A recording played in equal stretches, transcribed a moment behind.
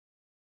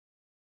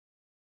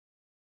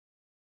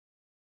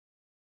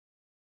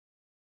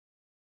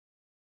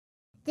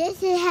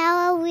This is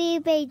how we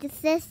be the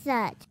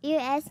sister.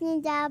 You're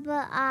asking double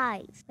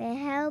eyes. The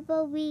help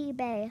we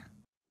be.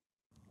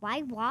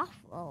 Why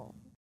waffle?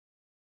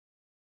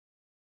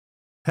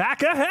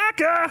 Hacka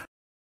hacka!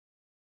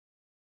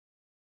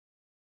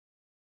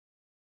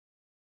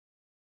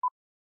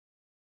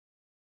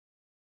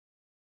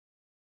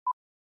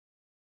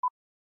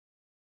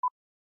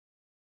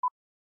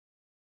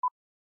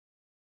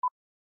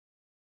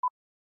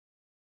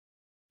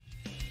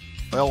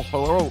 El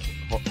horrible.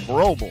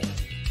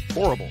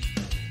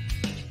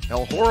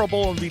 El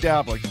horrible and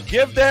BeDabblin.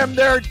 Give them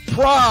their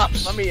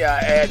props. Let me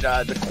add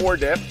the core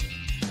dip.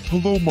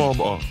 Hello,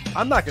 Mama.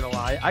 I'm not gonna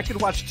lie, I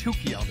could watch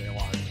Tookie all day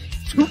long.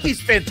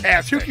 Tookie's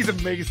fantastic. Tookie's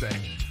amazing.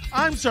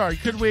 I'm sorry,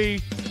 could we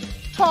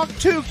talk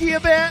Tookie a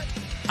bit?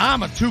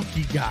 I'm a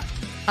Tookie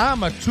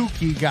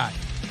guy.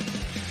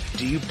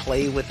 Do you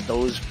play with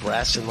those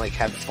breasts and like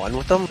have fun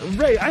with them?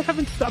 Ray, I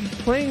haven't stopped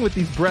playing with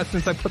these breasts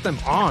since I put them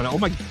on. Oh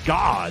my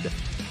god.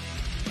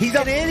 He's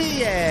an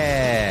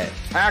idiot.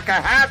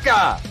 Hacka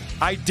hacka.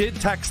 I did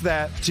text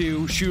that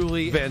to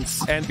Shuli,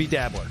 Vince, and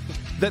BeDabblin.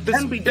 That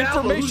this BeDabblin,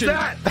 information. who's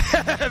that?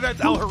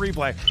 That's our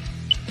replay.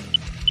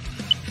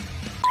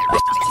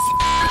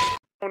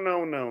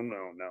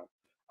 No.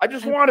 I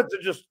just wanted to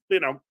just,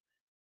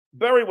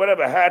 bury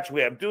whatever hatch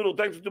we have. Doodle,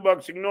 thanks for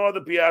 $2. Ignore the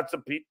Piazza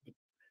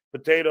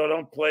potato.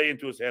 Don't play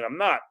into his hand. I'm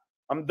not.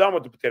 I'm done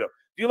with the potato.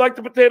 Do you like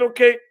the potato,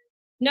 Kate?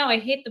 No, I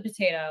hate the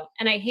potato.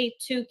 And I hate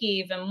Tookie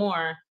even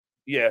more.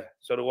 Yeah,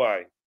 so do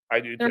I.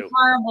 I do They're too.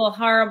 horrible,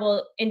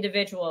 horrible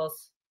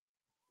individuals.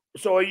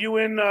 So are you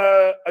in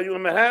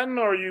Manhattan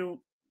or are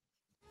you?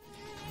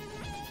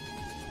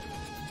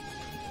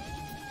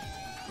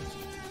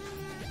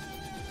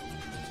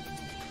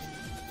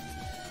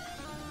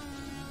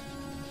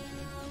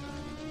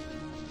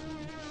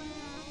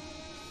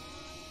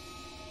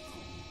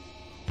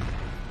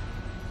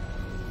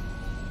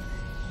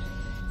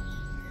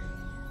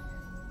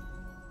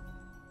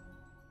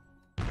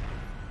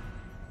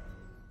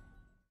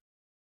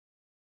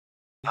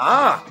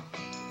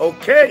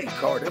 Okay,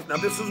 Cardiff. Now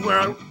this is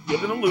where you're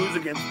going to lose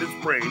against this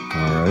brain.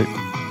 All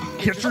right.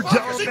 Get your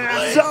dumb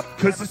ass up,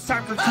 because it's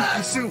time for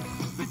Tookie Soup.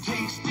 The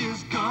taste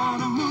is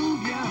gonna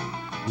move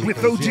ya. With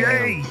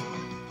OJ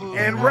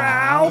and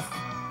Ralph.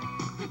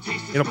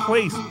 In a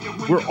place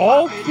where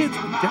all kids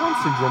with Down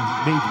syndrome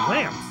made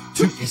lamps.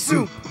 Tookie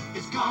Soup.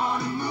 It's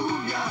gonna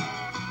move ya.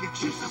 It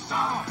juices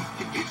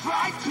soft. It gets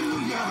right to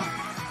ya.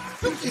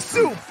 Tookie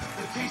Soup.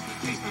 The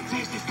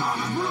taste is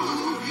gonna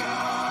move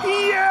ya.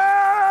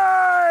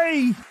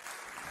 Yay!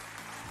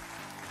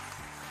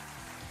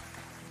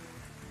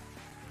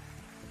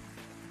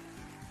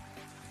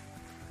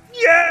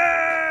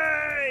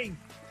 Yay!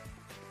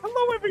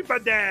 Hello,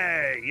 everybody.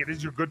 It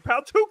is your good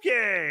pal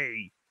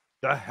Tookie,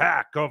 the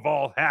hack of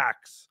all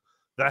hacks,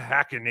 the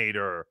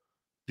Hackinator,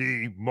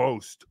 the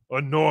most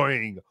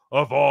annoying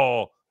of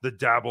all the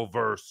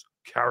Dabbleverse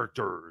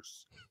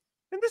characters.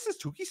 And this is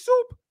Tookie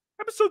Soup,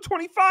 episode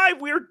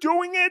 25. We are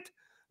doing it.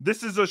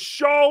 This is a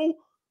show.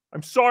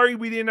 I'm sorry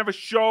we didn't have a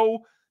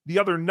show the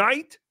other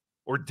night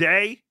or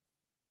day.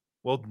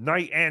 Well,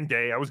 night and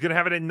day. I was going to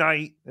have it at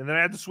night, and then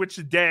I had to switch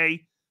to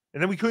day.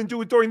 And then we couldn't do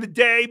it during the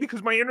day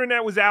because my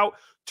internet was out.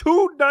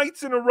 2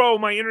 nights in a row,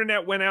 my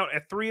internet went out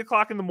at 3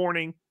 o'clock in the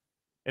morning,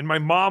 and my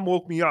mom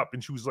woke me up,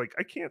 and she was like,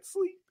 I can't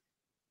sleep.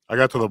 I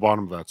got to the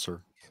bottom of that,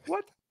 sir.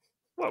 What?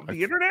 What,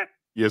 the internet?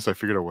 Yes, I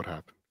figured out what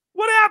happened.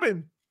 What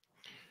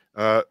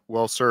happened?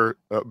 Well, sir,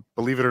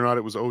 believe it or not,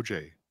 it was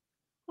OJ.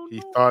 Oh, He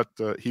no.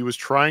 thought he was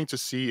trying to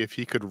see if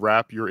he could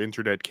wrap your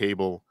internet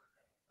cable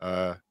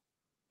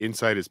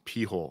inside his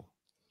pee hole.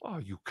 Oh,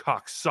 you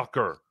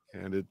cocksucker.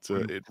 And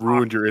it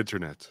ruined your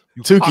internet.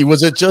 Tookie,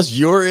 was it just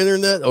your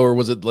internet or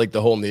was it like the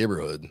whole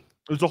neighborhood?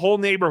 It was a whole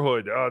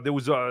neighborhood. It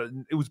was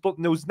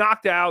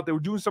knocked out. They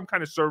were doing some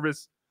kind of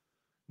service.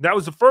 That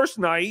was the first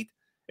night.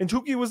 And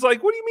Tookie was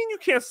like, what do you mean you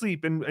can't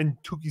sleep? And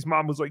Tookie's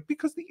mom was like,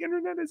 because the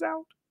internet is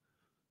out.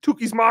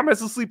 Tookie's mom has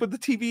to sleep with the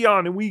TV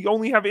on, and we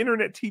only have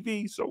internet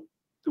TV, so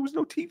there was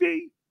no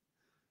TV.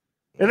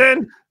 And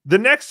then the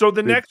next Did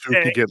day,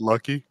 Tookie get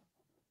lucky?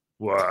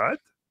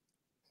 what?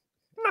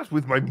 Not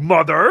with my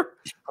mother.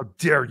 How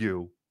dare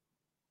you?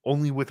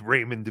 Only with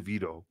Raymond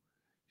DeVito.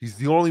 He's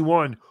the only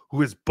one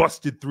who has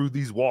busted through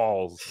these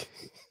walls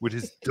with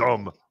his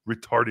dumb,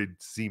 retarded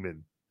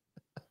semen.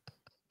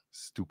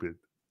 Stupid.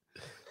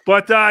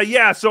 But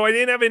yeah, so I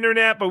didn't have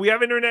internet, but we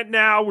have internet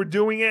now. We're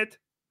doing it.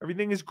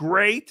 Everything is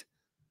great.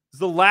 This is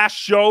the last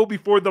show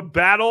before the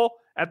battle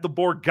at the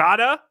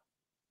Borgata.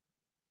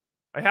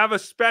 I have a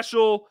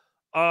special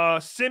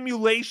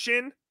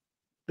simulation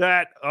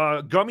that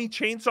Gummy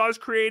Chainsaws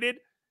created,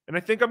 and I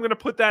think I'm going to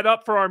put that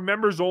up for our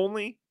members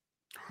only.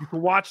 You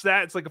can watch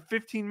that. It's like a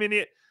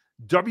 15-minute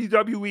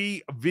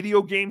WWE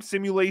video game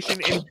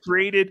simulation, and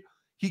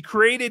he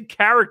created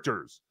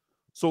characters.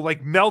 So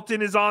like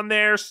Melton is on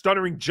there,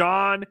 Stuttering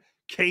John,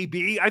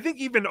 KB. I think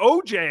even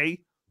OJ,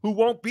 who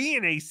won't be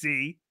in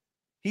AC,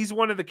 he's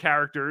one of the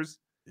characters.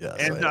 Yes,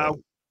 and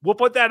we'll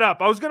put that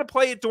up. I was going to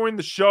play it during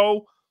the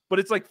show, but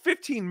it's like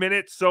 15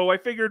 minutes, so I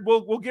figured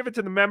we'll give it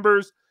to the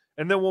members.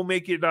 and then we'll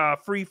make it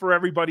free for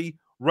everybody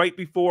right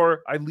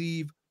before I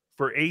leave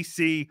for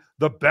AC,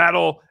 the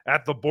battle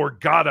at the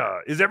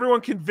Borgata. Is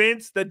everyone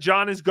convinced that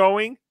John is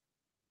going?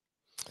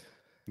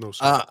 No,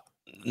 sir.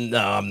 No,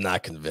 I'm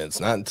not convinced.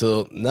 Not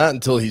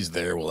until he's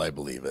there will I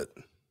believe it.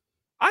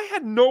 I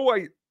had no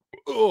idea.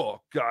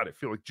 Oh God, I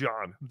feel like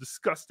John. I'm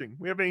disgusting.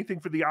 We have anything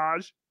for the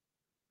Aj?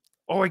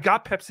 Oh, I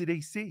got Pepsi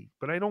AC,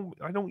 but I don't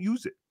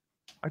use it.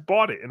 I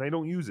bought it and I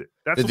don't use it.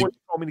 That's the one you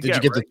told me to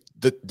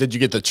get. Did you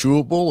get the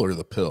chewable or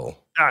the pill?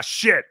 Ah,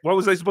 shit. What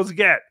was I supposed to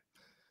get?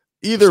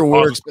 Either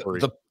works.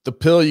 The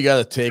pill you got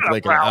to take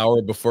like an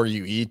hour before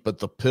you eat, but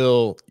the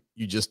pill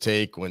you just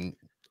take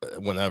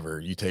whenever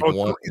you take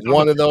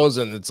one of those,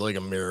 and it's like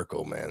a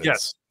miracle, man.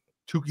 Yes,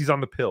 Tookie's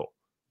on the pill.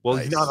 Well,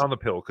 Nice. he's not on the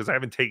pill because I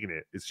haven't taken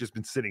it. It's just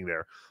been sitting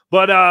there.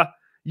 But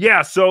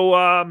yeah. So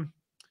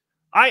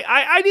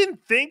I didn't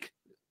think.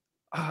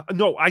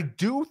 No, I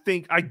do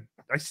think I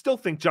still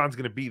think John's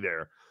going to be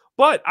there,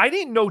 but I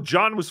didn't know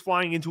John was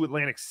flying into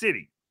Atlantic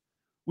City,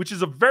 which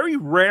is a very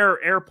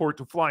rare airport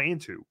to fly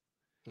into.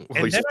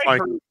 Well, And then I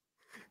heard,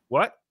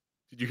 what?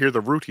 Did you hear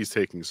the route he's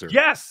taking, sir?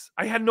 Yes,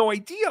 I had no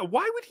idea.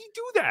 Why would he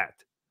do that?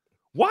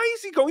 Why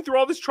is he going through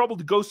all this trouble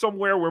to go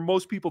somewhere where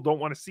most people don't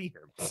want to see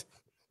him?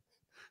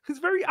 It's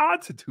very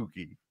odd to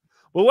Tookie.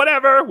 But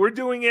whatever, we're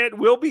doing it.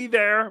 We'll be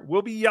there.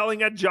 We'll be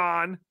yelling at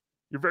John.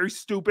 You're very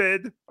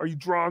stupid. Are you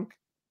drunk?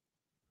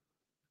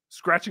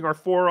 Scratching our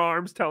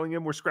forearms, telling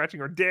him we're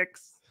scratching our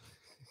dicks.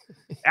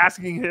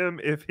 Asking him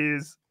if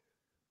his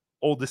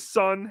oldest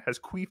son has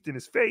queefed in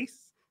his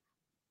face.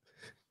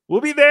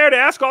 We'll be there to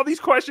ask all these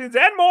questions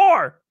and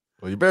more.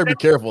 Well, you better be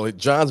careful.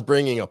 John's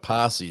bringing a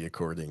posse,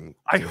 according.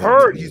 I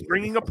heard he's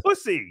bringing a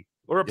pussy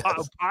or a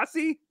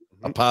posse.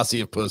 A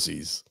posse of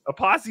pussies. A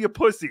posse of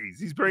pussies.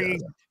 He's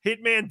bringing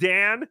Hitman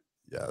Dan.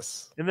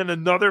 Yes. And then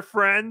another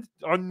friend,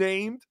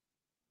 unnamed.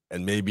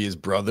 And maybe his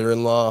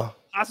brother-in-law.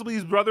 Possibly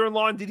his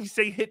brother-in-law. And did he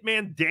say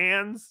Hitman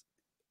Dan's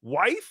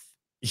wife?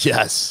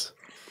 Yes.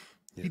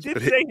 He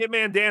did say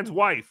Hitman Dan's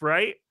wife,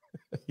 right?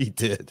 He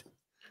did.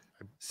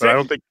 But I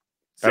don't think.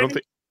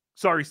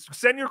 Sorry,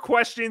 send your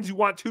questions you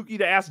want Tookie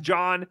to ask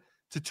John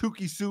to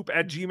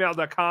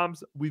tookiesoup@gmail.com.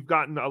 We've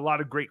gotten a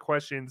lot of great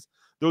questions.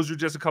 Those are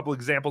just a couple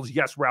examples.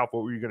 Yes, Ralph,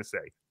 what were you going to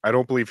say? I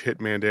don't believe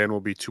Hitman Dan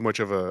will be too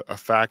much of a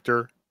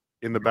factor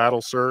in the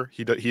battle, sir.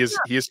 He is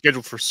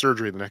scheduled for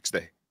surgery the next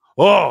day.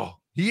 Oh,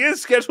 he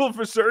is scheduled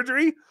for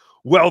surgery?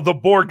 Well, the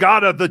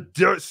Borgata,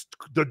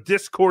 the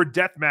Discord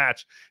death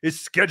match is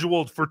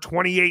scheduled for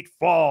 28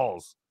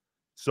 falls.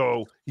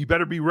 So he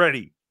better be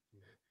ready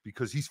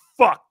because he's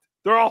fucked.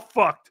 They're all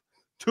fucked.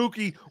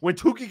 Tookie, when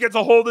Tookie gets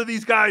a hold of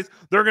these guys,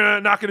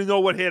 they're not gonna know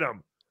what hit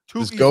him.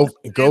 Just go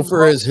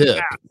for his hip.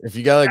 If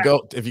you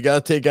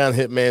gotta take on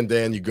Hitman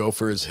Dan, you go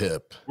for his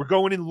hip. We're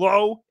going in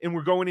low and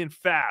we're going in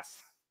fast.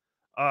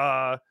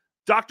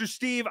 Dr.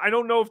 Steve, I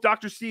don't know if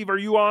Dr. Steve, are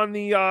you on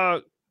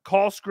the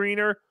call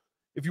screener?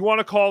 If you want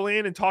to call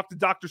in and talk to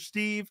Dr.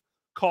 Steve,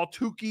 call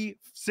Tookie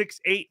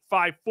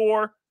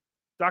 6854.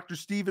 Dr.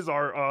 Steve is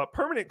our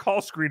permanent call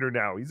screener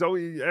now.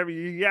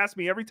 He asks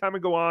me every time I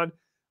go on,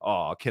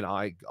 can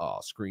I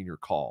screen your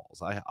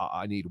calls?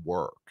 I need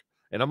work.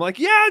 And I'm like,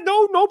 yeah,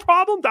 no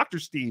problem, Dr.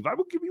 Steve. I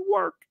will give you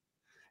work.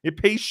 It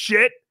pays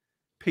shit.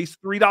 Pays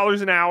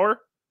 $3 an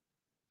hour.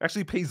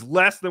 Actually pays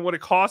less than what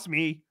it cost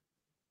me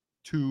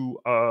to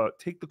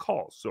take the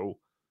calls. So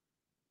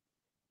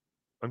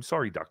I'm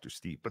sorry, Dr.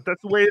 Steve, but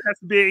that's the way it has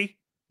to be.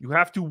 You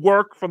have to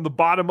work from the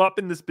bottom up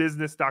in this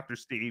business, Dr.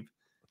 Steve.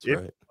 That's right. If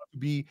you want to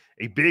be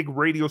a big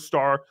radio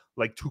star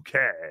like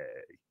 2K.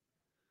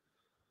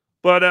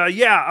 But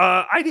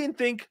I didn't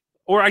think,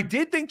 or I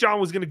did think John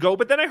was going to go,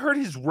 but then I heard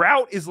his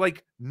route is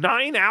like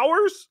 9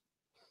 hours.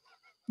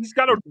 He's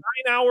got a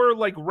 9-hour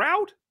like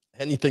route.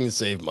 Anything to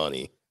save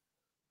money.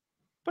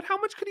 But how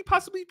much could he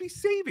possibly be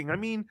saving? I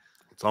mean,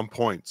 it's on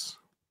points.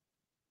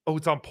 Oh,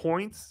 it's on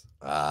points?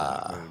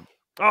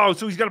 Oh,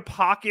 so he's got to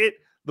pocket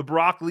the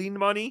Brock Lee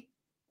money.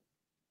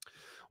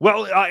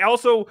 Well,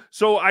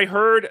 I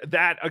heard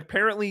that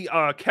apparently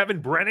Kevin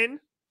Brennan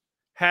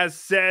has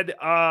said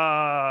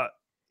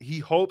he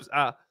hopes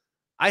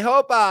I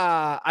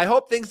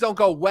hope things don't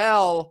go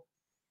well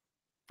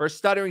for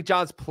Stuttering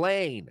John's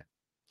plane.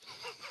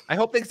 I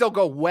hope things don't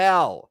go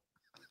well.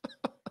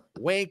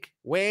 Wink,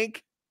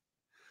 wink.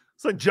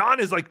 So John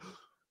is like,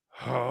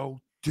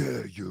 how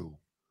dare you?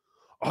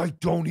 I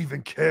don't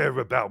even care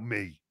about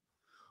me.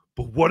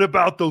 But what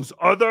about those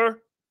other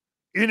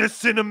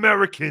innocent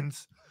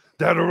Americans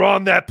that are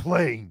on that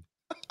plane?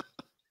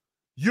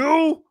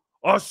 You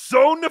are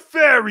so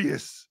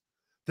nefarious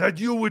that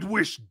you would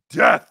wish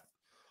death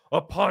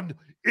upon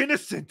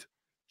innocent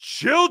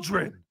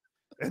children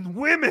and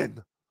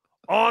women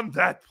on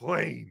that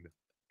plane.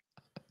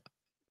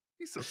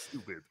 He's so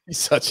stupid. He's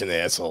such an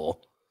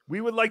asshole. We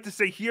would like to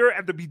say here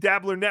at the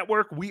BeDabbler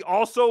Network, we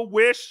also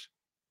wish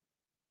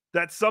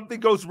that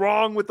something goes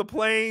wrong with the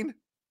plane.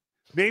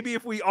 Maybe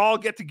if we all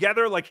get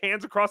together like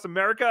Hands Across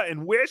America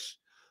and wish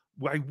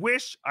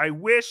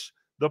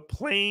the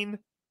plane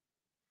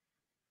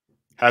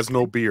has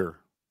no beer.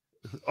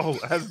 Oh,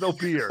 has no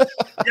beer.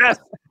 Yes.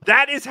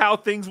 That is how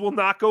things will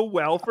not go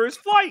well for his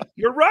flight.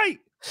 You're right.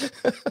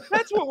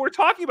 That's what we're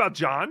talking about,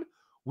 John.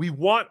 We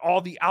want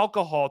all the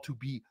alcohol to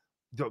be,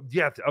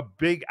 a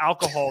big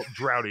alcohol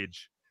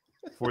droughtage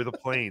for the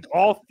planes.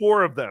 All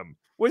 4 of them.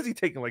 What is he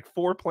taking? Like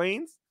 4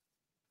 planes?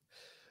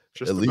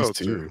 Just At least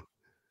 2.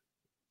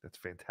 That's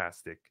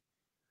fantastic.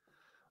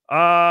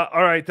 All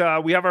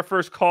right. We have our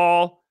first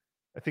call.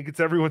 I think it's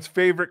everyone's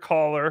favorite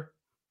caller.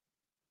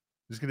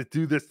 Just going to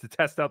do this to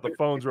test out the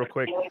phones real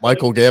quick.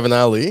 Michael Gavin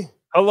Ali.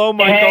 Hello,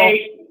 Michael.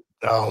 Hey.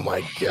 Oh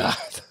my God.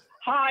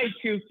 Hi,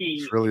 Tookie.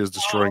 This really is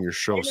destroying your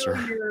show, I know sir.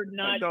 You're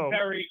not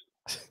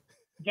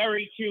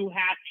very too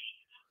happy.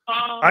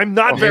 I'm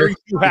not very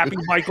too happy,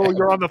 Michael.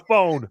 You're on the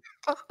phone.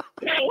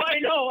 No,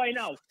 I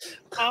know.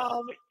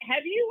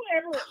 Have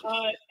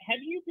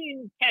you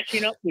been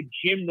catching up with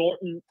Jim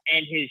Norton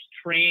and his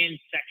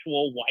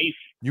transsexual wife?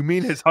 You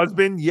mean his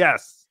husband?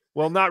 Yes.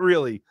 Well, not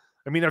really.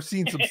 I mean, I've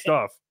seen some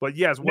stuff, but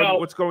yes.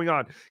 What's going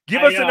on?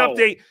 Give us an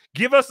update.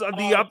 Give us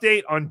the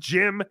update on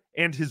Jim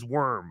and his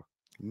worm,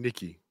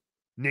 Nick.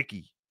 It's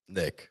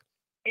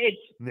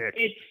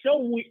so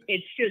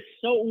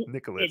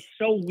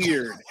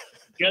weird.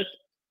 Just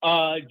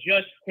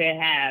to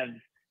have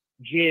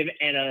Jim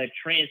and a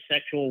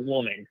transsexual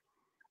woman.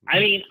 I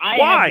mean, I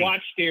have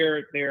watched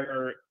their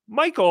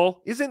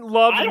Michael, isn't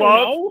love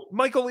love?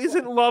 Michael,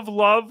 isn't love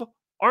love?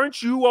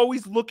 Aren't you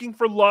always looking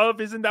for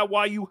love? Isn't that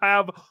why you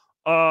have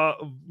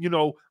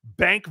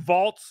bank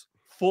vaults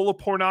full of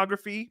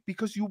pornography?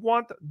 Because you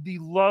want the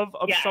love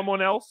of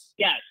someone else?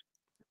 Yes.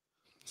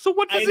 So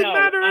what does it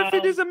matter if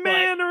it is a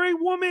man or a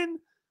woman?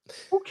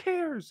 Who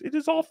cares? It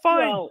is all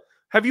fine. Well,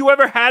 have you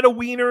ever had a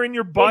wiener in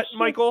your butt,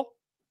 Michael?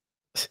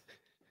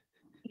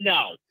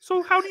 No.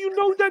 So how do you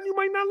know that you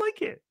might not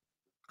like it?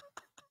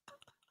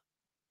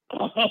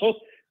 Oh,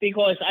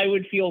 because I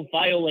would feel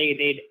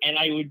violated and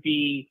I would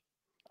be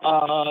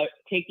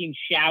taking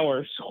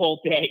showers all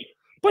day.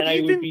 But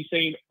I would be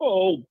saying,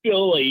 "Oh,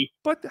 Billy."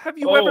 But have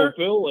you ever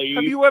Billy.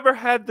 Have you ever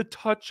had the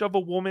touch of a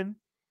woman?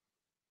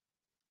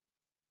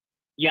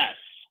 Yes.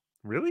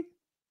 Really?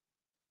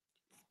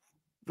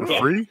 For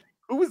free?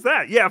 Who was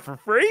that? Yeah, for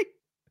free?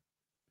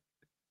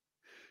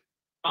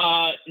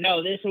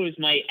 No, this was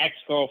my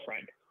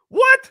ex-girlfriend.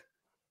 What?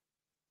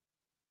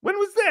 When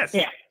was this?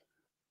 Yeah.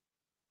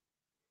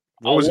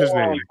 What was his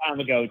name? A long time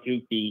ago,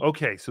 Tookie.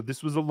 Okay, so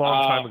this was a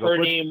long time ago. Her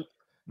name.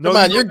 Come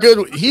on, you're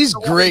good. He's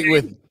great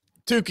with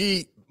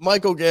Tookie.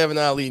 Michael Gavin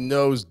Ali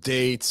knows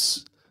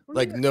dates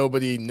like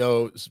nobody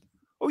knows.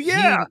 Oh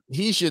yeah,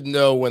 he should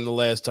know when the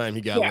last time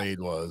he got laid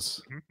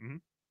was. Mm-hmm.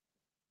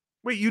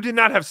 Wait, you did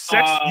not have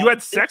sex? You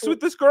had sex with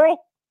this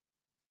girl?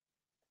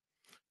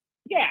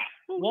 Yeah,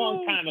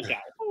 long time ago.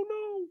 Oh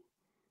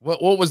no!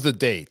 What was the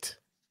date?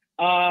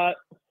 It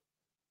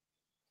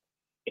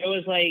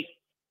was like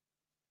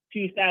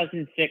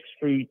 2006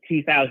 through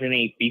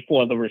 2008,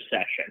 before the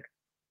recession.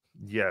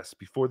 Yes,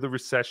 before the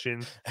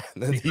recession.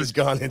 And then he's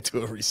gone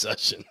into a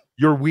recession.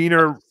 Your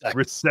wiener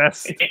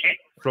recessed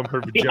from her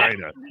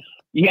vagina.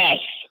 Yes.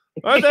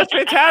 Oh, that's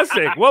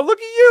fantastic. Well, look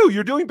at you.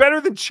 You're doing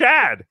better than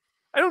Chad.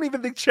 I don't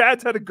even think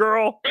Chad's had a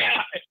girl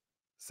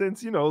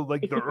since,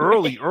 like the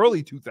early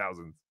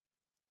 2000s.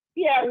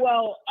 Yeah,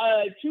 well,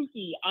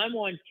 Tookie, I'm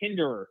on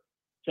Tinder,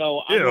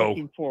 so I'm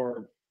looking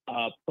for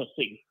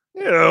pussy.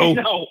 Ew.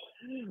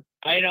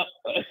 I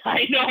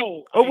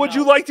know. Oh, would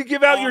you like to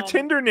give out your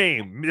Tinder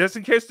name, just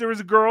in case there is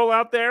a girl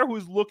out there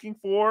who's looking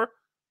for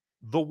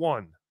the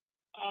one?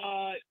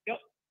 Nope.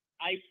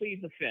 I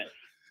plead the fifth.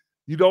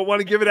 You don't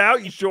want to give it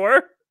out? You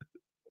sure?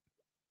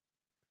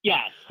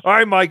 Yes. All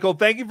right, Michael.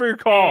 Thank you for your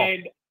call.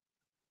 And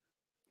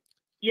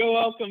you're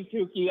welcome,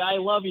 Tookie. I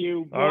love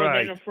you more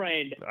than a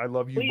friend. I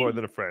love you more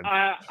than a friend.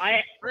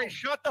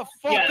 Shut the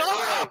fuck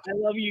up. I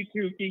love you,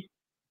 Tookie.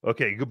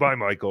 Okay, goodbye,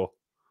 Michael.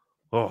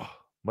 Oh,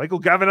 Michael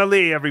Gavin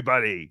Ali,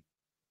 everybody.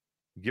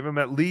 Give him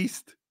at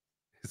least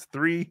his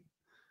three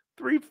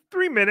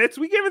minutes.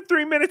 We gave him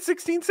 3 minutes,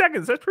 16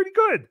 seconds. That's pretty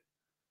good.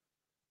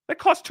 That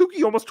cost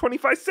Tookie almost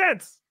 25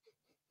 cents.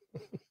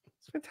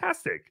 It's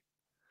fantastic.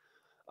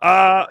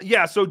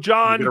 Yeah, so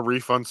John. Can we get a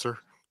refund, sir?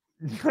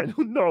 I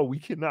don't know. We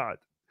cannot.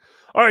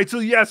 All right,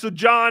 so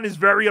John is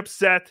very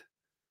upset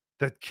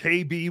that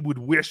KB would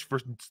wish for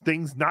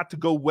things not to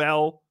go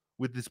well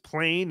with this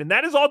plane. And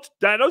that is all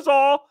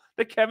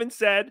that Kevin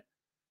said.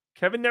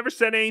 Kevin never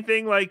said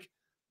anything like,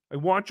 I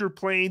want your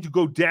plane to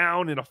go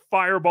down in a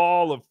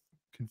fireball of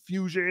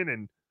confusion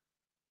and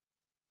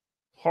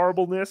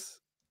horribleness.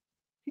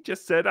 He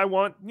just said, I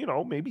want,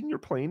 maybe your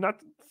plane,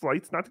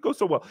 flights not to go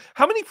so well.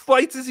 How many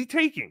flights is he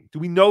taking? Do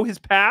we know his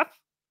path?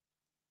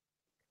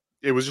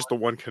 It was just the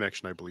one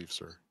connection, I believe,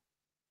 sir.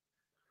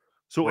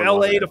 So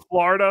LA to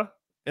Florida,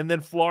 and then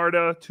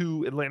Florida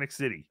to Atlantic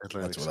City.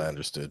 That's what I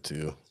understood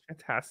too.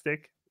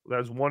 Fantastic. That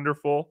was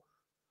wonderful.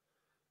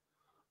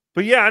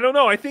 But yeah, I don't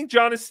know. I think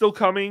John is still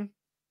coming.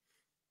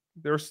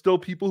 There are still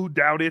people who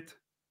doubt it.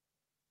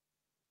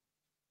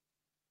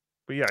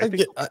 But yeah,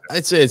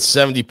 I'd say it's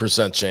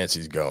 70% chance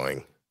he's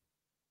going.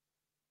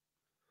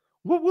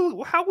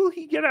 How will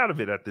he get out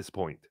of it at this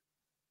point?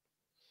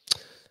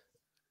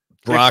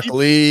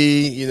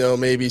 Broccoli, you know,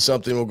 maybe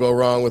something will go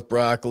wrong with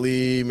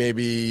broccoli.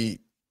 Maybe,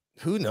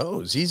 who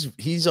knows?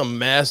 He's a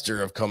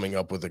master of coming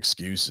up with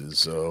excuses.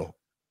 So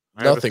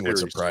nothing would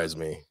surprise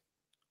me.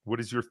 What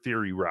is your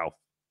theory, Ralph?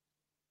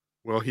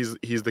 Well, he's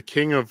the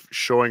king of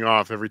showing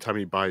off every time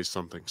he buys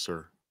something,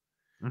 sir.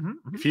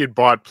 If he had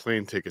bought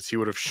plane tickets, he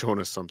would have shown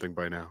us something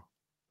by now.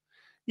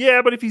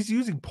 Yeah, but if he's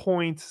using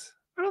points,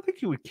 I don't think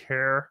he would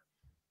care.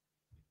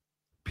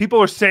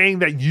 People are saying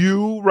that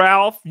you,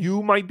 Ralph,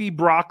 you might be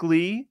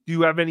broccoli. Do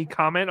you have any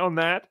comment on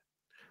that?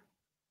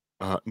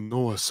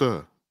 No,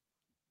 sir.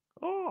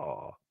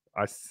 Oh,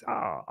 I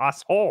saw.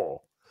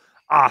 Asshole.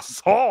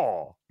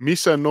 Asshole.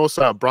 Misa no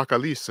sa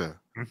broccoli, sir.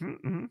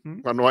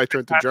 I know I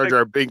turned to Jar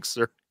Jar Binks,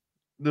 sir.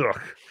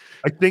 Ugh.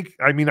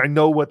 I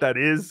know what that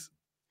is,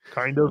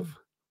 kind of,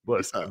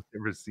 but I've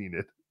never seen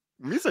it.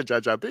 Misa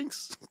Jar Jar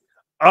Binks.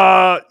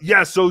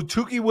 Yeah, so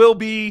Tookie will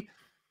be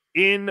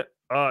in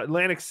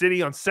Atlantic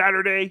City on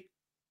Saturday.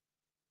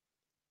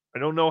 I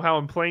don't know how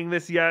I'm playing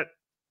this yet.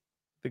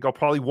 I think I'll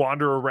probably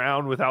wander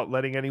around without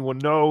letting anyone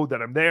know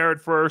that I'm there at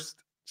first.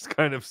 Just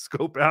kind of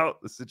scope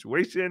out the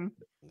situation.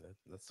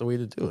 That's the way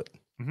to do it.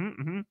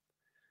 And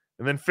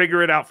then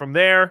figure it out from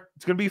there.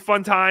 It's going to be a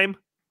fun time.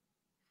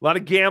 A lot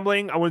of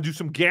gambling. I want to do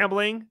some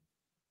gambling.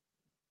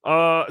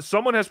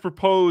 Someone has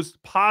proposed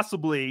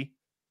possibly.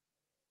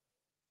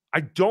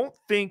 I don't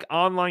think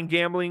online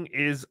gambling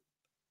is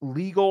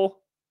legal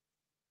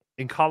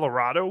in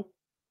Colorado,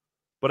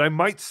 but I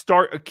might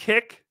start a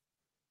kick,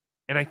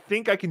 and I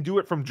think I can do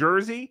it from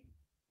Jersey.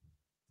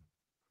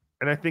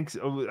 And I think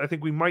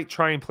we might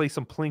try and play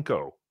some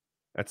Plinko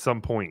at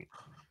some point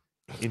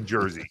in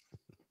Jersey.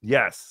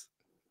 Yes.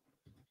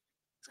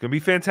 It's going to be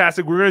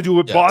fantastic. We're going to do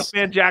it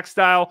BossManJack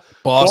style.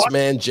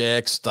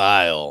 BossManJack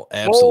style.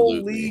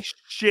 Absolutely. Holy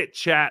shit,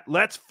 chat.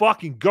 Let's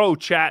fucking go,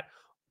 chat.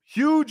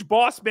 Huge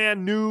Bossman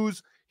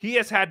news. He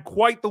has had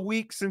quite the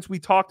week since we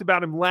talked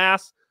about him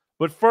last.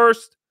 But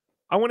first,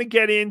 I want to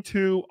get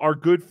into our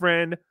good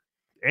friend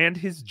and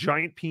his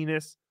giant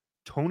penis,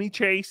 Tony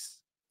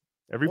Chase.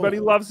 Everybody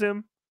loves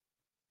him.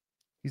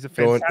 He's a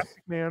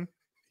fantastic man.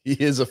 He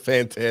is a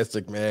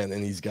fantastic man,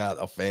 and he's got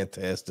a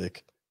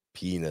fantastic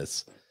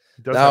penis.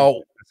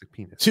 Now,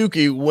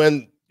 Tookie,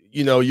 when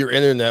your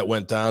internet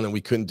went down and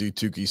we couldn't do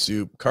Tookie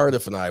Soup,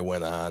 Cardiff and I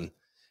went on,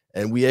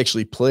 and we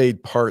actually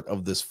played part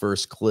of this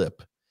first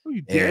clip. Oh,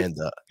 you did? And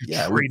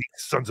yeah, trading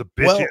sons of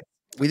bitches. Well,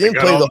 we didn't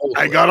play the whole.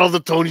 I got all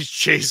the Tony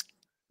Chase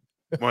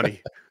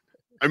money.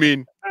 I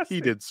mean,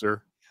 he did,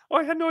 sir. Oh,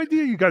 I had no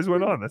idea you guys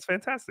went on. That's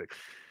fantastic.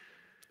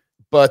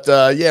 But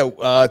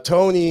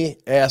Tony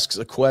asks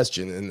a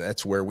question, and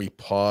that's where we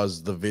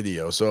pause the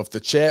video. So if the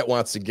chat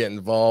wants to get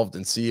involved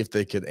and see if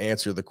they could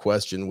answer the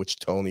question, which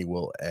Tony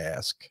will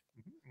ask.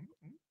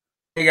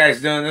 Hey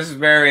guys doing? This is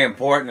very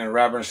important in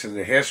reference to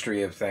the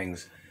history of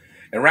things.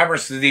 In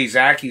reference to these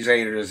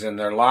accusators and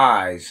their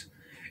lies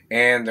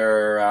and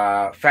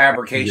their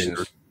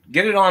fabrications.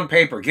 Get it on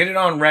paper. Get it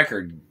on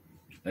record.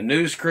 The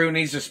news crew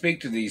needs to speak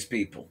to these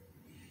people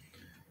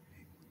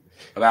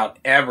about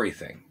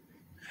everything.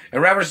 In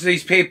reference to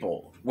these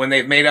people, when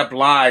they've made up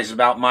lies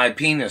about my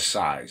penis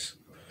size.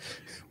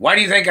 Why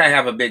do you think I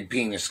have a big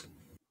penis?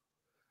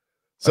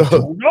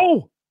 So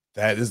no,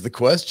 that is the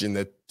question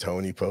that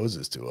Tony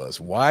poses to us.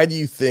 Why do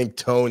you think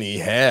Tony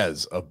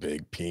has a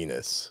big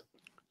penis?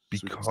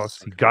 Because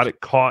he got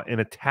it caught in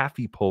a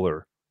taffy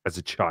puller as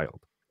a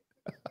child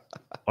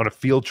on a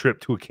field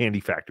trip to a candy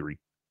factory.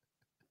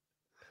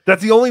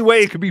 That's the only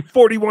way it could be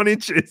 41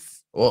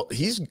 inches. Well,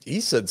 he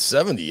said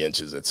 70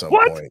 inches at some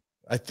point.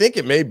 I think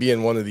it may be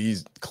in one of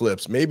these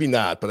clips, maybe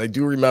not, but I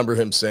do remember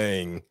him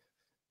saying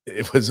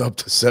it was up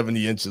to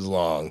 70 inches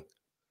long.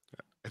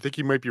 I think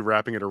he might be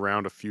wrapping it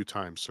around a few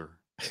times, sir.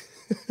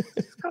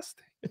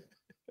 Disgusting.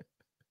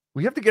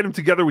 We have to get him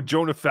together with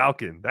Jonah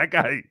Falcon. That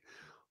guy,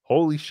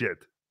 holy shit.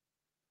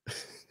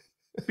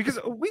 Because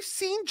we've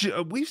seen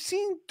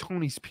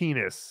Tony's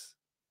penis,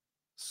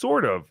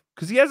 sort of,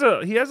 because he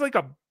has like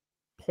a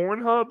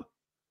Pornhub,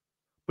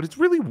 but it's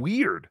really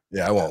weird.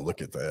 Yeah, I won't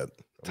look at that.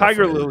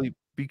 Tiger Lily.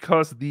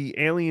 Because the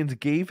aliens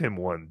gave him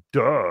one.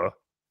 Duh.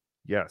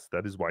 Yes,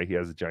 that is why he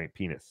has a giant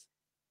penis.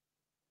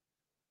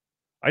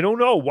 I don't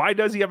know. Why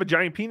does he have a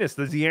giant penis?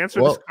 Does he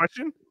answer this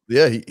question?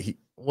 Yeah,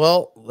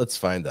 well, let's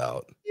find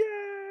out. Yay.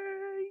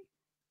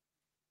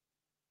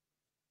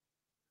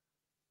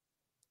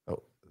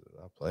 Oh, is it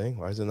not playing?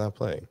 Why is it not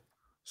playing?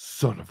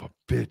 Son of a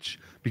bitch.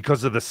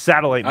 Because of the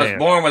satellite man. I was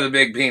born with a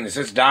big penis.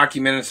 It's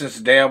documented since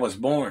the day I was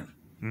born.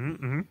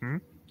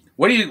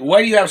 Why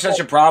do you have such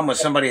a problem with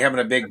somebody having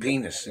a big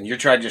penis and you're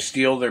trying to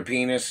steal their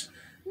penis?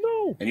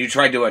 No. And you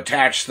tried to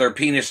attach their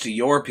penis to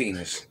your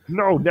penis?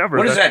 No, never.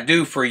 What does that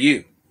do for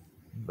you?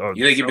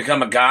 You think you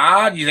become a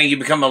god? You think you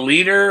become a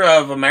leader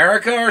of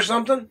America or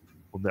something?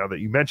 Well, now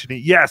that you mention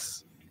it,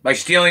 yes. By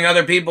stealing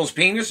other people's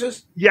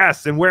penises?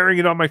 Yes, and wearing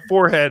it on my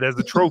forehead as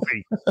a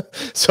trophy.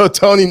 So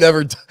Tony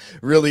never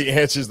really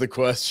answers the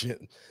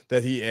question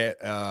that he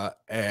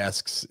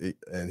asks,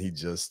 and he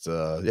just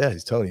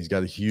he's Tony. He's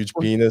got a huge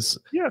penis.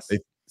 Yes.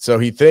 So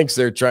he thinks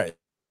they're trying,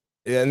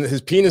 and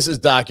his penis is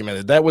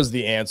documented. That was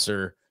the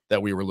answer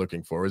that we were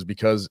looking for is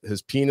because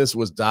his penis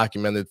was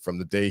documented from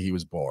the day he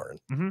was born.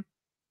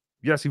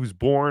 Yes, he was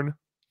born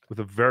with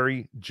a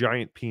very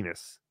giant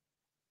penis.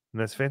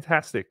 And that's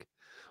fantastic.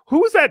 Who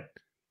was that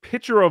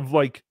picture of,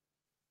 like,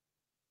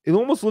 it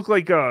almost looked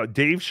like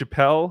Dave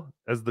Chappelle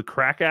as the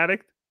crack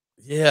addict?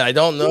 Yeah, I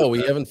don't know.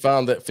 We haven't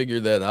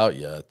figured that out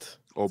yet.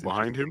 Oh,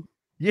 behind him?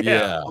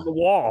 Yeah, on the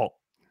wall.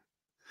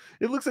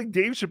 It looks like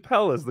Dave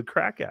Chappelle as the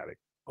crack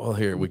addict. Well,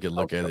 here we could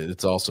look at it.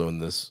 It's also in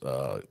this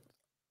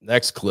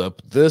next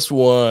clip. This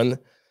one,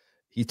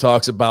 he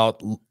talks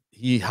about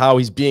how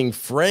he's being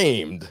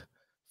framed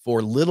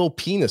for little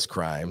penis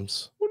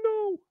crimes.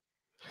 Oh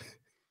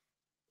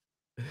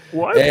no.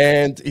 What?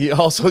 And he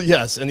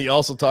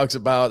also talks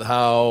about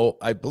how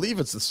I believe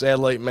it's the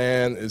satellite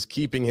man is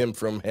keeping him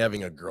from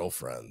having a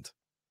girlfriend.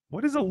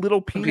 What is a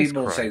little penis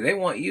People crime? say they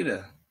want you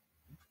to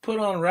put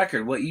on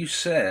record what you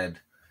said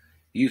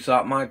you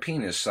thought my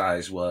penis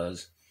size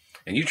was,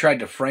 and you tried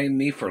to frame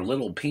me for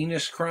little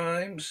penis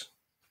crimes.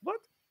 What?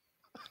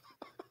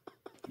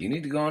 You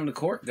need to go on to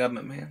court,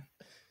 government man.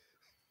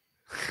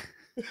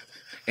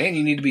 And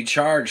you need to be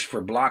charged for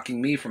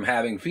blocking me from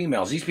having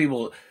females. These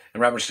people,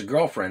 in reference to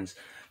girlfriends,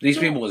 these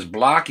people was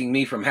blocking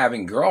me from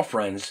having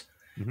girlfriends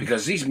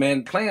because these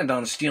men planned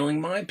on stealing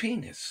my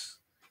penis.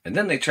 And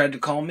then they tried to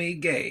call me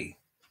gay.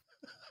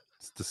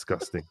 It's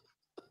disgusting.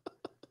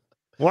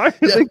 Why are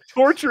they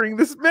torturing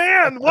this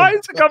man? Why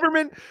is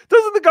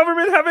doesn't the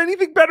government have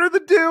anything better to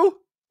do?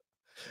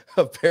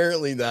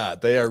 Apparently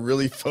not. They are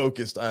really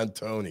focused on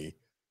Tony.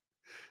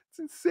 It's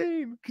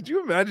insane. Could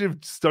you imagine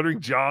if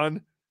Stuttering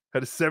John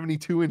had a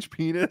 72-inch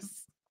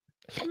penis?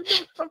 We would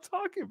never stop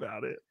talking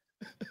about it.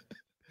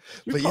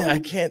 But yeah,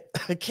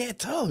 I can't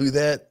tell who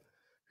that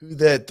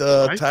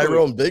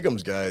Tyrone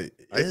Bigham's guy is.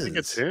 I think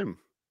it's him.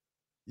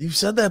 You've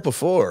said that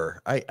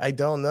before. I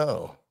don't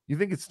know. You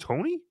think it's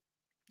Tony?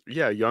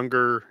 Yeah,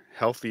 younger,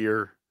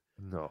 healthier.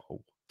 No.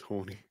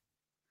 Tony.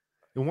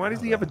 And why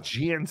does he have a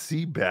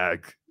GNC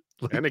bag?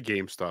 And a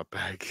GameStop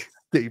bag.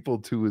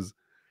 Stapled to his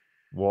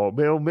wall.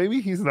 Well,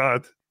 maybe he's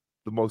not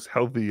the most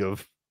healthy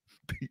of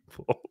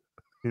people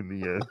in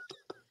the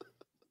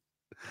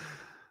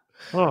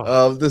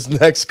end. This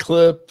next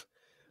clip,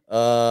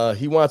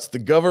 he wants the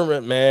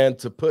government man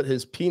to put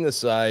his penis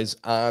size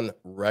on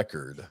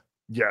record.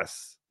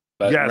 Yes.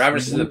 But yes,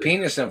 reference to the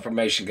penis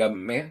information,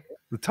 government man.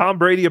 The Tom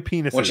Brady of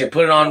penis. Once you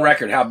put it on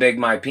record how big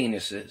my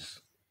penis is.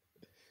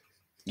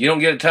 You don't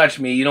get to touch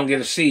me, you don't get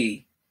to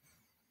see.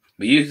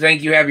 But you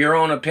think you have your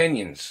own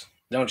opinions,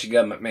 don't you,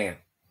 government man?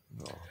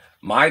 No.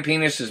 My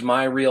penis is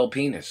my real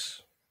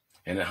penis.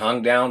 And it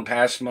hung down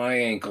past my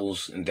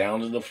ankles and down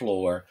to the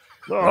floor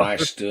when I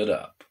stood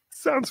up.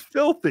 Sounds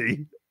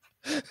filthy.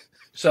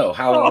 So,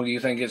 how long do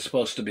you think it's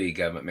supposed to be,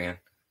 government man?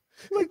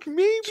 Like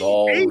maybe It's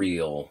all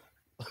real.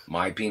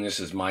 My penis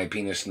is my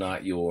penis,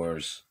 not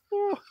yours.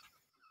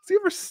 Does he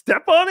ever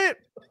step on it?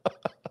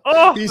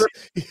 Oh,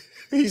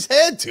 he's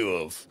had to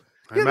have.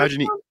 I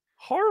imagine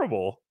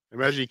horrible.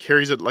 Imagine he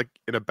carries it like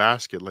in a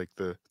basket, like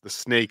the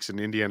snakes in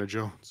Indiana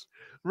Jones.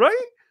 Right?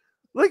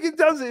 Like it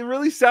does. It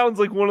really sounds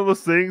like one of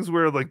those things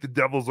where like the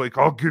devil's like,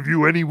 I'll give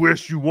you any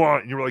wish you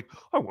want. And you're like,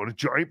 I want a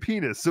giant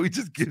penis. So he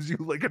just gives you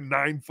like a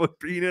 9-foot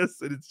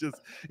penis and it's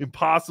just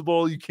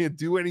impossible. You can't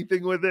do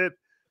anything with it.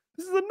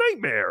 This is a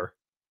nightmare.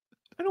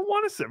 I don't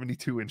want a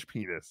 72-inch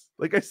penis.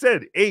 Like I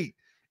said, 8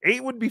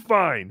 would be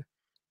fine.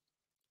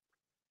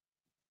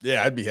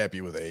 Yeah, I'd be happy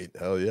with 8.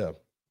 Hell yeah.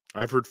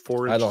 I've heard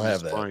 4 inches I don't have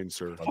is that. fine,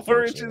 sir.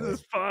 4 inches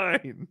is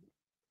fine.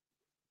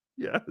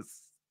 Yes.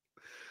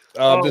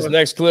 This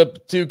next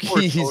clip,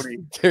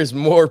 Tookie, there's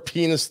more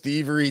penis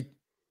thievery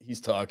he's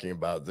talking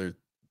about.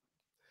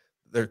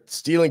 They're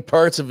stealing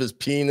parts of his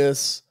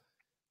penis,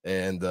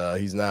 and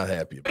he's not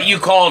happy about it. You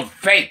called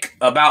fake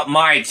about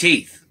my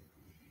teeth,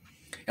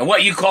 and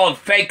what you called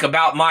fake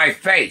about my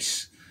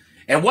face,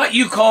 and what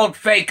you called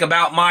fake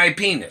about my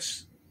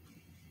penis.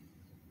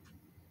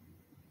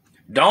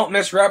 Don't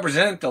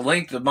misrepresent the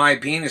length of my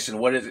penis and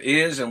what it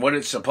is and what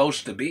it's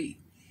supposed to be.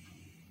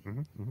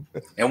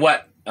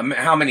 And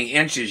how many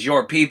inches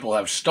your people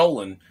have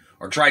stolen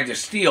or tried to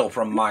steal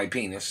from my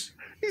penis.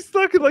 He's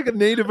talking like a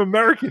Native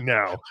American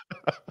now.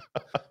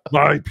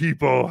 My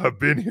people have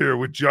been here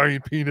with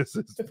giant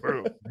penises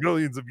for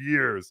millions of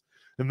years.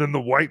 And then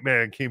the white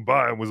man came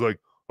by and was like,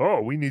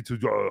 oh, we need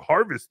to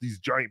harvest these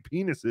giant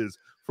penises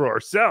for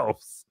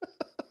ourselves.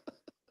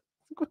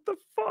 What the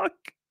fuck?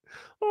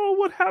 Oh,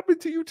 what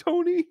happened to you,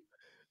 Tony?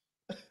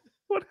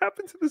 What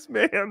happened to this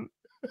man?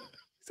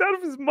 He's out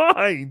of his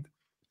mind.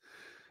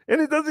 And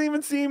it doesn't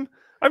even seem,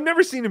 I've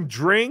never seen him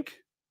drink.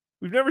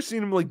 We've never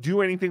seen him like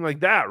do anything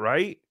like that,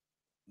 right?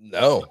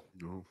 No.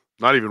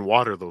 Not even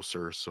water though,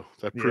 sir. So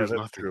that proves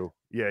that's nothing. true.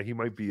 Yeah, he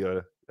might be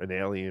an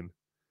alien.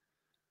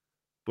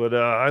 But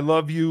I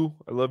love you.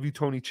 I love you,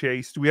 Tony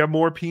Chase. Do we have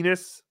more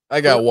penis?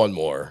 I got one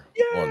more.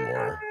 Yay, one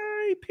more.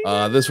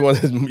 This one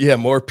is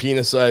more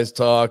penis-sized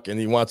talk, and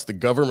he wants the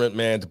government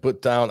man to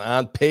put down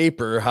on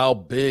paper how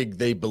big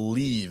they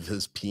believe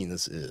his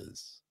penis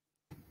is.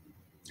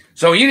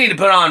 So you need to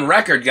put on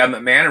record,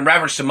 government man, in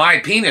reference to my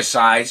penis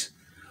size,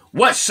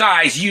 what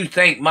size you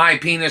think my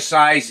penis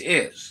size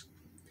is.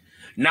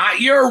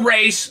 Not your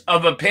race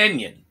of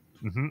opinion.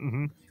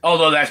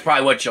 Although that's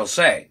probably what you'll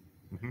say.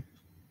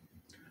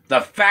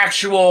 The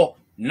factual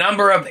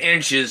number of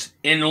inches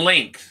in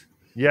length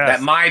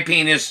that my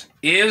penis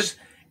is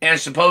and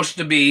supposed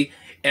to be,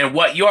 and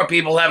what your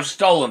people have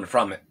stolen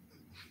from it.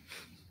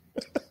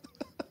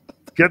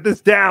 Get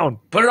this down.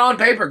 Put it on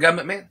paper,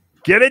 government man.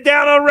 Get it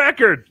down on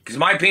record. Because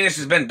my penis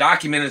has been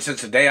documented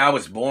since the day I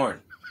was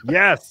born.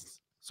 Yes.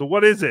 So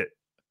what is it?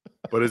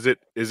 But is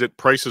it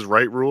Price is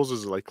Right rules?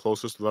 Is it like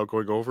closest without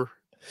going over?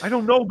 I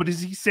don't know, but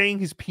is he saying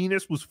his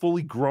penis was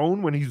fully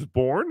grown when he was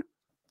born?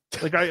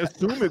 Like, I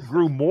assume it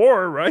grew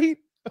more, right?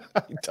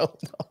 I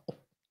don't know.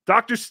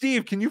 Dr.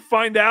 Steve, can you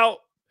find out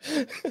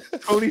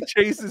Tony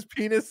Chase's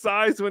penis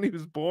size when he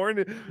was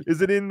born?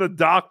 Is it in the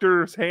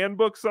doctor's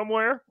handbook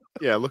somewhere?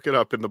 Yeah, look it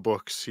up in the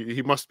books.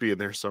 He must be in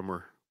there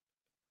somewhere.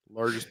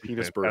 Largest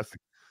penis birth.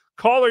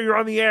 Caller, you're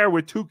on the air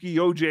with Tookie,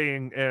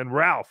 OJ, and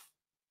Ralph,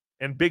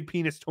 and big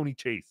penis Tony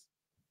Chase.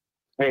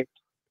 Hey,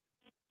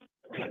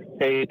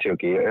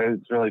 Tookie.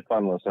 It's really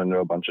fun listening to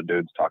a bunch of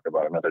dudes talk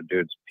about another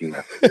dude's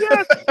penis.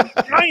 Yes,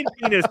 giant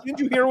penis. Didn't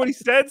you hear what he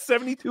said?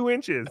 72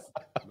 inches.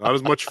 Not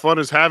as much fun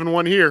as having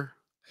one here.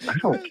 I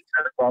don't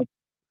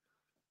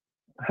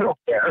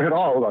care at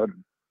all about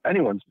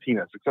anyone's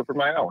penis except for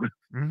my own.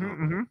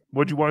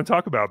 What do you want to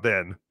talk about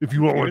then? If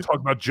you don't want to talk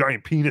about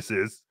giant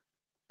penises.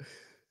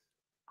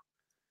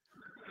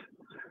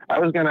 I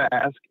was going to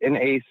ask, in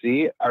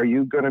AC, are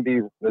you going to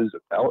be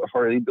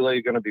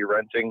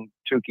renting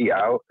Tookie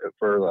out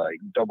for like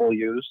double end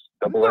use?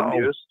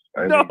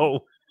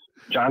 No.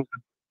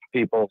 Johnson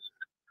people,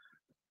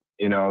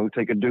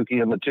 take a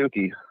dookie in the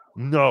Tookie.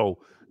 No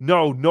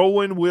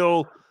one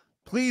will.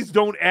 Please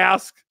don't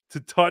ask to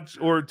touch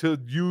or to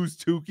use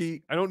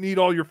Tookie. I don't need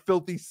all your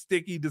filthy,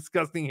 sticky,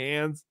 disgusting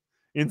hands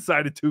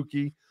inside a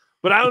Tookie.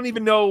 But I don't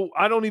even know.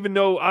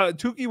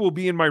 Tookie will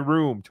be in my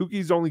room.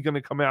 Tookie's only going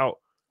to come out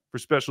for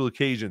special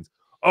occasions.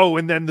 Oh,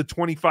 and then the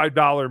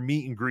 $25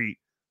 meet and greet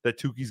that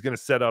Tookie's going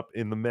to set up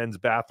in the men's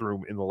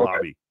bathroom in the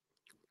lobby.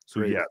 So,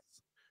 great. Yes.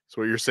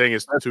 So what you're saying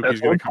is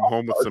Tookie's going to come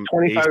home with some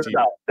 $25. AC.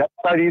 That's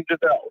what I need to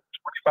know.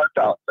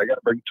 $25. I got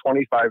to bring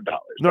 $25.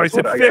 No, I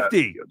said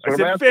 50. I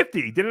said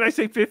 50. Didn't I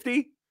say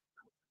 50?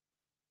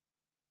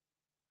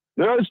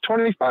 No, it's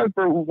 25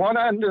 for one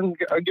end, and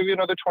I'll give you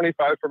another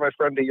 25 for my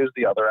friend to use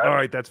the other end. All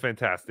right, that's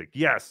fantastic.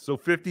 Yes, so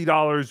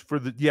 $50 for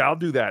the. Yeah, I'll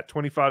do that.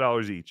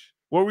 $25 each.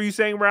 What were you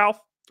saying, Ralph?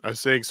 I was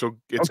saying, so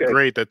it's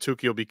great that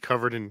Tookie will be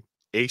covered in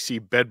AC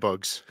bed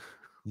bugs.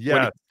 Yeah,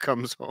 when he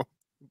comes home,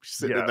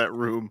 sitting in that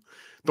room.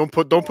 Don't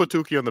put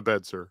Tookie on the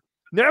bed, sir.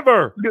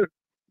 Never.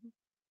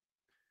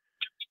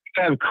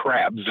 And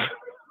crabs.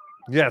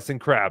 Yes, and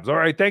crabs. All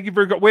right, thank you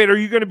for. Wait, are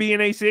you going to be in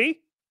AC?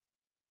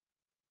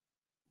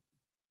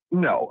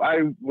 No,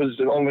 I was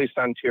only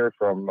sent here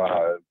from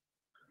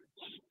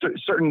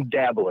certain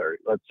dabbler.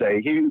 Let's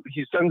say he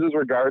sends his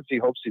regards. He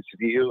hopes to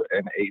see you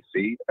in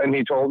AC, and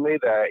he told me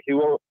that he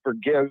will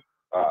forgive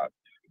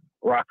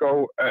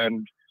Rocco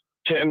and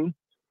Tim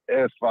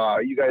if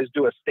you guys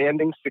do a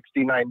standing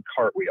 69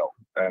 cartwheel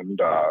and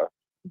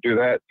do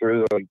that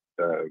through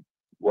the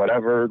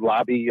whatever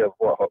lobby of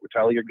what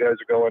hotel you guys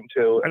are going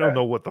to. I don't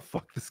know what the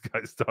fuck this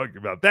guy's talking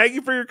about. Thank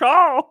you for your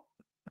call.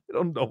 I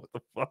don't know what the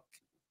fuck.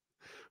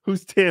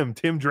 Who's Tim?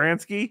 Tim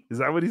Dransky? Is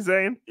that what he's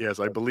saying?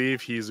 Yes, I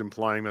believe he's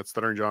implying that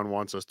Stuttering John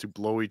wants us to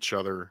blow each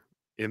other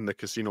in the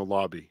casino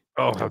lobby.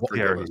 Oh, how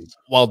dare he.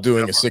 While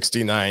doing a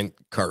 69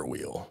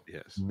 cartwheel.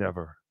 Yes.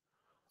 Never.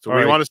 So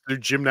we want us to do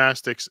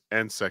gymnastics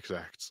and sex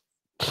acts.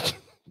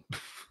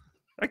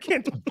 I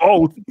can't do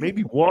both.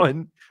 Maybe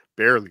one.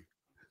 Barely.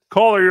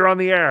 Caller, you're on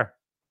the air.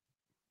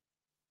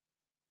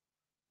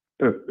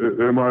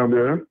 Am I on the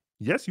air?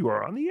 Yes, you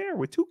are on the air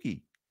with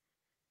Tookie.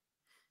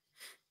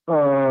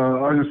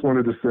 I just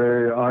wanted to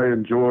say I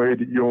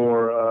enjoyed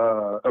your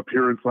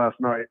appearance last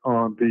night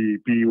on the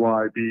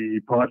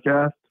BYB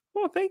podcast.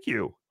 Well, thank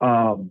you.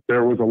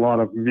 There was a lot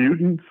of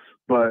mutants,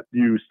 but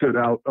you stood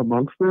out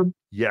amongst them.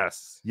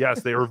 Yes,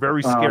 they were a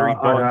very scary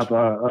bunch.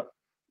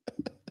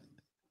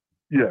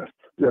 Yes.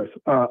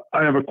 I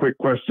have a quick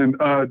question.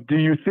 Do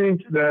you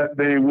think that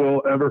they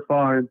will ever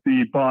find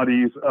the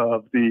bodies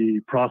of the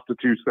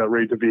prostitutes that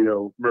Ray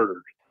DeVito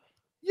murdered?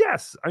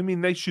 Yes, I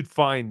mean they should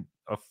find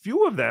a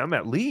few of them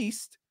at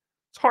least.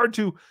 It's hard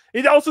to.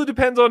 It also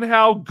depends on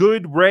how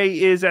good Ray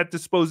is at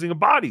disposing of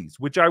bodies,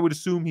 which I would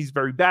assume he's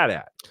very bad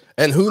at.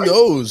 And who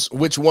knows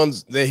which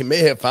ones they may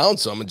have found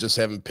some and just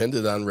haven't pinned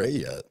it on Ray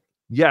yet.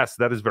 Yes,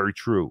 that is very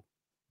true.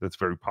 That's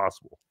very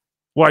possible.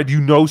 Why, do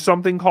you know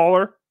something,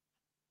 caller?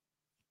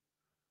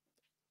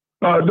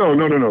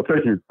 No.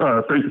 Thank you.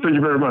 Thank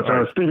you very much.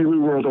 Speedy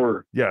New World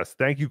Order. Yes,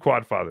 thank you,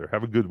 Quadfather.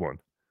 Have a good one.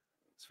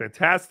 It's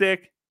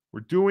fantastic.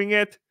 We're doing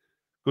it.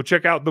 Go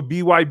check out the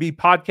BYB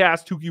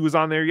podcast. Tookie was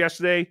on there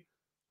yesterday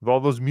with all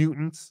those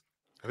mutants.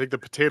 I think the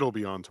potato will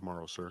be on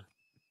tomorrow, sir.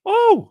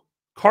 Oh,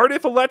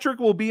 Cardiff Electric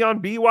will be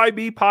on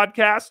BYB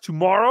podcast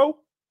tomorrow?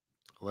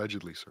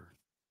 Allegedly, sir.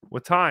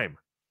 What time?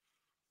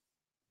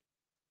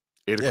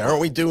 8 o'clock. Yeah,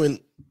 aren't we doing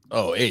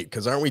Oh, 8.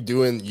 Because aren't we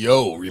doing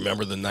Yo,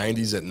 remember the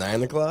 90s at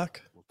 9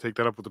 o'clock? We'll take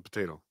that up with the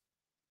potato.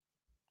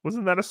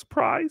 Wasn't that a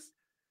surprise?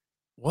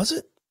 Was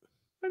it?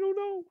 I don't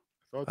know.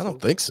 I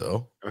don't think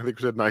so. I think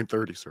we said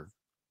 9:30, sir.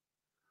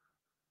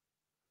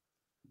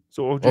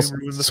 So OJ Well,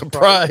 ruined the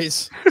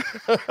surprise.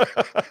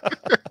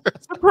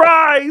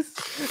 Surprise!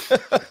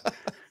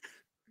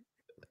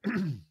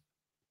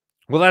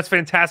 Well, that's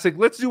fantastic.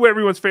 Let's do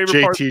everyone's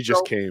favorite part. JT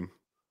just came.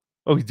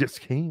 Oh, he just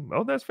came.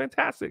 Oh, that's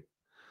fantastic.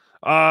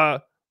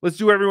 Let's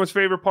do everyone's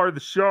favorite part of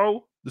the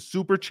show, the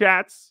super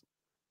chats.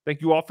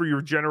 Thank you all for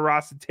your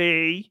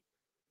generosity.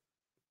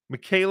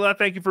 Michaela,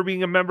 thank you for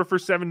being a member for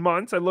 7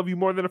 months. I love you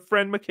more than a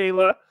friend,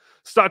 Michaela.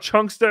 Scott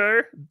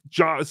Chunkster.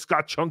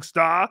 Scott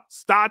Chunkster.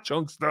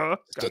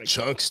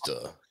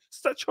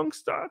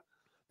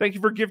 Thank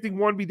you for gifting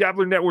 1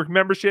 BeDabbler Network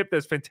membership.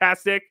 That's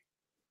fantastic.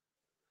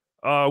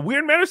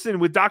 Weird Medicine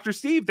with Dr.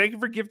 Steve. Thank you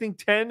for gifting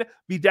 10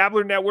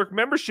 BeDabbler Network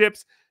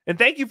memberships. And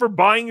thank you for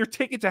buying your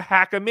ticket to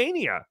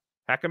Hackamania.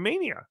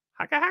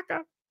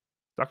 Hacka.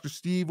 Dr.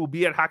 Steve will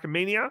be at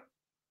Hackamania.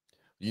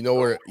 You know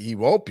where he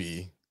won't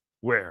be?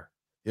 Where?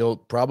 He'll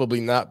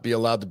probably not be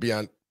allowed to be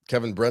on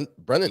Kevin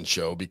Brennan's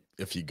show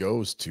if he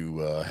goes to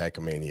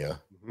Hackamania.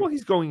 Well,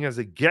 he's going as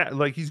a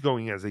he's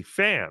going as a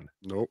fan.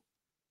 Nope.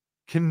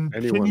 Can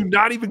you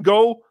not even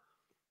go?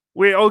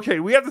 Wait, okay,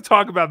 we have to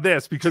talk about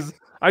this because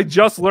I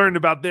just learned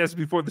about this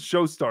before the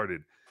show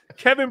started.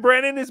 Kevin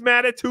Brennan is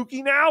mad at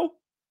Tookie now?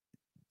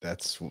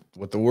 That's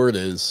what the word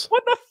is.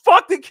 What the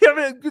fuck did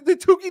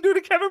Tookie do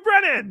to Kevin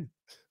Brennan?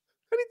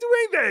 I didn't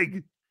do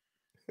anything.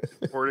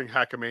 Supporting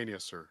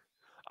Hackamania, sir.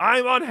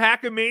 I'm on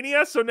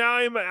Hackamania, so now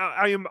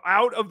I am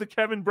out of the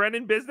Kevin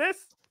Brennan business?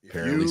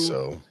 Apparently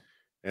so.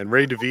 And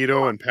Ray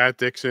DeVito and Pat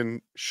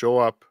Dixon show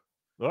up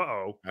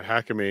at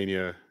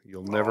Hackamania.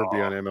 You'll never be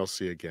on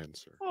MLC again,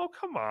 sir. Oh,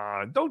 come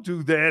on. Don't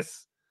do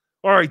this.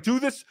 All right, do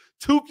this.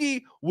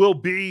 Tookie will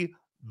be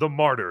the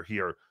martyr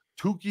here.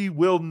 Tookie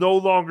will no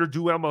longer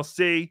do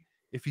MLC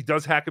if he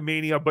does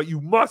Hackamania, but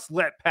you must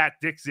let Pat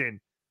Dixon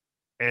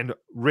and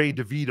Ray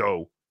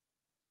DeVito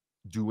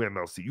do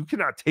MLC. You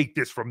cannot take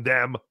this from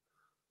them.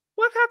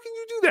 What? How can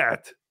you do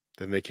that?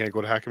 Then they can't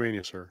go to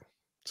Hackamania, sir.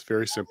 It's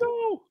very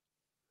simple.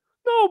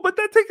 No, but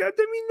that's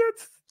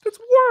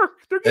work.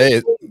 They're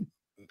Hey,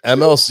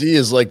 MLC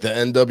is like the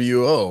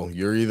NWO.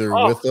 You're either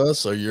with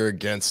us or you're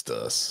against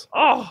us.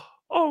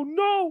 Oh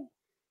no.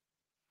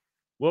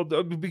 Well,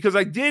 because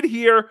I did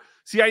hear.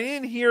 See, I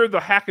didn't hear the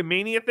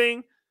Hackamania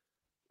thing,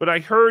 but I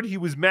heard he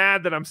was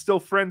mad that I'm still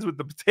friends with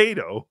the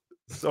potato.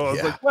 So I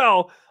was like,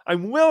 well,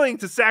 I'm willing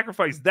to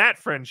sacrifice that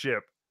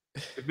friendship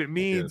if it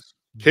means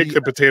kick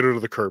the potato to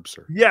the curb,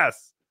 sir.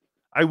 Yes,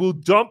 I will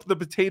dump the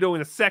potato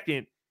in a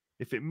second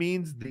if it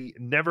means the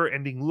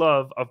never-ending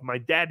love of my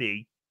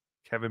daddy,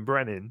 Kevin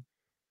Brennan.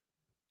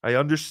 I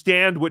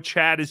understand what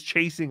Chad is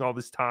chasing all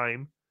this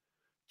time.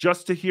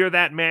 Just to hear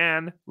that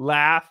man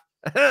laugh.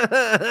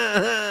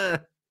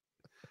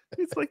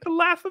 It's like the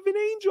laugh of an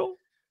angel.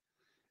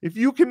 If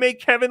you can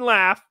make Kevin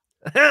laugh,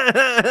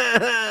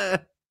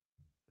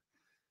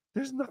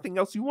 there's nothing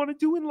else you want to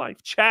do in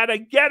life. Chad, I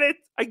get it.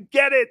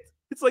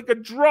 It's like a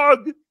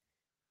drug.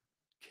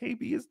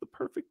 KB is the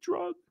perfect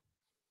drug.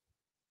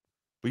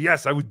 But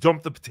yes, I would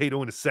dump the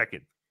potato in a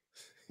second.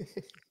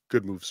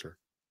 Good move, sir.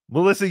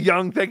 Melissa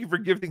Young, thank you for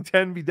gifting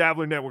 10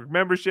 BeDabbler Network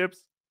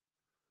memberships.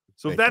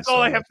 So if that's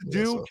all I have to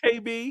do,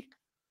 KB,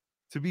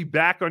 to be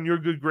back on your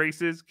good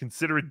graces,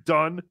 consider it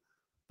done.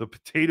 The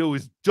potato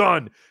is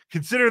done.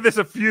 Consider this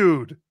a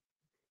feud.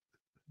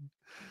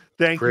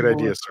 Thank you. Great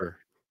idea, sir.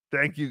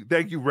 Thank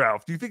you,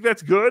 Ralph. Do you think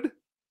that's good?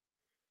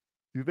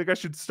 Do you think I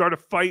should start a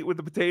fight with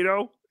the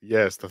potato?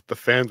 Yes, the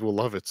fans will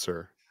love it,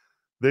 sir.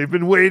 They've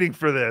been waiting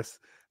for this.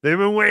 They've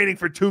been waiting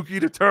for Tookie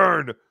to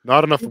turn.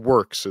 Not enough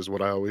works is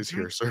what I always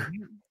hear, sir.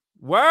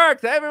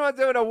 Work. Everyone's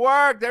doing a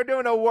work. They're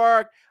doing a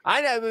work.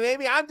 I know.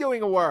 Maybe I'm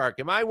doing a work.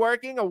 Am I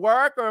working a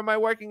work or am I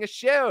working a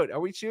shoot? Are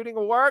we shooting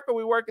a work or are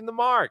we working the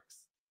marks?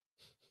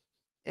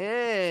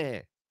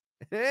 What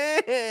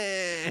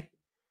the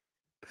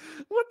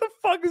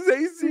fuck is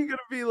AC gonna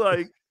be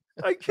like?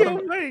 I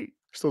can't wait.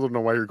 Still don't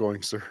know why you're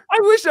going, sir. I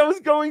wish I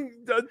was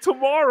going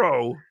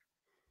tomorrow.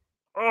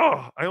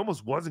 Oh, I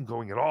almost wasn't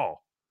going at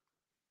all.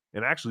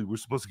 And actually, we're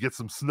supposed to get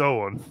some snow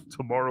on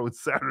tomorrow and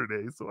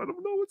Saturday, so I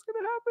don't know what's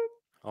gonna happen.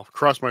 I'll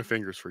cross my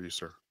fingers for you,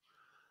 sir.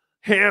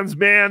 Hands,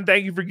 man,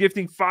 thank you for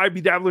gifting 5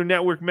 BeDabbler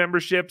Network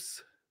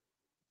memberships.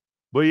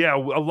 But yeah, a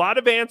lot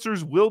of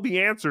answers will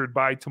be answered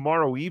by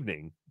tomorrow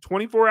evening.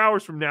 24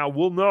 hours from now,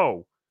 we'll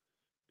know.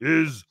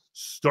 Is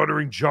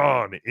Stuttering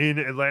John in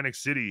Atlantic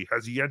City?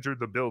 Has he entered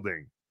the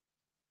building?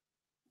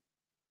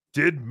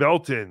 Did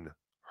Melton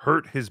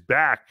hurt his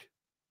back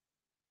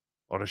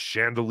on a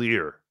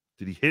chandelier?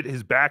 Did he hit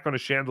his back on a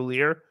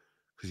chandelier?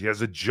 Because he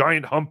has a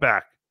giant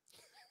humpback.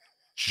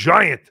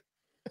 Giant.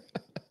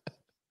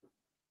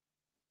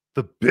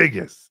 The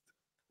biggest.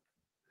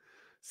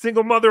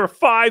 Single mother of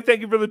 5,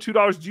 thank you for the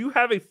 $2. Do you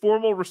have a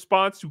formal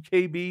response to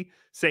KB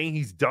saying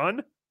he's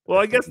done? Well,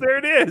 I guess there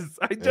it is.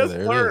 I just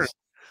learned.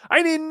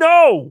 I didn't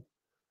know.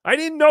 I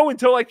didn't know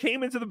until I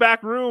came into the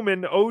back room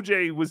and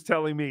OJ was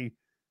telling me,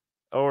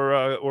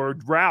 or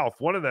Ralph,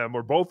 one of them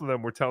or both of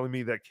them were telling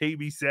me that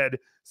KB said,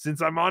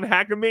 since I'm on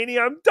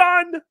Hackamania, I'm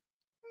done. No.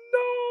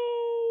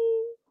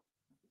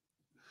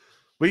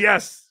 But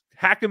yes,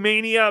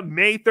 Hackamania,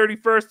 May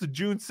 31st to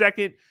June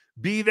 2nd.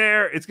 Be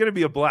there. It's going to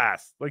be a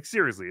blast. Like,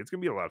 seriously, it's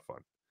going to be a lot of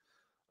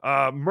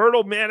fun.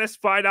 Myrtle Manis,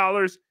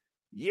 $5.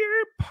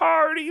 Your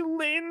party,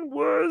 Lynn,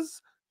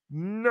 was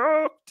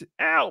knocked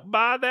out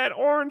by that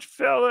orange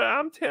fella.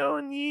 I'm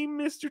telling ye,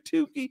 Mr.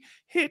 Tookie,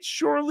 it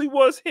surely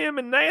was him,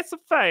 and that's a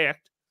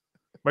fact.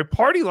 My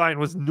party line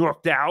was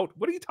knocked out.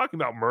 What are you talking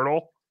about,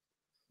 Myrtle?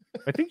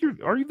 I think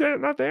are you there?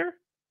 Not there?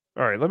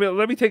 All right,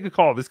 let me take a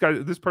call. This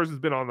person's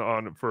been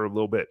on for a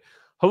little bit.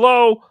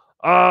 Hello,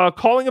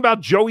 calling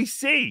about Joey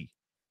C.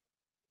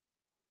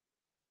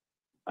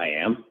 I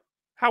am.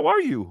 How are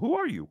you? Who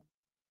are you?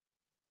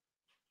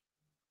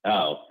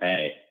 Oh,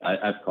 hey,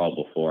 I've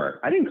called before.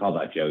 I didn't call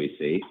about Joey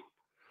C.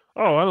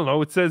 Oh, I don't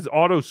know. It says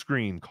auto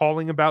screen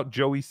calling about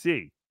Joey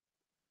C.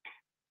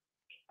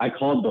 I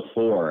called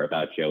before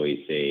about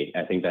Joey C.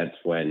 I think that's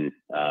when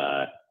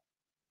I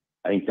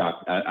think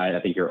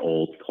your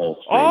old call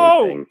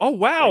screen. Oh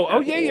wow. Oh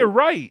yeah, you're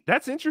right.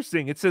 That's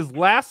interesting. It says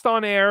last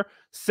on air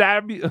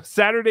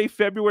Saturday,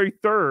 February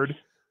 3rd.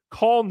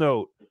 Call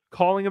note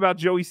calling about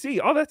Joey C.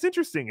 Oh, that's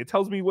interesting. It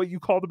tells me what you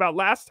called about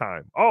last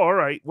time. Oh, all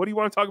right. What do you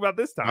want to talk about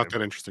this time? Not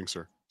that interesting,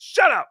 sir.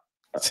 Shut up.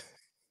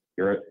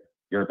 You're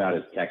about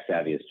as tech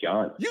savvy as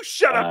John. You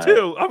shut up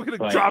too. I'm going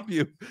to drop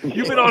you.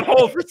 You've been on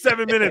hold for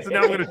 7 minutes, and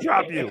now I'm going to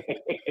drop you.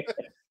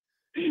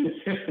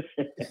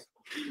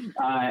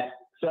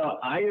 So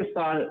I just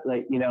thought,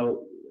 like,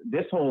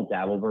 this whole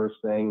Dabbleverse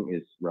thing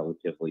is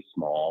relatively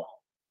small,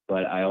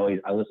 but I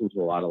listen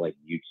to a lot of like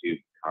YouTube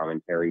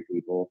commentary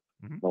people.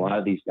 A lot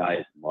of these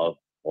guys love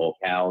bull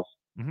cows.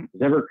 Has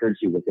it ever occurred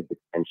to you what could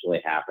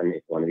potentially happen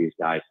if one of these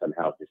guys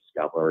somehow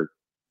discovered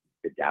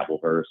the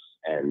Dabbleverse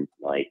and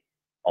like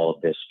all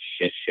of this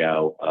shit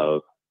show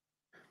of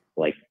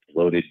like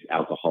bloated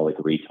alcoholic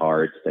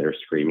retards that are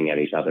screaming at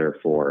each other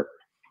for,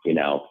 in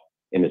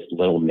this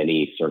little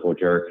mini circle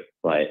jerk?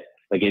 But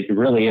like, it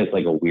really is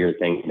like a weird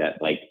thing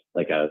that like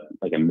a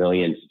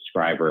million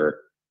subscriber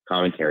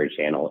commentary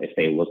channel, if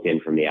they looked in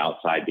from the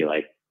outside, be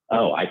like,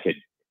 oh, I could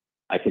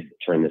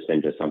turn this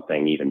into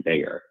something even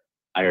bigger.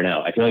 I don't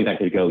know. I feel like that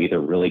could go either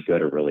really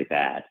good or really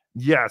bad.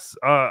 Yes.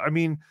 I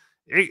mean,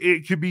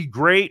 it could be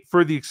great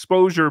for the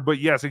exposure, but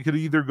yes, it could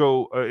either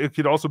go, it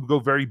could also go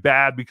very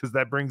bad because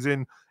that brings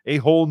in a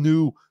whole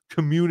new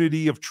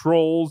community of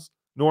trolls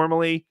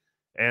normally.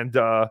 And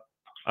I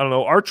don't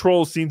know, our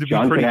trolls seem to be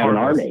pretty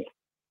harmless. An army.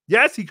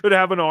 Yes, he could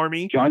have an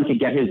army. John could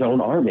get his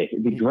own army.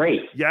 It'd be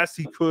great. Yes,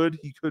 he could.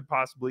 He could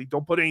possibly.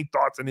 Don't put any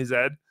thoughts in his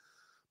head.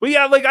 But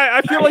yeah, like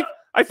I feel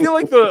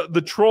like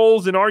the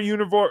trolls in our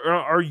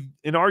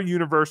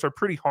universe are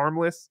pretty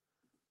harmless.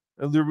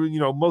 They're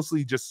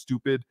mostly just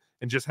stupid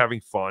and just having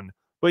fun.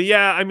 But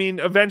yeah, I mean,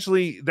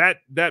 eventually that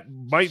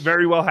might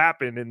very well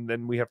happen, and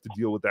then we have to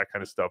deal with that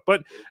kind of stuff.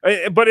 But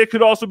it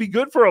could also be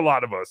good for a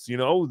lot of us,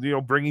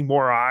 bringing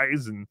more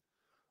eyes, and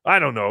I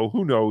don't know,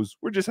 who knows?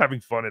 We're just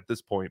having fun at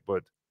this point,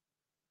 but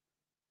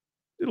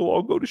it'll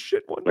all go to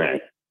shit one day.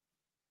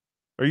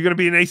 Are you going to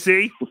be in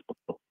AC?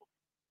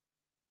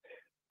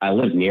 I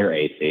live near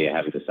AC. I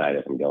haven't decided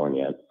if I'm going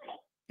yet.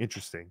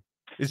 Interesting.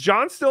 Is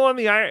John still on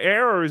the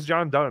air, or is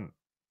John done?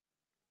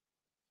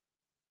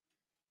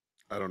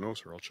 I don't know,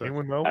 sir. I'll check.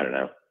 Anyone know? I don't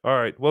know. All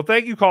right. Well,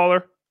 thank you,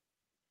 caller.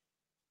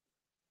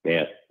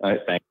 Yeah. All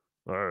right. Thanks.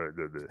 All right.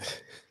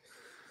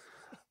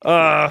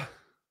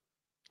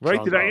 Right?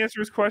 John's Did I off.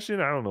 answer his question?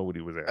 I don't know what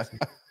he was asking.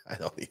 I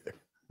don't either.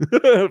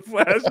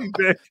 Flashy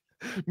Dick,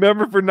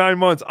 member for 9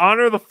 months.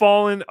 Honor the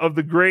fallen of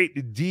the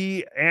great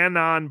D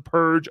Anon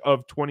Purge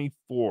of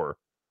 24.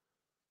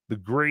 The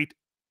great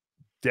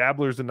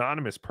Dabblers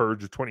Anonymous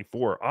Purge of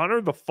 24.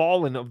 Honor the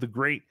fallen of the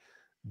great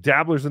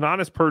Dabblers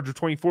Anonymous Purge of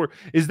 24.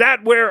 Is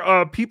that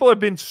where people have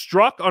been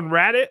struck on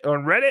Reddit?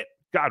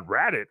 God,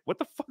 Reddit. What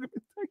the fuck?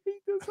 I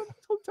hate this. I'm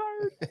so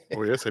tired.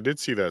 Oh yes, I did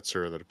see that,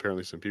 sir. That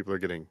apparently some people are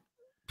getting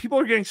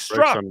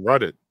struck on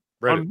Reddit.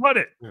 On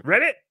Reddit. Yeah.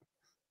 Reddit?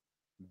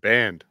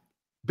 Banned.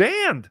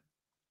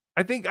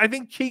 I think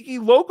Kiki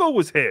Loco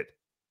was hit.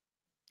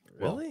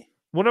 Really?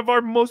 One of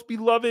our most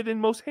beloved and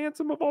most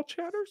handsome of all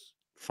chatters.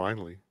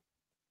 Finally.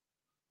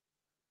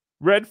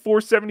 Red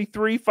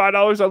 473,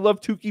 $5. I love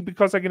Tookie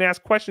because I can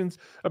ask questions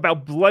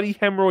about bloody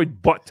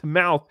hemorrhoid butt to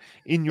mouth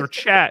in your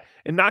chat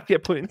and not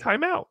get put in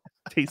timeout.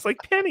 Tastes like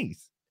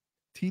pennies.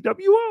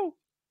 TWO.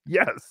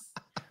 Yes.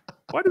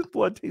 Why does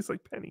blood taste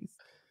like pennies?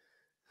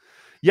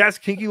 Yes,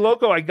 Kinky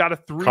Loco, I got a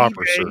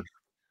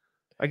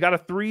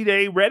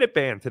 3-day Reddit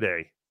ban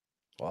today.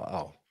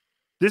 Wow.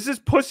 This is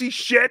pussy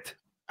shit.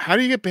 How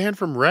do you get banned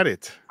from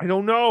Reddit? I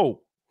don't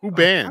know. Who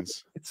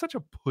bans? It's such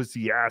a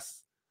pussy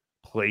ass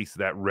place,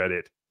 that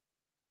Reddit.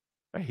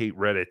 I hate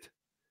Reddit.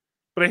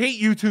 But I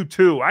hate YouTube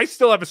too. I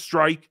still have a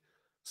strike.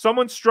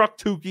 Someone struck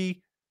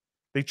Tookie.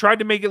 They tried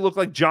to make it look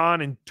like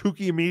John, and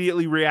Tookie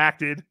immediately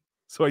reacted.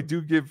 So I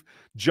do give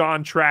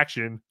John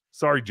traction.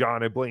 Sorry,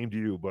 John, I blamed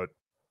you, but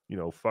you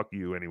know, fuck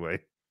you anyway.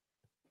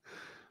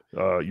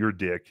 You're a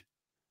dick.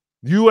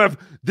 You have,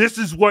 this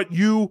is what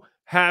you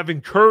have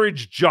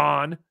encouraged,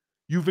 John.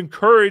 You've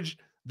encouraged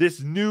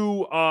this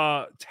new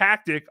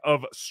tactic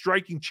of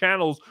striking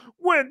channels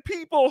when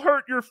people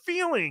hurt your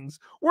feelings.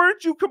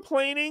 Weren't you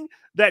complaining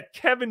that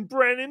Kevin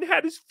Brennan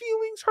had his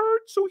feelings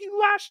hurt, so he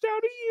lashed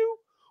out at you?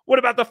 What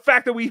about the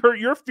fact that we hurt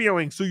your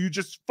feelings, so you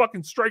just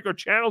fucking strike our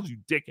channels, you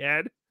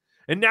dickhead?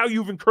 And now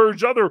you've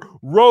encouraged other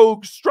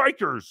rogue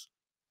strikers.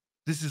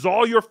 This is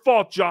all your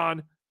fault,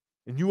 John,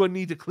 and you will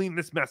need to clean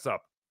this mess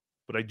up.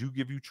 But I do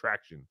give you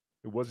traction.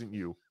 It wasn't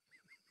you.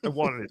 I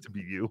wanted it to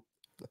be you.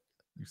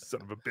 You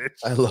son of a bitch.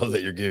 I love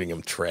that you're giving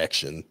him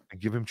traction. I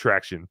give him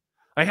traction.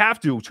 I have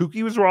to.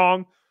 Tookie was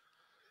wrong.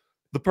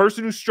 The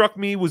person who struck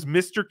me was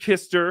Mr.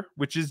 Kister,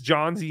 which is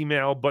John's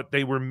email, but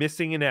they were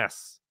missing an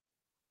S.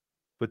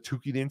 But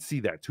Tookie didn't see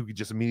that. Tookie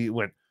just immediately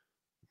went,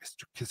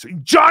 Mr.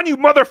 Kister. John, you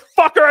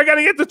motherfucker. I got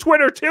to get to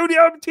Twitter.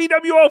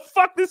 TWO.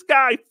 Fuck this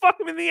guy. Fuck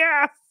him in the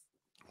ass.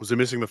 Was it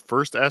missing the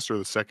first S or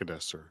the second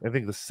S, sir? I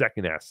think the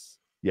second S.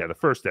 Yeah, the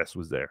first S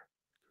was there.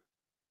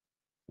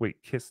 Wait,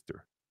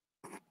 Kister.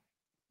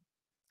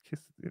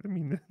 I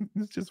mean,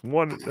 it's just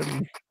one. I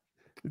mean,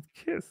 it's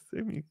Kiss.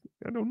 I mean,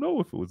 I don't know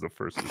if it was the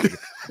first.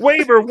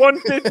 Waiver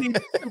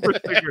 150 super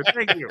sticker.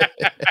 Thank you.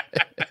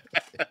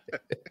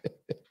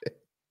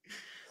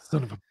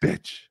 Son of a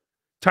bitch.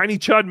 Tiny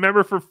Chud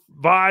member for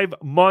 5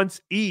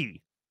 months.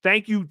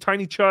 Thank you,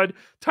 Tiny Chud.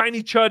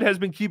 Tiny Chud has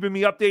been keeping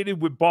me updated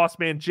with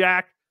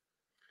BossManJack.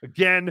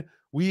 Again,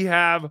 we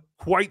have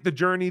quite the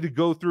journey to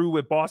go through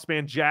with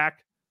BossManJack.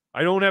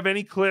 I don't have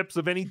any clips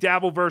of any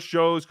Dabbleverse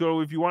shows.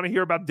 Go, if you want to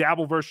hear about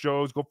Dabbleverse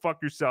shows, go fuck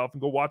yourself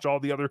and go watch all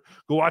the other,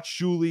 go watch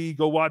Shuli,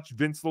 go watch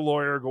Vince the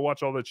Lawyer, go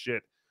watch all that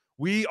shit.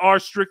 We are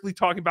strictly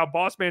talking about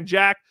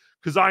BossManJack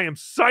because I am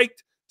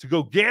psyched to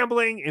go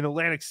gambling in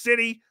Atlantic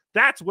City.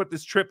 That's what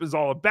this trip is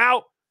all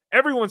about.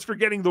 Everyone's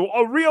forgetting the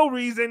real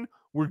reason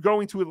we're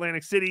going to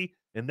Atlantic City,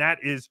 and that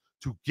is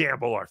to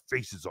gamble our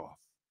faces off.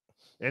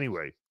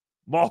 Anyway,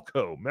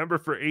 Malco, member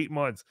for 8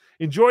 months.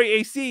 Enjoy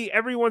AC,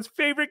 everyone's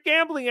favorite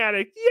gambling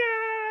addict.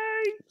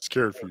 Yay!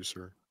 Scared for you,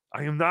 sir.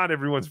 I am not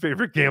everyone's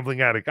favorite gambling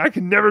addict. I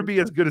can never be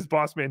as good as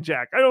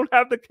BossManJack. I don't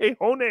have the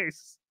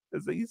cojones,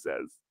 as he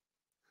says.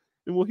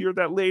 And we'll hear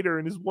that later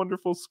in his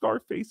wonderful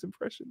Scarface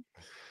impression.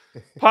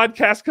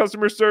 Podcast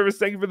customer service,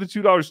 thank you for the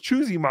 $2.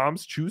 Choosy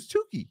moms, choose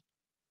Tookie.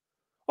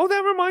 Oh, that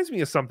reminds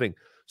me of something.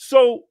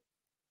 So,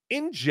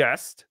 in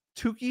jest,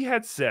 Tookie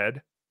had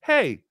said,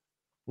 hey,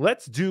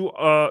 let's do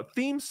a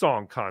theme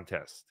song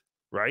contest,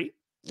 right?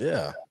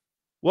 Yeah.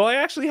 Well, I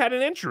actually had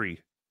an entry.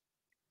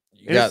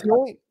 You got it's the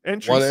only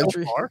entry one so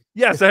entry? far.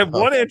 Yes, I have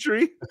one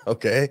entry.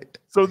 Okay.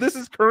 So this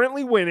is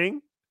currently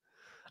winning.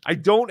 I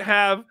don't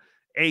have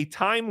a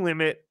time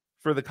limit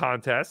for the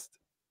contest,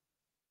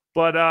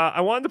 but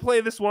I wanted to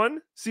play this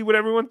one, see what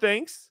everyone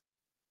thinks.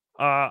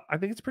 I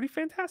think it's pretty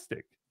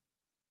fantastic.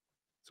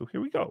 So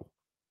here we go.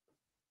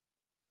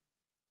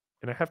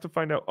 And I have to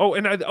find out. Oh,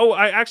 and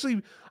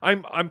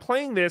I'm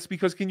playing this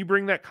because can you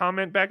bring that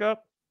comment back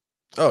up?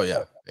 Oh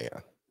yeah, yeah.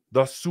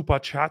 The Super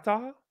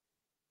Chata,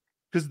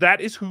 because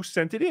that is who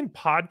sent it in.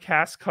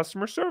 Podcast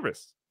customer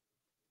service.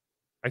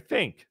 I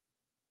think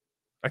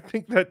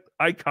that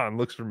icon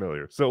looks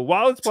familiar. So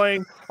while it's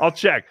playing, I'll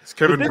check. It's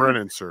Kevin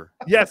Brennan, sir.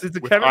 Yes, it's a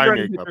With Kevin eye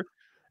Brennan. makeup.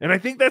 And I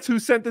think that's who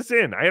sent this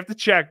in. I have to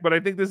check, but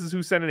I think this is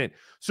who sent it in.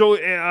 So,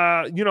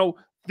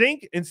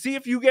 think and see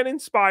if you get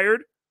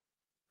inspired.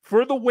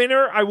 For the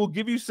winner, I will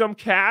give you some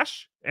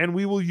cash, and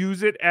we will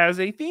use it as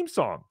a theme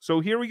song.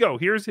 So here we go.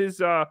 Here's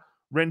his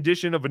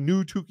rendition of a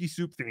new Tookie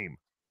Soup theme.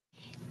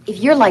 If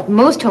you're like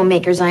most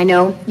homemakers I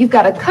know, you've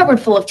got a cupboard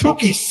full of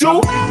Tookie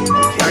Soup.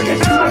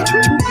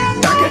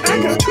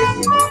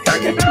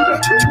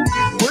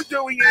 We're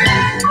doing it.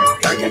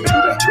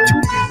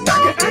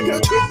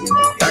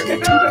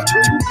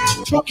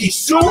 Tookie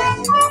Soup.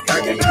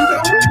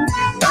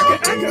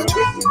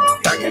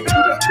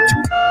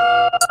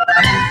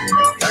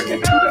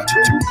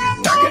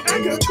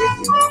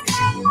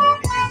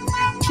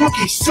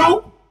 Tookie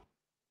Soup.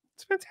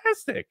 It's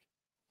fantastic.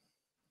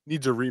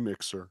 Needs a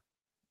remix, sir.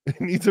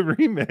 It needs a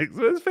remix.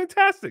 It's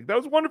fantastic. That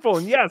was wonderful.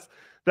 And yes,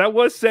 that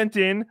was sent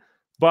in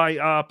by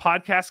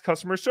podcast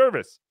customer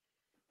service.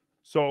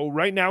 So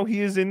right now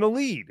he is in the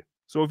lead.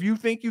 So if you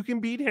think you can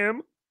beat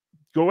him,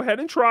 go ahead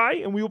and try,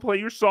 and we will play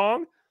your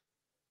song.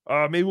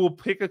 Maybe we'll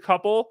pick a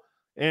couple,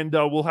 and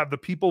we'll have the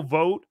people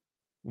vote.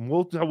 And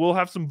we'll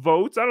have some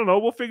votes. I don't know.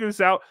 We'll figure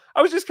this out.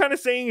 I was just kind of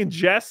saying in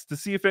jest to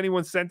see if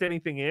anyone sent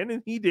anything in,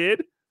 and he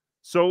did.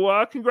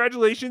 So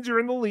congratulations,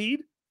 you're in the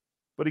lead.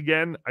 But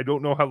again, I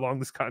don't know how long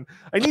this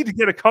I need to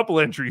get a couple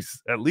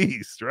entries at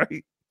least,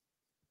 right?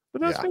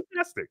 But that's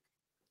fantastic.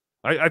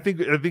 I think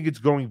it's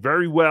going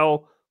very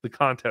well, the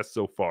contest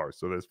so far.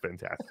 So that's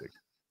fantastic.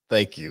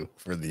 Thank you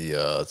for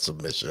the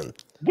submission.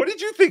 What did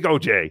you think,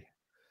 OJ?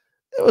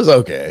 It was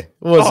okay.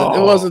 It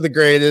wasn't the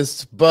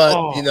greatest, but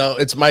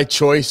it's my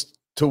choice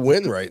to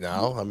win right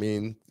now. I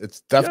mean,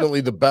 it's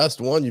definitely the best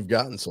one you've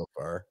gotten so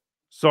far.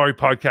 Sorry,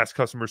 podcast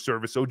customer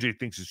service. OJ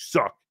thinks you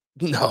suck.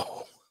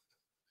 No.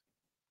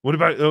 What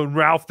about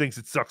Ralph thinks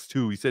it sucks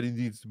too. He said he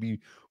needs to be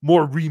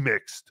more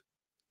remixed.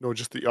 No,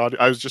 just the audio.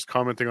 I was just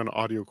commenting on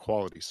audio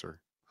quality, sir.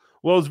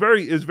 Well, it's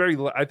very.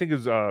 I think it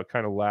was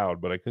kind of loud,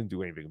 but I couldn't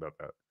do anything about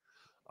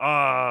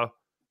that.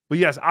 But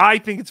yes, I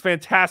think it's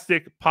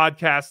fantastic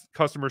podcast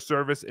customer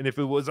service. And if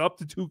it was up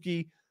to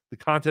Tookie, the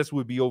contest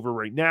would be over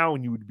right now,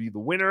 and you would be the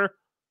winner.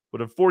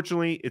 But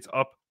unfortunately, it's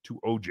up to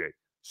OJ.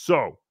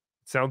 So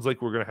it sounds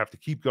like we're gonna have to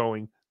keep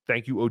going.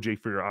 Thank you, OJ,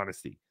 for your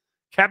honesty.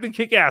 Captain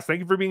Kickass, thank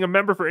you for being a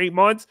member for 8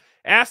 months.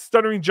 Ask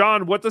Stuttering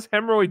John, what does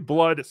hemorrhoid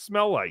blood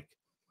smell like?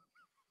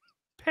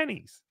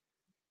 Pennies.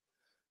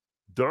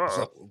 Duh.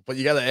 So, but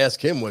you got to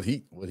ask him what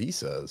he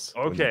says.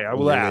 Okay, I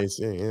will ask.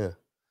 Yeah,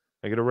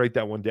 I got to write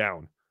that one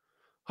down.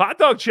 Hot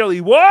dog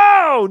chili.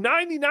 Whoa,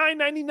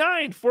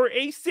 $99.99 for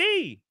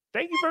AC.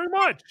 Thank you very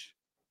much.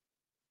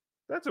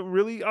 That's a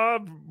really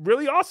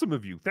awesome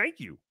of you.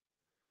 Thank you.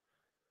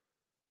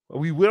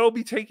 We will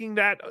be taking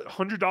that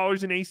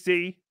 $100 in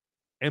AC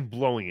and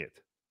blowing it.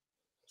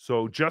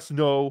 So just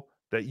know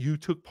that you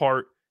took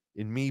part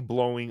in me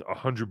blowing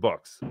 $100.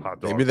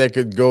 Hot dog. Maybe that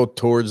could go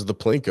towards the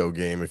Plinko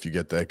game if you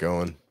get that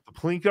going. The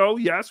Plinko,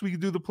 yes, we could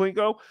do the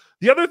Plinko.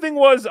 The other thing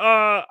was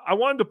I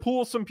wanted to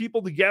pool some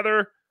people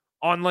together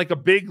on like a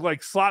big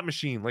like slot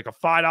machine, like a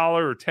 $5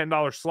 or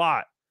 $10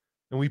 slot.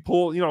 And we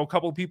pull, a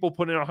couple of people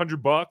put in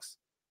 $100.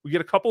 We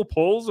get a couple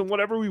pulls, and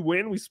whatever we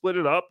win, we split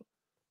it up.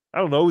 I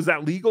don't know. Is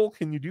that legal?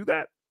 Can you do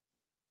that?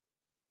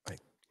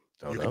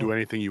 You can do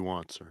anything you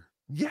want, sir.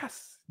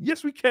 Yes.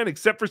 Yes, we can,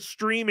 except for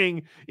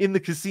streaming in the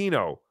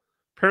casino.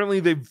 Apparently,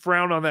 they've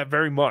frowned on that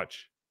very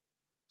much.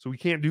 So we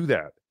can't do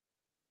that.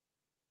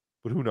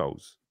 But who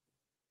knows?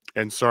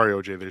 And sorry,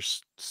 OJ,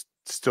 there's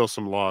still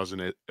some laws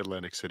in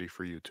Atlantic City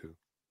for you, too.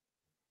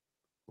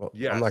 Well,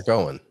 yes. I'm not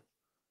going.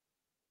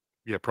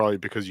 Yeah, probably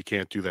because you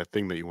can't do that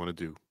thing that you want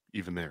to do,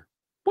 even there.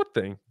 What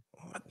thing?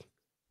 What?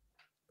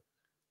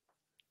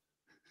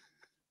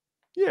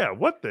 Yeah,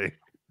 what thing?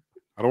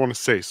 I don't want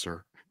to say,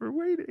 sir. We're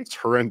waiting. It's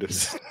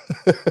horrendous.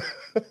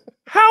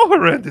 How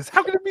horrendous?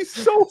 How can it be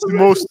so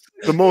horrendous?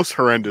 The most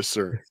horrendous,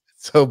 sir.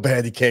 So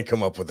bad he can't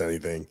come up with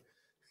anything.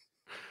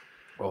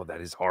 Oh, that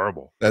is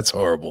horrible. That's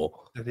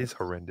horrible. That is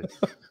horrendous.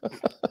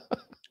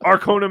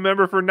 Arcona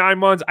member for 9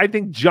 months. I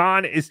think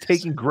John is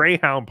taking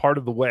Greyhound part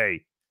of the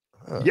way.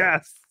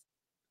 Yes.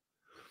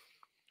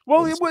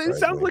 Well, it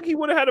sounds like he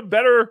would have had a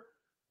better,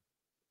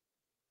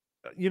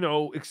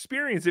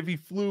 experience if he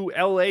flew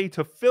LA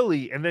to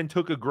Philly and then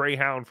took a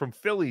Greyhound from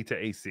Philly to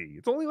AC.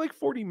 It's only like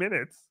 40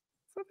 minutes.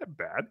 It's not that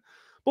bad.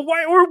 But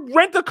why? Or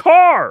rent a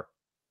car.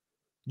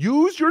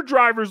 Use your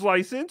driver's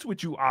license,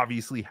 which you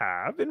obviously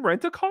have, and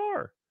rent a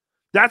car.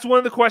 That's one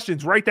of the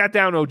questions. Write that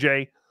down,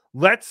 OJ.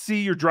 Let's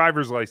see your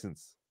driver's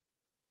license.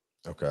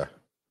 Okay.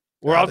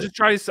 Or I'll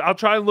try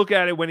and look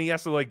at it when he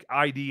has to like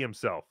ID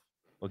himself.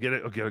 I'll get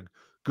a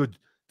good.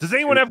 Does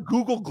anyone have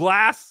Google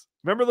Glass?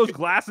 Remember those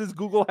glasses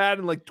Google had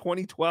in like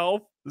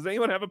 2012? Does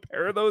anyone have a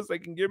pair of those they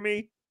can give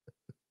me?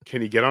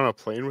 Can he get on a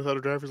plane without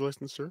a driver's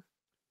license, sir?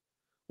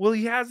 Well,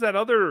 he has he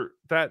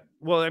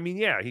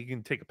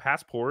can take a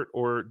passport,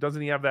 or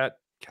doesn't he have that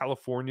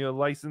California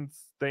license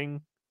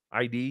thing?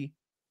 ID?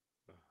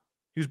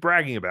 He was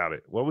bragging about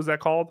it. What was that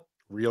called?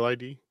 Real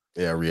ID?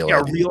 Yeah, real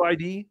ID. Real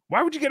ID.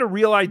 Why would you get a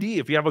real ID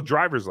if you have a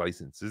driver's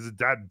license? Is it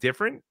that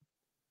different?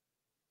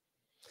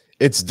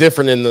 It's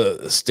different in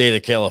the state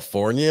of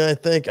California, I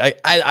think.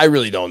 I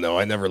really don't know.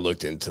 I never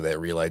looked into that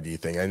real ID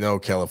thing. I know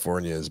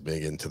California is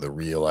big into the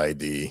real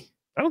ID.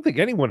 I don't think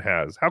anyone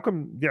has. How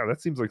come? Yeah,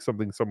 that seems like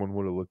something someone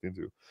would have looked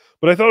into.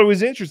 But I thought it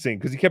was interesting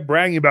because he kept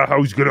bragging about how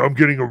I'm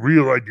getting a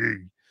real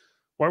ID.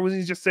 Why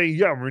wasn't he just saying,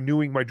 yeah, I'm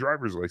renewing my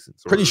driver's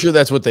license? Pretty sure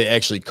that's what they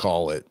actually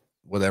call it.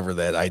 Whatever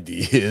that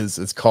ID is,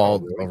 it's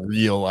called a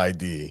real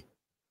ID.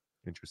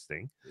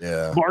 Interesting.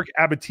 Yeah. Mark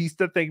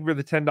Abatista, thank you for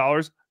the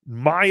 $10.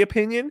 My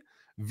opinion,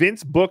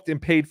 Vince booked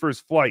and paid for his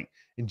flight,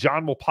 and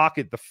John will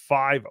pocket the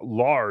 5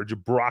 large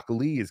Brock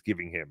Lee is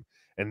giving him,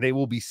 and they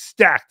will be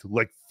stacked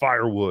like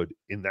firewood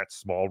in that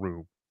small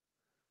room.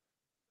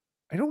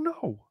 I don't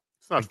know.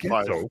 It's not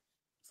 5. So.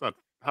 It's not.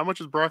 How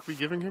much is Brock Lee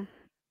giving him?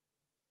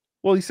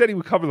 Well, he said he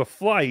would cover the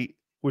flight,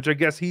 which I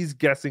guess he's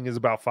guessing is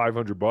about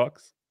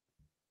 $500.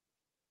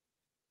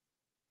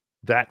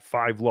 That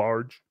 5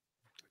 large,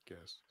 I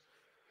guess.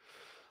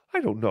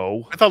 I don't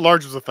know. I thought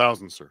large was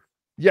 1,000, sir.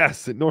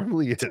 Yes, it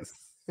normally is.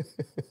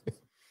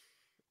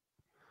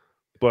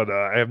 But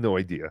I have no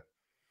idea.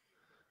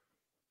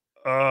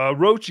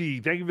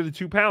 Rochi, thank you for the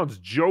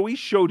 £2. Joey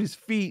showed his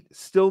feet.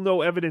 Still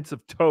no evidence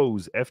of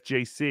toes.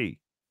 FJC.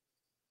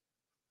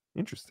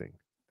 Interesting.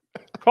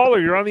 Caller,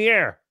 you're on the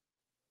air.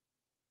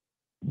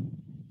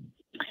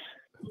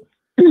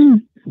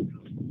 Me?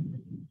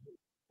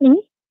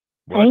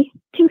 Hey,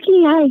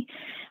 Tookie, hi.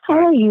 How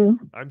are you?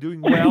 I'm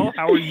doing well.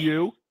 How are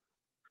you?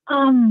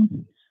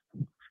 I'm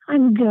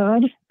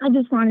good. I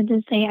just wanted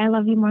to say I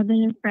love you more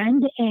than a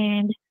friend,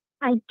 and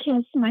I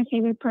kissed my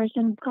favorite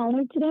person of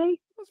color today.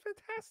 That was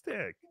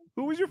fantastic.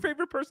 Who was your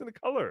favorite person of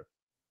color?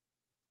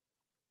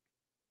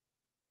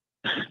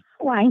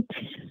 White.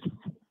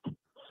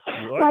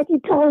 What? Like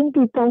you telling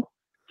people.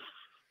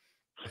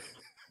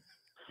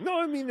 No,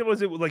 I mean,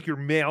 was it like your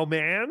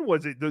mailman?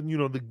 Was it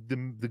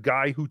the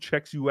guy who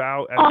checks you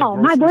out at Oh,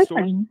 the my grocery store?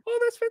 boyfriend. Oh,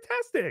 that's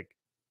fantastic.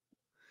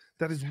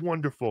 That is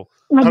wonderful.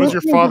 My How does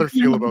your boyfriend is father a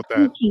feel fan of about that?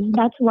 Tookie.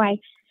 That's why.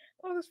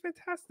 Oh, that's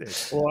fantastic.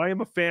 Well, I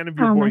am a fan of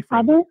your My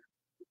boyfriend. father?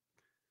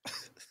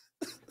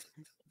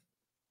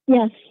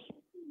 Yes.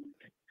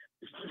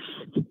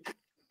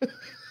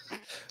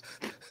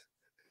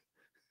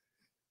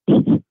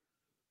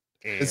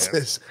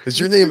 Is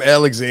your name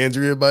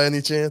Alexandria by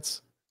any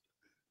chance?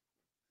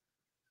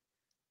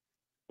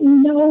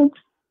 No.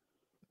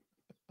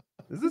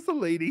 Is this a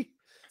lady?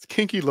 It's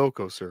Kinky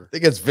Loco, sir. I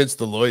think it's Vince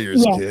the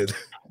lawyer's Yeah. kid.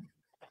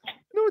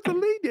 No, it's a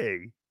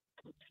lady.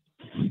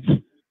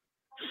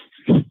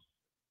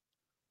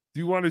 Do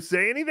you want to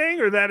say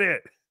anything or that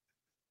it?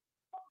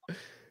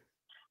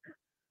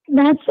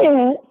 That's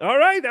it. All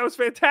right, that was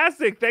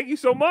fantastic. Thank you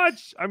so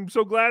much. I'm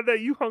so glad that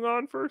you hung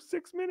on for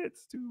 6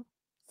 minutes to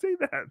say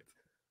that.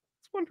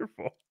 It's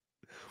wonderful.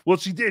 Well,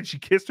 she did. She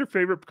kissed her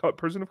favorite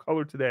person of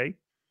color today,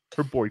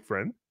 her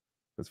boyfriend.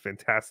 That's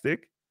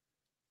fantastic.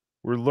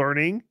 We're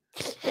learning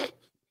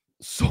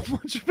so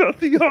much about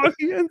the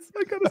audience.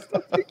 I gotta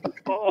stop taking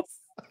calls.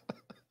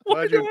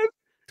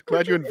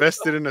 Glad you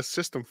invested in a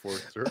system for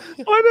it, sir.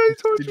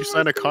 Did you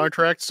sign a myself?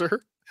 contract,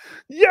 sir?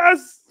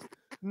 Yes.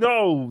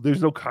 No,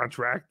 there's no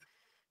contract.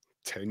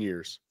 10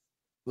 years.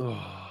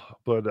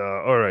 But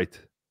all right.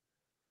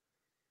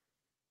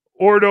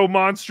 Ordo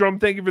Monstrum,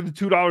 thank you for the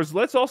 $2.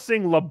 Let's all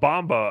sing La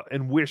Bamba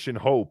and Wish and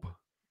Hope.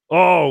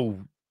 Oh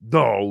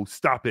no,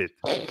 stop it.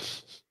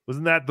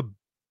 Wasn't that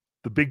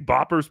the Big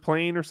Boppers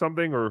playing or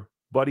something, or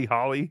Buddy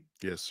Holly?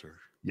 Yes, sir.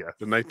 Yes.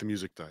 The night the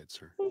music died,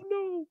 sir. Oh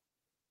no.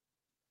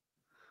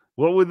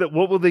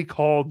 What will they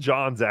call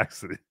John's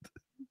accident?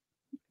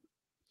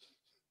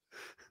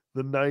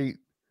 The night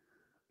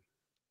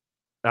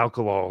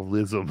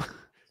alcoholism.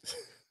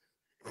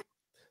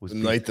 The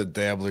night the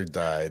Dabbler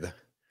died.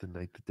 The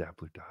night the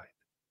Dabbler died.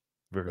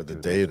 Or the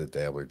day the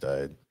Dabbler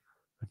died.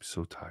 I'm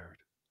so tired.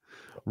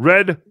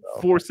 Red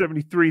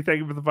 473, thank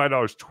you for the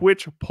 $5.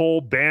 Twitch poll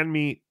ban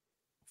me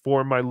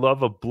for my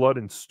love of blood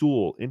and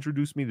stool.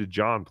 Introduce me to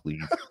John,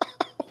 please.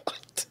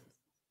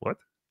 What?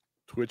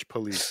 Twitch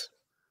police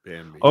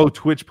ban me. Oh,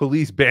 Twitch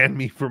police ban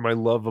me for my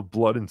love of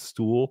blood and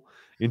stool.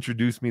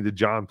 Introduce me to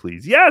John,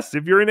 please. Yes,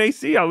 if you're in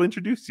AC, I'll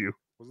introduce you.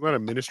 Wasn't that a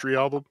Ministry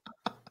album?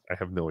 I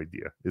have no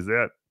idea. Is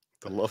that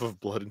The Love of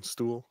Blood and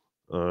Stool?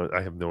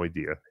 I have no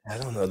idea. I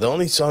don't know. The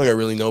only song I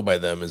really know by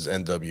them is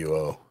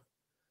NWO.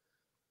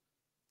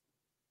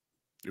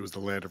 It was The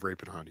Land of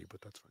Rape and Honey,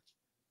 but that's fine.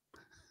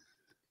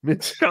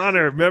 Mitch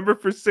Connor, member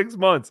for 6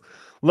 months.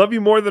 Love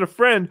you more than a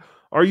friend.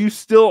 Are you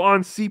still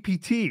on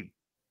CPT?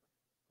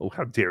 Oh,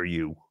 how dare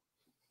you?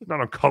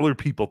 Not on Colored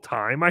People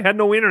time. I had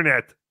no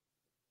internet.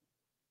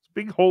 It's a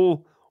big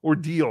whole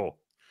ordeal.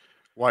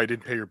 Why, you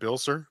didn't pay your bill,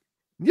 sir?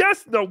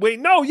 Yes, no, wait,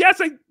 no,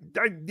 yes,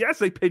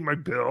 I paid my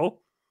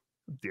bill.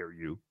 How dare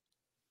you?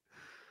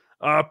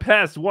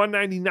 Pest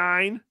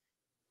 199.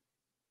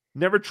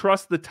 Never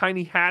trust the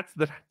tiny hats.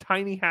 The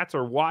tiny hats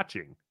are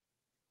watching.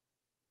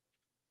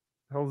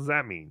 The hell does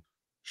that mean?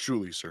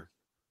 Surely, sir.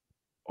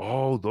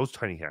 Oh, those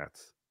tiny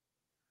hats.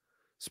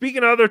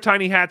 Speaking of other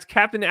tiny hats,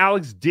 Captain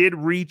Alex did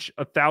reach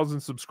 1,000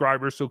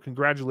 subscribers, so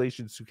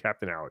congratulations to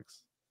Captain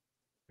Alex.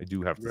 I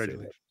do have to say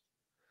that.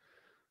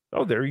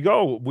 Oh, there you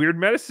go. Weird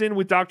Medicine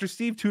with Dr.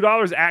 Steve,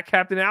 $2 at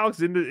Captain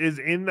Alex is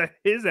in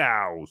his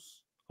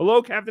house.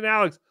 Hello, Captain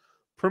Alex.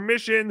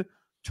 Permission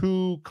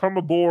to come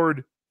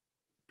aboard.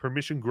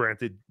 Permission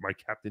granted. My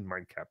captain,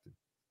 mine captain.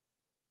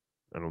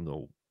 I don't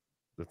know.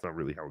 That's not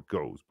really how it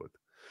goes, but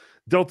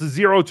Delta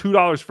Zero,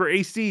 $2 for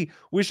AC.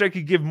 Wish I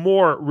could give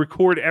more.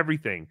 Record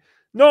everything.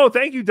 No,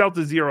 thank you,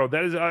 Delta Zero.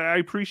 That is, I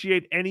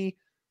appreciate any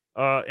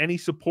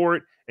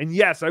support. And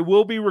yes, I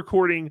will be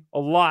recording a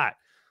lot.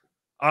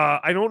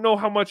 I don't know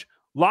how much.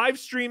 Live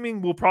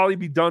streaming will probably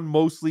be done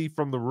mostly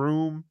from the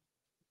room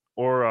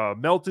or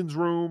Melton's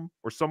room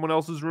or someone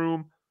else's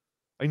room.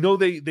 I know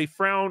they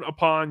frown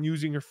upon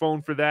using your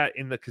phone for that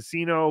in the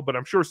casino, but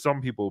I'm sure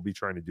some people will be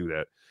trying to do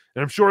that.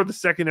 And I'm sure the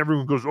second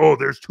everyone goes, oh,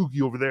 there's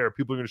Tookie over there,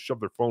 people are going to shove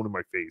their phone in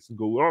my face and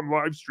go, oh, I'm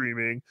live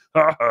streaming.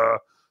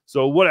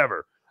 So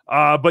whatever.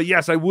 But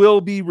yes, I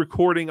will be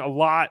recording a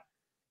lot,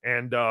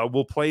 and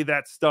we'll play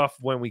that stuff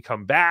when we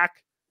come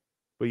back.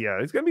 But yeah,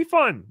 it's going to be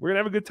fun. We're going to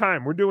have a good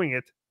time. We're doing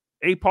it.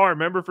 APAR,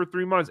 member for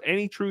 3 months.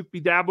 Any Truth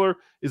BeDabbler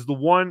is the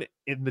one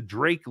in the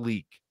Drake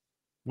leak.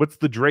 What's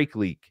the Drake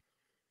leak?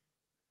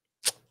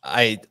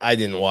 I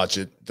didn't watch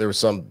it. There was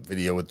some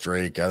video with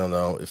Drake. I don't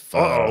know if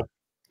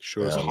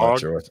sure, I'm not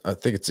sure. I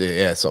think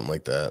it's something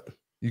like that.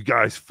 You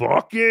guys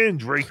fucking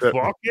Drake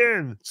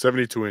fucking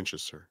 72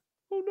 inches, sir.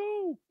 Oh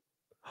no.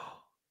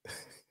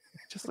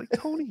 Just like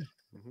Tony.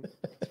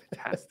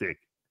 Fantastic.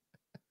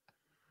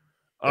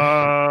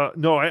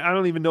 No, I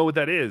don't even know what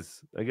that is.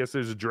 I guess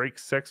there's a Drake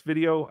sex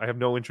video. I have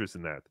no interest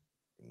in that.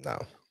 No.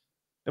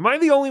 Am I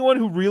the only one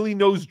who really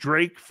knows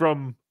Drake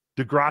from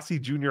Degrassi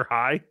Junior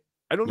High?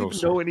 I don't No, even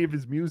sir. know any of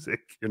his music.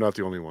 You're not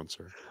the only one,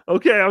 sir.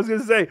 Okay, I was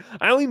gonna say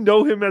I only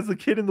know him as the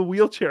kid in the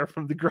wheelchair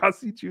from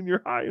Degrassi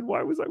Junior High. And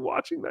why was I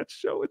watching that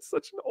show at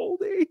such an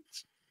old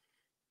age?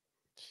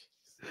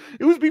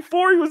 It was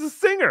before he was a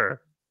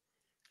singer.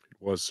 It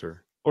was,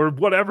 sir. Or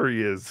whatever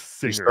he is,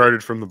 singer. He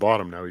started from the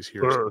bottom. Now he's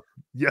here. sir.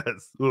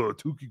 Yes.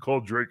 Tookie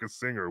called Drake a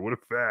singer. What a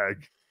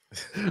fag.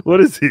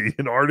 What is he?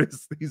 An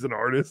artist? He's an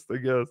artist, I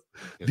guess.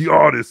 The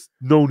artist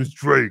known as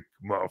Drake,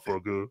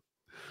 motherfucker.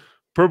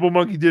 Purple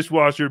Monkey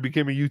Dishwasher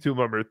became a YouTube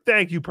member.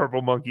 Thank you,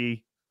 Purple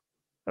Monkey.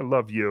 I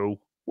love you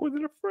more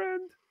than a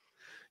friend.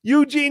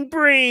 Eugene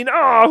Breen.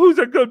 Oh, who's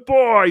a good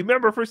boy?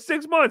 Member for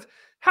 6 months.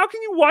 How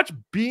can you watch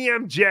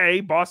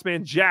BMJ,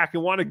 BossManJack,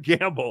 and want to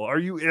gamble? Are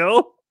you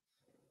ill?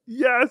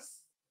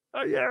 Yes,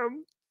 I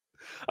am.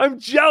 I'm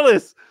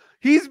jealous.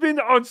 He's been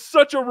on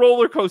such a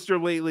roller coaster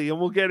lately, and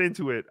we'll get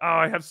into it. Oh,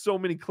 I have so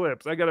many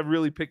clips. I got to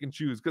really pick and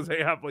choose because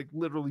I have like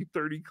literally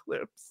 30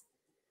 clips.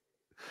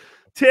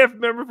 Tiff,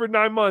 member for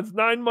 9 months.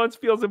 9 months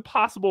feels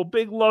impossible.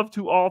 Big love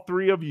to all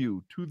three of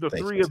you. To the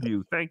three of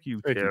you. Thank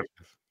you, Tiff.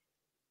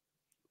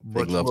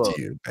 Big love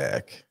to you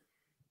back.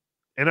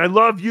 And I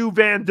love you,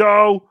 Van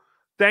Doe.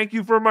 Thank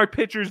you for my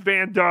pictures,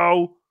 Van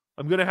Doe.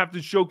 I'm going to have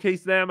to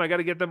showcase them. I got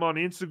to get them on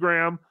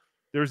Instagram.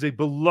 There's a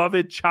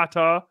beloved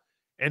Chata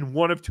and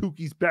one of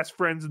Tookie's best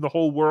friends in the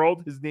whole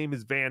world. His name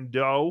is Van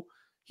Doe.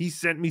 He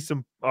sent me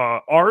some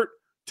art,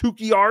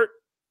 Tookie art,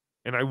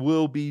 and I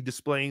will be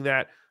displaying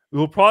that. It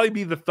will probably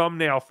be the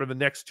thumbnail for the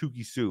next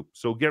Tookie soup.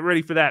 So get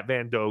ready for that,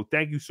 Van Doe.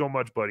 Thank you so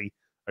much, buddy.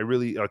 I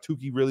really,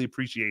 Tookie really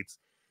appreciates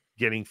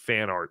getting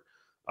fan art.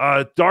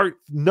 Dark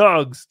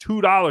Nugs,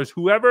 $2.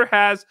 Whoever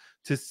has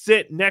to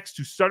sit next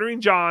to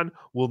Stuttering John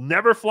will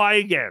never fly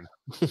again.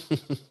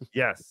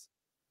 Yes.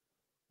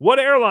 What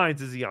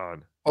airlines is he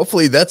on?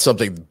 Hopefully that's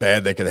something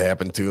bad that could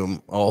happen to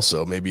him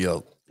also. Maybe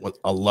a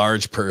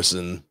large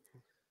person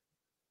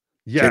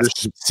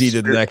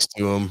seated next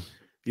to him.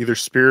 Either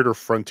Spirit or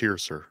Frontier,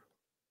 sir.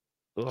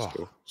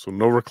 So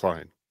no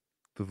recline.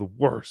 They're the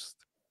worst.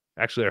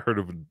 Actually, I heard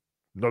of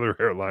another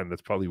airline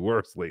that's probably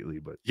worse lately,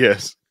 but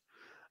yes.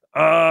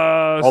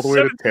 All the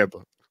way to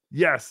Tampa.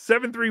 Yes,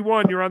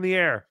 731, you're on the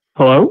air.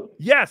 Hello?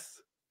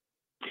 Yes.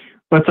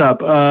 What's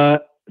up?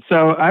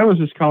 So I was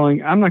just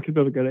calling. I'm not going to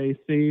be able to go to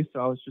AC,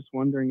 so I was just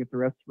wondering if the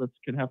rest of us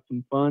could have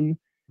some fun.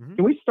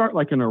 Can we start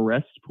like an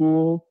arrest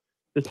pool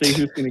to see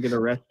who's going to get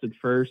arrested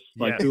first?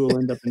 Like who will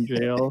end up in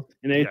jail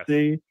in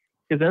AC?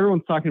 Because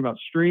everyone's talking about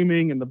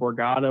streaming and the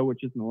Borgata,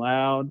 which isn't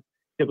allowed.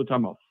 People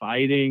talking about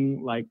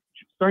fighting. Like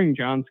Starting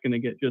John's going to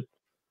get just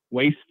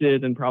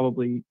wasted and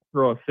probably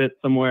throw a fit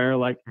somewhere.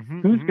 Like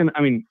who's going to,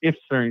 I mean, if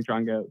Starting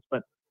John goes,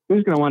 but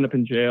who's going to wind up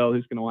in jail?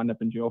 Who's going to wind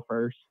up in jail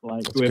first?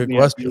 Like, do we have any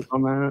ideas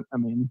on that? I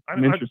mean,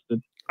 I'm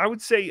interested. I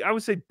would say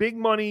big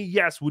money,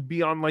 yes, would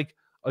be on like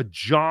a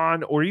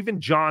John or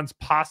even John's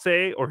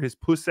passe or his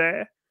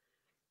pussy.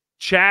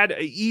 Chad,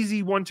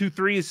 easy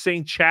 123 is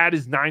saying Chad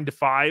is 9 to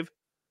 5.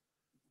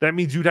 That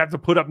means you'd have to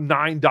put up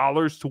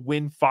 $9 to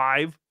win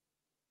 5.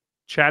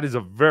 Chad is a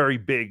very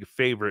big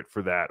favorite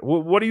for that.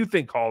 What do you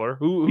think, caller?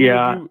 Who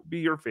would be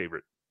your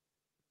favorite?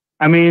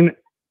 I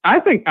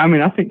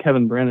think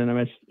Kevin Brennan. I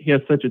mean, he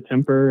has such a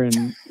temper,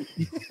 and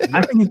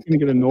I think he's going to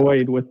get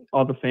annoyed with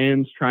all the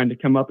fans trying to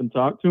come up and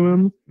talk to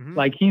him.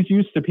 Like he's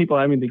used to people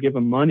having to give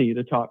him money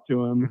to talk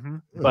to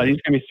him, but he's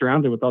going to be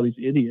surrounded with all these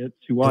idiots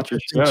who watch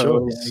his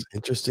show.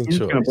 Interesting he's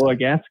choice. going to blow a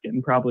gasket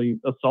and probably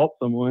assault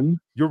someone.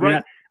 You're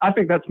right. I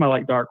think that's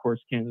my dark horse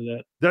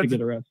candidate to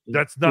get arrested.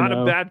 That's not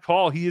a bad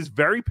call. He is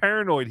very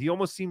paranoid. He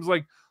almost seems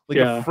like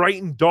a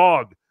frightened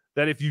dog.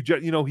 That if you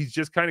just he's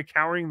just kind of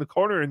cowering in the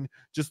corner, and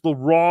just the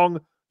wrong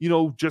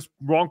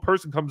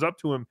person comes up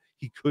to him,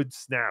 he could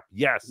snap.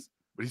 Yes.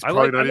 But he's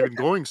probably not even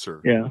going,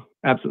 sir. Yeah,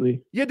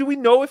 absolutely. Yeah, do we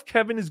know if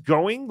Kevin is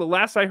going? The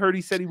last I heard,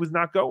 he said he was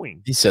not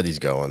going. He said he's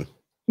going.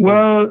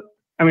 Well,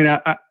 I mean,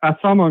 I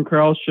saw him on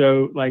Carl's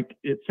show. Like,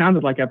 it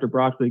sounded like after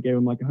Broccoli gave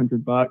him like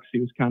 $100, he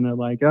was kind of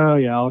like, "Oh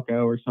yeah, I'll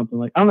go," or something.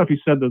 Like, I don't know if he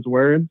said those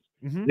words.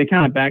 They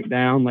kind of backed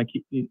down. Like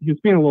he was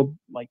being a little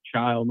like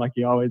child, like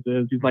he always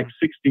is. He's like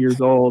 60 years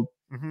old,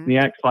 and he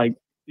acts like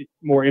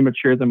more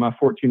immature than my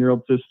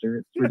 14-year-old sister.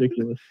 It's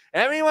ridiculous.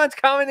 Everyone's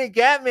coming to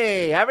get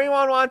me.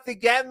 Everyone wants to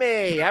get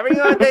me.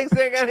 Everyone thinks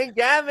they're gonna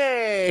get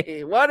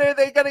me. What are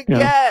they gonna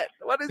get?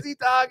 What is he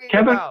talking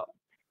about?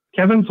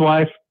 Kevin's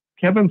wife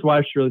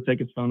should really take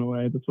his phone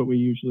away. That's what we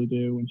usually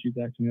do when she's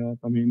acting up.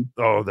 I mean,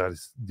 that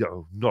is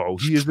no.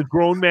 He is a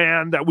grown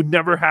man. That would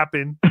never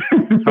happen.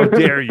 How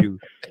dare you?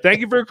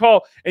 Thank you for your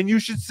call. And you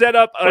should set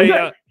up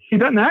a. He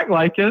doesn't act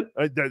like it.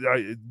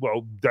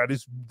 Well,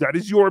 that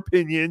is your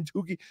opinion.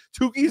 Tookie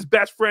is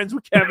best friends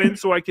with Kevin,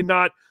 so I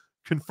cannot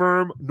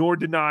confirm nor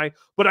deny.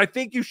 But I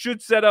think you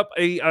should set up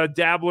a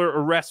Dabbler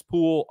arrest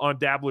pool on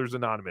Dabblers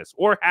Anonymous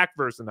or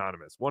Hackverse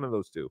Anonymous. One of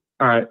those two.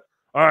 All right.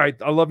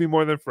 I love you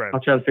more than friends.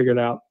 I'll try to figure it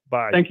out.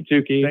 Bye. Thank you,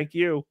 Tookie. Thank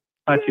you.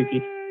 Bye,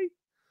 Tookie.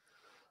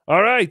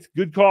 All right.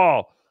 Good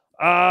call.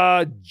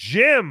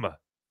 Jim,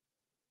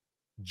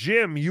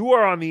 you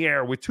are on the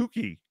air with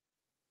Tookie.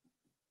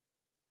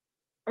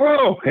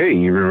 Oh, hey,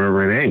 you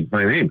remember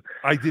my name?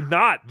 I did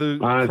not. The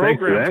Thanks for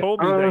program that.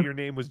 told me that your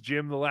name was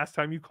Jim the last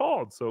time you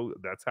called, so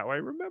that's how I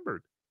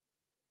remembered.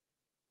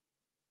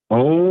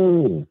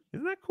 Oh,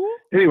 isn't that cool?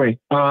 Anyway,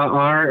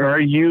 are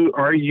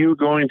you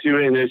going to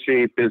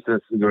initiate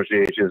business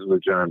negotiations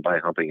with John by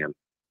humping him?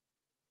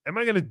 Am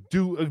I going to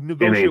do a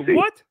negotiate? AC.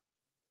 What?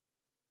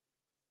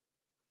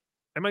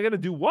 Am I going to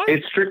do what?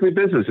 It's strictly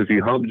business if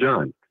you hump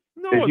John.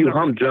 No, if I'm you not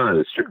hump John,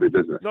 it's strictly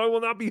business. No, I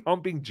will not be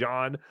humping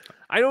John.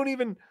 I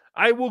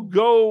will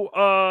go.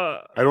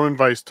 I don't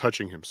advise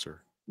touching him,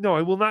 sir. No,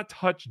 I will not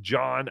touch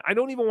John. I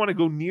don't even want to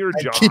go near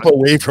John. Keep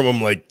away from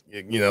him, like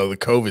the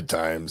COVID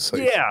times.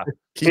 Like, yeah,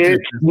 It's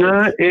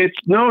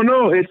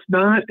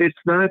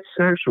not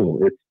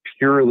sexual. It's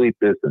purely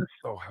business.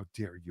 Oh, how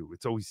dare you!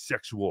 It's always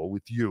sexual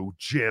with you,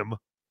 Jim.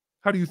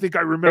 How do you think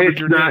I remember It's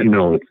your not. name?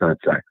 No, it's not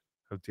sex.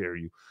 How dare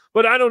you?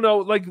 But I don't know.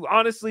 Like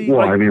honestly, Well,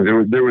 like, I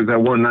mean, there was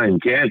that one night in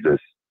Kansas.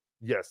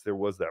 yes, there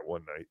was that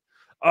one night.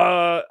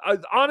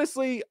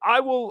 Honestly, I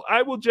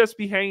will just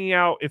be hanging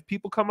out. If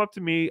people come up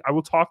to me, I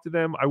will talk to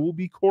them. I will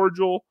be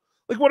cordial.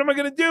 Like, what am I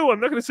going to do? I'm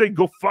not going to say,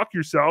 go fuck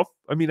yourself.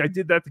 I mean, I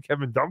did that to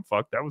Kevin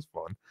Dumbfuck. That was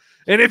fun.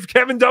 And if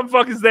Kevin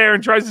Dumbfuck is there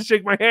and tries to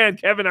shake my hand,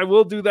 Kevin, I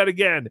will do that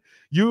again.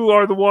 You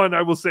are the one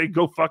I will say,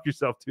 go fuck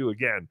yourself to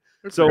again.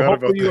 So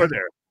hopefully you are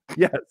there.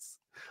 Yes.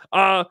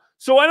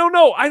 So I don't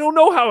know. I don't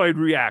know how I'd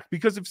react,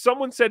 because if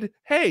someone said,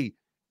 hey,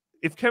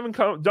 if Kevin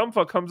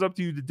Dumbfuck comes up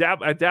to you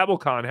at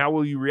DabbleCon, how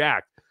will you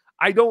react?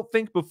 I don't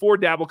think before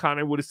DabbleCon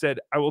I would have said,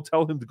 I will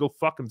tell him to go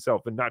fuck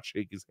himself and not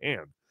shake his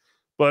hand.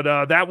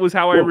 But that was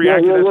how I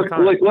reacted at the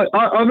time.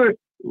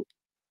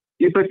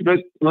 But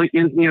like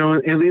in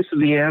at least in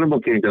the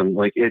animal kingdom,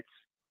 like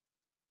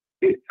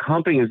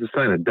humping is a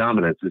sign of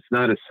dominance. It's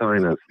not a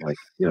sign of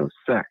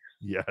sex.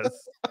 Yes.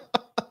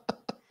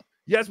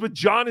 Yes, but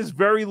John is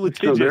very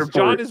litigious.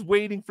 John is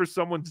waiting for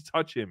someone to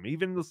touch him,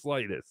 even the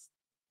slightest.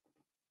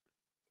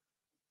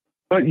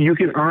 But you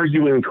can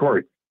argue in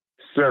court,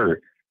 sir,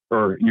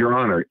 or Your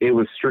Honor, it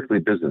was strictly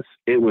business.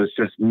 It was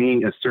just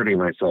me asserting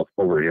myself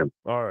over him.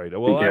 All right.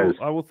 Well,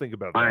 I will think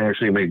about that. I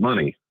actually make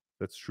money.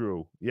 That's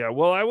true. Yeah.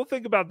 Well, I will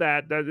think about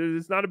that. That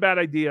is not a bad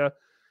idea.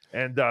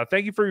 And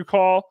thank you for your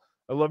call.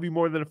 I love you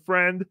more than a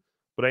friend,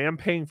 but I am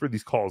paying for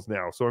these calls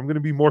now, so I'm going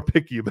to be more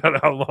picky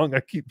about how long I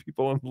keep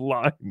people on the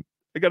line.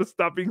 I got to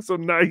stop being so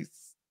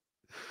nice.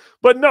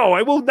 But no,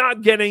 I will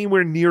not get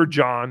anywhere near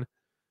John.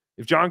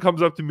 If John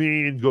comes up to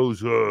me and goes,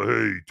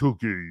 hey,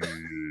 Tookie,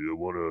 I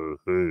want to,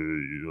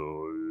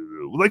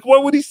 hey, like,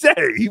 what would he say?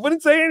 He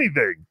wouldn't say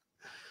anything.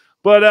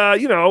 But,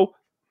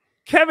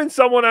 Kevin's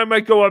someone I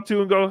might go up to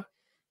and go,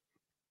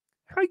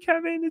 hi,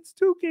 Kevin, it's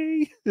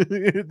Tookie.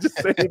 Just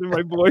say it in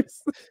my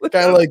voice.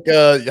 Kind of like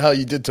how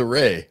you did to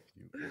Ray.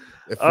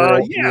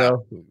 Yeah.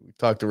 We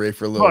talked to Ray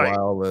for a little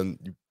while, then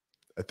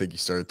I think you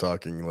started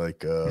talking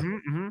like, I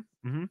don't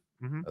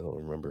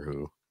remember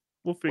who.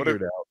 We'll figure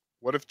it out.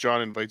 What if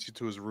John invites you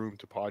to his room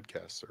to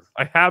podcast, sir?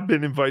 I have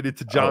been invited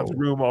to John's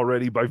room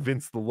already by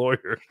Vince the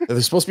lawyer.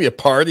 There's supposed to be a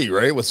party,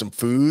 right? With some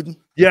food?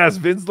 Yes,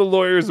 Vince the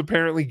lawyer is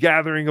apparently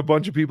gathering a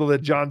bunch of people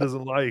that John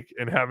doesn't like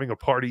and having a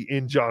party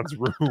in John's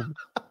room.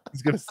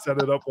 He's going to set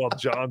it up while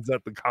John's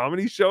at the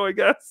comedy show, I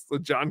guess. So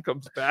John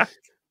comes back.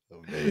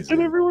 Amazing.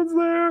 And everyone's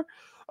there.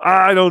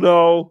 I don't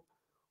know.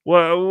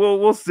 Well,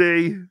 we'll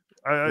see.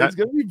 It's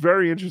going to be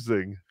very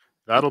interesting.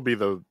 That'll be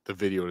the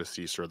video to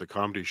see, sir, the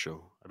comedy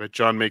show. I bet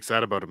John makes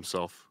that about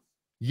himself.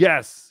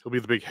 Yes. He'll be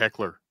the big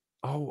heckler.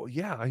 Oh,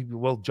 yeah.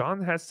 Well,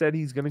 John has said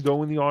he's going to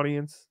go in the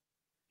audience.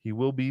 He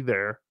will be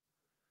there.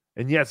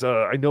 And yes,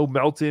 I know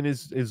Melton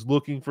is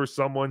looking for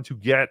someone to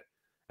get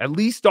at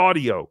least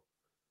audio.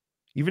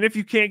 Even if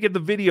you can't get the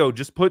video,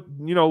 just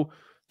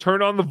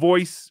turn on the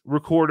voice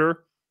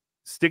recorder,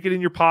 stick it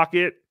in your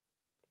pocket.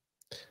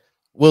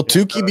 Will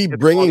Tookie be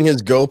bringing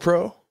his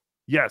GoPro?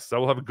 Yes, I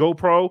will have a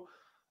GoPro.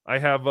 I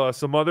have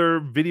some other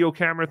video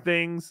camera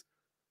things.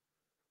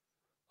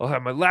 I'll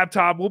have my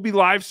laptop. We'll be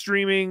live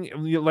streaming,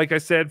 like I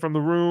said, from the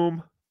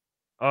room.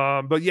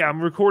 But yeah,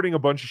 I'm recording a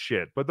bunch of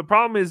shit. But the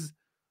problem is,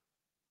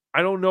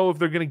 I don't know if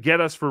they're going to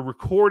get us for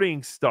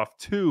recording stuff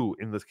too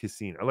in this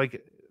casino. Like,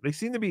 they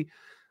seem to be.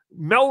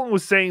 Melton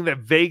was saying that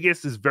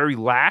Vegas is very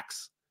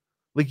lax.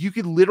 Like, you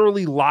could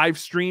literally live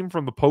stream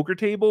from the poker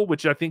table,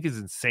 which I think is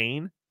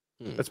insane.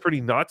 That's pretty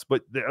nuts.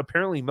 But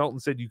apparently Melton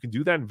said you can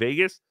do that in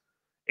Vegas.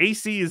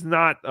 AC is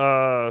not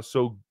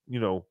so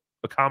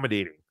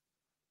accommodating.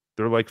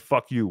 They're like,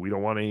 fuck you, we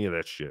don't want any of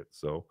that shit.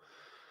 So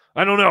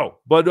I don't know,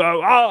 but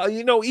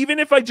even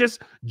if I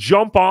just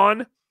jump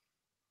on,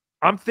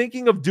 I'm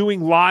thinking of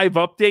doing live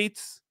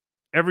updates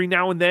every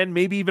now and then,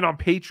 maybe even on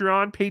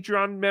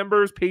Patreon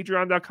members,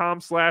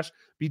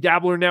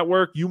 patreon.com/BeDabbler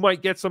Network. You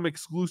might get some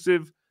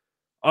exclusive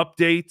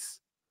updates.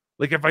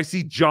 Like if I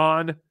see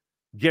John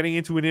getting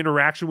into an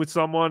interaction with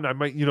someone, I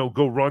might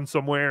go run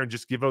somewhere and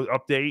just give an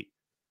update.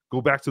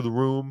 Go back to the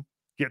room,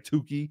 get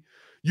Tookie.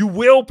 You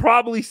will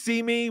probably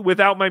see me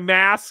without my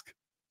mask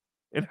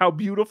and how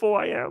beautiful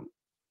I am.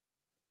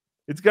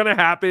 It's going to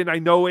happen. I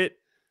know it.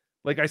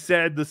 Like I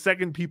said, the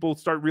second people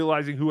start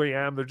realizing who I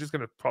am, they're just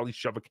going to probably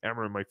shove a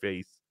camera in my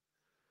face.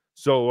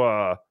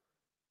 So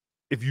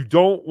if you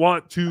don't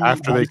want to,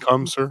 After they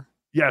come, sir.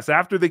 yes,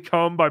 after they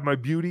come by my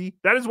beauty,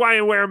 that is why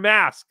I wear a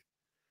mask.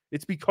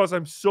 It's because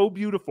I'm so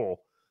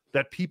beautiful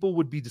that people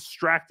would be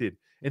distracted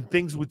and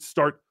things would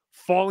start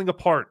falling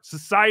apart.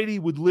 Society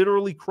would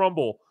literally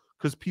crumble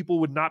because people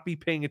would not be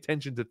paying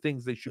attention to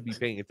things they should be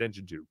paying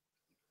attention to.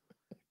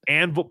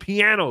 And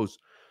pianos,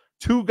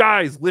 2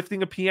 guys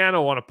lifting a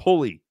piano on a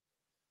pulley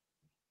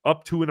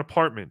up to an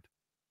apartment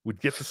would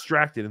get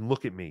distracted and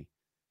look at me.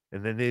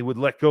 And then they would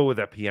let go of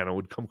that piano,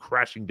 would come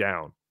crashing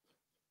down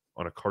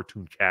on a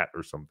cartoon cat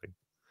or something.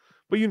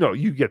 But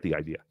you get the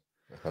idea.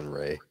 On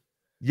Ray.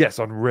 Yes,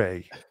 on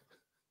Ray.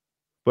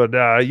 But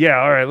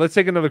yeah, all right, let's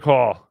take another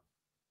call.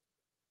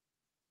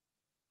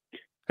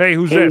 Hey,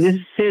 who's this? This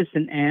is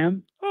Citizen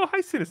M. Oh,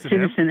 hi, Citizen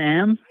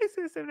M. Hi,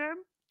 Citizen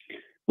M.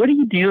 What are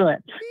you doing?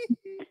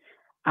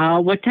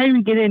 What time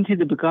you get into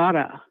the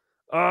Borgata?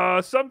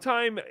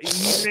 Sometime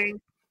evening.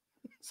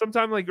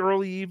 Sometime like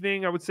early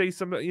evening. I would say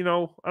I don't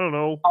know.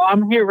 Oh,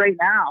 I'm here right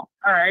now.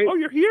 All right. Oh,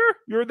 you're here?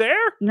 You're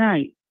there?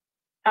 Night.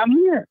 I'm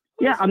here.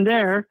 Yeah, I'm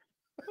there.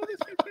 Oh,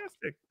 that's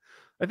fantastic.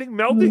 I think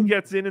Melton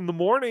gets in the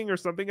morning or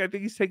something. I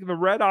think he's taking the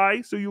red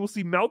eye, so you will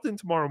see Melton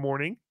tomorrow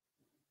morning.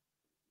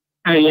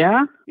 Oh,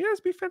 yeah? Yeah, it's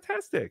be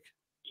fantastic.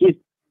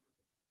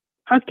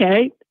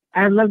 Okay.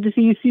 I'd love to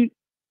see you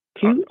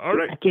too. All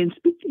right. I can't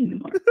speak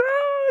anymore.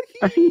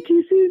 I'll see you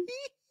too soon.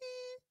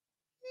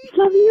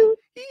 Love you.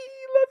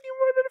 Love you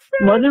more than a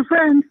friend. More than a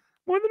friend.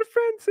 More than a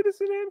friend,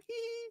 Citizen M.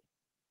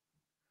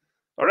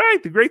 All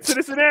right, the great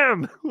Citizen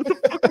M. What the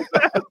fuck was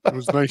that? It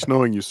was nice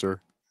knowing you, sir.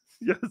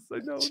 Yes, I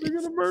know. They're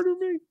going to murder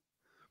me.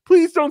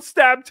 Please don't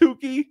stab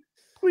Tookie.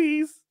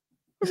 Please.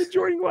 I'm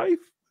enjoying life.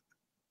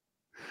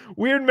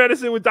 Weird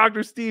Medicine with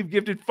Dr. Steve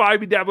gifted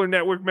 5 BeDabblin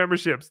Network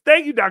memberships.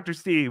 Thank you, Dr.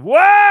 Steve.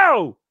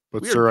 Wow.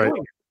 But, sir,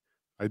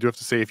 I do have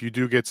to say, if you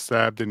do get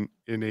stabbed in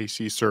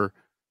AC, sir,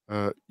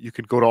 you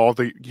can get all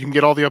the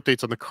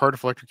updates on the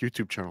Cardiff Electric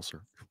YouTube channel,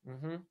 sir.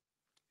 Mm-hmm.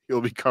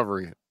 He'll be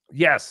covering it.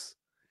 Yes.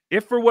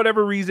 If for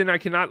whatever reason I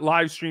cannot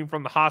live stream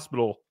from the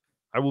hospital,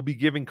 I will be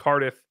giving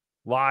Cardiff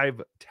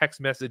live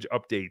text message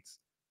updates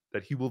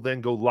that he will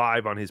then go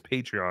live on his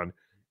Patreon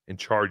and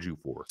charge you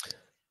for.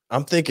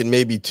 I'm thinking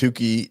maybe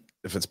Tookie,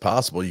 if it's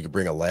possible, you could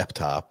bring a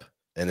laptop.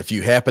 And if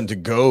you happen to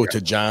go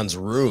to John's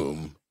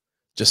room,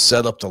 just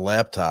set up the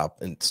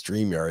laptop and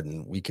StreamYard,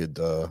 and we could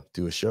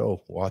do a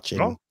show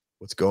watching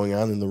what's going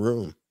on in the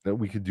room. That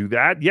we could do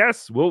that.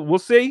 Yes, we'll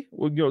see.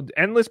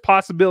 Endless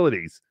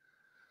possibilities.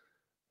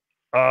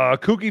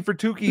 Kookie for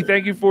Tookie,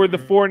 thank you for the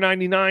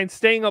 $4.99.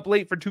 Staying up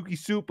late for Tookie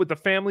Soup with the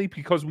family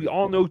because we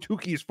all know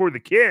Tookie is for the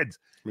kids.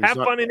 Have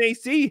fun in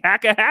AC.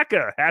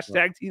 Hacka.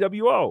 Hashtag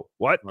TWO.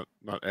 What?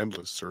 Not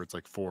endless, sir. It's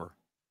like 4.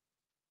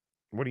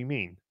 What do you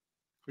mean?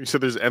 You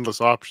said there's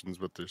endless options,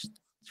 but it's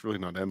really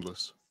not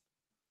endless.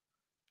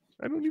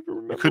 I don't even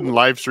remember. You couldn't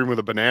live stream with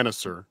a banana,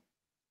 sir.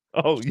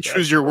 Oh, yeah.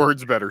 Choose your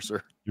words better,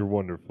 sir. You're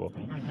wonderful.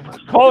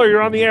 Caller,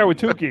 you're on the air with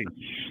Tookie.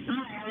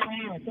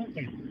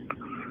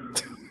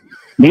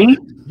 Me?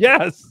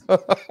 Yes.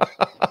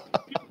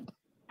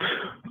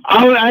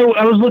 I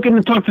was looking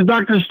to talk to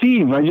Dr.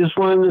 Steve. I just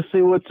wanted to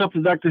say what's up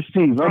to Dr.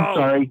 Steve. I'm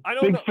sorry.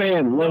 Big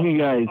fan. Love you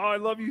guys. Oh, I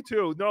love you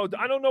too. No,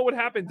 I don't know what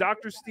happened.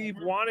 Dr. Steve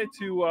wanted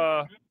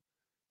to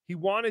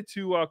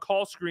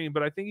call screen,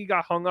 but I think he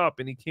got hung up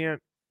and he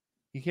can't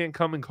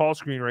come and call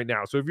screen right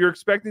now. So if you're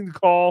expecting to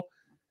call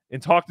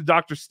and talk to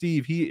Dr.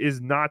 Steve, he is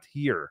not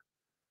here.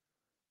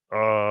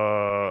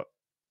 I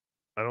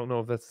don't know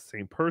if that's the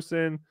same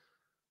person,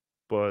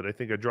 but I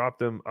think I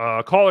dropped him.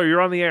 Caller,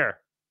 you're on the air.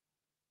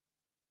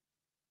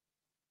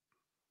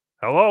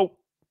 Hello.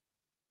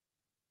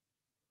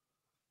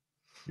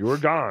 You're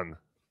gone.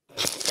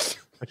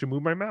 I should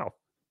move my mouth.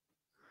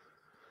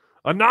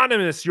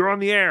 Anonymous, you're on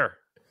the air.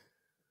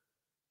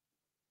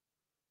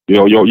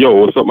 Yo,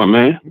 what's up, my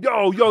man?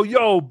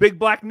 Yo, Big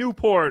Black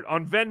Newport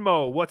on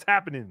Venmo. What's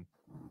happening?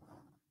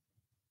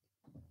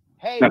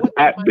 Hey, That's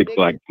at Big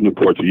Black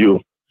Newport to you.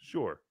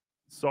 Sure.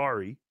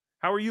 Sorry.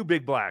 How are you,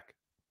 Big Black?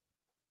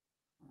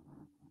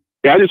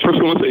 Yeah, I just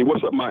first want to say,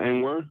 what's up, my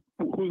N-word?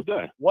 Who's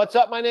that? What's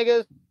up, my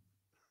niggas?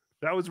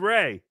 That was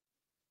Ray.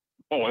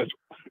 Oh,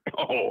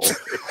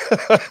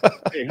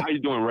 hey, how you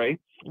doing, Ray?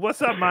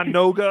 What's up, my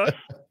Noga?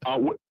 I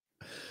wanted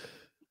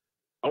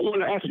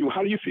to ask you,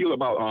 how do you feel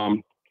about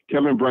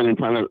Kevin Brennan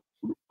trying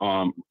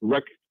to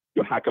wreck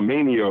your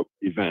Hackamania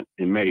event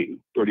in May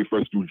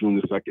 31st through June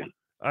the 2nd?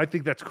 I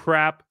think that's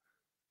crap.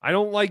 I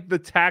don't like the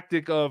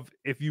tactic of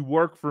if you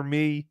work for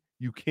me,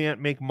 you can't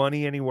make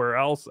money anywhere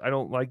else. I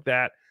don't like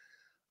that.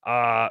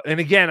 And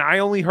again, I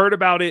only heard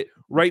about it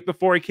right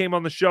before I came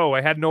on the show.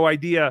 I had no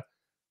idea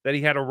that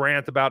he had a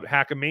rant about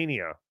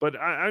Hackamania. But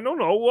I don't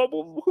know.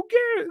 Well, who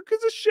cares?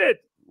 Because of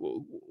shit.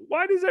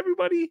 Why does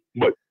everybody?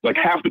 But like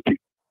half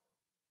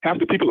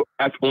the people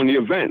at on the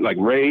event, like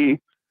Ray,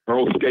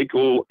 Earl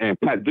Skakel, and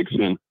Pat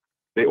Dixon,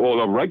 they all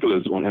are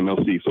regulars on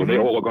MLC, so they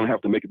all are going to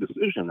have to make a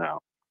decision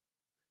now.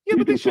 Yeah,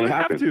 but they shouldn't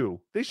have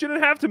to. They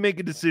shouldn't have to make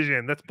a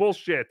decision. That's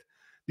bullshit.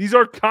 These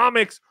are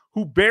comics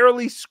who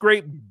barely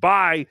scrape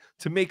by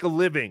to make a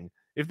living.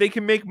 If they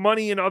can make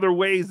money in other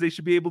ways, they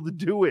should be able to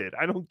do it.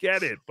 I don't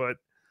get it, but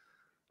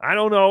I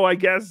don't know. I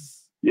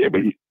guess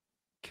but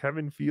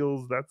Kevin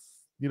feels that's,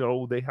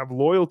 they have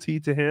loyalty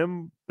to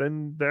him.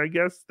 Then I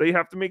guess they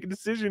have to make a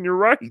decision. You're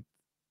right.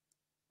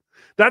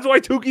 That's why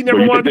Tookie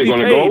never wanted to be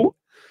paid. Go?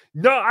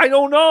 No, I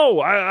don't know.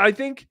 I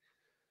think,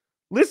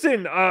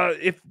 listen,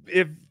 if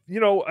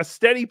a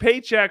steady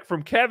paycheck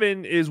from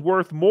Kevin is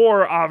worth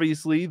more,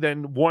 obviously,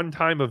 than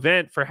one-time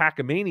event for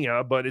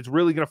Hackamania, but it's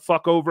really going to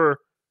fuck over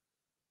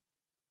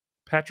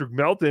Patrick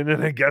Melton,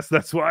 and I guess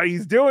that's why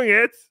he's doing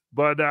it.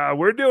 But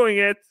we're doing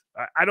it.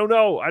 I don't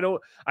know.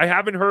 I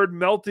haven't heard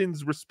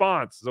Melton's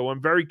response, so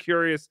I'm very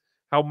curious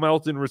how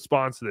Melton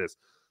responds to this.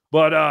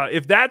 But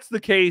if that's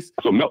the case,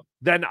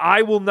 then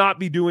I will not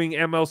be doing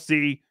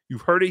MLC.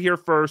 You've heard it here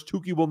first.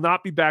 Tookie will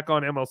not be back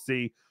on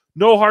MLC.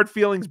 No hard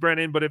feelings,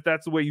 Brennan, but if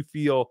that's the way you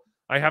feel,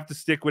 I have to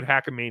stick with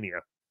Hackamania.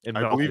 And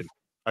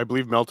I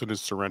believe Melton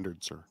has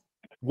surrendered, sir.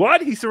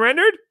 What? He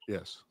surrendered?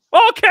 Yes.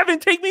 Oh, Kevin,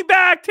 take me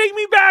back. Take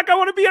me back. I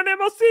want to be on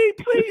MLC.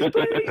 Please.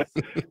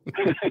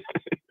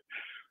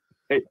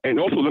 And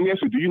also, let me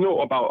ask you, do you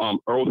know about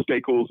Earl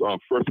Skakel's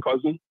first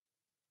cousin?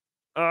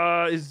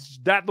 Is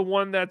that the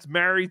one that's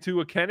married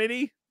to a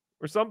Kennedy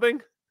or something?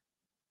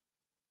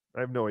 I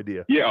have no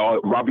idea. Yeah,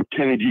 Robert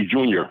Kennedy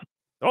Jr.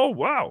 Oh,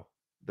 wow.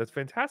 That's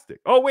fantastic.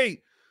 Oh,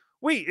 wait.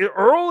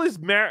 Earl is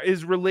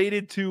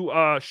related to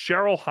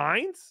Cheryl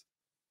Hines?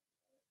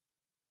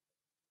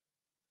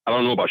 I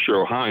don't know about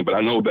Cheryl Hines, but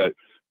I know that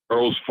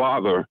Earl's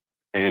father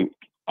and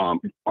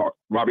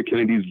Robert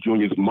Kennedy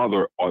Jr.'s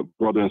mother are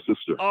brother and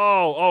sister.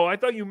 Oh, I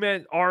thought you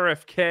meant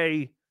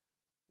RFK.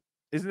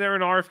 Isn't there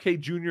an RFK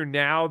Jr.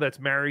 now that's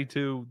married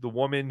to the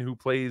woman who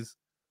plays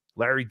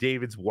Larry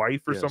David's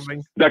wife or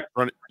something? That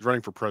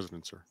running for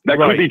president, sir. That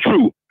could be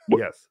true. But,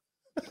 yes.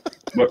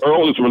 But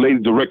Earl is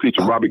related directly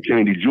to Robert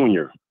Kennedy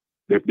Jr.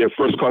 They're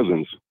first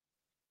cousins.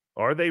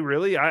 Are they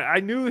really?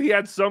 I knew he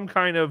had some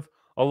kind of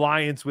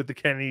alliance with the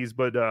Kennedys,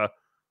 but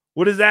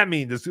what does that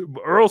mean?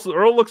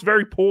 Earl looks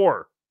very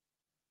poor.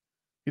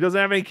 He doesn't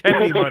have any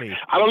Kennedy money.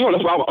 I don't know.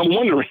 That's why I'm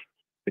wondering.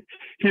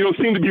 He don't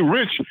seem to be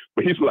rich,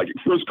 but he's like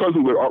first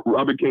cousin with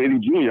Robert Kennedy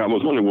Jr. I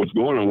was wondering what's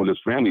going on with his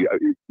family.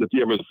 Did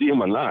you ever see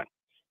him or not?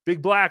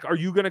 Big Black, are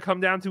you going to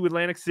come down to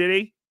Atlantic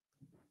City?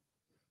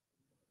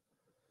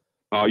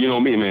 You know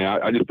me,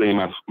 man. I just stay in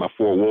my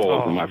four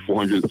walls in my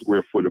 400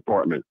 square foot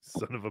apartment.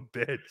 Son of a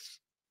bitch.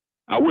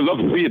 I would love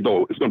to see it,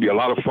 though. It's going to be a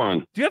lot of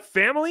fun. Do you have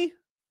family?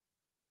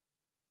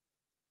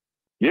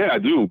 Yeah, I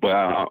do, but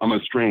I'm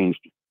estranged.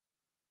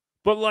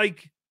 But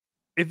like,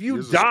 if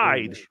you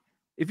died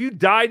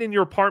in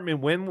your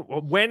apartment,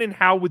 when and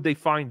how would they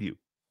find you?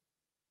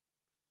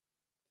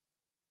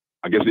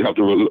 I guess you have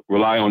to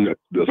rely on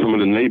some of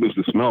the neighbors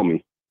to smell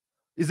me.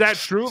 Is that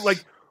true?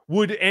 Like,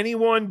 would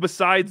anyone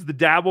besides the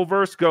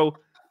Dabbleverse go,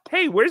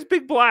 "Hey, where's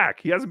Big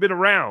Black? He hasn't been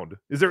around."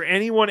 Is there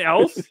anyone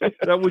else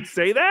that would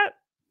say that?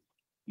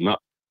 No,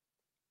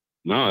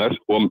 that's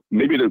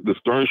maybe the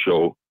Stern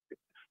Show.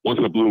 Once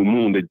in a blue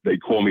moon, they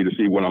call me to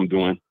see what I'm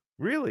doing.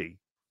 Really?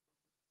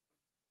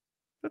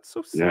 That's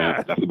so sad.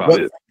 Yeah, that's about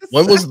it.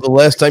 When was the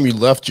last time you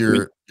left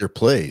your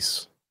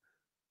place?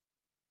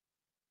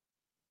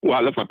 Well,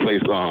 I left my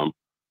place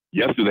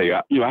yesterday.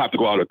 I have to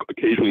go out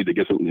occasionally to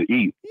get something to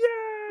eat. Yeah.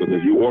 Because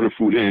if you order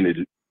food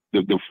in,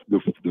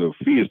 the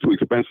fee is too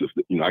expensive.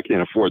 I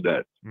can't afford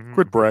that. Mm-hmm.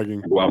 Quit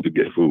bragging. I go out to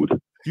get food.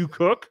 Do you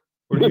cook,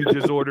 or do you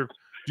just order?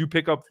 Do you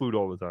pick up food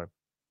all the time?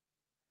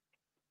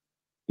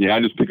 Yeah, I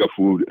just pick up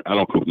food. I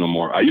don't cook no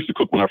more. I used to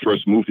cook when I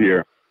first moved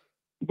here,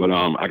 but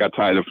I got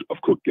tired of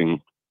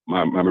cooking.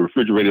 My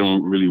refrigerator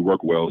don't really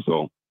work well,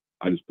 so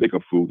I just pick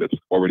up food that's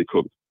already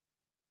cooked.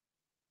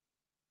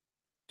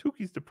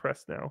 Tookie's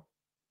depressed now.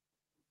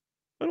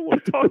 I don't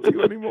want to talk to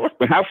you anymore.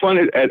 But have fun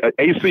at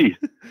AC.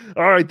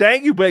 All right,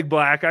 thank you, Big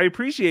Black. I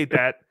appreciate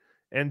that,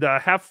 and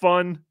have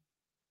fun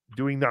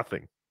doing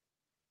nothing.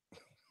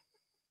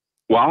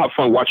 Well, I'll have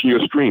fun watching your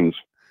streams.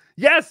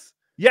 Yes,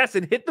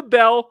 and hit the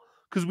bell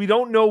because we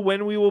don't know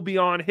when we will be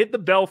on. Hit the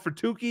bell for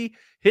Tookie.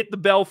 Hit the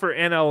bell for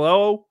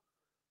NLO.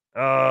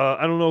 I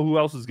don't know who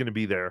else is going to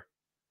be there.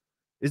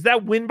 Is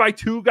that Win by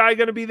 2 guy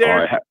going to be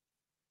there?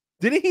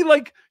 Didn't he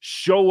like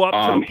show up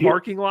to the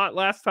parking lot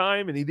last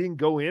time and he didn't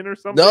go in or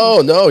something?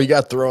 No, he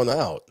got thrown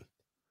out.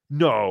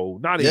 No,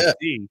 not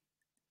AC.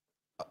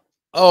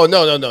 Oh,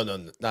 no,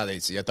 not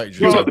AC. I thought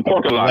you were talking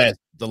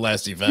the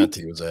last event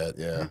he was at.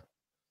 Yeah.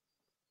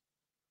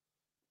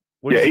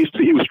 AC,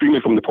 he was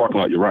streaming from the parking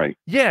lot. You're right.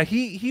 Yeah,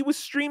 he was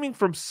streaming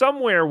from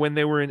somewhere when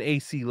they were in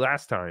AC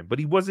last time, but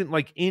he wasn't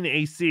like in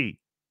AC.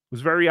 It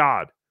was very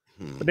odd.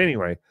 But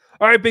anyway,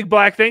 all right, Big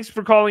Black, thanks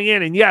for calling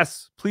in. And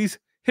yes, please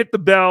hit the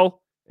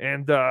bell,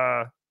 and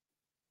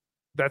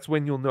that's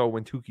when you'll know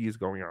when Tookie is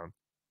going on.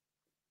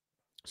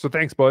 So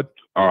thanks, bud.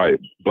 All right,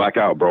 black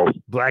out, bro.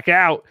 Black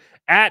out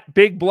at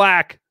Big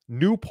Black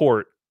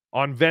Newport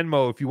on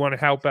Venmo if you want to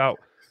help out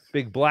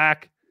Big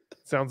Black.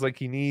 Sounds like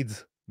he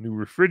needs a new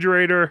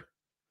refrigerator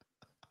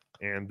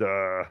and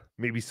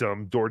maybe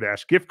some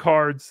DoorDash gift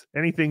cards,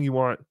 anything you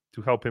want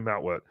to help him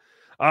out with.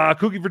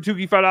 Cookie for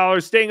Tookie,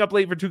 $5. Staying up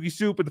late for Tookie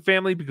Soup with the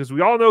family because we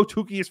all know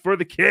Tookie is for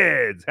the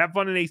kids. Have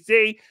fun in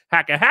AC.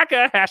 Hacka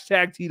hacka.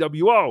 Hashtag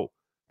TWO.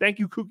 Thank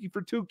you, Cookie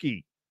for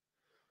Tookie.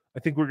 I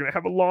think we're gonna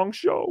have a long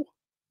show.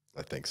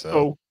 I think so.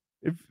 So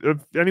if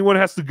anyone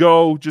has to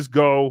go, just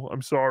go.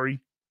 I'm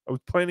sorry. I was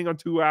planning on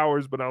 2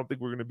 hours, but I don't think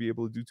we're gonna be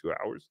able to do 2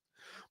 hours.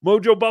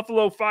 Mojo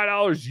Buffalo,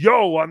 $5.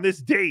 Yo, on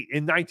this date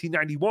in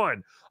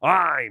 1991,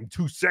 I'm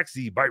Too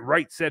Sexy by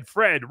Right Said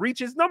Fred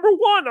reaches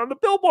 #1 on the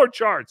Billboard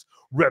charts.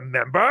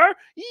 Remember?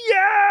 Yay!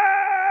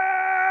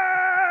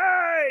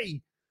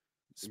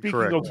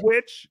 Speaking of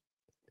which,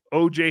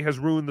 OJ has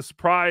ruined the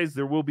surprise.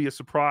 There will be a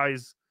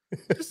surprise.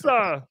 Just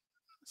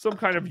some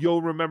kind of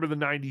You'll Remember the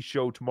 90s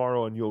show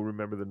tomorrow on You'll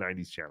Remember the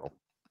 90s channel.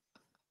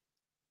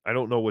 I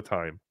don't know what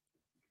time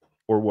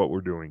or what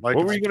we're doing. Like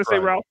what and were you going to say,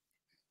 subscribe. Ralph?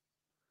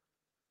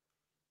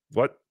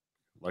 What?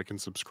 Like and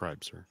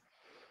subscribe, sir.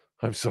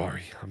 I'm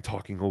sorry. I'm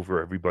talking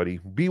over everybody.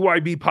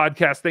 BYB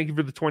Podcast, thank you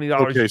for the $20.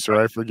 Okay,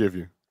 sir, I forgive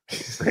you.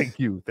 Thank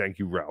you. Thank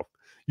you, Ralph.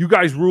 You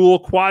guys rule.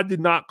 Quad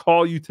did not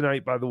call you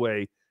tonight, by the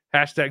way.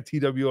 Hashtag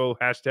TWO,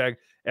 hashtag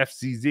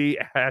FCZ,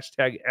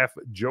 hashtag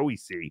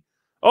FJoeyC.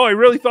 Oh, I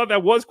really thought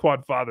that was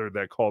Quad Father,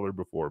 that caller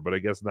before, but I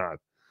guess not.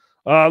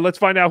 Let's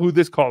find out who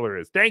this caller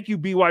is. Thank you,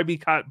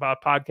 BYB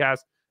Podcast.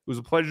 It was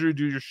a pleasure to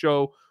do your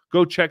show.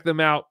 Go check them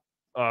out.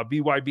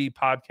 BYB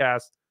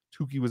Podcast.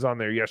 Tookie was on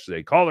there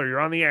yesterday. Caller, you're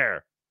on the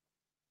air.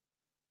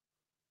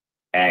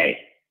 Hey.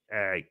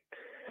 Hey.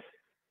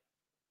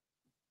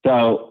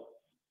 So,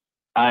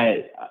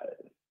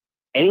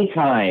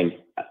 anytime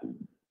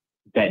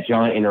that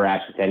John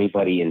interacts with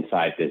anybody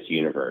inside this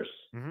universe,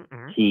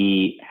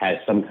 he has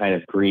some kind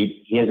of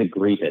he has a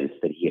grievance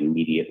that he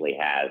immediately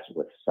has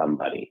with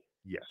somebody.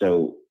 Yes.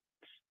 So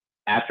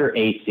after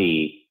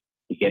AC,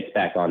 he gets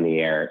back on the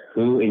air.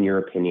 Who, in your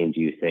opinion, do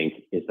you think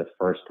is the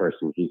first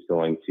person he's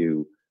going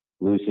to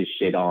lose his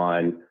shit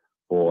on,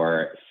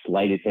 or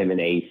slighted him in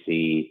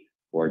AC,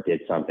 or did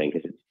something?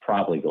 Because it's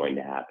probably going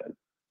to happen.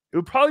 It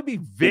would probably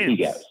be Vince. If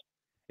he goes.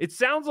 It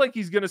sounds like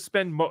he's going to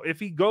spend, if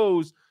he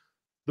goes,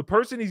 the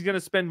person he's going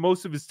to spend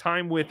most of his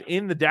time with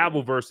in the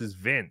Dabbleverse is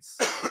Vince.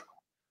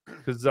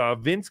 Because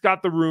Vince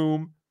got the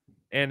room,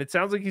 and it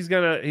sounds like he's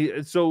going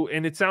to,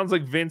 and it sounds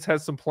like Vince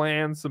has some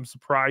plans, some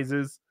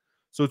surprises.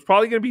 So it's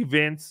probably going to be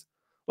Vince.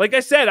 Like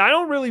I said, I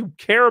don't really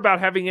care about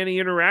having any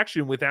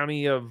interaction with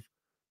any of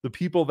the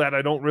people that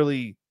I don't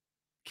really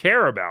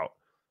care about.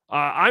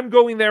 I'm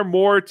going there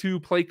more to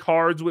play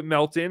cards with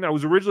Melton. I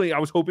was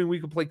hoping we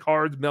could play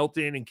cards,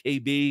 Melton and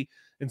KB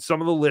and some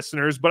of the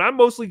listeners, but I'm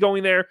mostly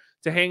going there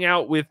to hang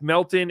out with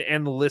Melton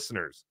and the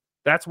listeners.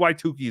 That's why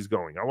Tookie is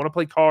going. I want to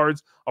play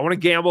cards. I want to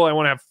gamble. I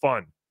want to have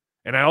fun.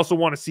 And I also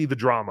want to see the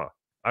drama.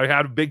 I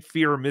had a big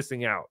fear of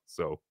missing out.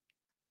 So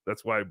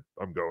that's why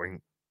I'm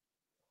going.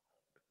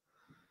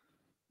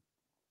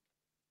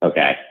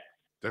 Okay.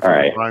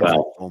 Definitely. All right.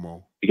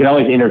 Well, you can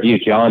always interview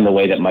John the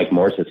way that Mike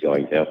Morse is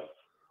going to.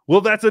 Well,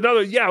 that's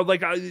another. Yeah,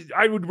 like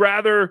I would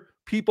rather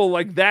people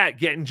like that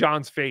get in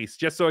John's face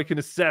just so I can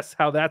assess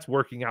how that's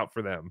working out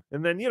for them.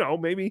 And then,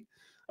 maybe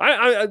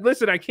I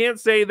listen, I can't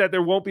say that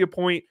there won't be a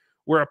point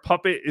where a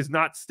puppet is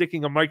not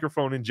sticking a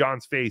microphone in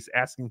John's face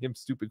asking him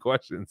stupid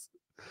questions.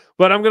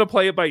 But I'm going to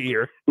play it by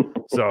ear.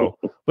 So,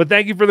 but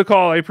thank you for the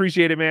call. I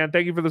appreciate it, man.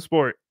 Thank you for the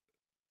support.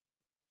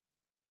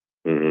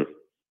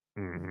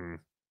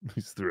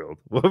 He's thrilled.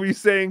 What were you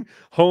saying?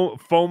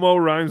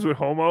 FOMO rhymes with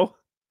homo?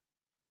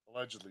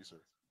 Allegedly, sir.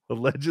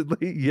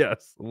 Allegedly?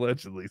 Yes,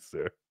 allegedly,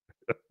 sir.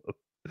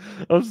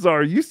 I'm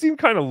sorry. You seem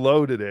kind of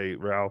low today,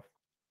 Ralph.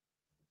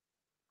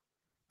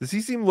 Does he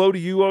seem low to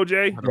you,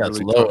 OJ? Yeah, it's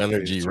low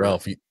energy,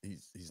 Ralph.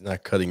 He's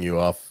not cutting you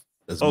off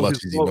as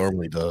much as he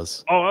normally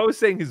does. Oh, I was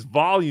saying his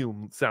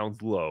volume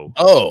sounds low.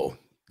 Oh,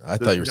 I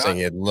thought you were saying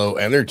he had low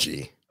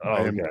energy.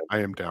 Oh, I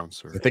am down,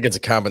 sir. I think it's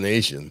a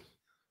combination.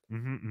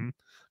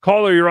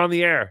 Caller, you're on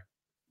the air.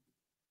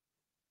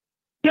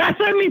 ¿Qué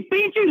hace mi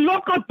pinche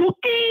loco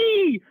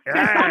Tookie?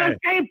 ¿Sabes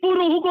qué?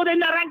 Puro jugo de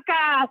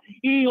naranja.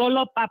 Y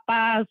hola,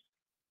 papás.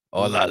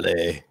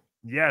 Órale.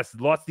 Yes,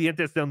 Los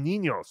Dientes del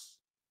Niños.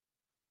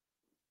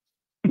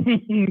 So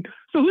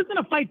who's going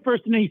to fight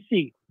first in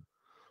AC?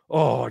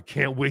 Oh, I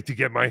can't wait to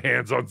get my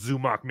hands on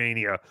Zumach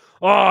Mania.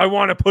 Oh, I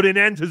want to put an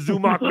end to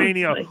Zumach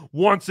Mania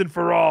once and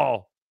for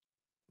all.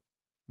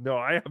 No,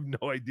 I have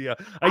no idea.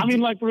 I mean,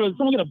 like, is someone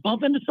going to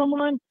bump into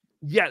someone?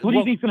 Yeah. What do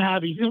you think's going to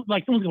happen?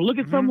 Like, someone's going to look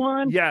at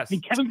someone? Yes. I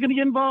mean, Kevin's going to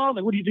get involved?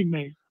 Like, what do you think,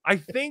 man? I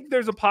think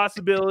there's a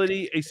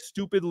possibility a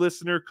stupid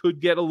listener could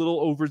get a little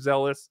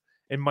overzealous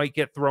and might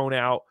get thrown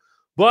out.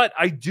 But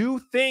I do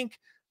think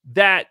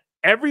that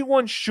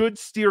everyone should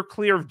steer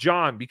clear of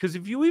John, because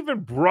if you even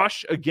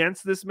brush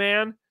against this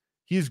man,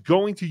 he's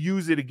going to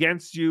use it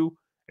against you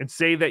and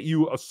say that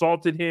you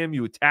assaulted him,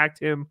 you attacked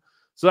him.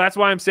 So that's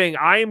why I'm saying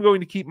I am going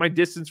to keep my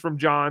distance from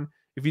John.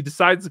 If he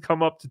decides to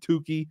come up to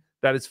Tookie,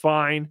 that is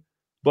fine.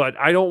 But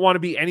I don't want to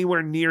be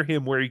anywhere near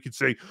him where he could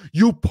say,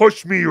 you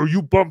pushed me or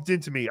you bumped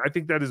into me. I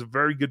think that is a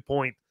very good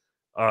point,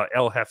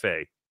 El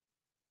Jefe.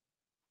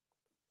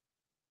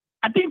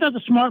 I think that's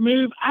a smart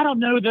move. I don't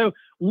know, though.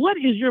 What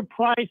is your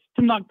price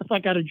to knock the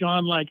fuck out of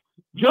John? Like,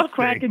 just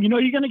cracking. You know,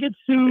 you're gonna get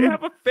sued. They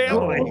have a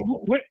family.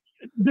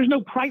 There's no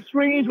price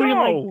range where you're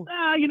No.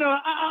 like, you know,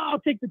 I'll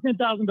take the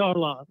 $10,000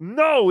 loss.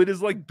 No, it is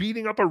like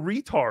beating up a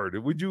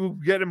retard. Would you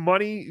get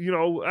money? You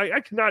know, I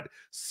cannot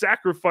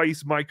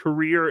sacrifice my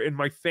career and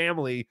my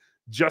family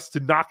just to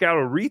knock out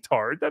a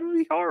retard. That would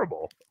be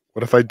horrible.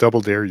 What if I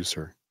double dare you,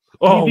 sir?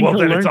 Oh, think well,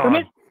 he'll then learn it's from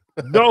on. it?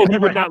 No, It he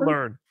never would not happened?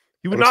 learn.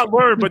 He would not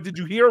learn, but did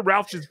you hear?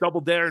 Ralph just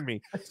double dared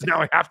me. So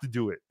now I have to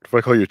do it. If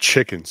I call you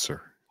chicken,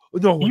 sir?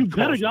 No one You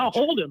better calls me not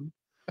chicken. hold him.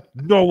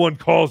 No one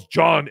calls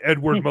John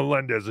Edward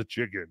Melendez a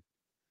chicken.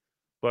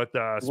 But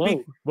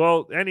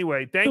well,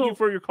 anyway, thank you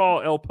for your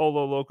call, El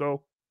Polo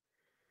Loco.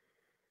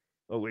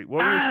 Oh wait,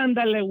 what?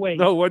 Ándale, güey.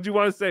 No, what do you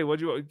want to say? What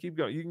do you want? Keep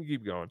going. You can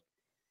keep going.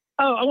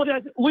 Oh, I want to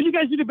ask, what did you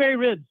guys do to Barry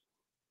Ribs?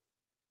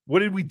 What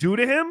did we do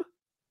to him?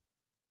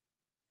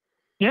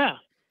 Yeah,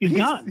 he's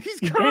gone. He's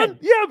He's gone. dead.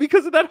 Yeah,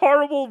 because of that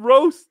horrible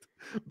roast.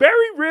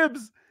 Barry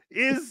Ribs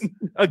is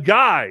a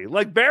guy.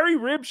 Like Barry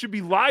Ribs should be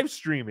live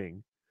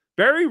streaming.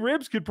 Barry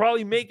Ribs could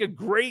probably make a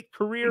great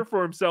career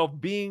for himself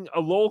being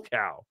a lol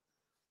cow.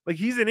 Like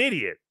he's an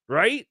idiot,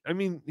 right? I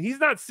mean, he's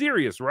not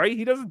serious, right?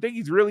 He doesn't think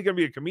he's really going to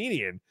be a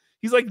comedian.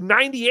 He's like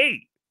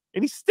 98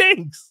 and he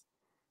stinks.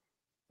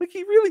 Like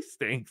he really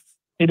stinks.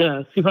 He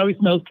does. He probably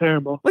smells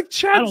terrible. Like I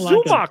Chad don't like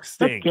him. Zumach Let's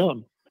stinks. kill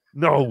him.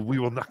 No, we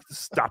will not.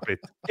 Stop it.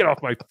 Get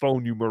off my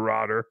phone, you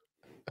marauder.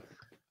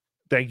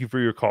 Thank you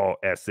for your call,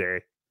 SA.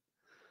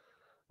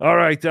 All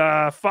right,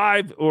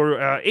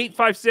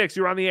 856,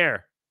 you're on the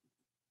air.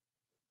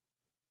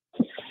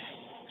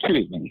 Good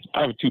evening.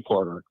 I have a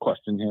two-parter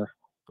question here.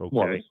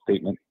 More of a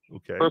statement.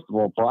 Okay. First of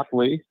all, Brock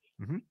Lee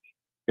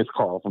is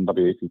Carl from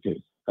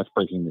WATP. That's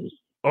breaking news.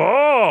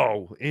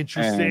 Oh,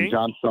 interesting.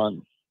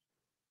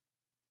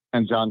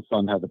 And John's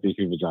son had the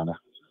beefy vagina.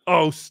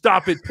 Oh,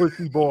 stop it,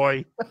 pussy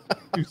boy.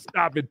 You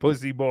stop it,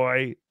 pussy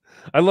boy.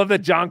 I love that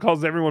John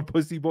calls everyone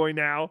pussy boy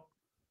now.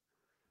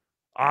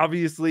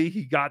 Obviously,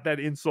 he got that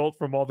insult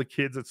from all the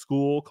kids at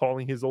school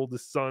calling his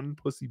oldest son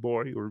pussy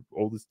boy or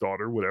oldest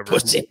daughter, whatever.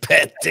 Pussy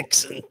Pat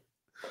Dixon.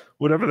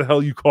 Whatever the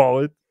hell you call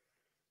it.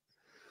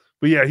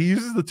 But yeah, he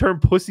uses the term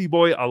pussy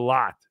boy a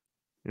lot.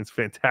 It's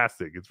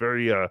fantastic. It's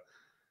very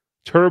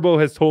Turbo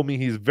has told me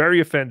he's very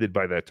offended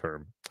by that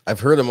term. I've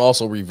heard him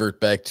also revert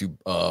back to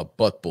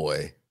butt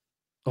boy.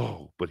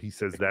 Oh, but he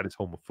says that is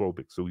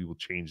homophobic, so he will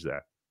change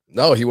that.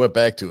 No, he went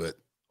back to it.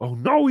 Oh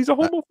no, he's a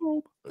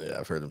homophobe. Yeah,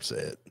 I've heard him say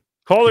it.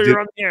 Caller, He you're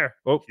did- on the air.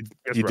 Oh,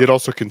 He did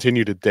also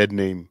continue to dead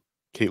name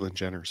Caitlyn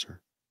Jenner, sir.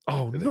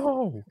 Oh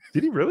no.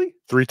 Did he really?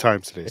 3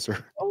 times today,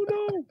 sir. Oh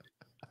no.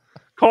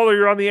 Caller,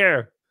 you're on the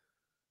air.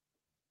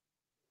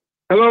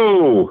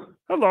 Hello.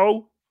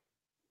 Hello.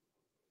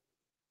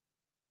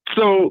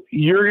 So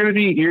you're gonna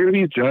be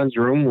in John's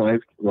room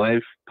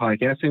live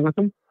podcasting with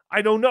him?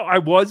 I don't know. I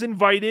was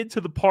invited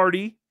to the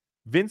party.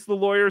 Vince the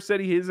lawyer said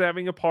he is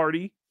having a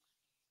party.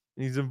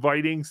 He's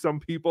inviting some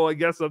people, I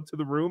guess, up to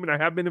the room, and I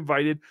have been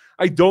invited.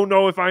 I don't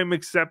know if I'm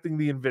accepting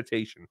the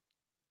invitation.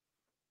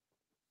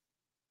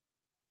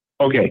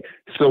 Okay.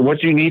 So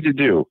what you need to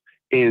do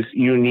is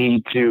you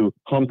need to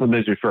hump the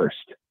midget first.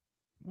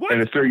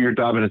 And assert your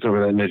dominance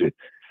over that midget.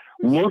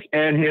 Look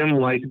at him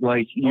like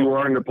you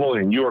are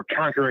Napoleon. You are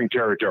conquering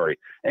territory.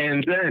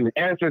 And then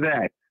after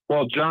that,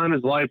 while John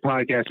is live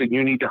podcasting,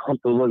 you need to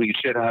hump the living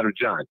shit out of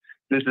John.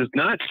 This is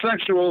not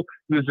sexual.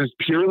 This is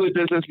purely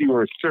business. You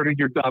are asserting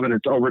your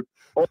dominance over.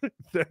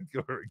 Thank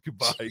you.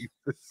 Goodbye.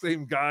 The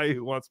same guy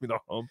who wants me to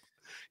hump.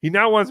 He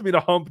now wants me to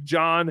hump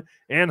John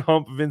and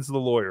hump Vince the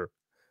lawyer.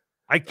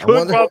 I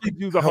could probably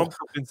do the hump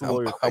Vince the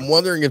lawyer. I'm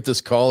wondering if this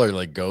caller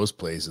like goes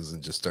places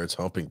and just starts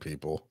humping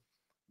people.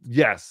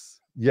 Yes.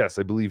 Yes,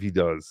 I believe he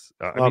does.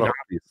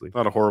 Obviously.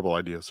 Not a horrible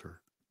idea, sir.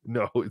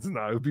 No, it's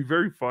not. It would be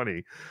very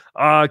funny.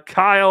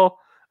 Kyle,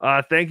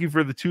 thank you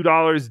for the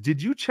 $2.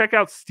 Did you check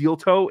out Steel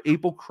Toe?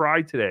 April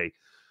cried today.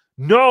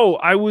 No,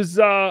 I was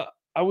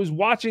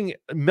watching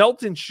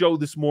Melton's show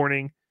this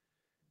morning,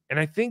 and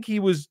I think he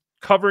was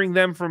covering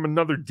them from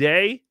another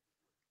day.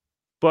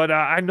 But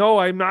I know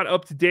I'm not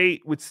up to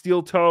date with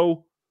Steel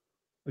Toe.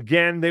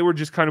 Again, they were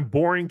just kind of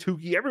boring.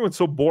 Tookie. Everyone's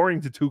so boring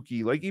to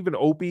Tookie. Like even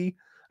Opie.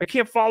 I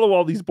can't follow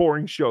all these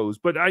boring shows,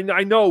 but I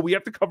know we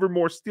have to cover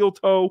more Steel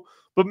Toe.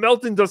 But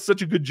Melton does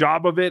such a good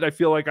job of it. I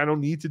feel like I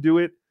don't need to do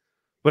it.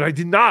 But I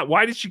did not.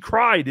 Why did she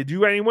cry? Did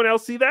anyone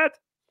else see that?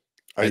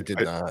 I did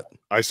not.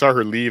 I saw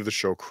her leave the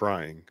show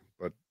crying,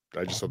 but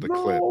I just saw the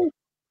clip. Oh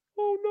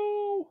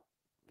no.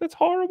 That's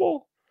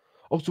horrible.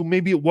 Oh, so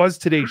maybe it was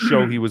today's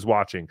show he was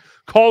watching.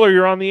 Caller,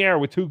 you're on the air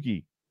with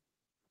Tookie.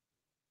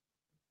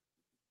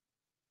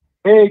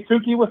 Hey,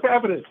 Tookie, what's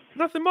happening?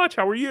 Nothing much.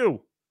 How are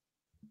you?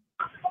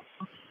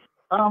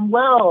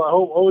 Well, I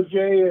hope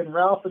OJ and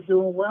Ralph are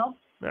doing well.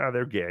 Nah,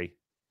 they're gay.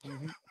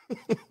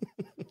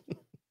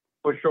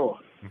 For sure.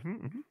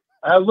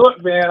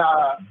 Look, man,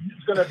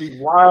 it's going to be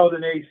wild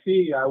in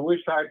AC. I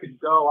wish I could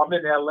go. I'm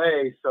in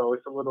LA, so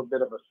it's a little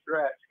bit of a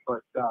stretch. But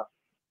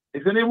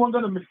is anyone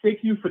going to mistake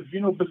you for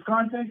Gino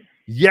Bisconte?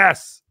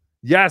 Yes.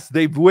 Yes,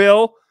 they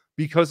will,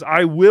 because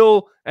I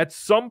will at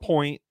some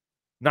point,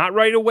 not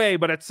right away,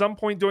 but at some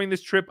point during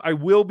this trip, I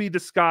will be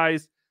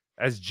disguised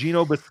as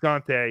Gino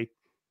Bisconte.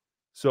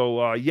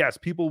 So, yes,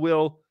 people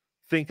will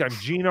think I'm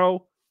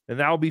Gino, and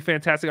that will be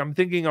fantastic. I'm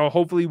thinking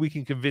hopefully we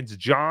can convince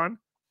John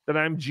that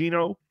I'm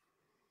Gino.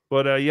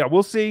 But, yeah,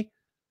 we'll see.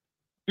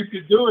 You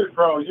could do it,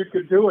 bro. You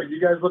could do it. You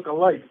guys look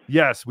alike.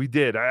 Yes, we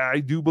did. I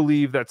do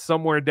believe that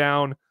somewhere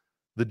down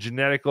the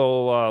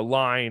genetical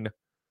line,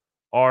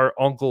 our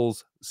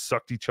uncles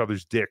sucked each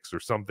other's dicks or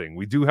something.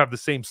 We do have the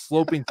same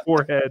sloping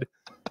forehead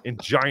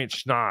and giant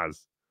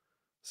schnoz.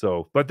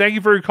 So, but thank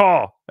you for your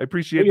call. I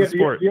appreciate the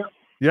support.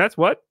 Yes,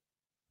 what?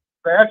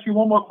 Can I ask you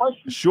one more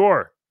question?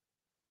 Sure.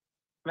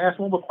 Can I ask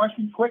one more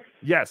question quick?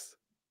 Yes.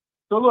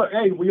 So look,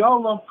 hey, we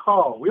all love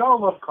Carl. We all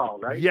love Carl,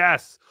 right?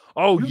 Yes.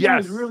 Oh, you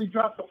yes. guys really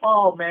dropped the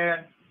ball,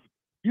 man.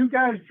 You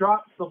guys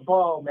dropped the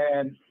ball,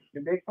 man.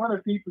 You make fun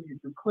of people, you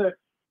do clips.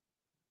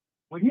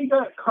 When he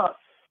got cut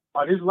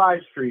on his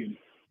live stream,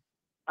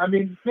 I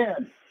mean,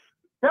 man,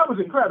 that was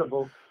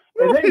incredible.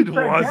 And then he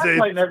started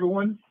gaslighting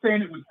everyone,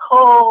 saying it was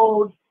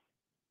cold.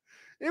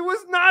 It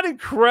was not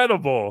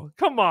incredible.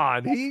 Come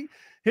on.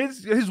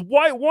 His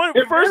white one.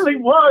 It first really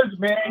was,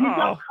 man. He got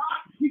caught.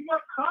 He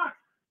got caught.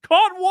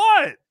 Caught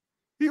what?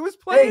 He was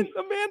playing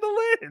the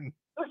mandolin.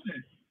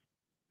 Listen.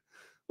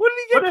 What did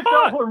he get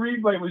caught? caught? What if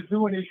Relay was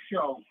doing his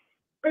show?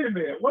 Wait a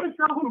minute. What if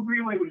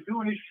Relay was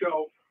doing his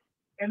show,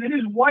 and then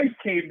his wife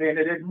came in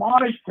and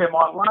admonished him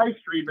on live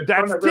stream in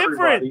front of different.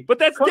 everybody? But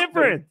that's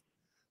different.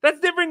 That's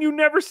different. You've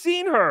never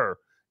seen her.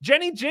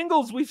 Jenny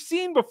Jingles, we've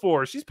seen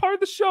before. She's part of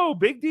the show.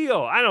 Big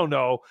deal. I don't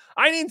know.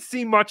 I didn't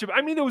see much of it.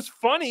 I mean, it was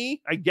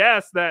funny, I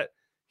guess, that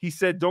he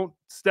said, don't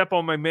step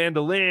on my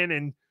mandolin.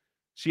 And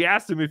she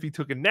asked him if he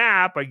took a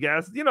nap, I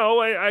guess. You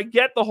know, I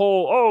get the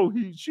whole,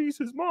 she's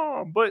his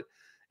mom. But,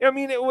 I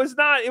mean,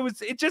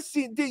 it just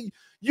seemed,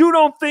 you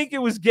don't think it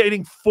was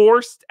getting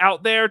forced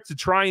out there to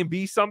try and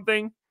be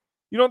something?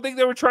 You don't think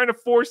they were trying to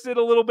force it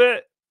a little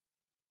bit?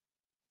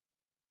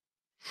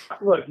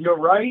 Look, you're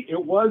right.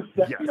 It was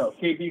that,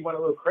 KB went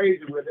a little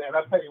crazy with it. And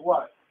I'll tell you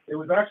what, it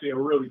was actually a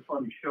really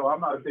funny show.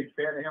 I'm not a big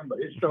fan of him, but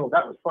his show,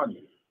 that was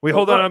funny. Wait,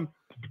 hold on.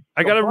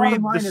 I got to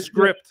read the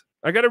script.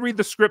 I got to read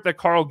the script that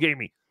Carl gave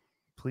me.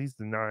 Please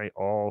deny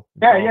all.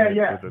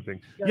 Yeah.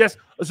 Yes.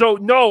 So,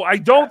 no, I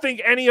don't think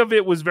any of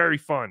it was very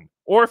fun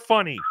or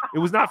funny. It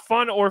was not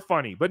fun or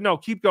funny. But no,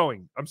 keep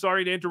going. I'm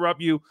sorry to interrupt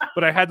you,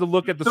 but I had to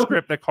look at the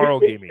script that Carl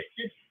gave me.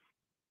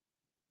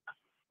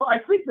 Well, I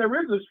think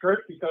there is a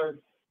script because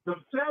the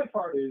sad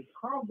part is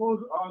Carl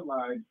goes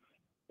online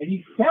and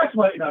he's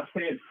gaslighting us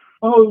saying, it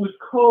was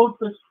cold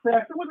for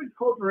sex. It wasn't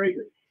cold for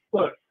anything.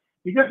 Look,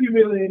 he got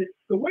humiliated.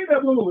 The way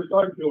that woman was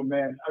talking to him,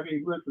 man, I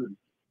mean, listen,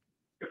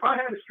 if I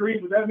had a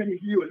stream with that many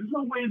viewers, there's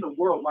no way in the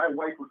world my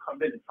wife would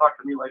come in and talk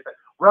to me like that.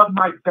 Rub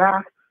my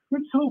back.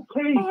 It's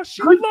okay. Oh,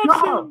 she Good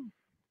loves job. him.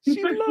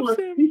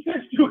 He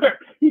says to her,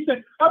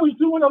 I was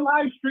doing a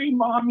live stream,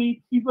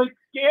 mommy. He's like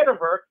scared of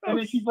her. And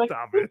then she's like,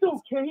 it's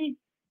okay.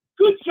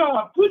 Good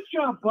job,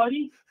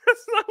 buddy.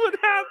 That's not what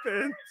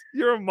happened.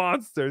 You're a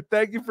monster.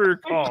 Thank you for your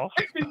call.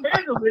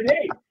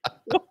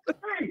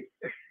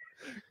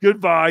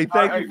 Goodbye.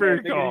 Thank you for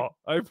your call.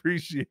 I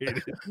appreciate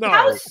it. No.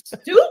 How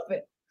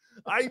stupid.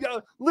 I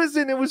know.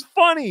 Listen, it was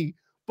funny,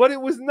 but it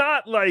was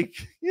not like,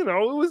 it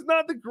was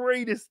not the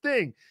greatest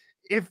thing.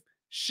 If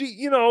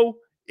she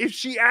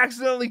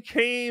accidentally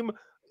came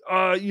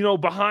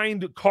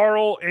behind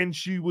Carl and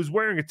she was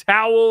wearing a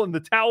towel and the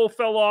towel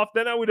fell off,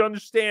 then I would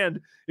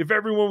understand if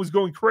everyone was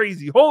going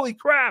crazy. Holy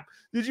crap.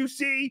 Did you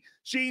see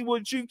she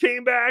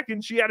came back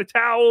and she had a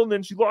towel and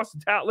then she lost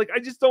the towel? Like,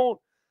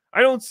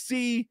 I don't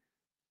see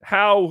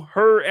how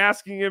her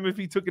asking him if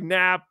he took a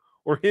nap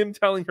or him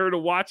telling her to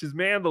watch his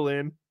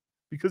mandolin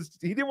because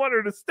he didn't want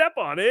her to step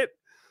on it.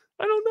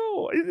 I don't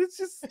know. It's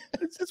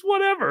just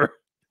whatever.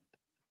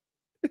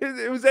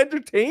 It was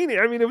entertaining.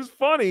 I mean, it was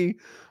funny,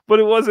 but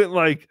it wasn't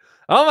like,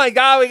 oh my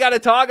God, we got to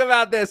talk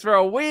about this for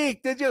a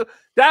week.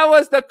 That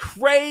was the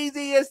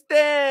craziest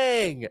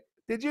thing.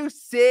 Did you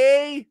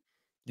see?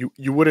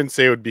 You wouldn't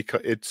say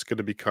it's going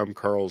to become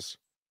Carl's,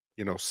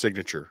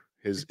 signature,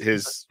 his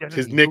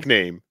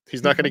nickname.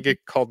 He's not going to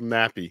get called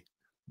Nappy.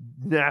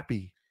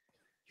 Nappy.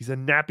 He's a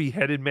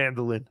nappy-headed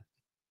mandolin.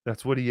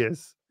 That's what he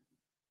is.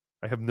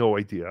 I have no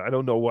idea. I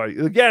don't know why.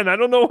 Again, I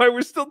don't know why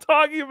we're still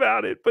talking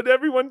about it, but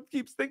everyone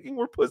keeps thinking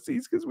we're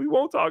pussies because we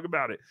won't talk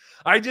about it.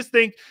 I just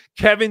think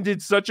Kevin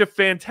did such a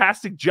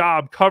fantastic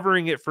job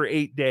covering it for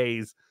 8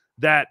 days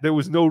that there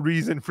was no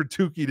reason for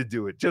Tookie to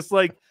do it. Just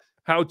like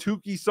how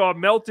Tookie saw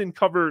Melton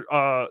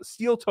cover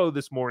Steel Toe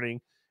this morning,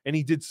 and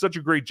he did such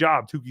a great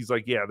job. Tookie's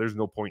like, yeah, there's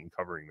no point in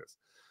covering this.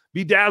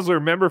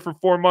 BeDazzler, member for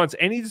 4 months.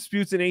 Any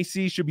disputes in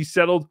AC should be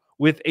settled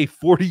with a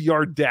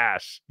 40-yard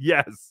dash.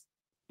 Yes,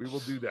 we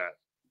will do that.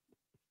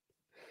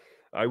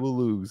 I will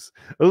lose.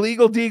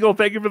 Illegal Deagle,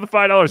 thank you for the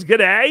 $5.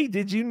 G'day.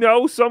 Did you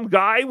know some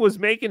guy was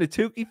making a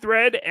Tookie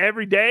thread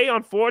every day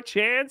on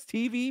 4chan's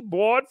TV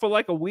board for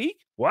like a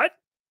week? What?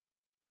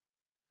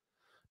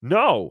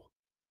 No.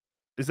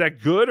 Is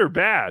that good or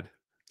bad?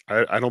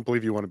 I don't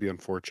believe you want to be on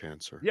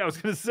 4chan, sir. Yeah, I was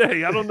going to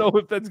say, I don't know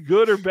if that's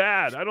good or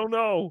bad. I don't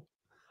know.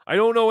 I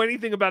don't know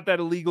anything about that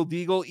illegal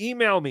deagle.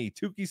 Email me,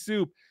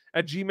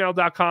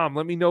 tookiesoup@gmail.com.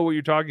 Let me know what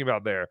you're talking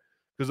about there,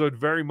 because I'd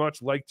very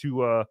much like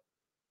to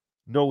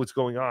know what's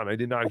going on. I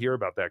did not hear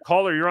about that.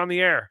 Caller, you're on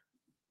the air.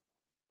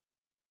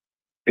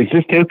 Is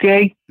this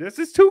Tookie? This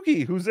is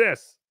Tookie. Who's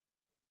this?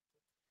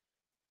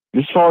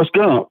 This is Forrest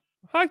Gump.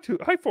 Hi,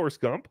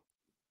 Forrest Gump.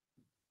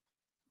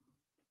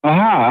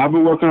 Aha, I've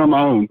been working on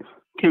my own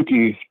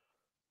Tookie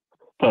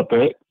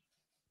puppet.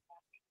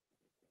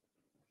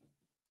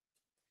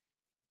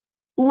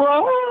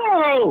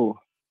 Whoa!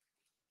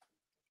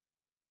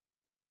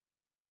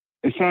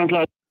 It sounds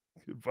like.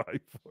 Goodbye,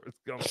 Forrest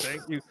Gump.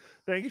 Thank you.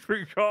 Thank you for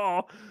your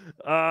call.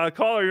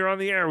 Caller, you're on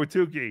the air with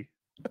Tookie.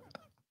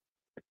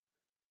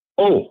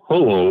 Oh,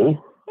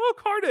 hello. Oh,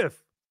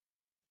 Cardiff.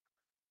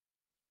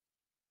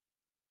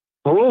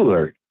 Hello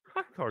there.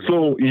 Hi, Cardiff.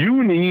 So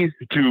you need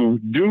to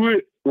do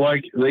it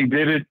like they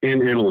did it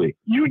in Italy.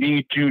 You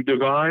need to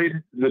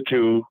divide the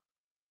two,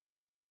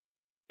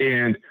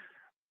 and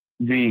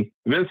the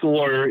Vince the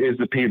lawyer is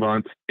the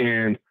Piedmont,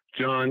 and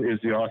John is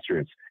the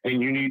Austrians.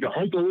 And you need to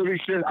hump the living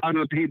shit out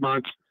of the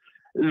Piedmont,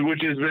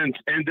 which is Vince,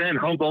 and then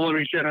hump the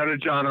living shit out of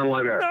John on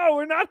live air. No,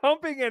 we're not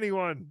humping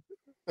anyone.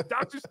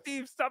 Dr.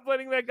 Steve, stop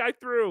letting that guy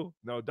through.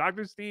 No,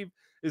 Dr. Steve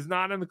is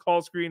not on the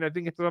call screen. I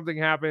think if something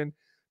happened,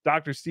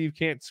 Dr. Steve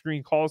can't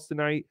screen calls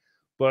tonight,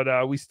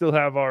 but we still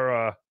have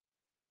our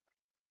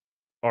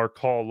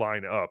call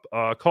line up.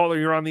 Caller,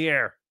 you're on the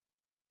air.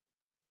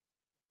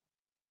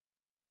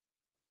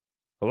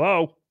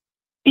 Hello?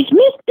 It's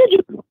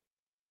Mr.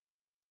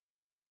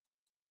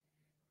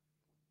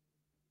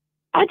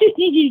 I just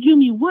need you to do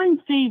me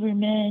one favor,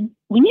 man.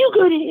 When you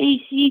go to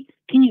AC,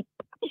 can you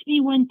promise me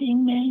one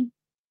thing, man?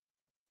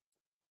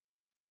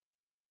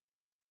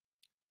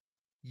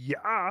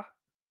 Yeah.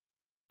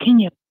 Can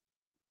you?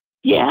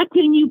 Yeah,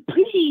 can you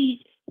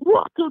please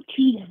walk up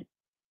to that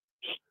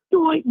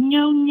short,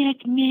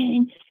 no-neck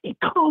man and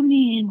call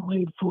me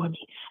N-word for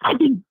me? I've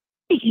been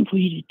waiting for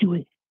you to do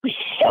it for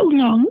so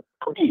long.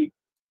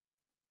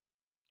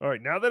 All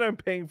right, now that I'm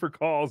paying for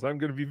calls, I'm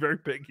going to be very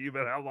picky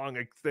about how long I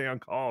can stay on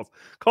calls.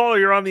 Caller,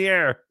 you're on the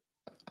air.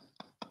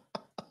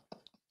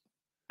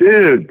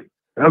 Dude,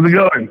 how's it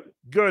going?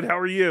 Good. How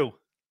are you?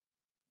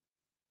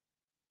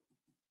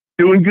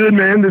 Doing good,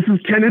 man. This is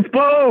Kenneth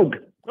Pogue.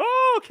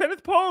 Oh,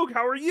 Kenneth Pogue.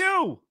 How are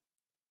you?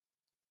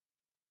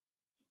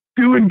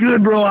 Doing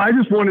good, bro. I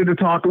just wanted to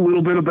talk a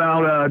little bit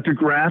about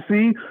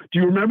Degrassi. Do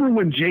you remember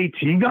when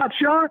JT got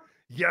shot?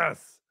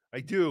 Yes,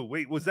 I do.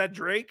 Wait, was that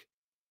Drake?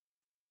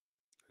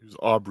 It was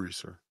Aubrey,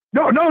 sir.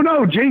 No,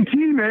 JT,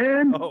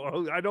 man.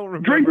 Oh, I don't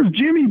remember. Drake was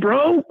Jimmy,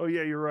 bro. Oh,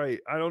 yeah, you're right.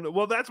 I don't know.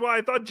 Well, that's why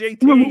I thought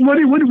JT.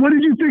 What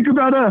did you think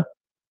about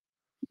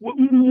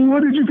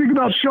what did you think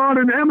about Sean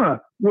and Emma?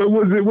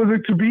 Was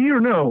it to be or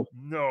no?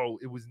 No,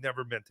 it was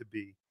never meant to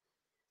be.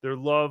 Their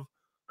love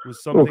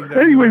was something that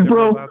anyways, we were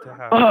bro, never allowed to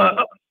have.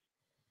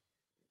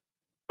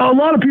 a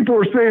lot of people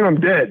are saying I'm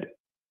dead,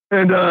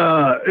 and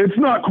it's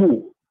not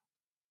cool.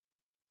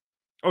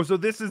 Oh, so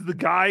this is the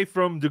guy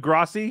from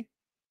Degrassi?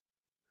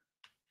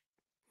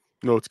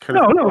 No, it's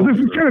Kenneth. No, this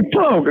is Kenneth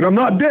Pogue, and I'm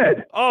not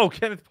dead. Oh,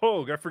 Kenneth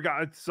Pogue. I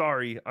forgot.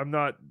 Sorry. I'm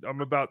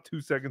about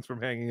 2 seconds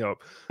from hanging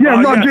up. Yeah,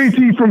 I'm not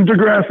JT from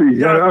Degrassi.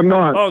 Yeah, I'm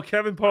not. Oh,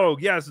 Kevin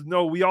Pogue. Yes.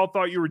 No, we all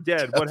thought you were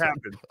dead. What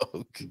happened?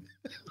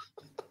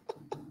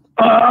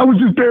 I was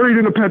just buried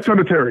in a pet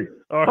cemetery.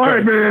 All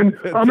right, man.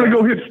 I'm going to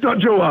go hit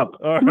Stunt Joe up.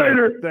 All right.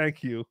 Later.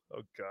 Thank you.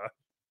 Oh, God.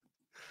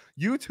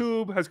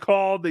 YouTube has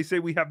called. They say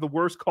we have the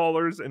worst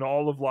callers in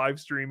all of live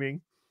streaming.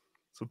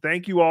 So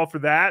thank you all for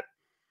that.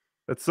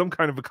 That's some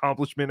kind of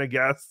accomplishment, I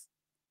guess.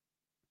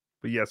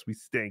 But yes, we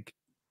stink.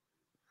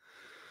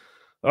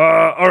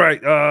 All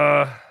right.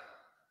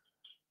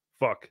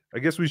 Fuck. I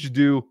guess we should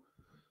do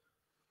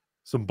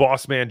some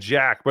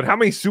BossManJack. But how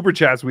many super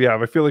chats we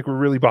have? I feel like we're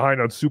really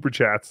behind on super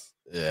chats.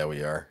 Yeah,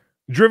 we are.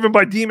 Driven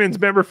by Demons,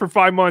 member for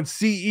 5 months.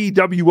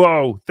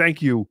 CEWO.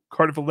 Thank you.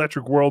 Cardiff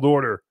Electric World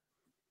Order.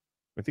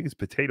 I think it's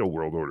Potato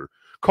World Order.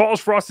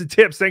 Calls Frosted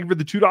Tips. Thank you for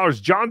the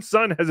 $2. John's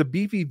son has a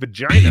beefy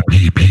vagina.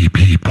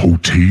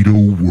 Potato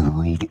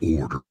World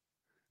Order.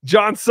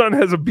 John's son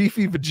has a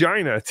beefy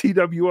vagina.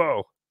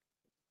 TWO.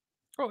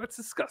 Oh, that's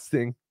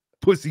disgusting.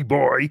 Pussy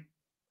boy.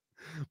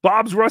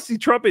 Bob's Rusty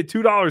Trumpet.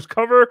 $2.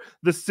 Cover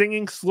the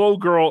singing slow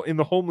girl in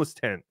the homeless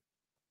tent.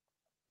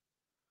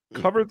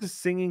 Cover the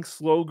singing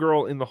slow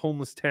girl in the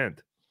homeless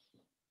tent.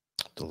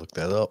 To look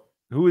that up.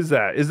 Who is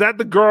that? Is that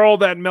the girl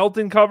that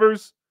Melton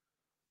covers?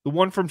 The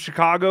one from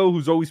Chicago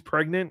who's always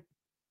pregnant?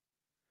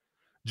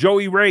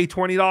 Joey Ray,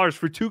 $20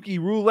 for Tookie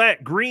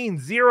Roulette. Green,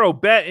 0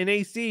 bet in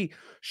AC.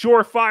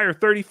 Surefire,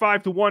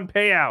 35-1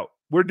 payout.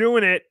 We're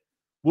doing it.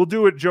 We'll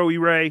do it, Joey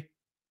Ray.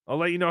 I'll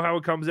let you know how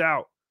it comes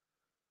out.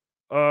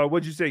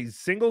 What'd you say?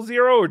 Single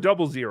 0 or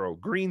double 0?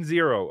 Green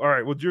 0. All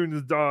right, we're doing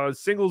the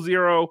single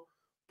 0.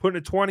 Putting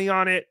a 20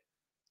 on it.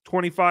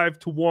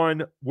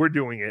 25-1. We're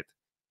doing it.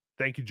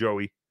 Thank you,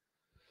 Joey.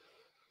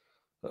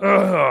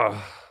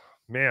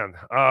 Man,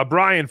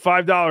 Brian,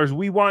 $5.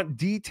 We want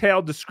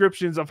detailed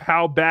descriptions of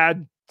how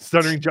bad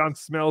Stuttering John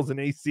smells in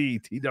AC.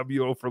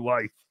 TWO for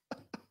life.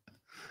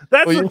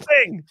 That's Well, the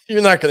thing.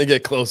 You're not going to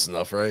get close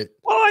enough, right?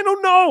 Well, I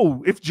don't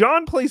know. If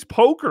John plays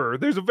poker,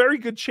 there's a very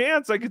good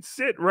chance I could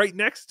sit right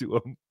next to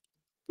him.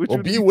 Well,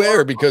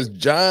 beware because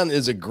John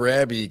is a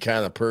grabby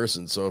kind of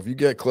person. So if you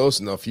get close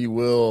enough, he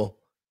will.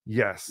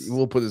 Yes, he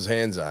will put his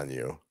hands on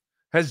you.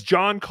 Has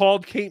John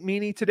called Kate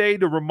Meany today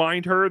to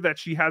remind her that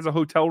she has a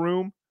hotel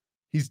room?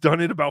 He's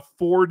done it about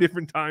 4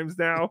 different times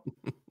now.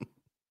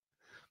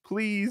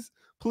 Please,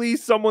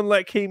 someone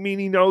let Kate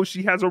Meany know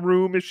she has a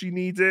room if she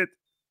needs it.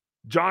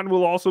 John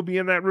will also be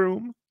in that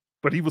room,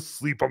 but he will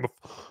sleep on the.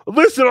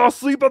 Listen, I'll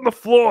sleep on the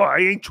floor. I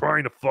ain't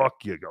trying to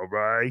fuck you, all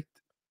right?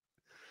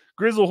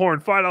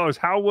 Grizzlehorn, $5.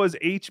 How was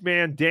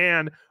H-Man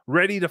Dan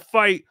ready to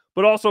fight,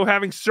 but also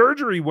having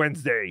surgery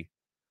Wednesday?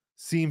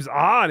 Seems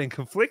odd and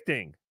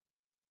conflicting.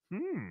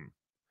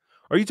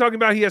 Are you talking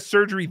about he has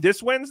surgery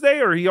this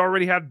Wednesday, or he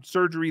already had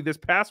surgery this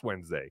past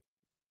Wednesday?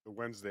 The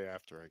Wednesday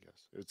after, I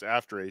guess. It's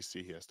after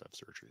AC. He has to have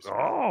surgery. So.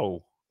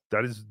 Oh,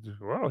 that is,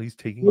 well, he's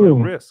taking a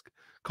risk.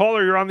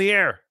 Caller, you're on the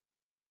air.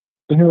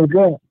 Here we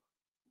go.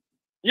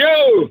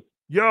 Yo.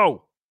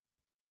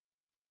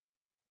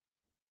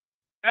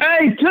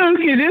 Hey,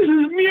 Tookie, this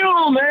is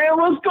Mule, man.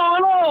 What's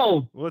going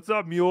on? What's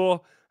up,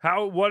 Mule?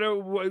 What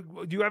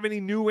do you have any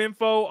new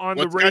info on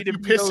What's the got raid? you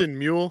pissing,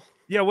 Mule?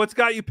 Yeah, what's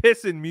got you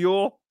pissing,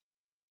 Mule?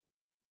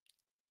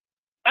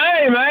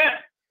 Hey, man.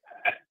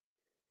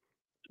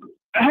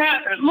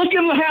 Look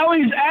at how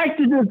he's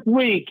acted this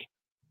week.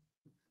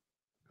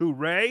 Who,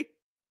 Ray?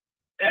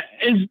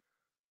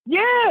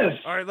 Yes.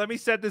 All right, let me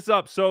set this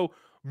up. So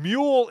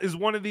Mule is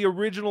one of the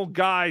original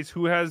guys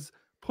who has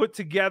put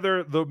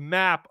together the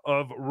map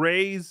of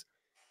Ray's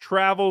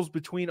travels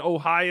between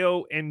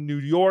Ohio and New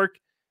York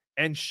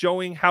and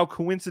showing how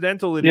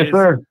coincidental it is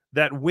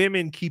that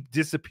women keep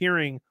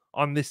disappearing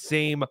on this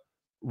same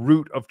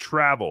route of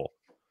travel.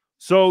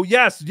 So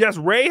yes,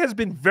 Ray has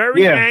been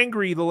very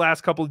angry the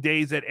last couple of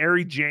days at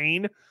Ari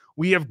Jane.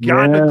 We have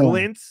gotten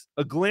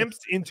a glimpse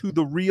into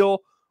the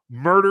real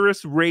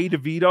murderous Ray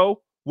DeVito.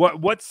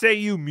 What say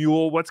you,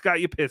 Mule? What's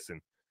got you pissing?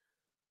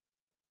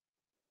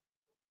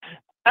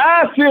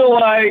 I feel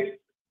like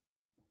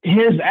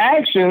his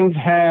actions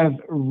have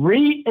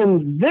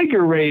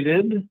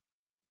reinvigorated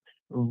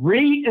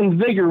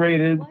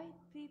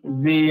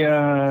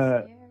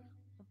the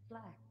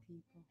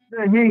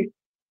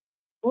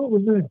what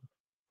was that?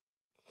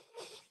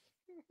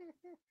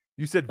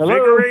 You said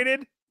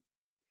vigorated?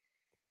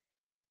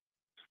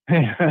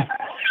 I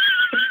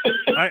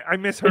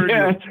misheard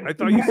you. I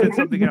thought you said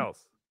something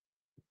else.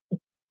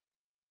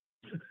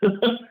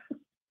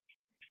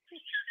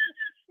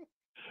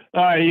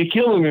 All right, you're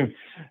killing me.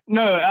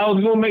 No, I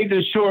was going to make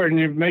this short, and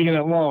you're making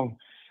it long.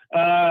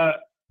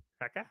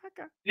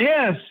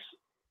 Yes.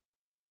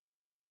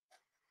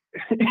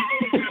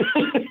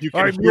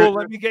 All right, Mule,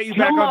 let me get you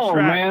back on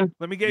track. Man.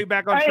 Let me get you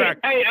back on track.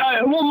 Hey,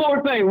 one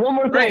more thing.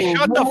 Ray,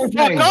 shut the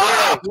fuck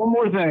up.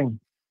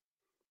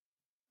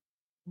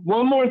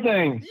 One more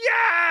thing.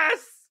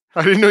 Yes!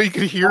 I didn't know you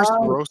could hear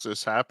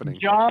sclerosis happening.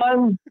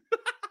 John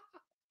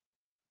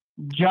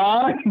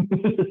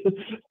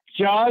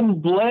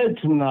bled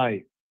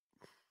tonight.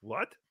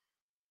 What?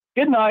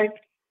 Good night.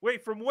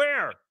 Wait, from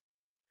where?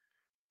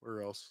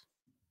 Where else?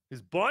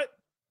 His butt?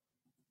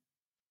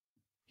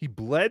 He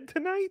bled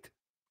tonight?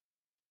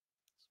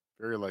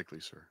 Very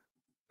likely, sir.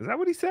 Is that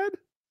what he said?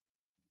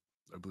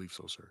 I believe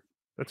so, sir.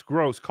 That's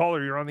gross.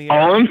 Caller, you're on the air.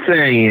 All I'm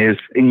saying is,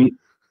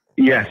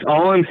 yes,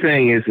 all I'm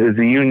saying is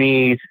you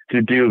need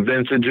to do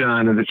Vincent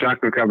John and the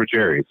chocolate covered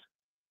cherries.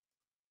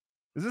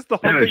 Is this the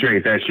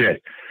penetrate that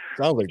shit?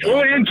 Sounds like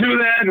go into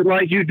that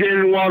like you did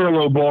in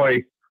Waterloo,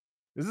 boy.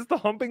 Is this the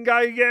humping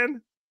guy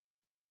again?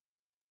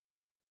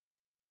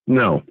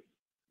 No.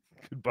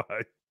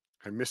 Goodbye.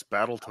 I miss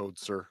Battletoads,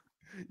 sir.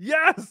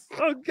 Yes.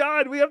 Oh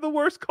God, we have the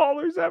worst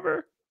callers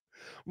ever.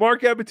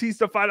 Mark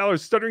Abatista, $5.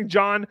 Stuttering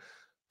John,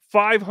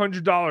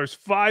 $500.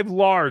 5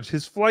 large.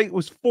 His flight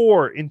was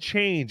 4 and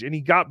change, and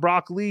he got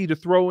Brock Lee to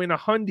throw in a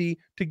hundy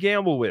to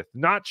gamble with.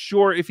 Not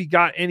sure if he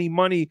got any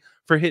money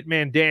for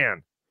Hitman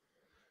Dan.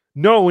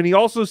 No, and he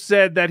also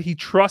said that he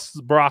trusts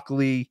Brock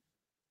Lee.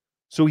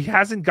 So he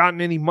hasn't gotten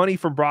any money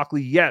from Brock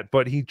Lee yet,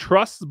 but he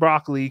trusts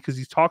Brock Lee because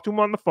he's talked to him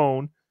on the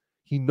phone.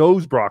 He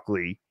knows Brock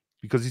Lee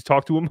because he's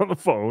talked to him on the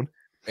phone.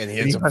 And he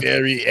has a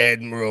very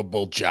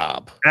admirable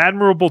job.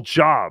 Admirable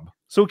job.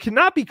 So it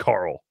cannot be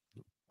Carl.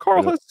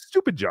 Carl has a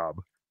stupid job.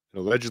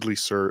 Allegedly,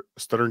 sir,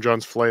 Stuttering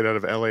John's flight out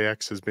of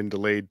LAX has been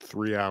delayed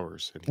 3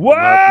 hours. And he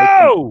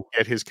Whoa!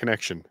 Get his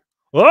connection.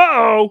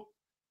 Uh-oh.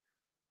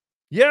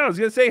 Yeah, I was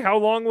gonna say, how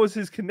long was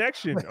his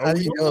connection? How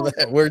do you know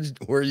that? Where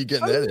are you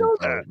getting that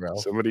info, bro?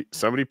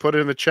 Somebody put it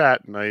in the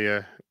chat, and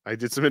I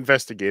did some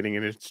investigating,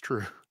 and it's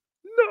true.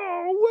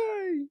 No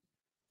way.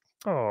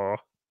 Oh,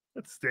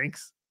 that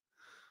stinks.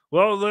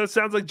 Well, that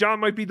sounds like John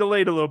might be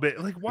delayed a little bit.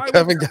 Like, why?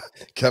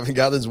 Kevin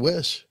got his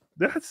wish.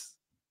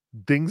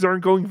 Things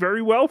aren't going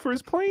very well for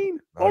his plane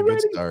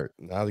already.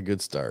 Not a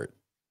good start.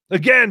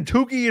 Again,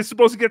 Tookie is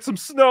supposed to get some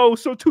snow,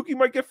 so Tookie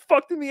might get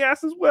fucked in the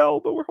ass as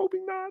well, but we're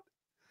hoping not.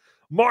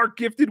 Mark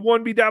gifted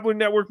 1 BeDabblin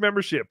Network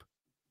membership.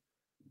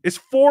 Is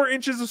 4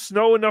 inches of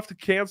snow enough to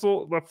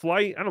cancel the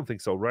flight? I don't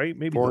think so, right?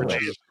 Maybe 4 less.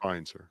 inches is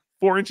fine, sir.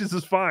 4 inches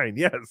is fine.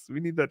 Yes, we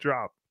need that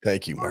drop.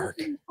 Thank you, Mark.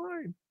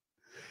 Fine.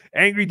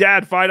 Angry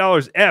Dad,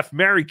 $5. F,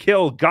 Mary,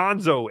 Kill,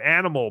 Gonzo,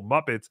 Animal,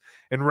 Muppets,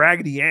 and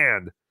Raggedy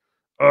Ann.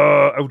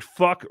 I would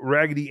fuck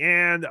Raggedy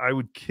Ann. I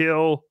would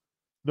kill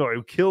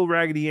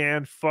Raggedy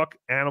Ann, fuck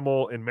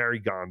Animal, and marry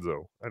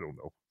Gonzo. I don't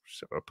know.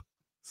 Shut up.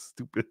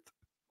 Stupid.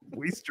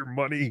 Waste your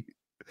money.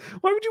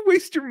 Why would you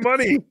waste your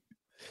money?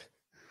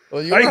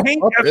 Well, I hate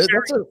F,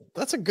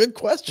 that's a good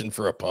question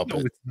for a puppet.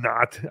 No, it's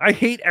not. I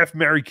hate F,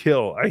 Marry,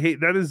 Kill. I hate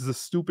that is the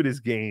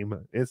stupidest game.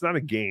 It's not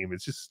a game.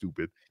 It's just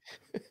stupid.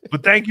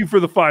 But thank you for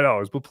the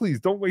 $5. But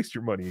please don't waste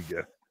your money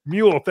again.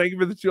 Mule, thank you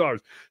for the $2.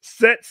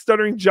 Set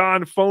Stuttering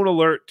John phone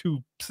alert to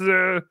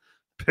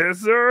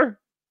Pisser.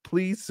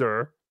 Please,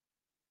 sir.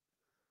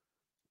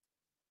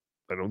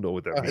 I don't know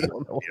what that means.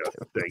 Yes,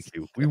 thank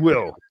you. We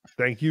will.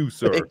 Thank you,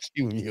 sir. Thank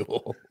you,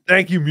 Mule.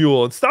 Thank you,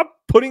 Mule. And stop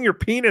putting your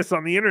penis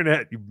on the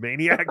internet, you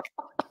maniac.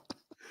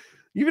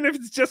 Even if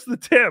it's just the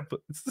tip,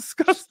 it's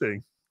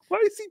disgusting. Why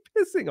is he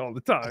pissing all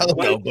the time? I don't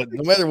know, but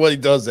no matter what he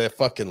does, that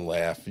fucking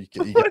laugh. You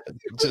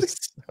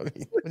just, I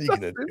mean, what are you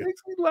gonna do? It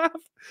makes me laugh.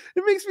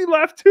 It makes me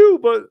laugh too.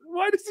 But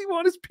why does he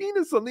want his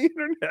penis on the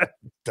internet?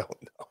 Don't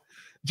know.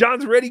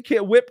 John's Ready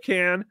Whip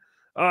Can.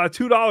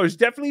 $2.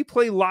 Definitely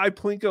play live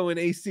Plinko in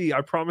AC. I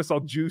promise I'll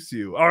juice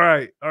you. All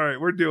right,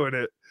 we're doing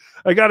it.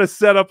 I gotta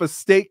set up a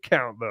stake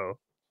count though.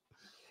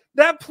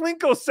 That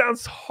Plinko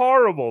sounds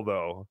horrible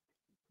though.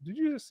 Did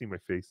you just see my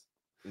face?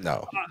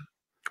 No.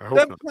 I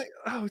hope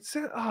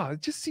not.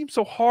 It just seems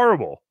so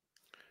horrible.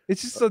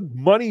 It's just a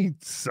money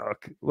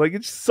suck. Like it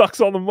just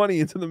sucks all the money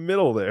into the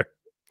middle there.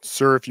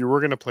 Sir, if you were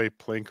gonna play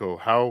Plinko,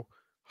 how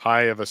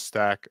high of a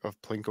stack of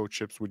Plinko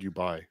chips would you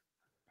buy?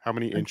 How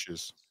many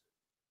inches?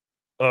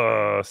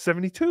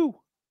 72.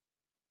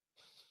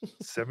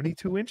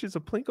 72 inches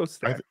of Plinko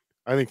stack.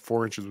 I think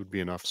 4 inches would be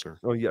enough, sir.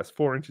 Oh yes,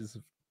 4 inches.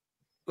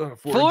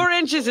 4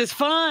 inches is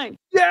fine.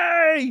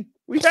 Yay!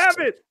 We have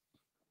it.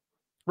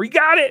 We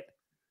got it.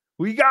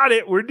 We got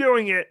it. We're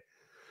doing it.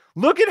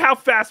 Look at how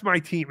fast my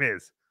team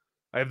is.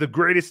 I have the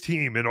greatest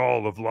team in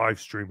all of live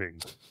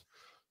streaming.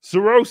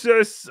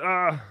 Cirrhosis,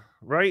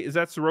 right? Is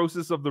that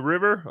Cirrhosis of the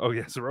River? Oh,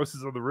 yeah,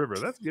 Cirrhosis of the River.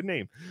 That's a good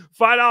name.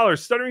 $5.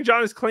 Stuttering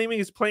John is claiming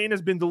his plane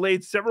has been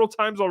delayed several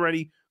times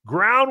already.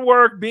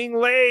 Groundwork being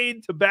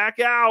laid to back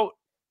out.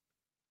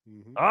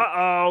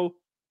 Uh-oh.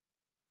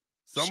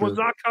 Someone's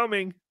not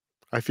coming.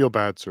 I feel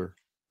bad, sir.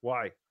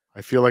 Why?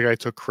 I feel like I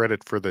took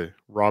credit for the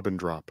Robin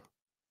drop.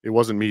 It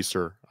wasn't me,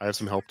 sir. I have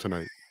some help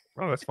tonight.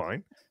 Oh, that's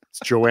fine. It's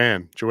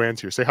Joanne. Joanne's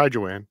here. Say hi,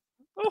 Joanne.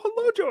 Oh,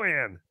 hello,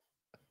 Joanne.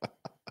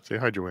 Say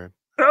hi, Joanne.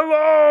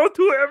 Hello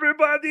to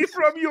everybody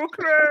from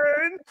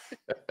Ukraine.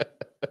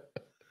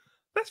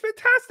 That's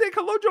fantastic.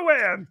 Hello,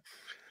 Joanne.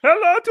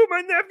 Hello to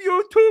my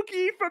nephew,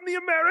 Tookie from the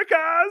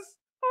Americas.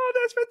 Oh,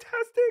 that's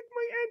fantastic.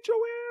 My Aunt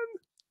Joanne.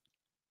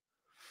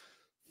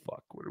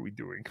 Fuck, what are we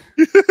doing?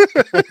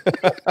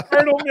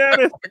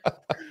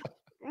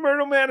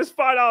 Myrtle Man is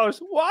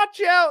 $5. Watch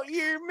out,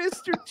 you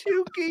Mr.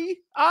 Tookie.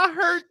 I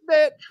heard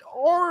that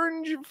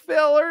orange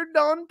feller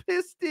done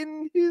pissed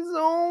in his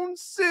own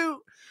suit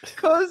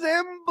because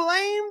them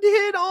blamed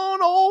it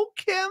on old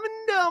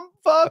Kevin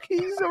Dumbfuck.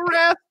 He's a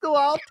rascal,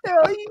 I'll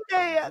tell you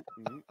that.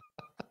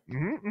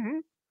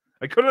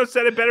 I couldn't have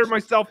said it better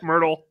myself,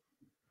 Myrtle.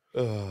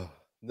 No,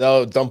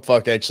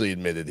 Dumbfuck actually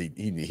admitted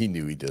he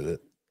knew he did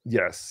it.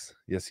 Yes,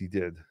 he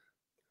did.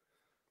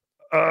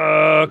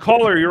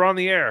 Caller, you're on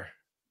the air.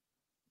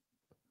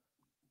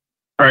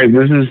 All right,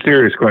 this is a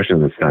serious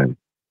question this time.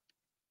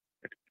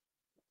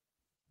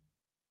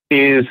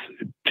 Is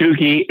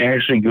Tookie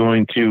actually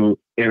going to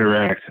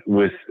interact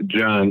with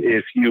John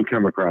if you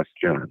come across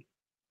John?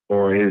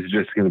 Or is it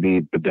just going to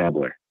be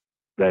BeDabbler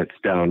that's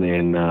down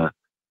in or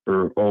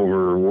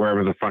over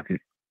wherever the fuck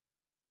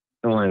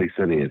Atlantic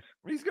City is?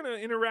 He's going to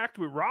interact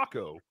with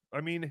Rocco.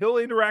 I mean, he'll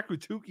interact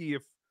with Tookie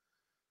if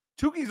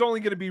Tookie's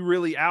only going to be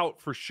really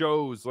out for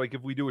shows. Like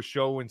if we do a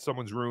show in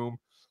someone's room.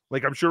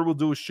 Like, I'm sure we'll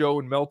do a show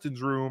in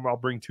Melton's room. I'll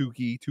bring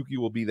Tookie. Tookie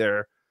will be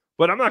there.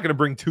 But I'm not going to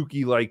bring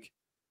Tookie, like,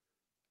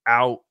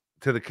 out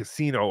to the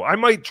casino. I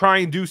might try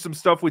and do some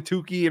stuff with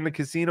Tookie in the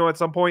casino at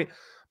some point.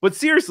 But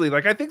seriously,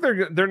 like, I think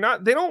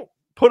they don't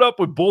put up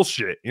with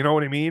bullshit. You know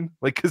what I mean?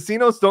 Like,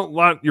 casinos don't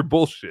want your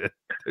bullshit.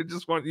 They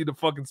just want you to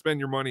fucking spend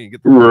your money and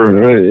get the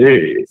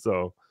right.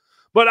 So,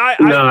 but I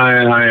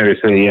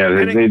understand. Yeah,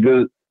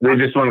 they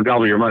just want to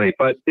gobble your money.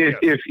 But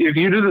if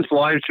you do this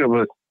live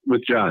show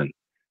with John,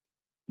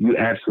 you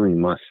absolutely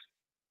must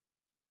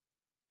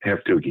have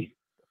Tookie.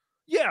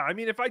 Yeah, I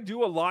mean, if I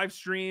do a live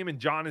stream and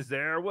John is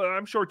there, well,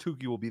 I'm sure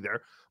Tookie will be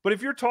there. But if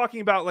you're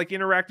talking about like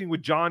interacting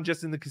with John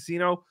just in the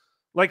casino,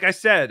 like I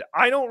said,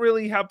 I don't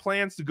really have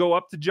plans to go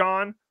up to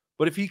John.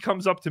 But if he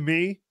comes up to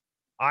me,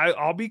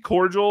 I'll be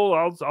cordial.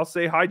 I'll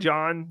say hi,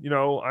 John. You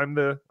know, I'm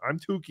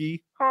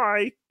Tookie.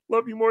 Hi,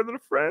 love you more than a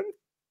friend.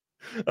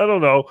 I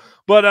don't know,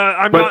 but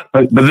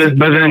But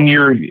then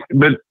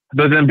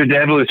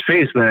BeDabbler's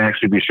face may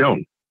actually be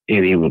shown.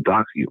 And he will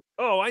dox you.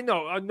 Oh, I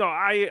know. No,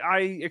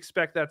 I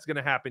expect that's going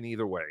to happen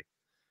either way.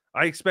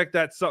 I expect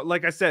that. So,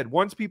 like I said,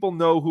 once people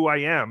know who I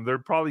am, they're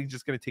probably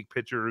just going to take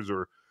pictures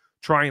or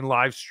try and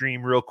live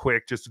stream real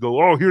quick just to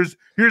go, oh, here's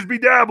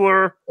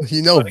BeDabbler.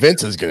 You know,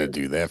 Vince is going to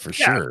do that for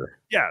sure.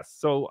 Yes.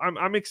 So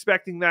I'm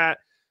expecting that.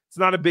 It's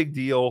not a big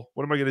deal.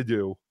 What am I going to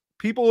do?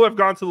 People who have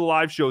gone to the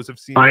live shows have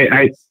seen.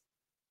 I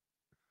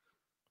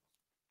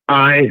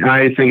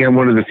think I'm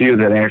one of the few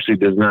that actually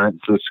does not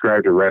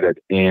subscribe to Reddit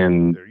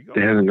and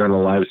hasn't done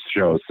a live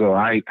show. So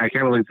I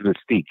kind of like the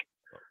mystique.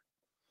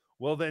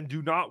 Well, then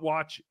do not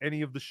watch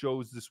any of the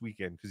shows this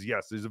weekend because,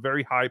 yes, there's a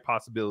very high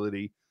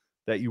possibility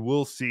that you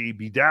will see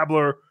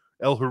BeDabbler,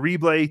 El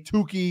Horrible,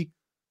 Tookie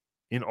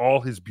in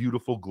all his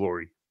beautiful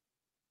glory.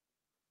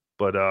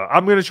 But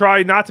I'm going to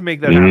try not to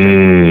make that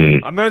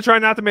happen. I'm going to try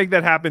not to make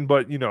that happen,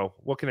 but, you know,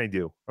 what can I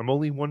do? I'm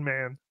only one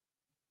man.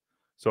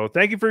 So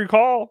thank you for your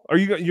call.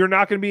 You're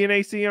not going to be in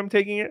AC? I'm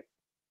taking it?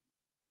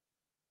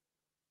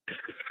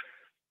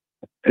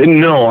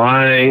 No,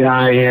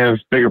 I have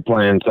bigger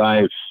plans.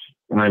 I'm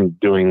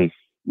doing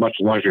much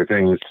larger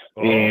things,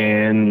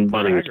 and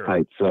money is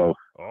tight. So,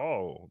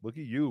 look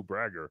at you,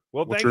 bragger.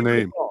 Well, what's thank your you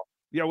name? for the call.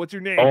 Yeah, what's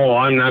your name? Oh,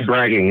 I'm not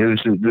bragging.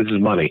 This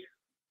is money.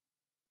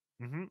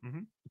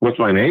 What's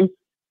my name?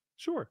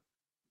 Sure.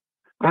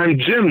 I'm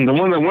Jim, the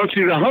one that wants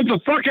you to hunt the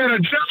fuck out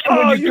of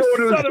John when you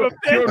go to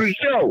the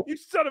show. You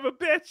son of a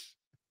bitch.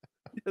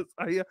 Yes,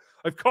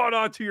 I've caught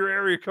on to your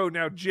area code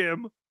now,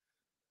 Jim.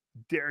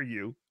 Dare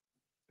you.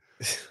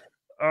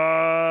 All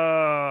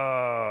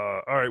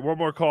right, one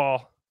more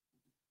call.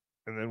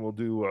 And then we'll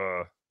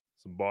do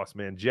some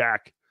BossManJack.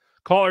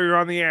 Caller, you're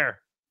on the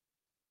air.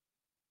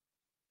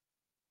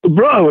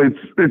 Bro,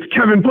 it's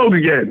Kevin Pope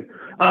again.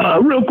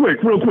 Real quick.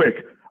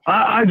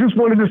 I just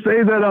wanted to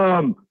say that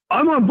I'm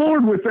on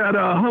board with that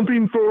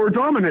humping for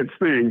dominance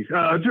thing.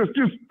 Just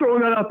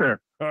throwing that out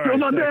there. Still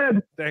not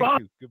dead. Thank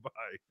you. Goodbye.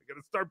 I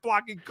gotta start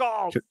blocking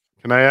calls.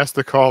 Can I ask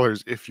the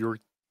callers, if you're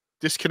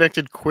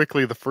disconnected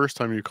quickly the first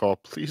time you call,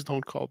 please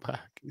don't call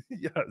back.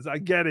 Yes, I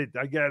get it.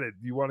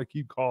 You want to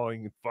keep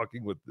calling and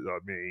fucking with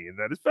me, and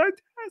that is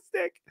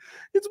fantastic.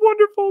 It's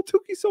wonderful.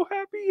 Tookie's so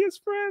happy he has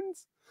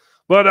friends.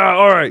 But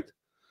all right.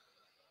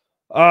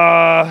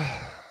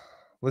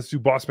 Let's do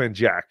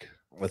BossManJack.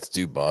 Let's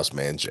do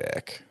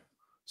BossManJack.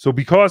 So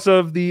because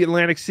of the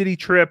Atlantic City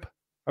trip,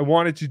 I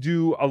wanted to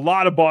do a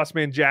lot of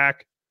BossManJack.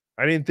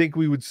 I didn't think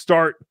we would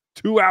start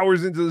 2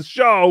 hours into the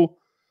show,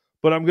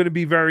 but I'm going to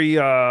be very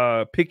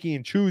picky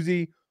and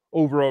choosy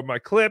over my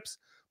clips.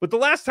 But the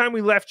last time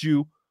we left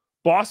you,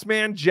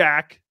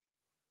 BossManJack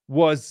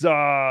was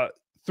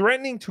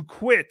threatening to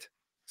quit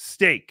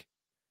Steak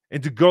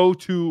and to go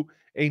to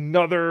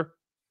another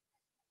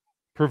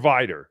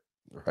provider.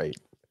 Right.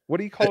 What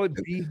do you call it?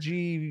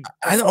 BG?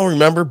 I don't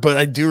remember, but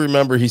I do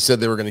remember he said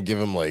they were going to give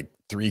him like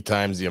 3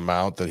 times the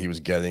amount that he was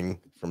getting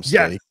from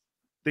Steak. Yes.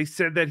 They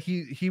said that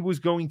he was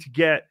going to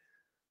get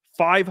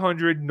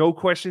 500, no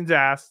questions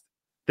asked.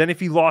 Then if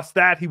he lost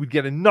that, he would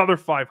get another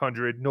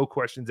 500, no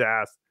questions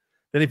asked.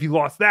 Then if he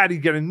lost that,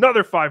 he'd get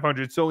another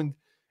 500. So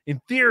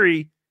in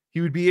theory,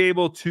 he would be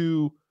able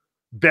to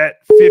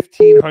bet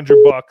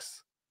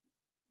 $1,500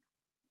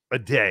 a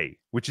day,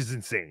 which is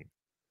insane.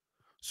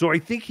 So I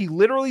think he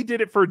literally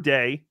did it for a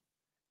day,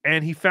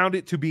 and he found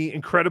it to be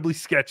incredibly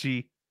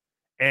sketchy.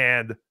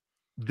 And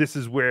this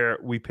is where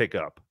we pick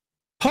up.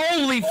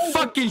 Holy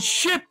fucking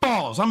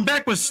shitballs! I'm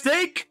back with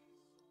Steak.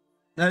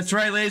 That's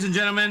right, ladies and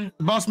gentlemen.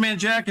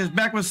 BossManJack is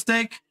back with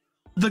Steak.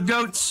 The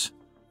goats,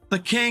 the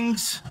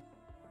kings,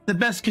 the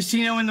best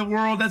casino in the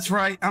world. That's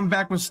right. I'm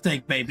back with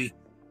Steak, baby.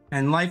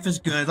 And life is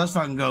good. Let's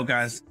fucking go,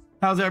 guys.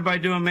 How's everybody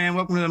doing, man?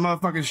 Welcome to the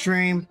motherfucking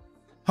stream.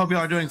 Hope y'all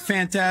are doing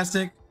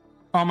fantastic.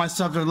 All my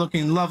subs are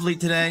looking lovely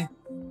today.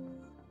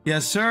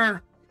 Yes,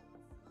 sir.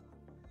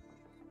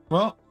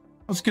 Well,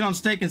 let's get on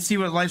Steak and see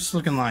what life's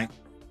looking like.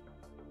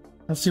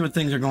 Let's see what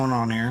things are going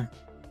on here.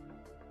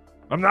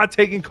 I'm not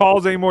taking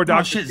calls anymore, Dr.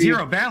 Oh, shit, Steve.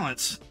 zero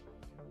balance.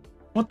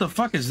 What the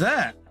fuck is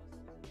that?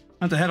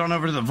 I have to head on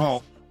over to the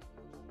vault.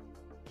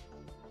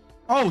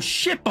 Oh,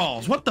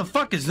 shitballs. What the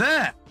fuck is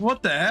that?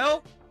 What the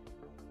hell?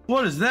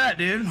 What is that,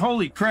 dude?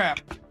 Holy crap.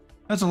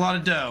 That's a lot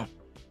of dough.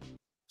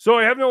 So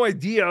I have no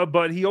idea,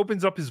 but he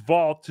opens up his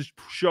vault to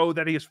show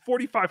that he has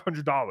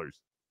 $4,500.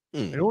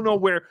 I don't know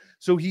where.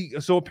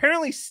 So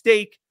apparently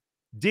Steak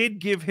did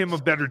give him a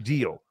better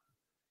deal.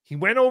 He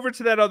went over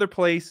to that other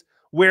place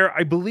where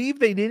I believe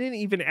they didn't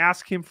even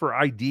ask him for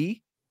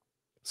ID.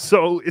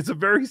 So it's a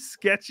very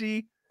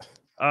sketchy,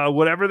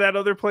 whatever that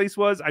other place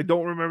was. I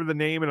don't remember the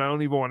name, and I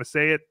don't even want to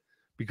say it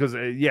because,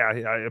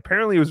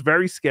 apparently it was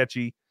very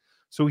sketchy.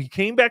 So he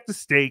came back to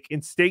Steak,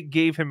 and Steak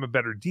gave him a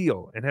better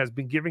deal and has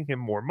been giving him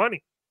more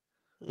money.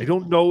 I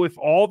don't know if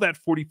all that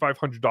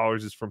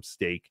 $4,500 is from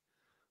Steak,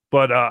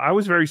 but I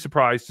was very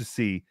surprised to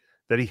see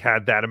that he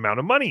had that amount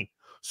of money.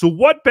 So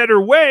what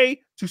better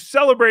way to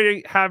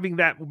celebrate having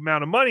that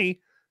amount of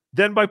money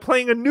than by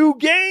playing a new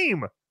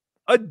game,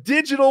 a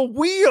digital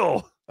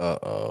wheel?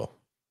 Uh-oh.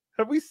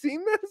 Have we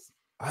seen this?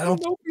 I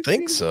don't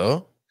think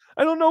so.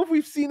 I don't know if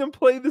we've seen him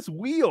play this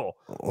wheel.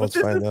 Let's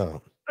find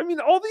out. I mean,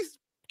 all these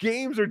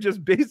games are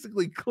just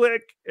basically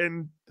click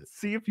and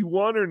see if you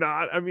won or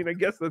not. I mean, I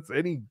guess that's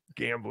any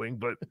gambling,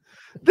 but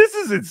this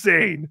is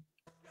insane.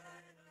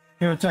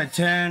 Here, type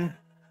 10.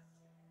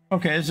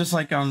 Okay, it's just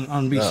like on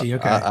BC.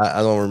 Okay,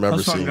 I don't remember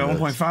Let's fucking seeing go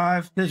this.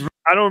 1.5.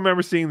 I don't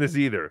remember seeing this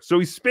either. So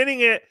he's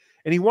spinning it,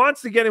 and he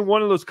wants to get in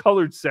one of those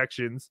colored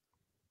sections.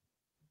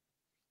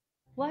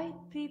 White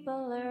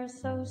people are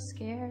so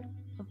scared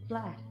of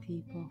black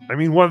people. I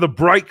mean, one of the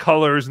bright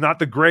colors, not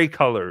the gray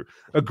color.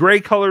 A gray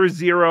color is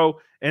 0,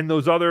 and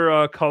those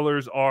other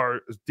colors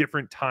are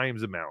different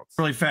times amounts.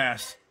 Really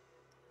fast.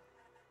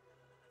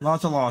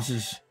 Lots of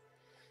losses.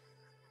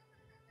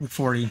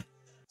 40.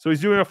 So he's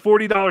doing a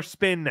 $40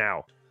 spin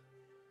now.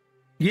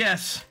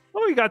 Yes.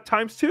 Oh, he got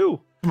 ×2.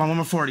 Come on, one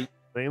more 40.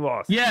 Then he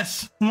lost.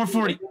 Yes, one more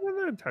 40.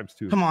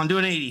 ×2. Come on, do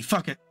an 80.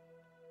 Fuck it.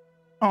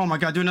 Oh my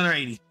god, do another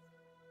 80.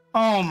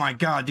 Oh my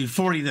god, dude,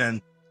 40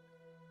 then.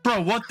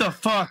 Bro, what the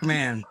fuck,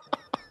 man?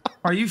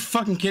 Are you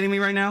fucking kidding me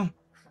right now?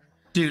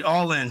 Dude,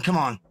 all in. Come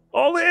on.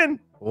 All in.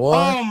 What?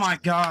 Oh my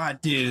god,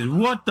 dude.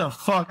 What the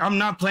fuck? I'm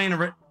not playing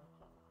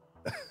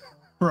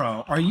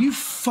Bro, are you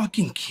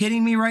fucking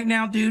kidding me right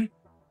now, dude?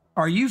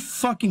 Are you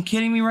fucking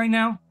kidding me right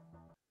now?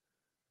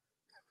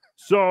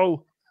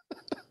 So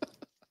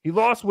he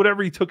lost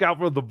whatever he took out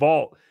for the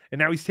vault, and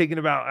now he's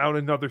taking out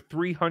another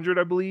 300,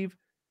 I believe.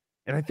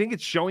 And I think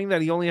it's showing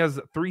that he only has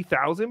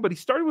 3,000, but he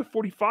started with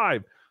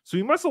 45. So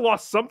he must have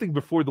lost something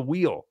before the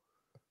wheel.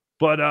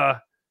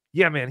 But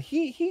yeah, man,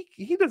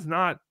 he does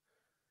not.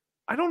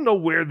 I don't know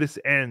where this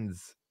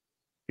ends,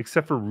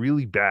 except for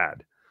really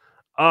bad.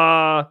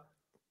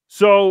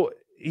 So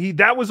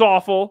that was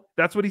awful.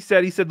 That's what he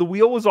said. He said the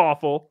wheel was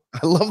awful.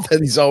 I love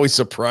that he's always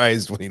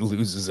surprised when he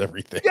loses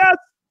everything. Yes,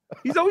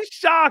 he's always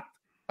shocked.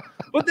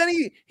 But then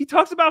he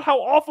talks about how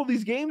awful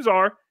these games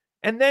are,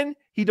 and then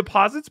he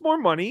deposits more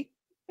money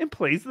and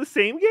plays the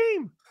same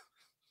game.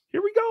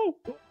 Here we go.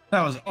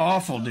 That was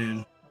awful,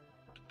 dude.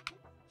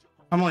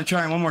 I'm only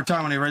trying one more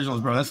time on the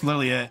originals, bro. That's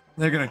literally it.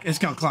 It's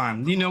gonna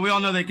climb. You know, we all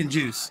know they can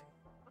juice.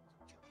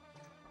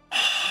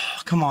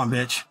 Come on,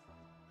 bitch.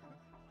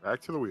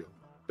 Back to the wheel.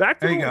 Back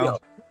to there the you wheel. go.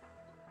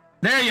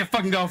 There you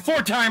fucking go.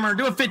 4-timer.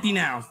 Do a 50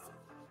 now.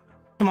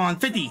 Come on,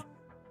 50.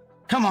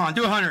 Come on,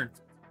 do 100.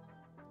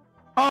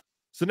 Oh.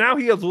 So now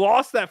he has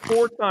lost that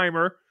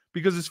 4-timer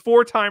because his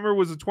 4-timer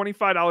was a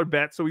 $25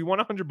 bet, so he won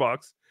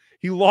 $100.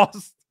 He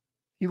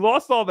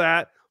lost all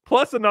that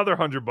plus another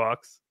 $100.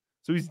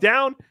 So he's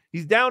down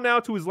now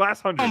to his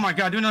last 100. Oh my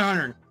god, do another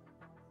 100.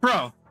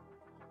 Bro.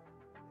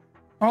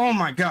 Oh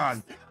my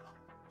god.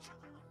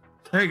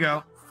 There you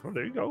go. Oh,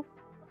 there you go.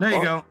 There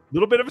you go.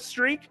 Little bit of a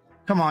streak.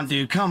 Come on,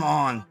 dude. Come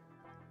on.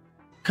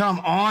 Come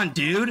on,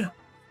 dude.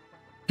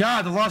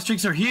 God, the lost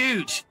streaks are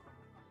huge.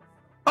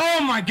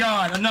 Oh my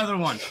god, another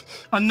one.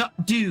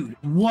 Dude,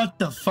 what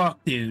the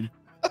fuck, dude?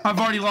 I've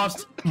already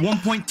lost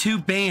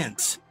 1.2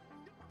 bands.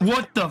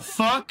 What the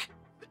fuck?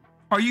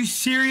 Are you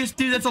serious,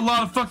 dude? That's a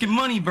lot of fucking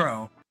money,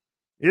 bro.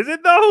 Is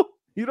it though?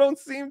 You don't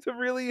seem to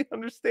really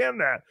understand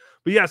that.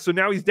 But yeah, so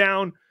now he's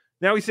down.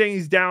 Now he's saying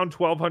he's down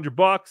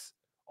 $1,200,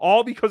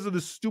 all because of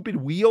the stupid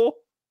wheel.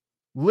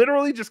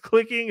 Literally just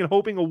clicking and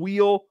hoping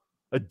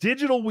a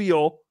digital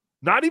wheel,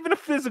 not even a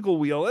physical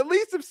wheel. At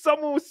least if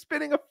someone was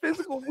spinning a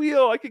physical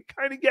wheel, I could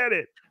kind of get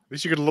it. At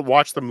least you could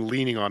watch them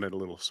leaning on it a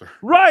little, sir.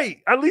 Right.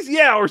 At least,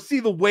 yeah, or see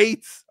the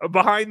weights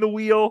behind the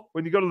wheel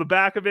when you go to the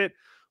back of it.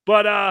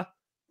 But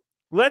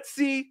let's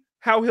see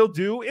how he'll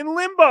do in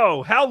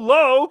limbo. How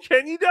low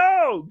can you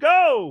go?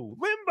 Go!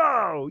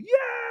 Limbo!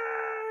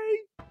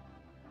 Yay!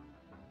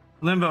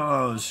 Limbo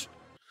O's.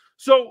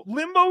 So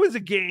limbo is a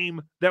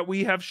game that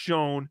we have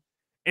shown,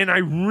 and I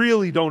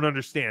really don't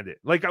understand it.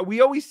 Like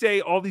we always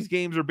say, all these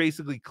games are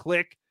basically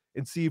click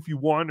and see if you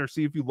won or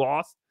see if you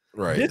lost.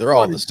 Right. They're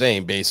all the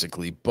same,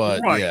 basically.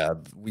 But yeah,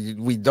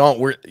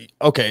 we're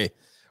okay.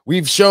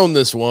 We've shown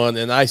this one,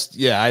 and I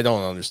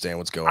don't understand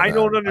what's going on. I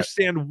don't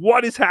understand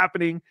what is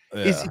happening.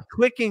 Yeah. Is he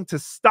clicking to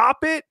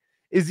stop it?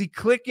 Is he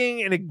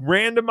clicking and it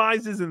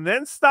randomizes and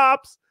then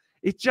stops?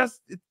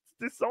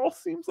 This all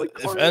seems like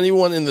if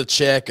anyone in the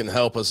chat can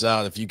help us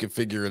out, if you can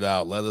figure it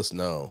out, let us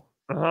know.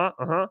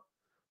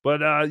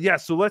 But yeah,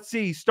 so let's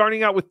see.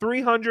 Starting out with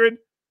 300.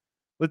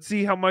 Let's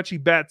see how much he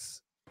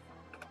bets.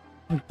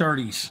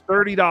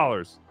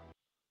 $30.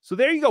 So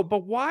there you go.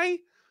 But why?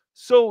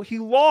 So he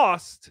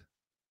lost,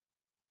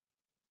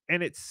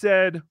 and it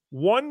said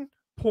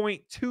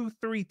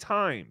 1.23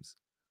 times.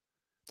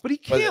 But he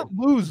can't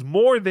lose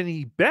more than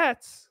he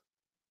bets.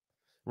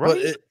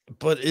 Right?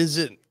 But is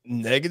it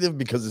negative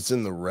because it's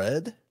in the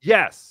red?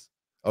 Yes.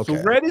 Okay.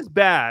 So red is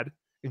bad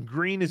and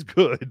green is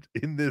good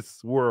in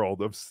this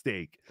world of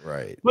stake.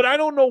 Right. But I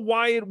don't know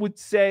why it would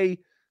say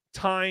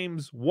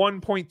times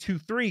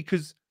 1.23,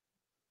 because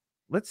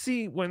let's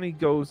see when he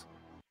goes.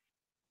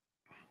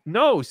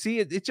 No, see,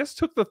 it just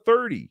took the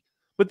 30.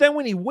 But then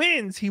when he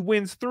wins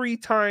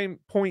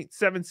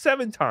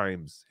 3.77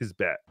 times his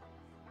bet,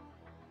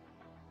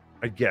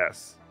 I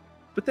guess.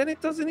 But then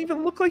it doesn't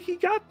even look like he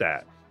got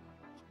that.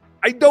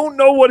 I don't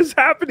know what is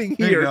happening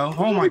here. There you go.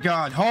 Oh my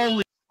god.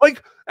 Holy.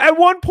 Like at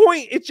one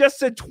point, it just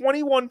said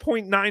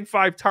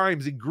 21.95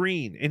 times in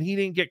green, and he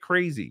didn't get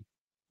crazy.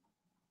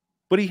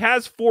 But he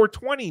has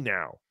 420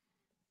 now.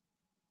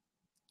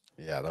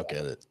 Yeah, I don't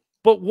get it.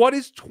 But what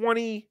is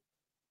 20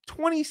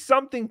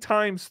 something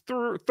times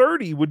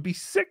 30 would be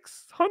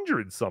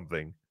 600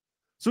 something.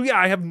 So yeah,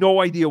 I have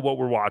no idea what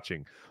we're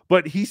watching,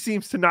 but he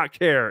seems to not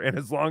care. And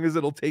as long as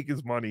it'll take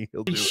his money,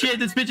 he'll do Shit, it.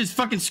 this bitch is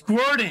fucking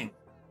squirting.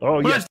 Oh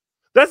yes,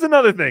 that's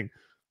another thing.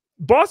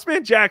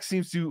 BossManJack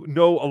seems to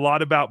know a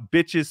lot about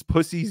bitches'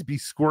 pussies be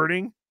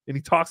squirting, and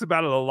he talks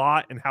about it a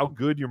lot and how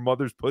good your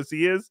mother's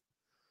pussy is.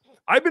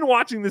 I've been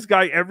watching this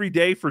guy every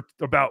day for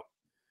about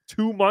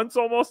 2 months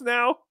almost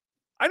now.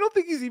 I don't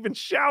think he's even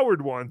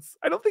showered once.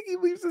 I don't think he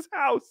leaves his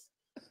house.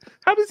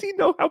 How does he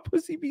know how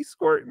pussy be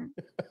squirting?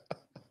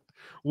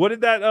 What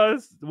did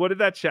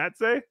that chat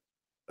say?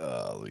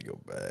 Let me go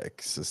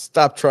back. So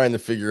stop trying to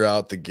figure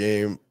out the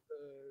game.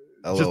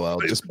 LOL.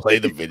 Just play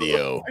the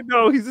video. I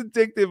know he's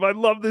addictive. I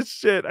love this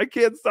shit. I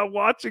can't stop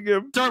watching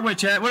him. Start with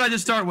chat. What did I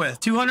just start with?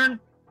 200?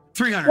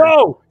 300?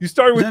 No, you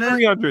started with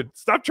 300.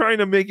 Stop trying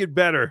to make it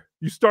better.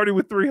 You started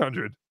with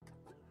 300.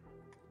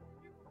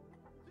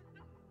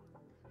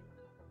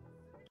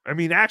 I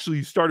mean, actually,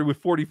 you started with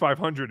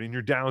 4,500 and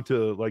you're down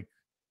to like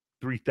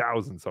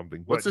 3,000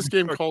 something. What's this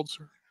game called,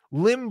 sir?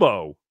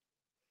 Limbo.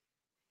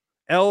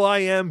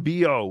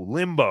 Limbo.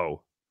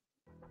 Limbo.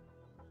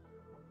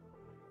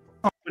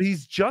 But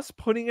he's just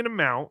putting an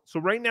amount. So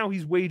right now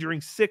he's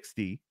wagering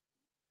 60.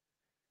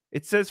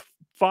 It says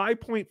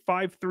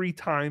 5.53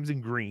 times in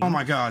green. Oh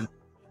my God.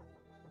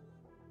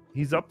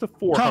 He's up to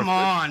 400. Come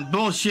on.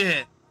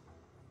 Bullshit.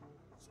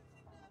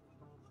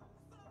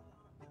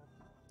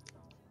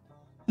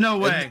 No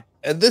way.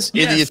 And this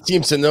idiot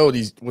seems to know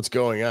what's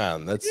going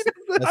on. That's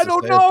I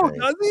don't know,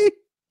 does he?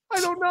 I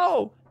don't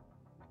know.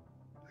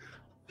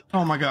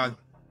 Oh my God.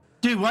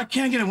 Dude, why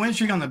can't I get a win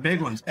streak on the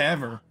big ones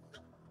ever?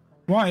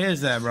 Why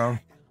is that, bro?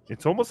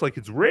 It's almost like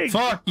it's rigged.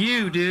 Fuck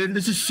you, dude.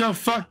 This is so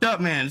fucked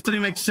up, man. This doesn't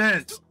even make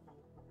sense.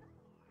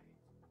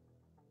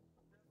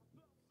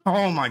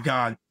 Oh my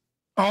God.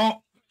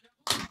 Oh,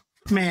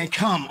 man,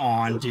 come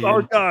on, dude.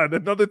 Oh God,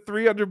 another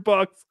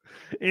 $300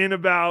 in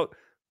about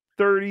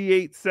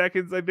 38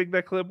 seconds, I think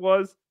that clip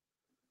was.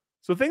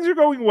 So things are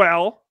going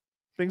well.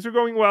 Things are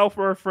going well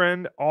for our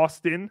friend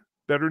Austin,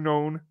 better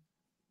known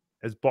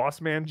as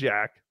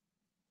BossManJack.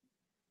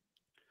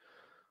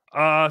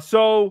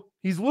 So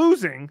he's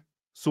losing.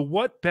 So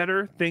what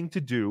better thing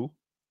to do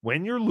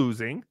when you're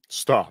losing?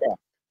 Stop.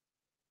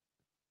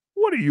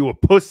 What are you, a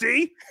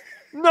pussy?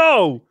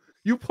 No,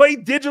 you play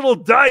digital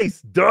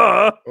dice.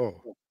 Duh. Oh,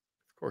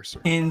 of course,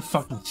 sir.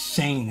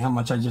 Insane how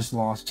much I just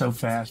lost so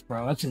fast,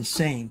 bro. That's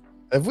insane.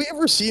 Have we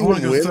ever seen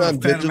him win on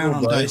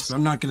digital dice? But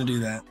I'm not going to do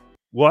that.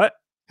 What?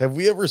 Have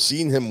we ever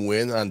seen him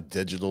win on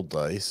digital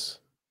dice?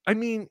 I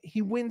mean,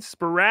 he wins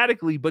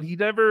sporadically, but he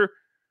never.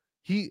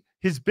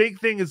 His big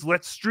thing is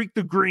let's streak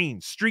the green.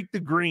 Streak the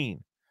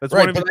green. That's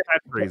one of his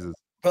catchphrases.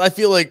 But I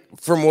feel like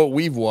from what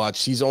we've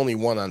watched, he's only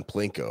won on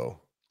Plinko.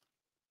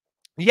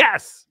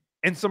 Yes,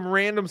 and some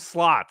random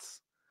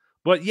slots.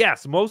 But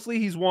yes, mostly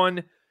he's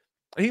won.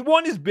 He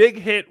won his big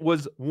hit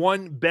was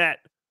one bet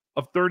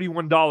of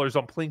 $31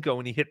 on Plinko,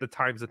 and he hit the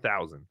times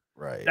 1,000.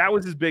 Right. That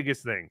was his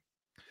biggest thing.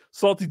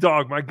 Salty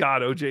Dog, my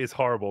God, OJ is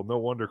horrible. No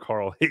wonder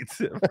Carl hates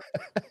him.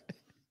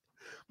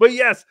 But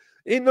yes,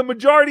 in the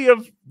majority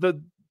of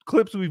the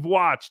clips we've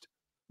watched,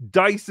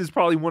 Dice is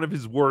probably one of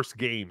his worst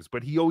games,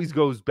 but he always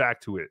goes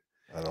back to it.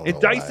 And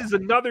Dice is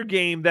another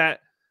game that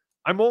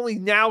I'm only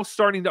now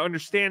starting to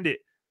understand it.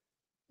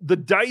 The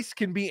dice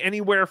can be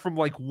anywhere from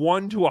like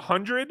 1 to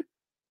 100,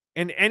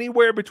 and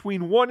anywhere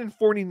between 1 and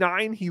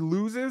 49 he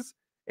loses,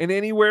 and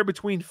anywhere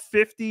between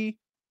 50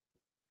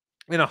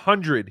 and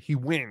 100 he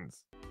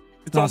wins.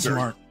 It's all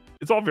smart.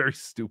 It's all very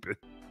stupid.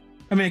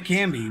 I mean, it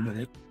can be, but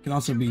it can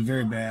also be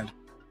very bad.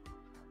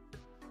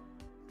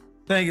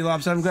 Thank you,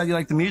 Lobster. I'm glad you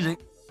like the music.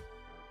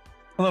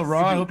 Hello,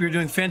 Raw. I hope you're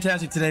doing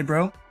fantastic today,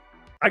 bro.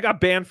 I got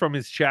banned from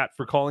his chat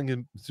for calling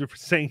him, for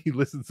saying he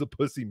listens to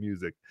pussy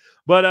music.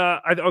 But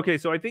okay,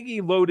 so I think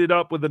he loaded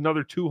up with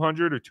another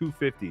 200 or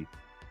 250.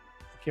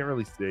 I can't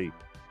really see.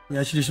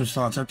 Yeah, I should do some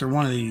slots after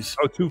one of these.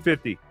 Oh,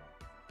 250.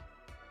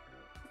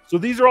 So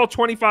these are all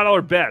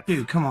 $25 bets.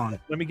 Dude, come on.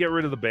 Let me get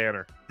rid of the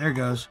banner. There it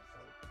goes.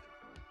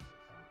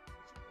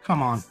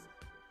 Come on.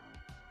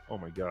 Oh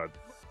my God.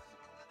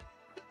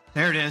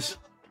 There it is.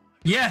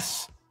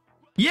 Yes.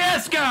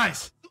 Yes,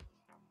 guys.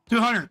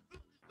 200.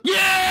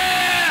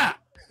 Yeah.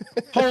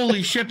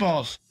 Holy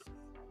shitballs.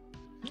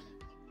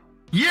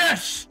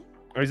 Yes.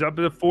 He's up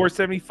to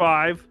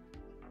 475.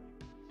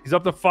 He's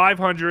up to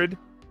 500.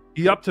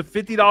 He's up to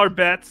 $50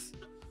 bets.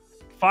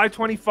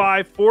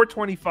 525,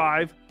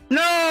 425.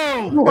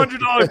 No.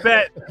 $200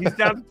 bet. He's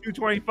down to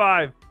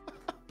 225.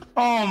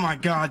 Oh my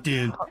God,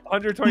 dude.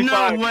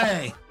 125. No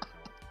way.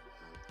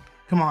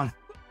 Come on.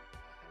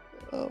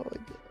 Oh my God.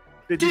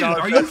 Dude,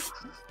 are you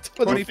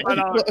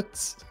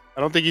 $25? I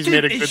don't think he's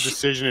made a good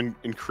decision in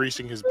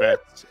increasing his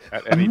bets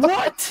at any time.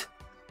 What?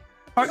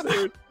 Are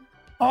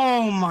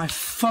Oh my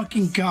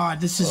fucking God.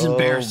 This is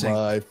embarrassing. Oh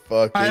my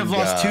fucking I have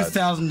lost God.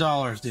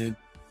 $2,000, dude.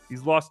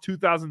 He's lost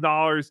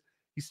 $2,000.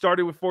 He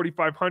started with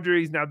 4,500.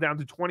 He's now down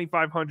to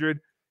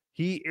 2,500.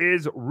 He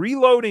is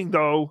reloading,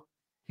 though.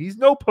 He's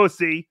no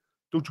pussy.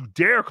 Don't you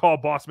dare call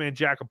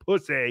BossManJack a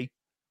pussy.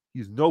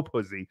 He's no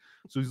pussy.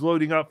 So he's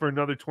loading up for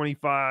another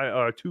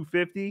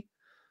 250.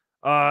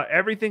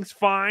 Everything's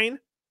fine.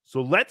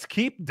 So let's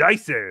keep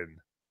dicing.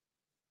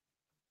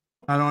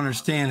 I don't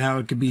understand how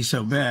it could be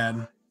so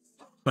bad,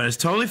 but it's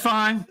totally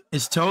fine.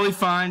 It's totally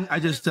fine. I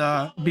just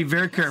be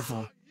very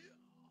careful,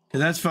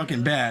 because that's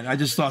fucking bad. I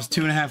just lost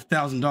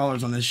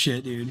 $2,500 on this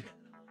shit, dude.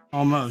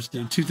 Almost,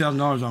 dude.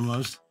 $2,000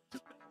 almost.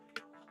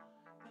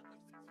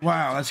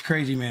 Wow, that's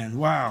crazy, man.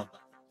 Wow.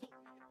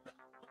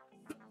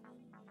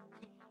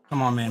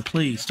 Come on, man.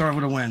 Please start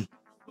with a win.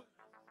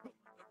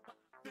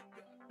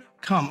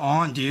 Come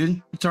on,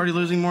 dude. It's already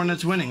losing more than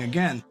it's winning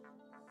again.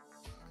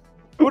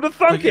 Who would have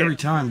thunk it? Every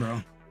time,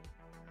 bro.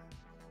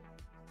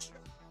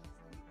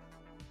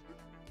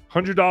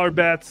 $100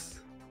 bets.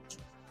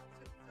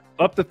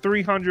 Up to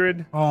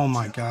 300. Oh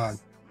my God.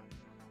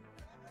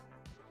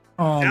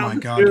 Oh Down my to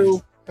God.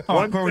 two.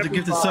 Oh, Corey, the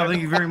gifted sub.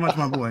 Thank you very much,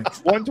 my boy.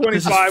 125.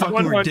 This is fucking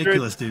 100.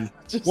 ridiculous, dude.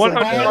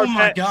 100. Oh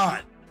my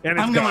God. And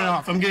I'm it's going gone.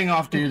 off. I'm getting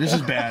off, dude. This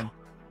is bad.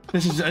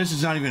 This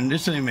is not even.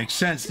 This doesn't even make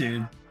sense,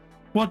 dude.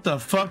 What the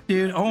fuck,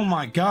 dude? Oh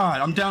my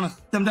God. I'm down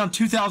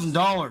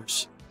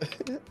 $2,000.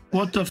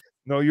 What the?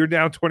 No, you're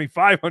down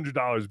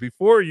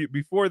 $2,500.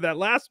 Before that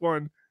last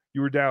one,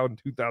 you were down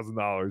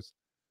 $2,000.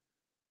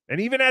 And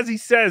even as he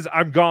says,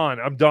 "I'm gone.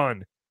 I'm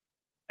done."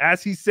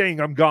 As he's saying,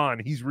 "I'm gone,"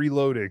 he's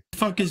reloading. The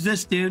fuck is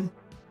this, dude?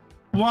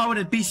 Why would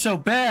it be so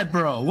bad,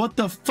 bro? What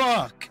the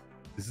fuck?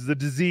 This is a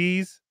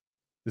disease.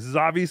 This is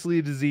obviously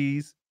a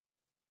disease.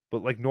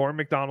 But like Norm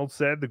Macdonald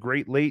said, the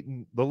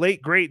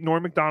late great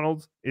Norm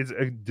Macdonald is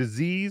a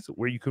disease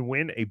where you can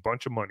win a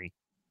bunch of money.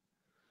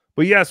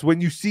 But yes, when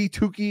you see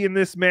Tookie in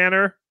this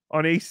manner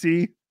on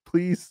AC,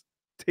 please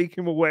take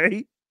him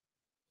away.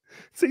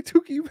 Say,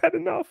 Tookie, you've had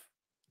enough.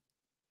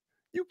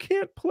 You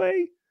can't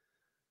play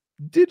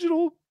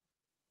digital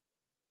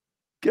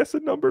guess a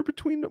number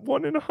between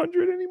 1 and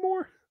 100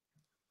 anymore.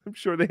 I'm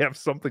sure they have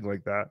something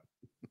like that.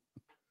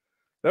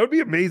 That would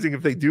be amazing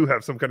if they do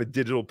have some kind of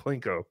digital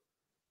Plinko.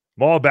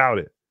 I'm all about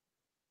it.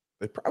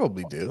 They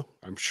probably do.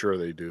 I'm sure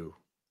they do.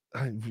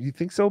 You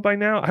think so by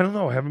now? I don't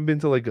know. I haven't been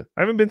to like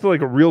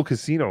a real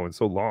casino in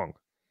so long.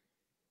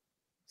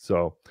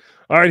 So,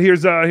 all right,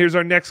 here's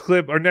our next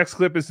clip. Our next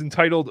clip is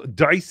entitled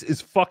 "Dice is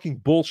fucking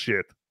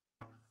bullshit."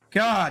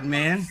 God,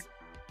 man.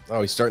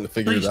 Oh, he's starting to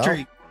figure it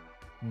out.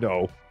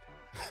 No.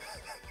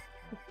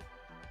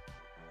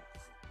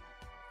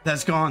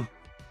 That's gone.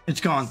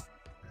 It's gone.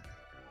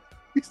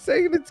 He's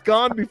saying it's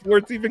gone before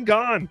it's even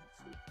gone.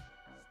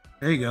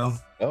 There you go.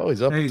 Oh,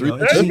 he's up. There you 3 go.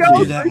 You need to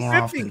do that more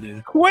often,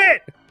 dude.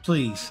 Quit.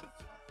 Please.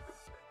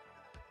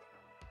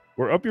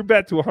 We're up your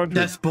bet to 100.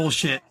 That's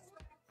bullshit.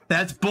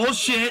 That's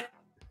bullshit.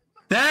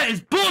 That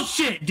is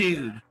bullshit,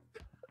 dude.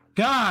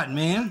 God,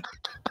 man.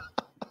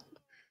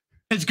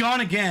 It's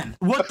gone again.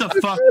 What the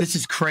fuck? This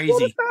is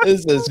crazy.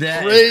 This is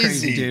That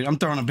crazy. is dude. I'm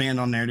throwing a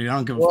band on there, dude. I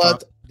don't give a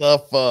What fuck. the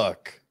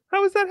fuck?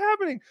 How is that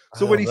happening?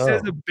 So I when he don't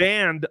says know.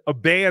 a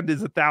band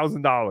is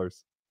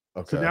 $1,000.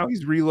 Okay. So now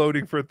he's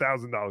reloading for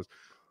 $1,000.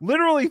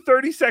 Literally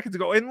 30 seconds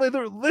ago. And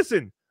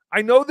listen,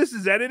 I know this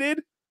is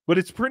edited, but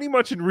it's pretty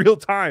much in real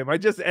time. I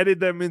just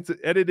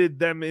edited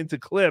them into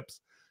clips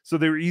so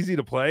they were easy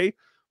to play.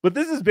 But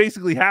this is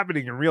basically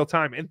happening in real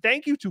time. And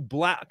thank you to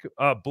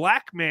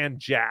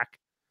BossManJack.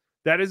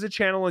 That is a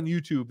channel on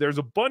YouTube. There's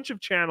a bunch of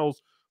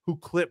channels who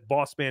clip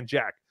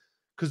BossManJack.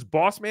 Because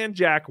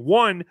BossManJack,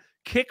 one,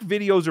 kick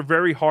videos are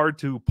very hard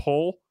to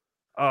pull.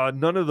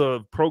 None of the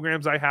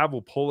programs I have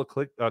will pull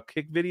a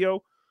kick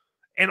video.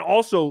 And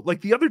also,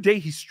 like the other day,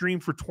 he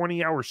streamed for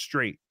 20 hours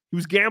straight. He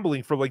was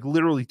gambling for like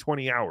literally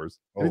 20 hours.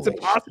 And it's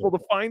impossible to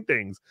find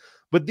things.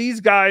 But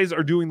these guys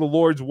are doing the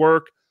Lord's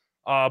work.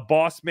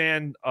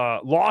 LostManJack,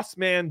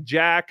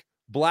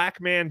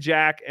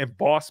 BlackManJack, and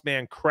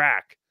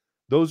BossManCrack.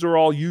 Those are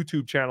all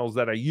YouTube channels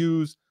that I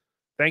use.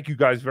 Thank you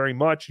guys very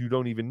much. You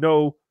don't even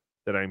know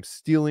that I'm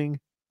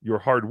stealing your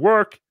hard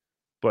work,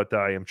 but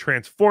I am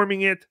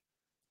transforming it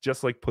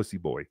just like Pussy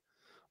Boy.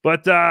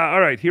 But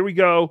all right, here we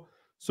go.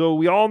 So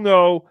we all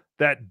know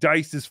that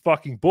dice is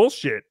fucking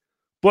bullshit.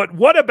 But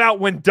what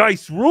about when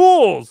dice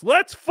rules?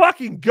 Let's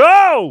fucking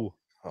go.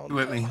 Be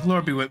with me.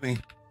 Lord be with me.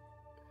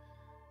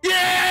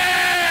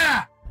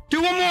 Yeah!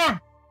 Do one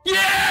more.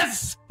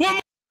 Yes! One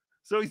more.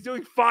 So he's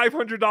doing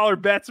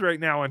 $500 bets right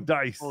now on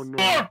dice. Oh, no.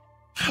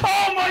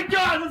 Oh my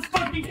God, let's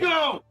fucking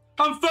go.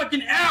 I'm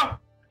fucking out.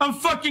 I'm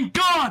fucking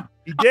gone.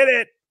 He did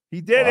it.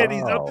 He did it.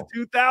 He's up to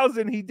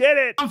 2,000. He did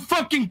it. I'm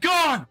fucking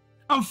gone.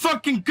 I'm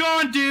fucking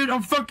gone, dude.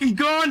 I'm fucking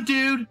gone,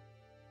 dude.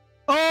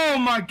 Oh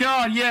my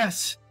God,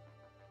 yes.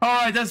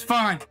 All right, that's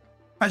fine.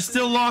 I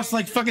still lost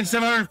like fucking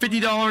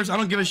 $750. I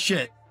don't give a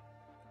shit.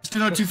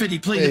 Still another 250,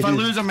 please. If I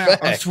lose, I'm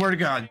out. I swear to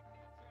God.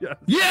 Yes.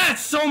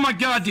 Yes. Oh my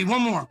God, dude.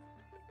 One more.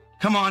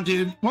 Come on,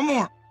 dude. One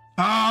more.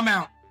 I'm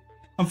out.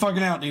 I'm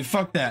fucking out, dude.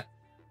 Fuck that.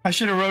 I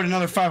should have wrote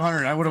another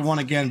 500. I would have won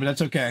again, but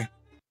that's okay.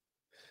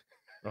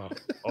 Oh,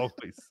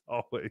 always.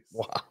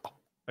 Wow.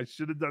 I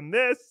should have done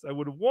this. I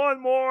would have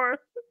won more.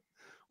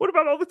 What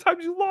about all the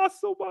times you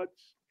lost so much?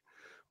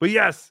 But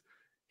yes,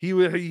 he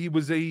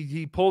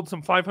pulled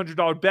some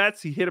 $500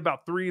 bets. He hit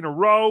about 3 in a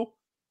row.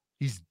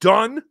 He's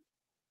done.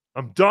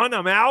 I'm done.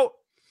 I'm out.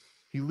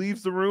 He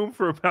leaves the room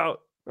for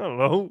about, I don't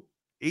know,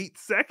 8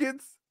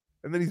 seconds.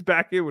 And then he's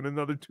back in with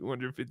another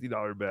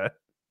 $250 bet.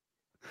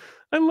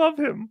 I love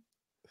him.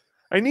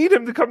 I need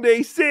him to come to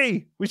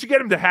AC. We should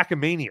get him to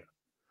Hackamania.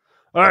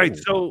 All right,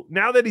 so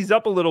now that he's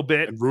up a little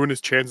bit. And ruin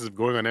his chances of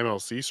going on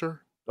MLC,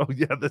 sir? Oh,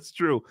 yeah, that's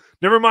true.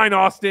 Never mind,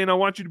 Austin. I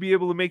want you to be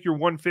able to make your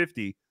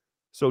 150.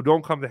 So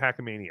don't come to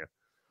Hackamania.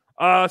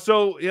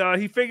 So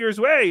he figures,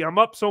 hey, I'm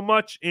up so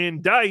much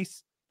in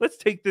dice. Let's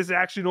take this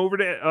action over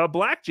to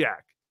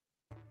blackjack.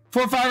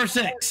 4, 5, or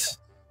 6.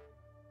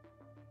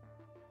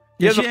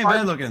 Yeah, she ain't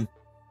bad looking.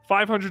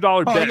 $500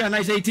 Oh, bet. you got a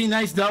nice 18,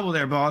 nice double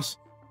there, boss.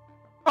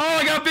 Oh,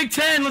 I got a big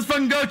 10. Let's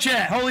fucking go,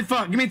 chat. Holy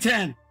fuck. Give me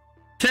 10.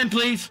 10,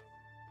 please.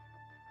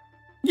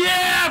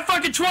 Yeah,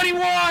 fucking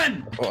 21.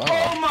 Wow.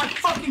 Oh, my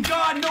fucking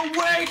God. No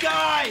way,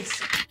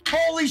 guys.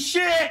 Holy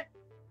shit.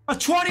 A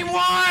 21.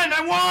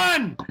 I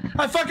won.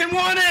 I fucking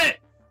won it.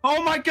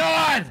 Oh, my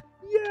God.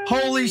 Yay.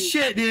 Holy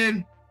shit,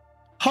 dude.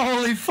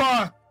 Holy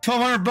fuck.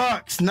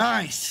 $1,200.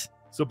 Nice.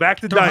 So back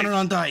to dice. 100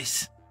 on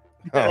dice.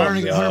 Oh,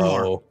 100 no.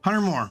 more.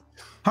 100 more.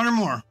 100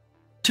 more.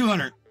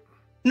 200.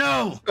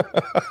 No.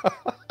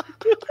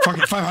 Fuck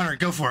it. 500.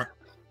 Go for it.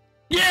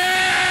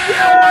 Yeah!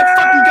 Oh my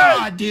fucking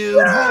God,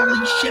 dude.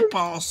 Holy shit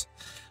balls.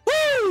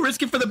 Woo!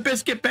 Risk it for the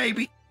biscuit,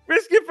 baby.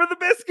 Risk it for the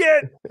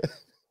biscuit.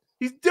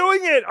 He's doing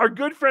it. Our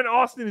good friend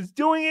Austin is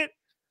doing it.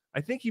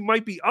 I think he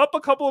might be up a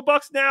couple of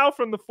bucks now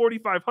from the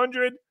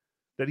 4,500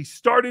 that he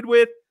started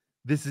with.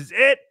 This is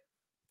it.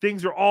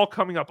 Things are all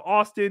coming up.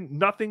 Austin,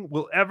 nothing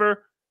will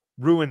ever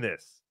ruin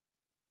this.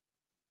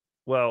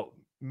 Well,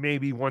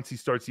 maybe once he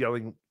starts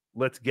yelling,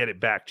 let's get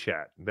it back,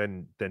 chat.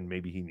 Then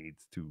maybe he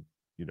needs to,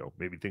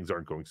 maybe things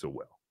aren't going so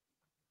well.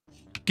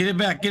 Get it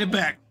back. Get it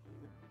back.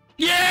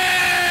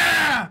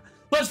 Yeah!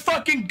 Let's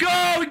fucking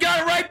go. We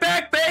got it right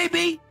back,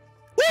 baby.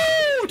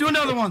 Woo! Do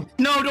another one.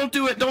 No, don't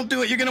do it. Don't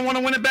do it. You're going to want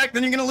to win it back.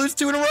 Then you're going to lose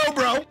 2 in a row,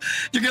 bro.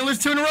 You're going to lose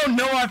 2 in a row.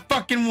 No, I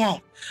fucking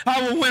won't.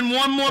 I will win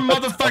one more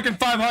motherfucking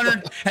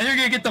 500, and you're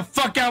going to get the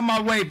fuck out of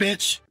my way,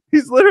 bitch.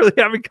 He's literally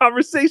having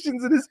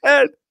conversations in his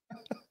head.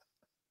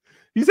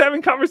 He's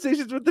having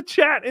conversations with the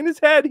chat in his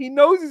head. He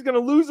knows he's going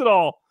to lose it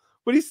all,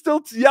 but he's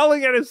still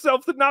yelling at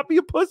himself to not be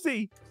a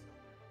pussy.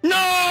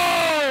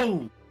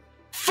 No!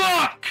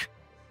 Fuck!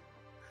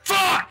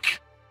 Fuck!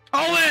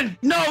 All in!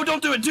 No,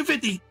 don't do it.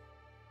 250.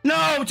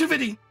 No,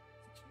 250.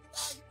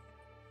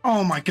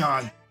 Oh my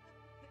God.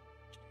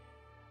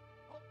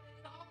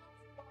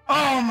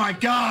 Oh my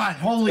God.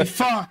 Holy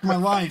fuck, my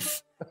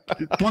life.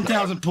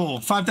 1,000 pull.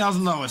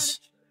 5,000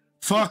 lowest.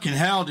 Fucking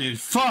hell, dude.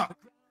 Fuck.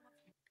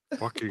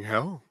 Fucking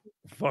hell.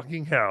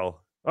 Fucking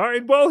hell. All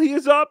right, well, he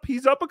is up.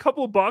 He's up a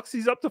couple of bucks.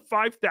 He's up to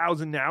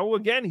 5,000 now.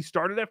 Again, he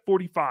started at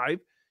 45.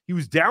 He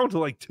was down to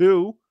like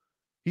 2.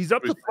 He's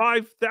up to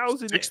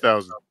 5,000.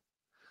 6,000.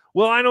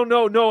 Well, I don't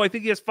know. No, I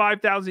think he has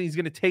 5,000. He's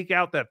going to take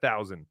out that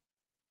 1,000.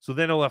 So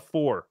then he'll have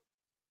 4.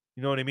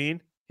 You know what I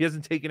mean? He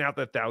hasn't taken out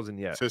that 1,000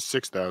 yet. It says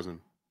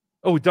 6,000.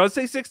 Oh, it does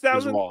say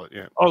 6,000?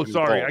 Yeah. Oh,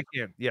 sorry. I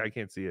can't. Yeah, I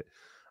can't see it.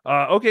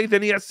 Okay,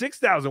 then he has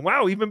 6,000.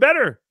 Wow, even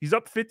better. He's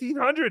up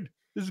 1,500.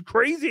 This is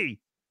crazy.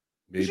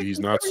 Maybe he's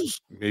not.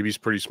 Maybe he's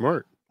pretty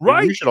smart.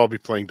 Right. Maybe we should all be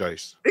playing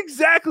dice.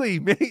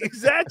 Exactly.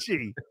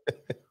 Exactly.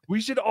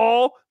 We should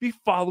all be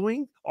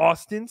following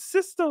Austin's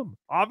system.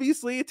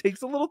 Obviously, it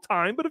takes a little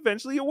time, but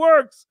eventually it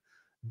works.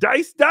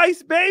 Dice,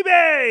 dice,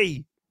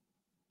 baby.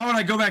 How would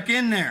I go back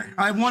in there?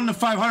 I won the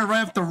 500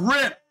 right off the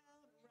rip.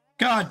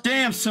 God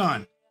damn,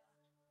 son.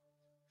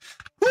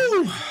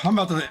 Woo! I'm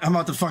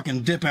about to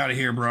fucking dip out of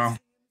here, bro.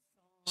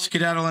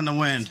 Skedaddle in the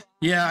wind.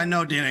 Yeah, I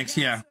know, DNX.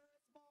 Yeah.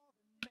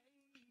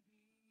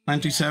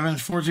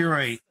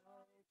 927-408.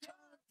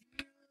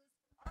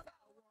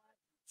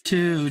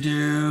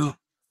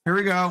 Here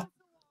we go. I'm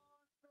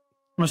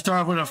gonna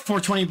start off with a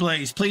 420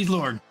 blaze, please,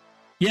 Lord.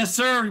 Yes,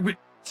 sir.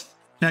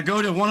 Now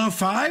go to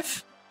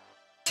 105.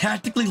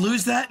 Tactically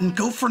lose that and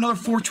go for another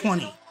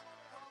 420.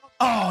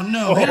 Oh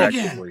no! Hit it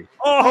again.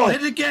 Oh,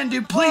 hit it again,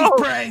 dude. Please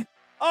pray.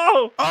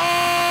 Oh!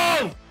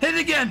 Hit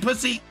it again,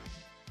 pussy.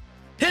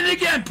 Hit it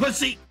again,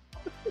 pussy.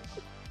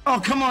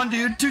 Oh, come on,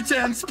 dude. 2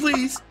 10s,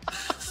 please.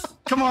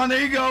 Come on,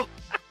 there you go.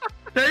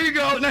 There you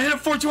go. Now hit a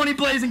 420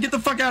 blaze and get the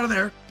fuck out of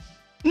there.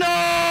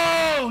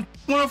 No!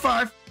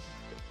 105.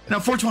 No,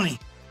 420.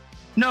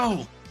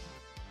 No.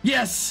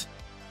 Yes.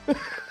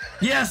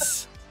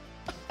 Yes.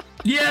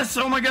 Yes.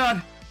 Oh my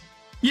God.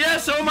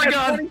 Yes. Oh my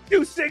God.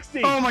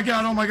 2260. Oh my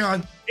God. Oh my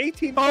God.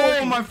 18.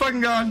 Oh my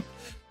fucking God.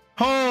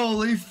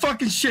 Holy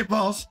fucking shit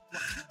balls.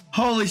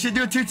 Holy shit.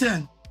 Do a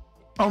 210.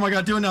 Oh my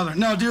God. Do another.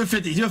 No, do a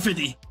 50. Do a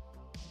 50.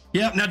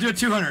 Yep. Now do a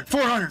 200.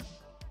 400.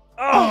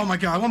 Oh my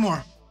God. One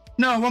more.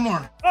 No, one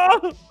more.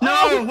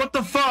 No. What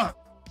the fuck?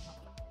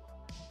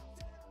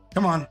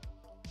 Come on.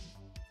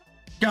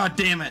 God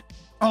damn it.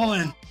 All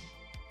in.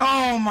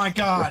 Oh my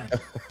God.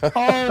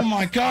 Oh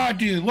my God,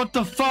 dude. What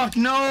the fuck?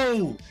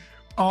 No.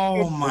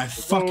 Oh my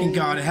fucking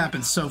God. It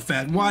happened so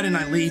fast. Why didn't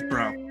I leave,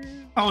 bro?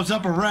 I was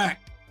up a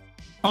rack.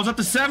 I was up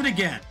to 7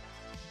 again.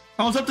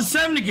 I was up to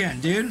 7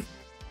 again, dude.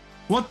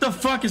 What the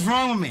fuck is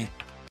wrong with me?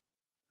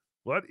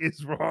 What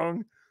is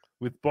wrong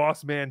with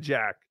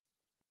BossManJack?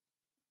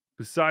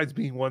 Besides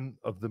being one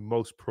of the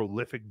most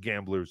prolific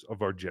gamblers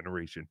of our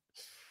generation.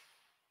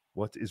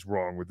 What is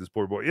wrong with this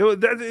poor boy?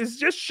 It's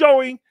just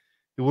showing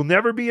it will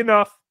never be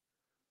enough.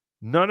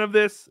 None of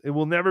this, it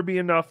will never be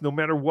enough, no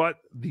matter what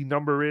the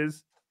number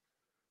is.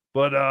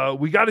 But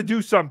we got to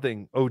do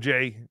something,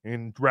 OJ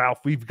and Ralph.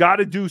 We've got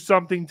to do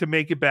something to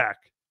make it back.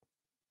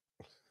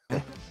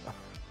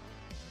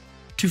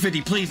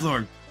 250, please,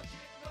 Lord.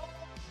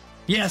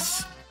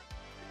 Yes.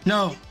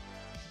 No.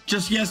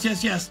 Just yes,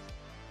 yes, yes.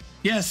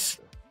 Yes.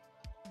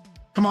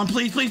 Come on,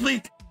 please, please,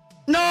 please.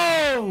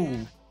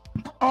 No!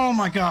 Oh,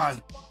 my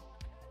God.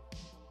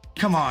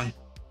 Come on.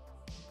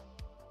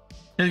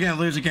 They're going to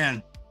lose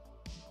again.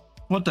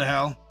 What the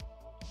hell?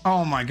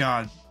 Oh, my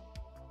God.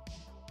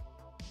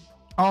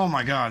 Oh,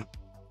 my God.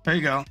 There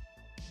you go.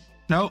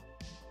 Nope.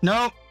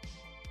 Nope.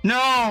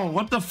 No!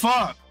 What the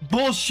fuck?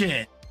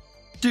 Bullshit.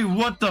 Dude,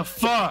 what the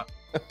fuck?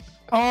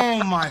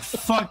 Oh, my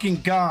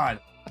fucking God.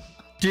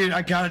 Dude,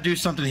 I got to do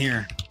something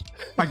here.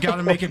 I got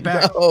to make it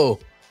back. No.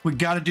 We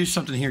got to do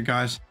something here,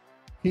 guys.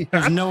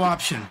 There's no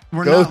option.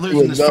 We're Go not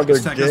losing this fucking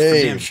stack. That's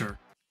for damn sure.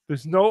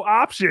 There's no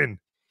option.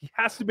 He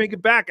has to make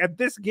it back at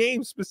this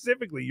game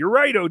specifically. You're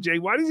right, OJ.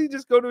 Why does he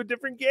just go to a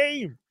different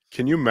game?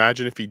 Can you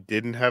imagine if he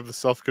didn't have the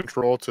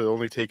self-control to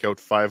only take out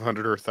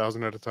 500 or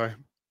 1,000 at a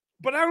time?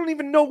 But I don't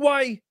even know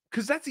why.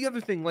 Because that's the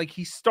other thing. Like,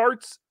 he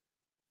starts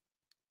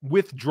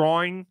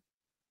withdrawing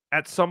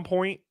at some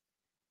point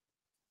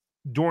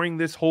during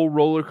this whole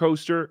roller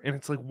coaster. And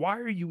it's like, why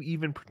are you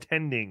even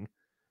pretending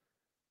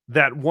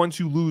that once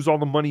you lose all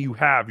the money you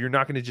have, you're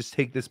not going to just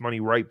take this money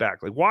right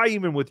back? Like, why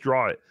even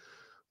withdraw it?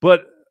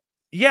 But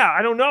yeah,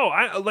 I don't know.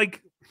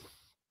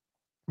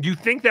 Do you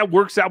think that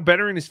works out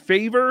better in his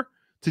favor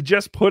to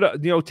just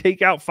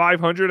take out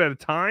 500 at a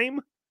time?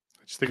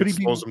 I just think it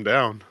slows him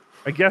down.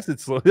 I guess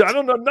it's slow. I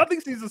don't know.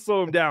 Nothing seems to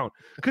slow him down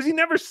because he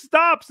never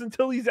stops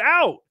until he's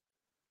out.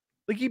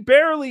 Like, he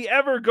barely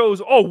ever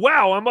goes, oh,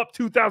 wow, I'm up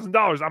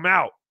 $2,000. I'm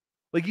out.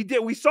 Like he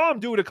did. We saw him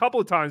do it a couple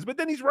of times, but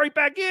then he's right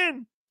back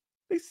in.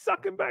 They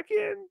suck him back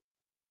in.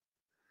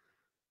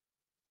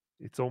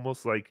 It's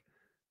almost like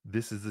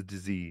this is a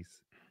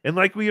disease. And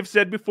like we have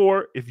said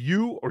before, if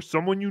you or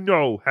someone you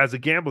know has a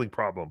gambling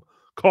problem,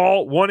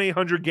 call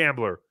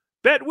 1-800-GAMBLER.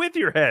 Bet with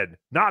your head,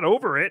 not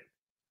over it.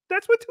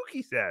 That's what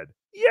Tookie said.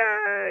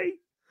 Yay!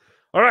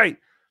 All right.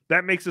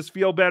 That makes us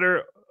feel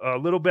better, a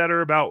little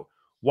better about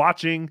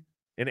watching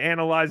and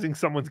analyzing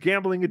someone's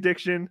gambling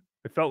addiction.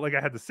 I felt like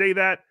I had to say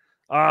that.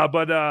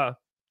 But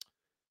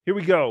here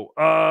we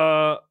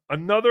go.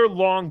 Another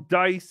long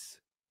dice.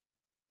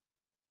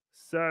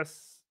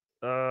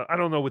 I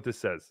don't know what this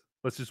says.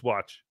 Let's just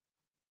watch.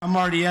 I'm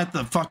already at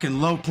the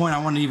fucking low point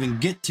I want to even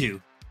get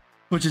to,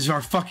 which is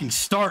our fucking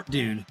start,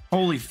 dude.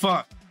 Holy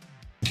fuck.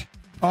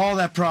 All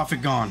that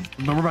profit gone,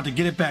 but we're about to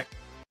get it back.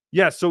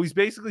 Yeah, so he's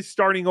basically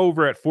starting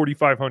over at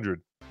 4,500.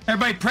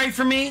 Everybody pray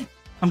for me.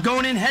 I'm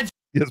going in head.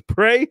 Yes,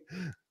 pray.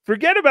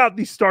 Forget about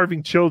these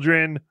starving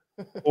children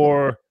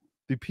or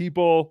the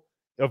people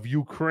of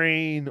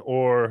Ukraine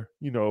or,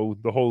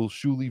 the whole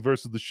Shuli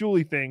versus the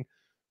Shuli thing.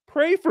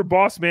 Pray for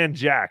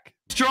BossManJack.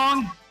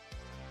 Strong.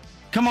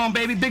 Come on,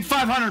 baby. Big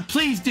 500.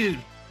 Please, dude.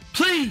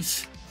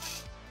 Please.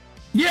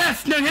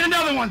 Yes. No, hit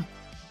another one.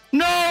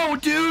 No,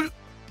 dude.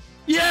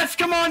 Yes.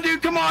 Come on,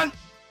 dude. Come on.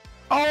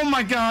 Oh,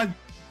 my God.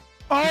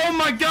 Oh,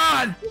 my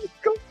God.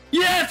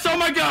 Yes. Oh,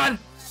 my God.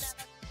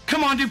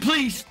 Come on, dude.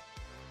 Please.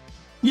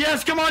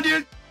 Yes. Come on,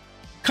 dude.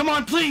 Come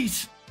on,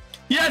 please.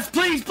 Yes,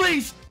 please,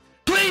 please.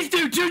 Please,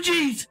 dude. 2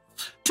 G's.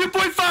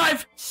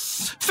 2.5.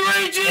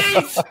 3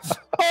 G's.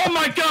 Oh,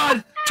 my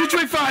God.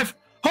 2.5.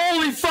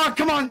 Holy fuck.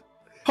 Come on.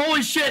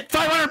 Holy shit.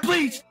 500,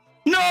 please.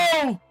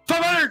 No.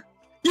 500.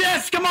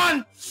 Yes. Come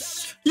on.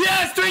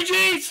 Yes. 3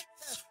 G's.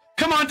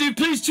 Come on, dude.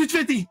 Please.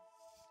 250.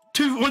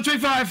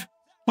 125.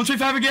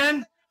 125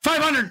 again.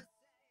 500.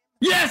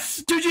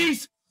 Yes. 2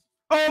 G's.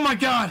 Oh, my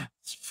God.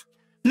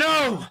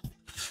 No.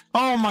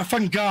 Oh, my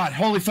fucking God.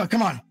 Holy fuck.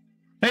 Come on.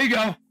 There you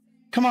go.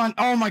 Come on.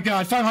 Oh, my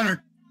God. 500.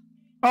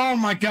 Oh,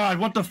 my God.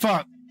 What the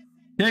fuck?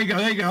 There you go.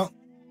 There you go.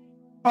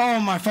 Oh,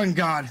 my fucking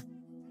God.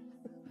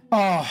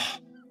 Oh.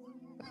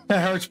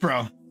 That hurts,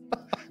 bro.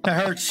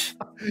 That hurts.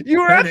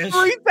 You were at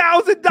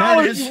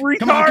 $3,000, you retard.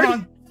 Come on, come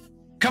on.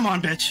 Come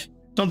on, bitch.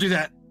 Don't do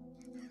that.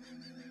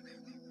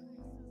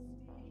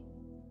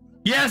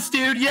 Yes,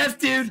 dude. Yes,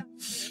 dude.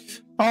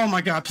 Oh,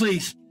 my God.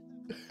 Please.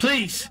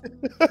 Please.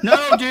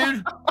 No,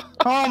 dude.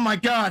 Oh, my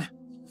God.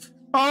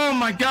 Oh,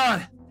 my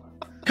God.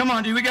 Come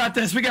on, dude. We got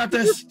this. We got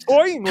this.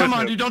 Come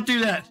on, dude. Don't do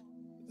that.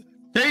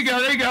 There you go.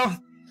 There you go.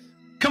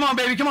 Come on,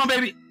 baby. Come on,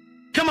 baby.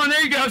 Come on.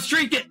 There you go.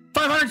 Streak it.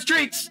 500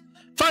 streaks.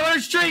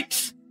 500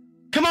 streaks.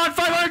 Come on,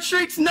 500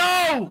 streaks.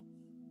 No.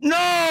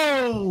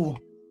 No.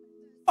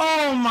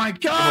 Oh my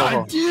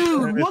God,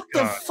 dude! What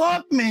the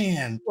fuck,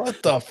 man?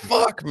 What the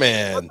fuck,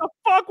 man? What the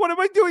fuck? What am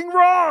I doing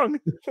wrong?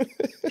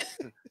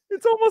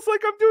 It's almost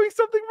like I'm doing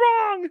something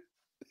wrong.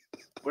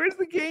 Where's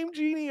the game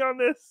genie on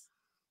this?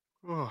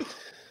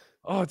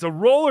 Oh, it's a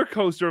roller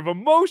coaster of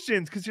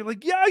emotions because you're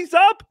like, yeah, he's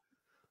up.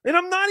 And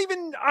I'm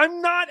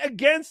not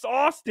against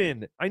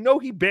Austin. I know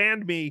he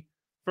banned me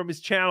from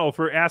his channel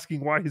for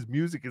asking why his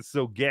music is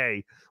so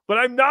gay, but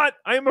I'm not.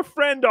 I am a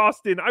friend,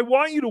 Austin. I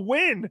want you to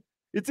win.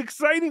 It's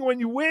exciting when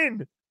you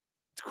win.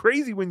 It's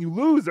crazy when you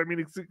lose. I mean,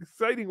 it's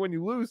exciting when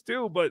you lose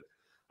too, but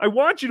I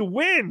want you to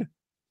win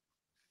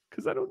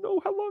because I don't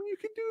know how long you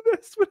can do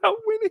this without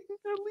winning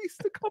at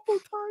least a couple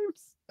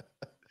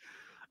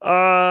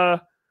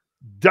times.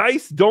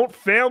 Dice, don't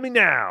fail me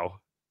now.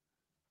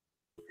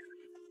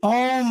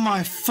 Oh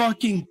my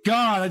fucking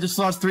God, I just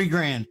lost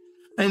 $3,000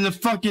 in the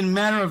fucking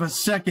matter of a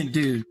second,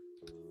 dude.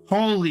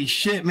 Holy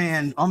shit,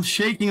 man. I'm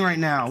shaking right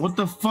now. What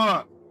the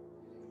fuck?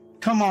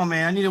 Come on,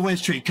 man. I need a win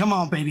streak. Come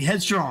on, baby.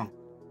 Headstrong.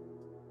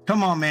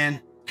 Come on,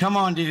 man. Come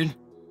on, dude.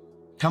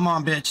 Come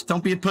on, bitch.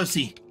 Don't be a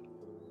pussy.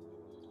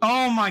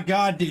 Oh my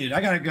God, dude.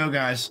 I gotta go,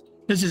 guys.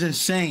 This is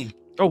insane.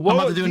 Oh, I'm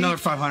about to do another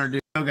 500,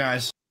 dude. Go,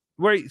 guys.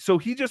 Right, so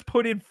he just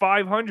put in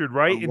 500,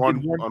 right?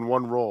 On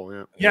one roll,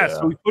 yeah. Yeah,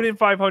 so he put in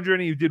 500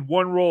 and he did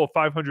one roll of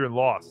 500 and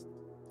lost.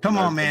 Come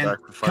on, man.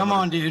 Come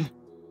on, dude.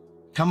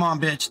 Come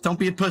on, bitch. Don't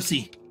be a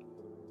pussy.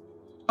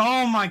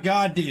 Oh my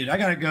God, dude. I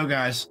gotta go,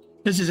 guys.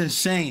 This is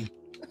insane.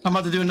 I'm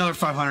about to do another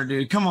 500,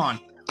 dude. Come on.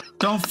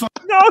 Don't fuck.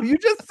 No, you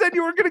just said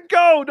you were gonna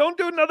go. Don't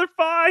do another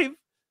 5.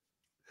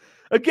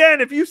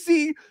 Again, if you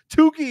see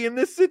Tookie in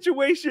this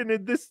situation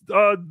in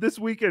this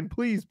weekend,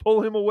 please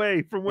pull him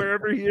away from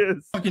wherever he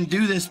is. Fucking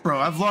do this, bro.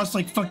 I've lost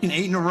like fucking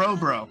 8 in a row,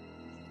 bro.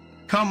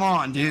 Come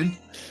on, dude.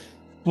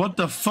 What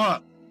the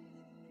fuck?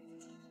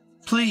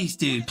 Please,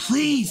 dude.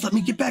 Please let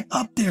me get back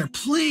up there.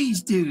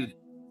 Please, dude.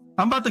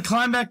 I'm about to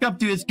climb back up,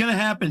 dude. It's gonna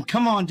happen.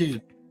 Come on,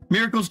 dude.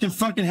 Miracles can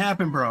fucking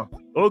happen, bro.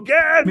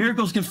 Okay.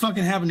 Miracles can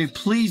fucking happen, dude.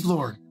 Please,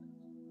 Lord.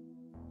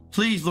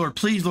 Please, Lord.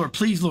 Please, Lord.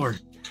 Please,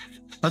 Lord.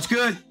 That's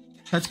good.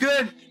 That's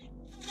good.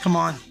 Come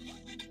on.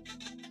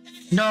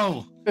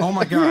 No. Oh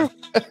my God.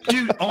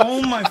 Dude,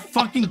 oh my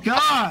fucking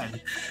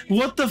God.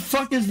 What the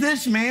fuck is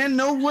this, man?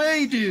 No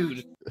way,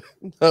 dude.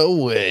 No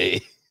way.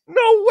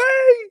 No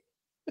way.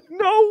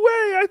 No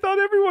way. I thought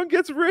everyone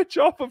gets rich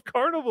off of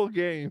carnival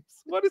games.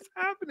 What is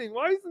happening?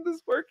 Why isn't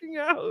this working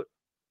out?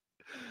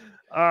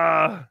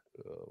 Oh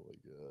my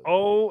God.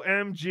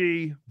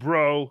 OMG,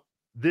 bro.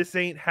 This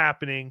ain't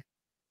happening.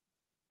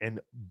 And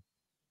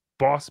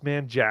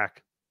BossManJack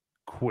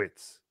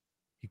quits.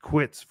 He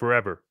quits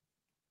forever.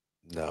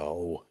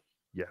 No.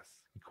 Yes,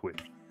 he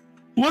quit.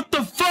 What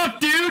the fuck,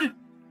 dude?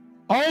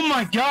 Oh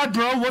my God,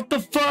 bro. What the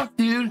fuck,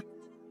 dude?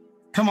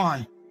 Come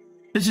on.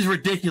 This is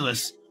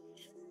ridiculous.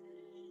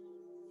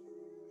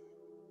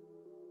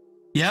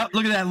 Yep,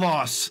 look at that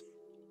loss.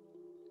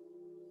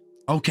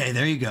 Okay,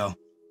 there you go.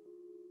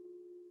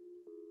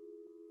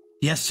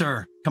 Yes,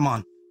 sir. Come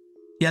on.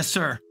 Yes,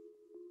 sir.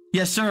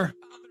 Yes, sir.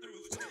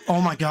 Oh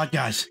my God,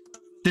 guys.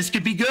 This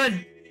could be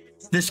good.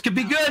 This could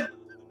be good.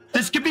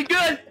 This could be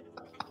good.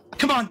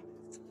 Come on.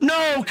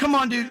 No, come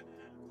on, dude.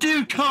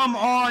 Dude, come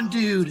on,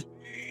 dude.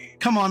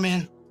 Come on,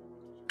 man.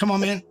 Come on,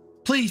 man.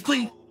 Please,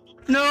 please.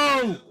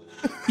 No.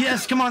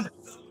 Yes, come on.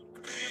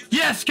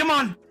 Yes, come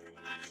on.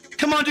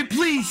 Come on, dude,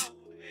 please.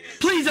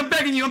 Please, I'm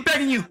begging you. I'm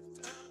begging you.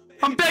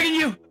 I'm begging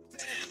you.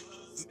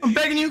 I'm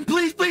begging you.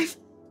 Please, please.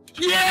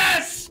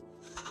 Yes.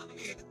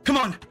 Come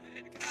on.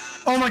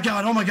 Oh my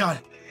God. Oh my God.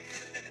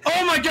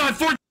 Oh my God.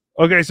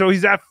 Okay, so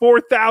he's at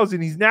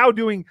 4,000. He's now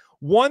doing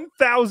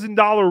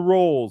 $1,000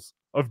 rolls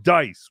of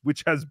dice,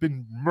 which has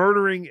been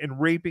murdering and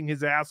raping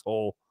his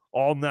asshole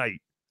all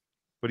night.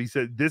 But he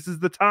said this is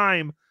the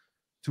time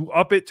to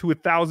up it to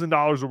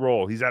 $1,000 a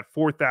roll. He's at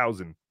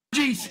 4,000.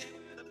 Jeez.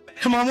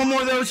 Come on, one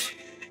more of those.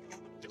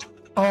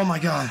 Oh my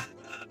God.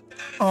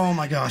 Oh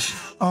my gosh.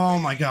 Oh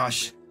my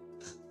gosh.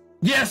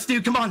 Yes,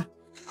 dude, come on.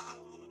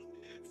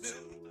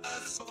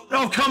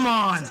 Oh, come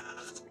on.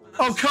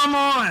 Oh, come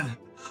on.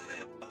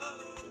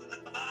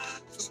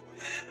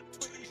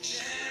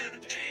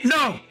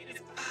 No.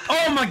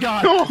 Oh my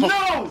God.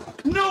 No.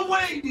 No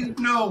way, dude.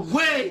 No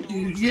way,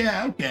 dude.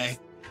 Yeah, okay.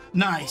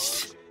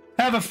 Nice.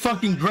 Have a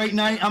fucking great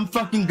night. I'm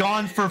fucking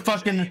gone for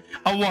fucking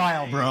a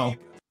while, bro.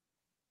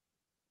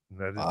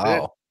 That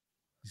is it.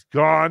 He's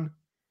gone.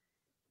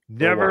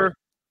 Never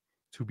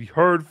to be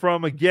heard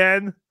from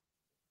again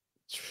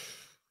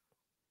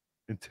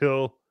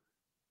until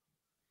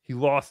he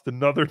lost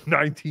another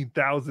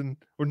 19,000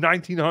 or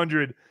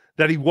 1,900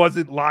 that he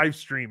wasn't live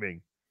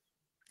streaming.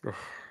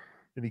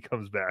 And he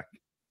comes back.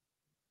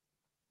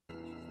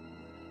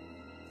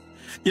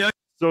 Yeah.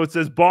 So it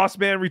says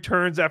BossMan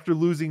returns after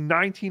losing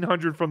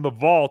 1,900 from the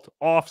vault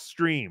off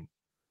stream.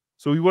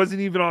 So he wasn't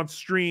even on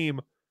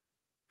stream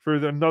for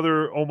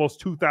another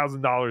almost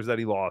 $2,000 that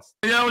he lost.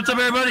 Yo, what's up,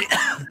 everybody?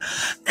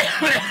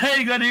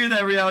 Hey, glad to hear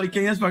that, Reality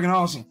King. That's fucking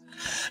awesome.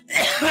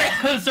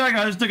 Sorry, guys.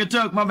 I just took a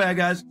toke. My bad,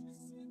 guys.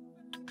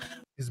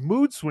 His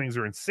mood swings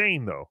are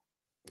insane, though.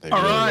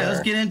 All right,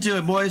 let's get into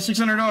it, boys.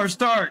 $600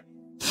 start.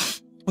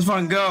 Let's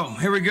fucking go.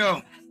 Here we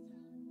go.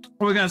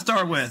 What are we gonna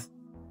start with?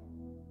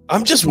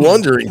 I'm just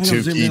wondering, I'm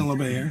gonna zoom in a Tookie, little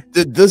bit here.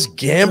 does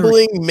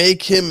gambling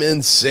make him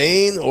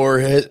insane,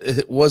 or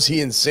was he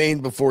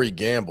insane before he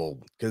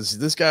gambled? Because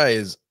this guy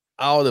is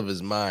out of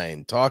his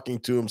mind, talking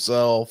to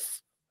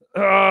himself.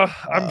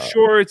 I'm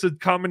sure it's a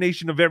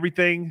combination of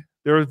everything.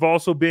 There have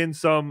also been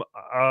some,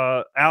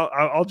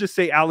 I'll just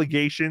say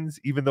allegations,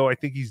 even though I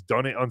think he's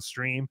done it on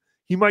stream.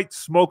 He might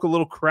smoke a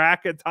little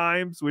crack at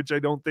times, which I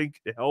don't think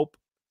help.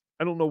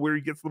 I don't know where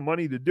he gets the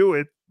money to do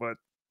it, but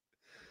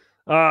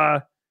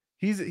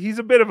he's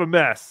a bit of a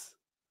mess.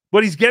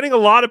 But he's getting a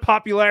lot of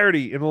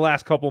popularity in the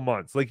last couple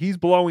months. Like, he's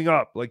blowing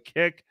up, like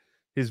Kick,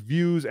 his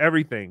views,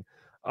 everything.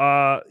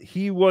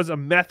 He was a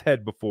meth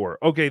head before.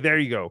 Okay, there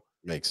you go.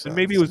 Makes sense. And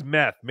maybe it was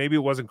meth. Maybe it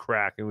wasn't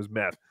crack. It was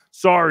meth.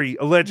 Sorry,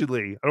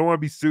 allegedly. I don't want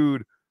to be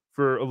sued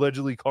for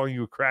allegedly calling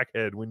you a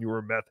crackhead when you were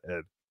a meth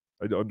head.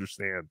 I don't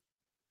understand.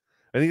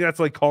 I think that's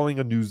like calling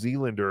a New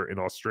Zealander an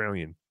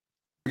Australian.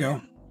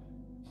 Here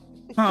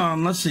we go.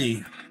 Let's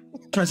see.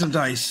 Try some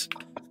dice.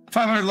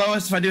 500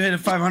 lowest. If I do hit a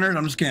 500,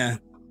 I'm just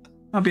gonna.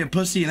 I'll be a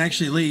pussy and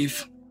actually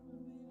leave.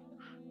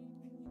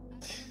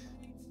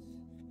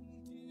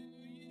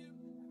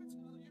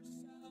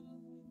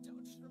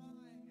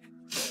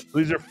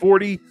 These are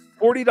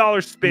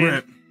 $40 spin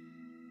Rip.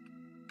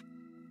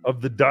 of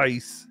the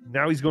dice.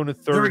 Now he's going to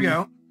 30. There we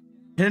go.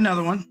 Hit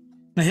another one.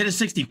 Now hit a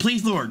 60.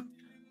 Please, Lord.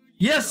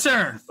 Yes,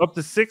 sir. Up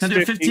to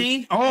 650.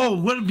 15.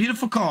 Oh, what a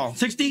beautiful call.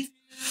 60.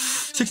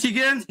 60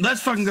 again.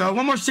 Let's fucking go.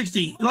 One more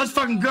 60. Let's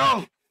fucking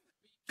go.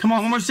 Come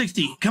on, one more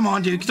 60. Come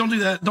on, dude. Don't do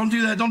that. Don't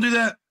do that. Don't do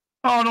that.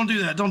 Oh, don't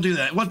do that. Don't do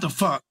that. What the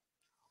fuck?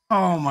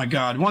 Oh my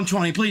God.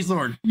 120. Please,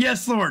 Lord.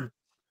 Yes, Lord.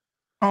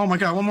 Oh my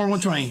God. One more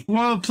 120.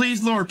 Whoa,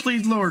 please, Lord.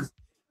 Please, Lord.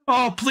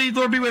 Oh, please,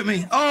 Lord, be with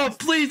me. Oh,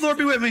 please, Lord,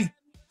 be with me.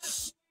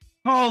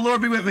 Oh,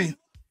 Lord, be with me.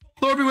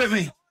 Lord, be with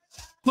me.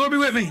 Lord, be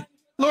with me.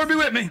 Lord, be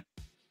with me.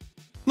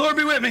 Lord,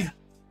 be with me.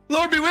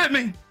 Lord, be with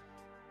me.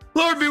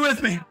 Lord, be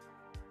with me.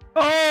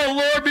 Oh,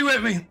 Lord, be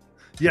with me.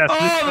 Yes.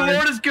 Oh, the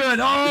Lord is good.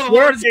 Oh, the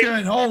Lord is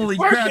good. Holy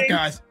crap,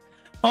 guys.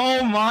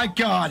 Oh, my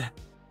God.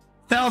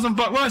 $1,000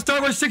 bucks. Well, I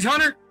started with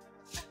 600.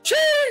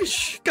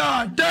 Sheesh.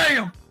 God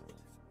damn.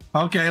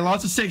 Okay,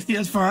 lots of 60.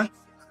 That's fine.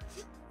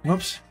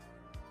 Whoops.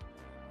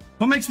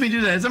 What makes me do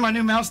that? Is that my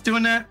new mouse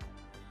doing that?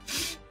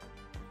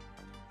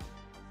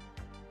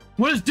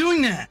 What is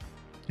doing that?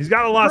 He's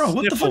got a lot of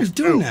what the fuck is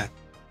doing that?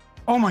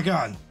 Oh my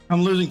God.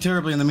 I'm losing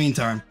terribly in the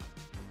meantime.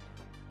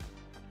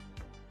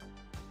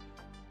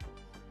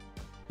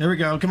 There we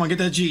go. Come on, get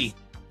that G.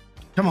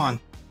 Come on.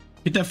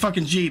 Get that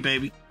fucking G,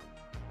 baby.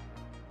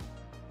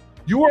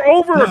 You were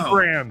over a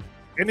grand,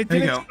 and it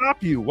didn't go.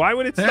 stop you. Why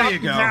would it stop you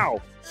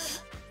now?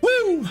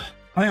 Woo!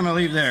 I am gonna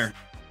leave there.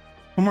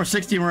 One more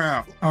 60 and we're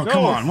out. Oh,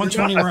 come on.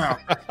 120 we're out.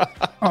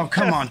 Oh,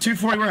 come on.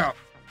 240 we're out.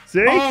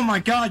 See? Oh my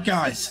God,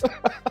 guys.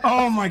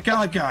 Oh my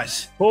God,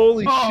 guys.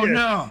 Holy shit. Oh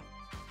no.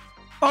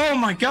 Oh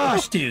my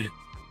gosh, dude.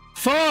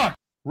 Fuck.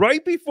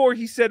 Right before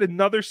he said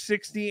another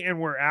 60 and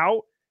we're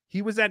out,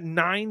 he was at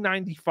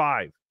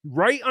 $995,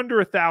 right under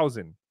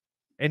 1,000,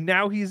 and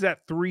now he's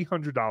at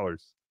 $300.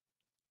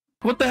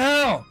 What the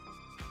hell?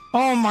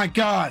 Oh my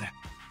God.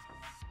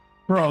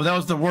 Bro, that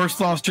was the worst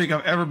loss streak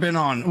I've ever been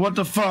on. What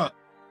the fuck?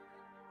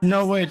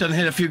 No way it doesn't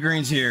hit a few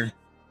greens here.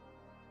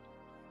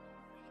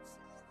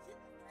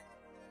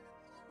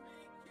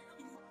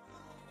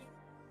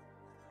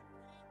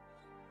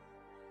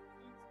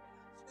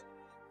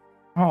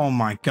 Oh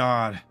my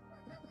God.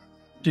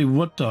 Dude,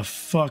 what the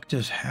fuck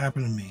just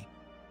happened to me?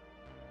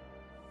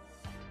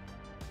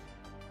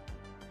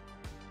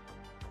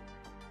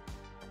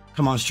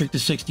 Come on, streak the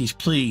 60s,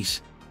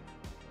 please.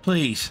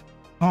 Please.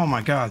 Oh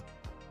my God.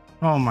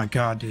 Oh my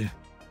God, dude.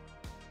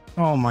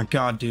 Oh my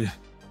God, dude.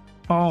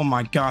 Oh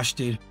my gosh,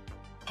 dude.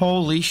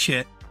 Holy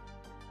shit.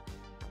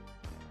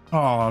 Oh,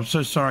 I'm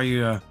so sorry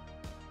you,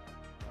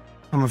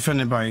 I'm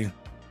offended by you.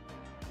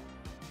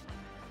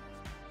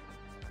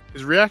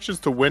 His reactions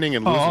to winning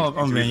and losing I'm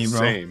are the bro.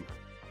 same.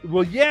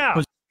 Well,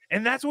 yeah.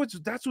 And that's what's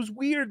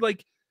weird.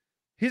 Like,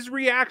 his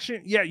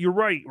reaction, yeah, you're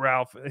right,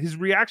 Ralph. His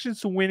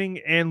reactions to winning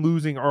and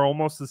losing are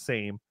almost the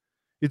same.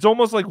 It's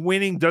almost like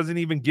winning doesn't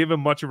even give him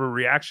much of a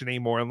reaction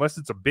anymore unless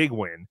it's a big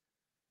win.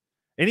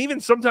 And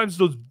even sometimes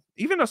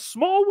even a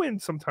small win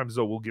sometimes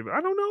though will give it. I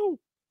don't know.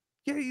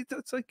 Yeah,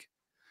 it's like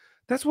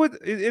that's what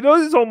it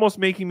is almost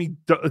making me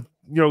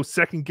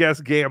second guess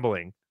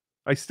gambling.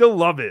 I still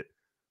love it,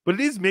 but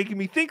it is making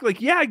me think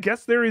like, yeah, I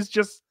guess there is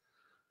just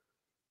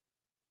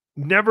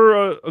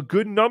never a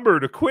good number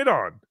to quit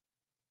on.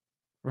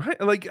 Right?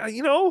 Like,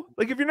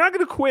 like if you're not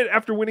going to quit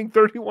after winning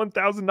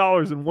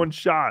 $31,000 in one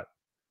shot,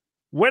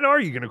 when are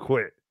you going to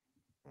quit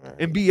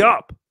and be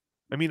up?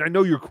 I mean, I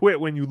know you're quit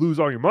when you lose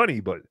all your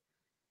money, but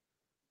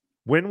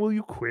when will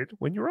you quit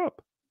when you're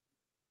up?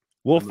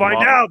 We'll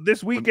find out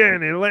this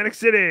weekend in Atlantic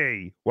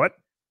City. What?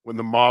 When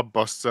the mob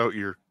busts out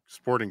your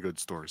sporting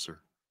goods store, sir.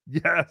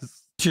 Yes.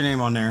 What's your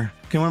name on there?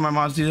 Can one of my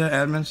mods do that,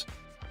 admins?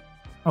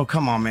 Oh,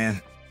 come on,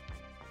 man.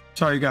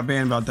 Sorry you got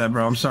banned about that,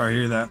 bro. I'm sorry to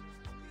hear that.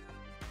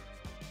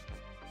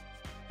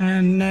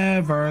 and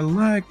never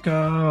let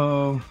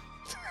go.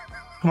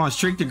 Come on,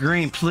 streak the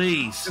green,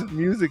 please. This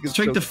music is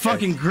streak so the gay.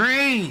 fucking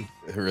green.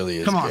 It really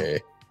is Come on. gay.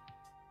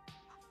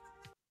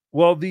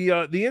 Well, the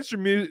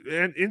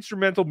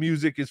instrumental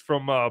music is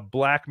from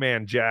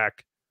BlackManJack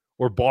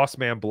or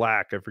Bossman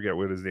Black. I forget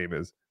what his name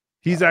is.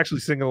 He's actually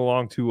singing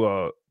along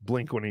to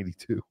Blink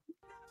 182.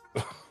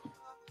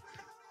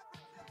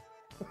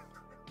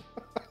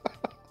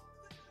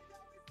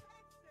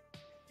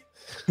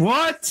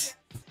 What?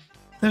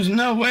 There's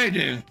no way,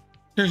 dude.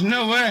 There's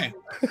no way.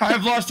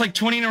 I've lost like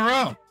 20 in a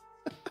row.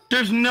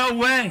 There's no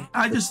way.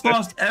 I just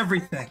lost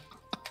everything.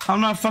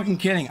 I'm not fucking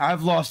kidding.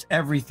 I've lost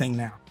everything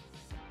now.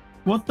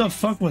 What the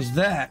fuck was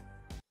that?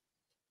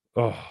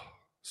 Oh,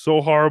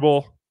 so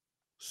horrible.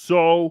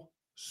 So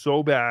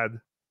bad.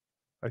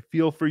 I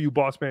feel for you,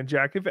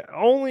 BossManJack. If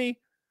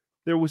only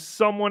there was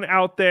someone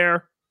out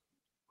there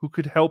who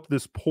could help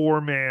this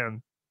poor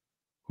man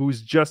who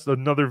is just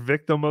another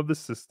victim of the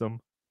system.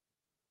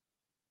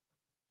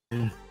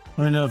 I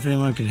don't know if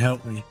anyone could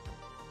help me.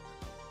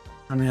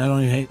 I mean, I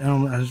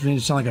just mean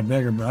to sound like a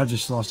beggar, but I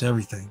just lost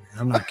everything.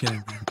 I'm not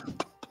kidding, man.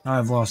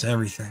 I've lost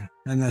everything.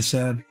 Isn't that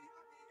sad?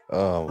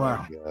 Oh,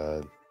 wow. my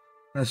God.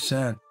 That's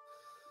sad.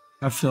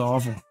 I feel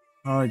awful.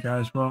 All right,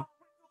 guys. Well,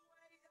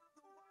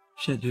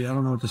 shit, dude. I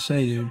don't know what to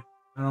say, dude.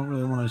 I don't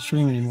really want to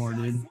stream anymore,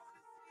 dude.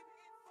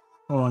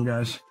 Hold on,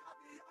 guys.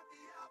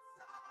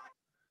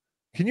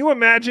 Can you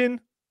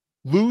imagine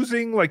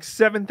losing like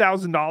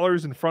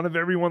 $7,000 in front of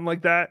everyone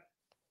like that?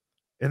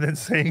 And then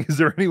saying, is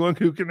there anyone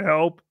who can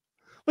help?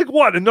 Like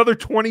what? Another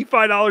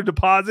 $25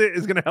 deposit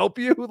is going to help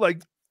you?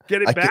 Like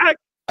get it back?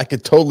 I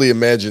could totally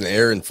imagine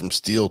Aaron from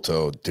Steel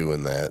Toe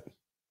doing that.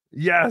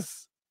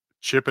 Yes.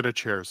 Chip in a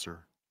chair, sir.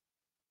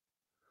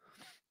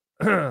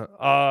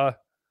 A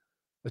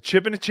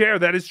chip in a chair.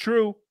 That is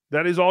true.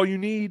 That is all you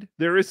need.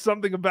 There is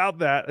something about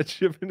that. A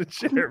chip in a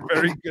chair.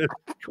 Very good.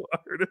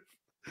 Cardiff.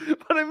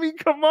 But I mean,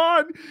 come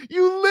on.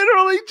 You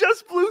literally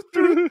just blew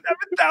through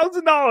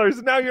 $7,000.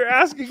 And now you're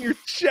asking your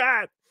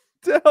chat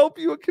to help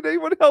you. Can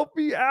anyone help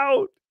me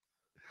out?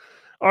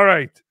 All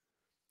right.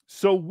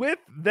 So with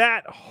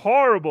that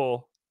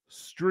horrible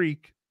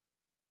streak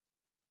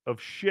of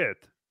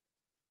shit,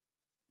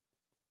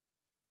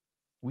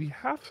 we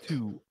have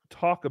to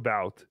talk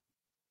about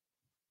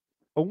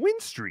a win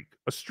streak,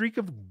 a streak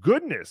of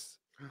goodness.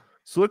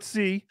 So let's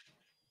see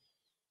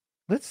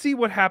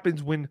what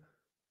happens when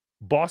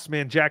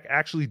BossManJack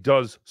actually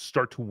does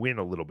start to win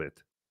a little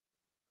bit.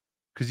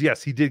 Because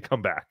yes, he did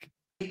come back.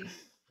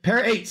 Pair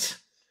of eights.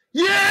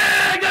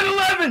 Yeah, I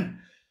got 11.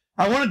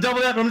 I want to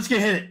double that, but I'm just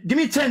going to hit it. Give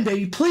me a 10,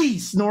 baby.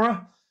 Please,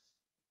 Nora.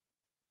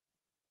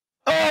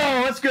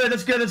 Oh, that's good.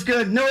 That's good. That's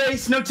good. No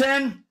ace, no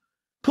 10.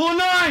 Pull a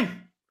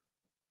 9.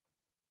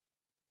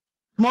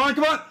 Come on,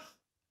 come on.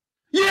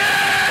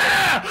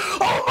 Yeah!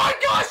 Oh my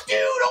gosh, dude!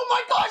 Oh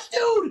my gosh,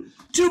 dude!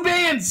 2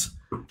 bands,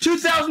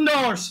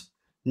 $2,000.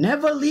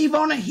 Never leave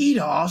on a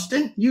heater,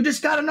 Austin. You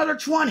just got another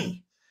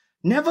 20.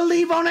 Never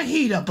leave on a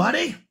heater,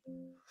 buddy.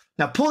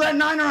 Now pull that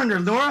 9 or under,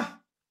 Laura.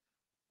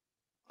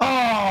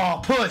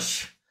 Oh,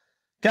 push.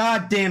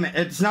 God damn it.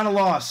 It's not a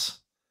loss.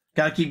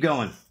 Gotta keep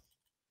going.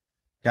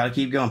 Gotta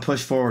keep going.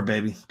 Push forward,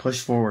 baby.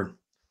 Push forward.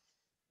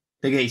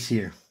 Big ace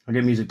here. I'll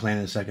get music playing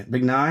in a second.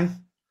 Big 9.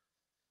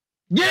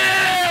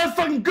 Yeah! Let's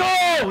fucking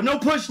go! No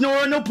push,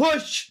 Nora. No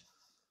push.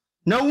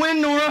 No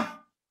win, Nora.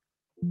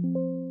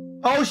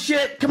 Oh,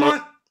 shit. Come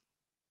on.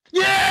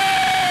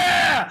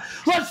 Yeah!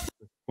 Let's.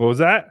 What was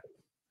that?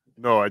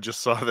 No, I just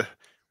saw that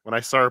when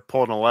I saw her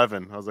pull an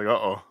 11. I was like,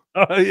 uh-oh.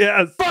 Oh,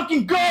 yes.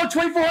 Fucking go!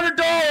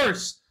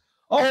 $2,400!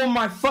 Oh,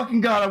 my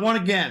fucking God. I won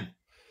again.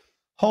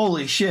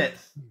 Holy shit.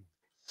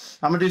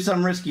 I'm going to do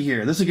something risky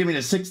here. This will give me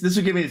the 6. This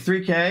will give me the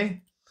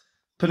 3K.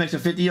 Put an extra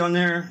 50 on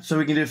there so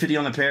we can do 50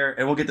 on the pair,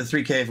 and we'll get the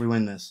 3K if we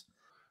win this.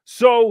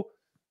 So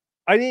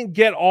I didn't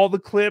get all the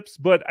clips,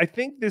 but I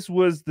think this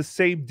was the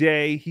same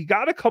day. He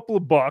got a couple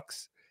of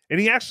bucks, and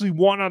he actually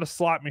won on a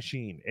slot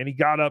machine, and he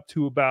got up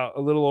to about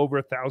a little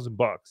over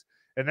 $1,000.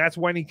 And that's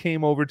when he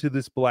came over to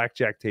this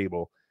blackjack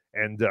table,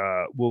 and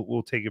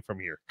we'll take it from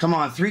here. Come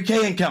on,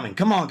 3K incoming.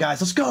 Come on, guys.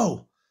 Let's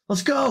go.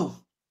 Let's go.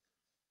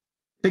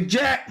 Big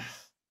Jack.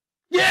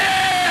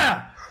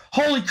 Yeah!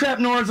 Holy crap,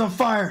 Nora's on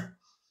fire.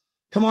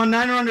 Come on,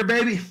 9 or under,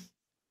 baby.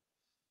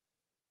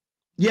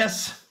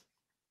 Yes.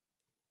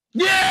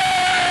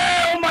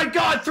 Yeah! Oh my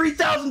God,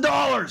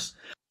 $3,000.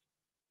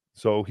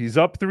 So he's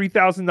up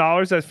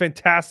 $3,000. That's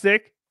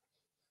fantastic.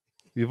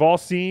 We've all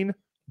seen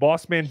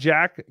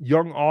BossManJack,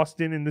 young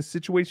Austin in this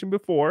situation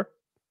before.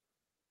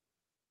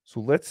 So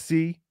let's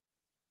see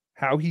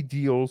how he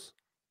deals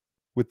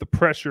with the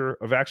pressure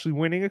of actually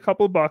winning a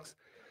couple of bucks.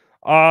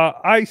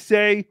 I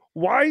say,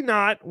 why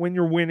not, when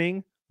you're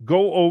winning,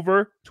 go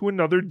over to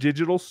another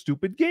digital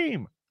stupid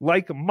game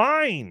like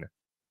Mine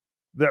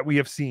that we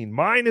have seen.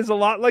 Mine is a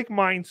lot like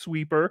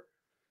Minesweeper.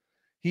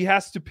 He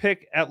has to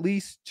pick at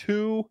least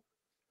 2.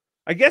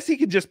 I guess he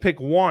could just pick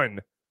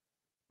 1,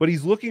 but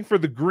he's looking for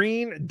the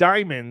green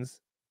diamonds,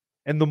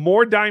 and the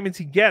more diamonds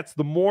he gets,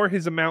 the more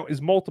his amount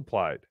is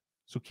multiplied.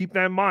 So keep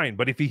that in mind.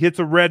 But if he hits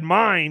a red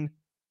mine,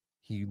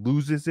 he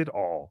loses it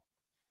all.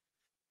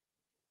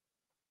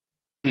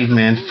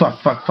 Man,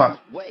 fuck.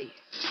 Wait,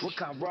 what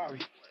kind Rari?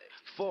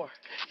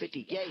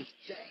 458.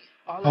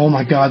 Oh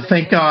my God,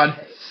 thank God.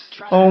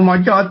 Oh my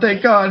God,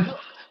 thank God.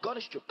 Go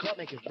to strip club,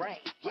 make it rain.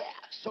 Yeah,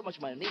 so much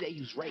money they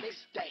use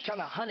rakes. Count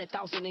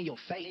 100,000 in your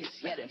face.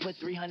 Yeah, they put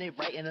 300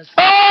 right in his face.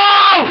 Oh!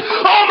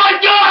 Oh my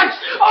gosh!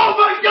 Oh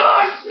my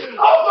gosh!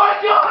 Oh my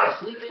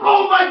gosh!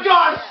 Oh my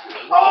gosh!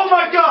 Oh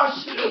my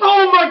gosh!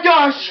 Oh my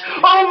gosh!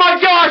 Oh my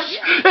gosh!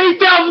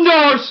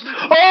 $8,000!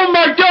 Oh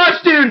my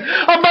gosh, dude!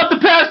 I'm about to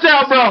pass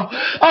out, bro!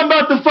 I'm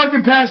about to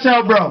fucking pass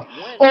out, bro!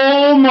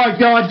 Oh my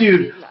God,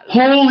 dude!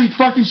 Holy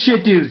fucking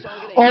shit, dude!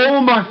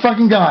 Oh my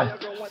fucking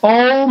God!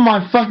 Oh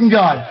my fucking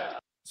God!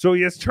 So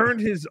he has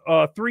turned his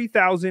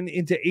 3,000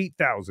 into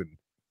 8,000.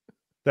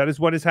 That is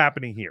what is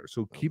happening here.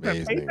 So keep that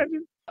pay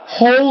attention.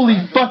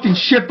 Holy fucking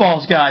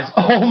shitballs, guys.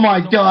 Oh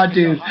my God,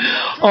 dude.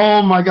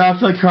 Oh my God, I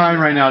feel like crying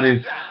right now,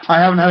 dude.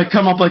 I haven't had it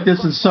come up like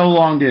this in so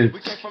long, dude.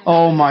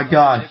 Oh my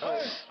God.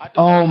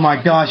 Oh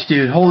my gosh,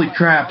 dude. Holy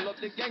crap.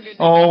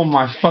 Oh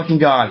my fucking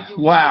God.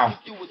 Wow.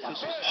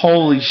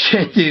 Holy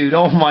shit, dude.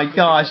 Oh my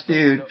gosh,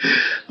 dude.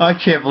 I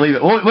can't believe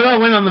it. What did I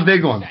win on the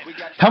big one?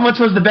 How much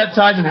was the bet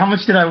size and how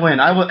much did I win?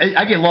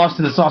 I get lost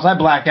in the sauce. I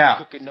black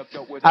out.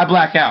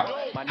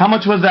 How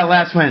much was that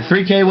last win?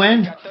 3K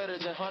win?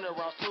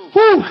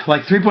 Whew,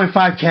 like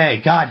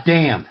 3.5K. God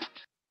damn.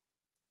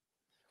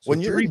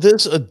 When you're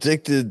this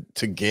addicted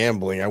to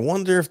gambling, I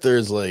wonder if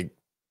there's like,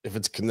 if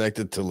it's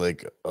connected to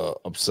like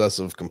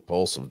obsessive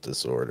compulsive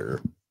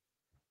disorder.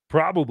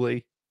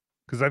 Probably,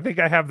 because I think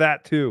I have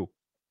that too.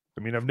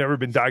 I mean, I've never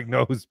been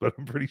diagnosed, but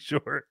I'm pretty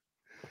sure.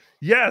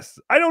 Yes,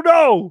 I don't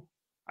know.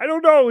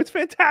 It's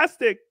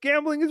fantastic.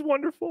 Gambling is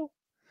wonderful.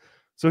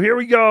 So here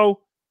we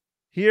go.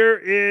 Here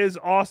is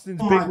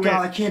Austin's big win. Oh my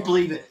God, I can't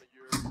believe it.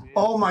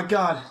 Oh my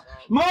God.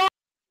 Mom!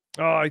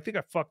 Oh, I think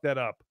I fucked that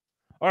up.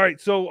 All right,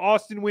 so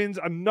Austin wins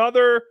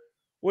another,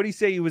 what did he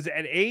say? He was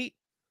at 8.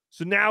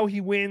 So now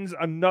he wins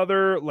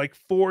another like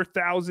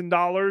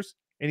 $4,000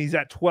 and he's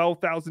at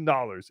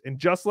 $12,000. And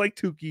just like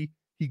Tookie,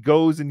 he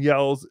goes and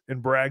yells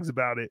and brags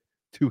about it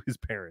to his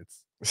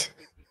parents.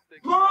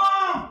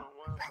 Mom!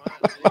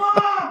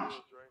 Mom!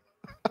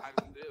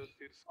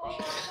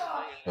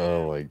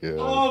 Oh my God.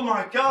 Oh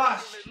my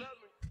gosh.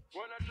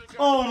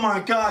 Oh my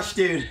gosh,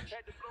 dude.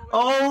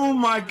 Oh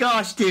my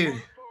gosh,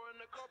 dude.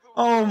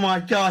 Oh my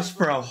gosh,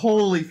 bro.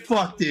 Holy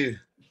fuck, dude.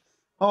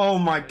 Oh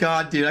my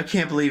God, dude. I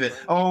can't believe it.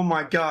 Oh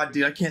my God,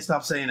 dude. I can't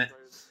stop saying it.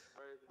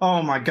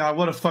 Oh my God.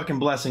 What a fucking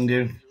blessing,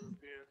 dude.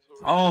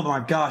 Oh my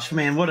gosh,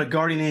 man. What a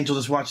guardian angel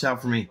just watched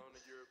out for me.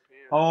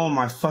 Oh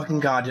my fucking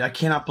God, dude. I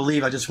cannot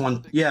believe I just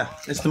won. Yeah,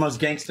 it's the most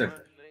gangster.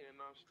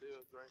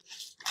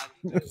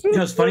 You know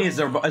what's funny is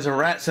a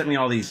rat sent me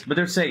all these, but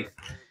they're safe.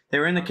 They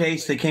were in the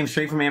case. They came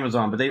straight from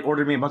Amazon, but they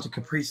ordered me a bunch of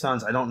Capri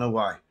Suns. I don't know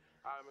why.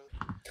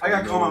 I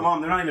gotta call my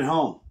mom. They're not even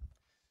home.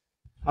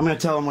 I'm gonna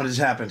tell them what has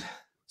happened.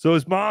 So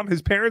his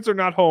parents are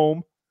not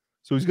home.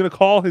 So he's gonna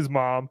call his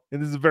mom,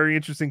 and this is a very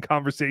interesting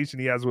conversation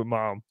he has with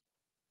mom.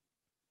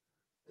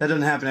 That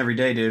doesn't happen every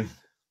day, dude.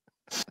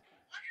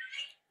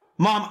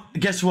 Mom,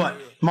 guess what?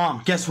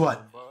 Mom, guess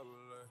what?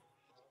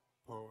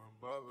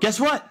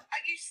 Guess what?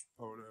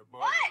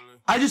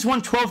 I just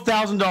won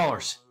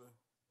 $12,000.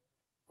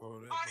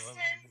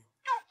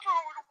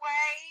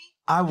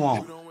 I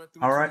won't.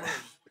 All right.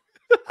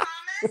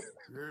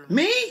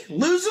 Me?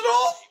 Lose it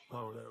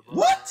all?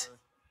 What?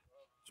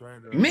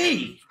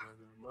 Me?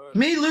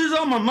 Me lose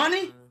all my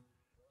money?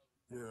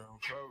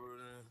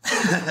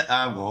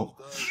 I won't.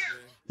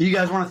 You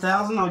guys want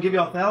 1,000? I'll give you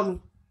 1,000.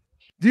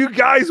 Do you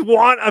guys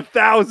want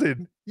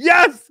 1,000?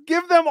 Yes,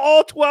 give them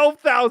all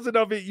 12,000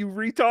 of it, you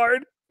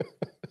retard.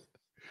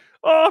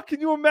 Oh, can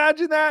you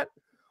imagine that?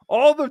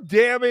 All the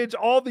damage,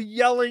 all the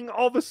yelling,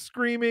 all the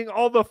screaming,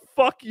 all the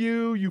fuck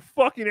you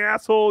fucking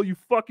asshole, you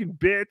fucking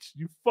bitch,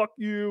 you fuck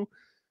you.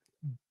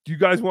 Do you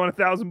guys want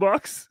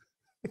 $1,000?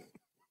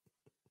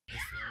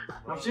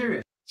 I'm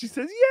serious. She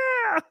says,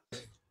 yeah.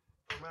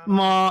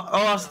 Ma,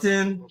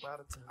 Austin,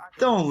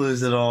 don't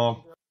lose it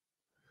all.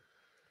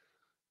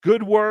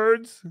 Good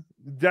words.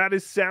 That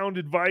is sound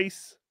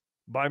advice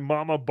by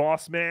Mama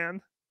Boss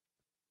Man.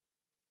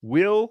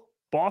 Will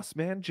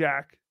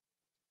BossManJack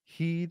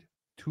heed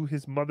to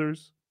his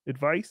mother's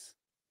advice?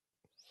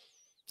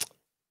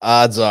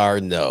 Odds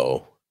are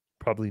no.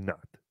 Probably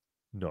not.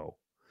 No.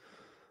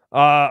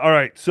 All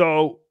right.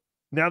 So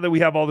now that we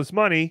have all this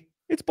money,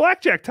 it's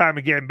blackjack time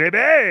again,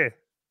 baby.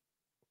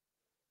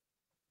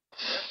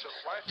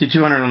 Do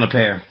 200 on a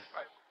pair.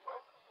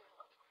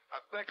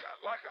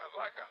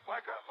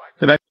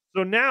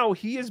 So now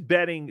he is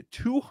betting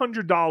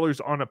 $200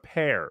 on a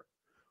pair,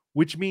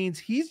 which means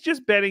he's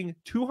just betting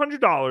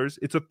 $200.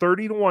 It's a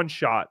 30-to-1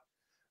 shot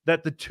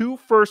that the two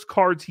first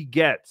cards he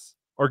gets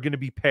are going to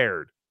be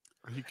paired.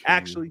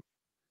 Actually,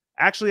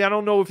 I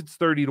don't know if it's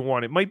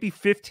 30-to-1. It might be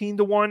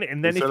 15-to-1,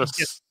 and then if he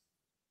gets...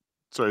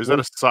 Sorry, is that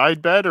a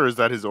side bet or is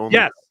that his own?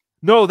 Yes.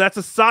 No, that's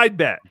a side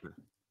bet.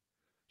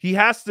 He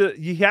has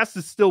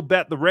to still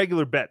bet the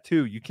regular bet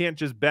too. You can't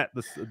just bet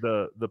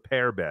the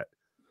pair bet.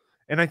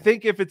 And I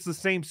think if it's the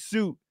same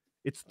suit,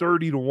 it's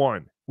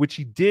 30-1, which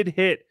he did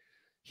hit.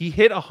 He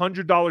hit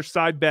 $100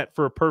 side bet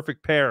for a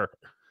perfect pair,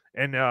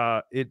 and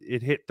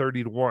it hit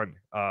 30-1.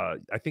 I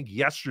think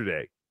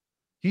yesterday.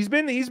 He's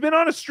been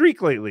on a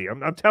streak lately.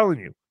 I'm telling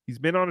you, he's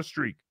been on a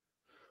streak.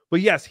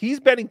 But yes, he's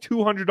betting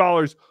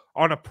 $200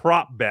 on a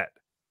prop bet.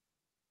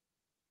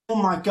 Oh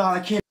my God, I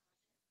can't.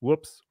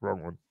 Whoops,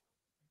 wrong one.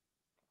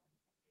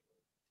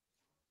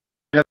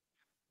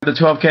 The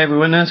 12K, we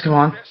win this. Come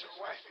on.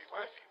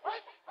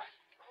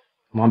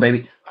 Come on,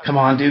 baby. Come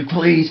on, dude.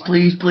 Please,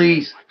 please,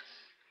 please.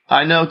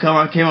 I know. Come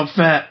on. Came up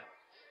fat.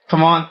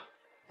 Come on.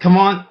 Come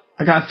on.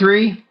 I got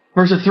 3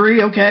 versus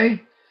 3.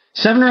 Okay.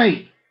 7 or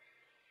 8.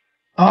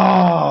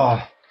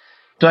 Oh.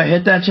 Do I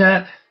hit that,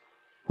 chat?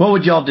 What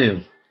would y'all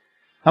do?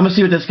 I'm going to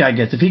see what this guy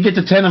gets. If he gets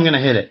a 10, I'm going to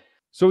hit it.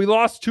 So he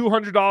lost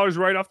 $200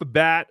 right off the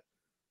bat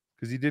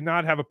because he did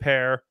not have a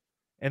pair.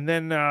 And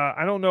then,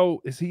 I don't know,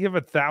 does he have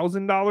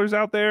 $1,000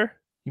 out there?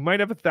 He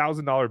might have a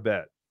 $1,000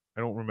 bet.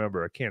 I don't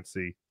remember. I can't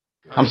see.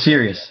 I'm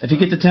serious. If he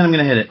gets a 10, I'm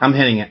going to hit it. I'm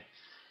hitting it.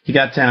 He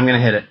got 10. I'm going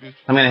to hit it.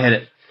 I'm going to hit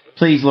it.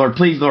 Please, Lord.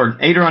 Please, Lord.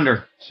 8 or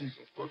under.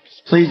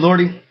 Please,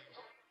 Lordy.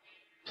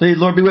 Please,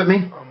 Lord, be with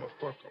me.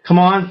 Come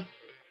on.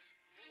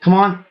 Come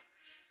on.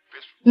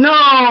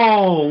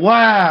 No!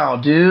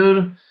 Wow,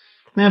 dude.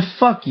 Man,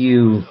 fuck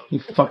you. You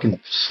fucking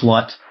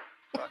slut.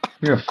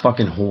 You're a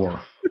fucking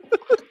whore.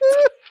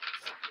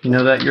 You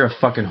know that? You're a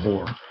fucking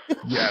whore.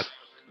 Yes.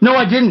 No,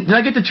 I didn't. Did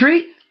I get the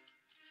treat?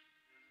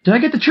 Did I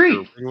get the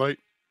treat? Ring light.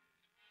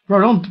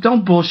 Bro,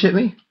 don't bullshit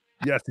me.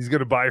 Yes, he's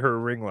gonna buy her a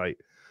ring light.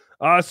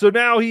 So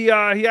now he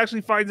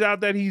actually finds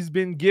out that he's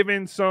been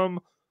given some.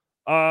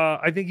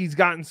 I think he's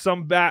gotten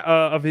some back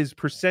of his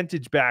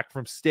percentage back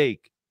from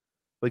Stake,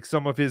 like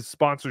some of his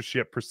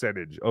sponsorship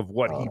percentage of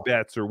what he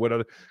bets or what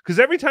other. Because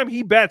every time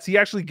he bets, he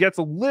actually gets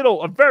a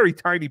very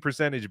tiny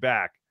percentage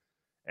back,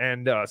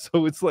 and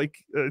so it's like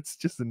it's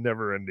just a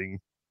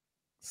never-ending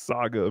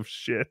saga of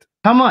shit.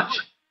 How much?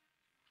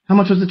 How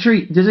much was the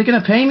treat? Is it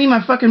gonna pay me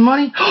my fucking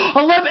money?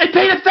 11. It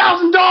paid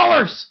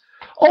 $1,000.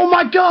 Oh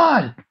my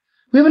God.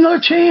 We have another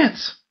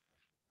chance.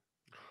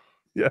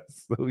 Yes,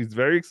 so he's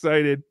very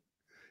excited.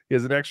 He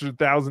has an extra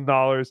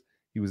 $1,000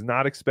 he was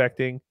not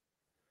expecting.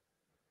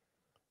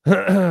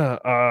 Let's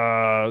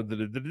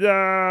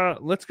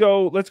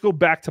go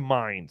back to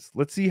mines.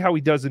 Let's see how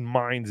he does in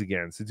mines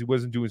again, since he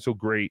wasn't doing so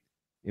great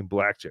in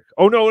blackjack.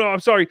 Oh no, I'm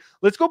sorry.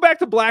 Let's go back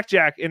to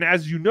blackjack. And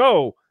as you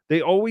know,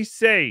 they always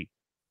say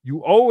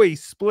you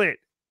always split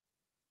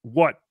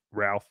what,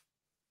 Ralph?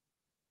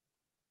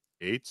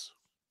 8s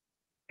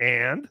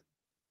and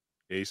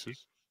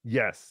aces.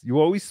 Yes,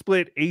 you always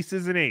split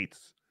aces and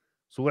 8s.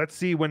 So let's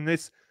see when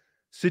this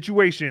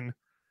situation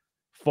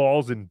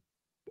falls in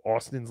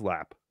Austin's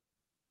lap.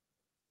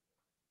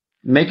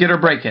 Make it or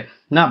break it.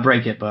 Not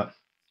break it, but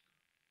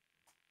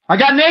I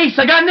got an ace.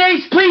 I got an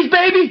ace. Please,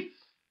 baby.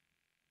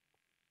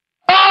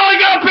 Oh, I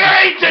got a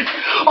pair of aces.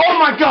 Oh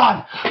my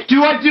God.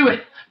 Do I do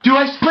it? Do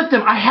I split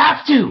them? I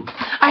have to.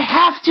 I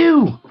have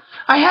to.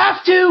 I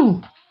have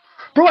to.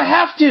 Bro, I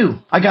have to.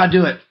 I gotta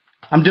do it.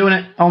 I'm doing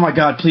it. Oh my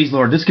God, please,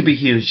 Lord. This could be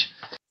huge.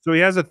 So he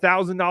has a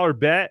 $1,000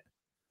 bet.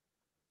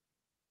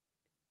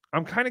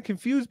 I'm kind of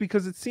confused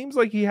because it seems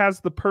like he has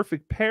the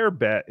perfect pair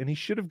bet and he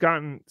should have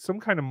gotten some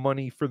kind of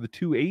money for the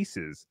 2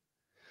 aces.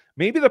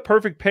 Maybe the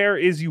perfect pair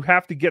is you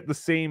have to get the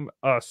same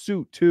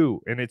suit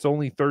too, and it's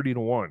only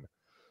 30-1.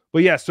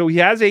 But yeah, so he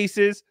has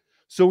aces.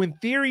 So in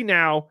theory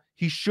now,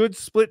 he should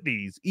split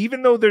these,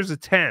 even though there's a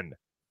 10.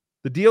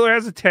 The dealer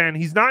has a 10.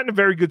 He's not in a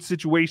very good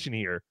situation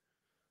here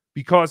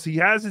because he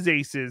has his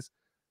aces.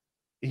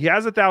 He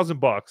has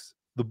 $1,000.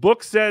 The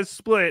book says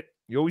split.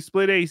 You always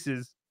split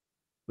aces.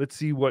 Let's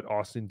see what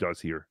Austin does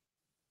here.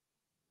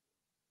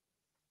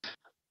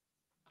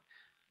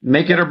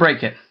 Make it or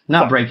break it.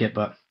 Not break it,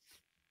 but.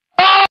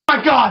 Oh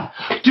my God!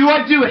 Do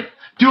I do it?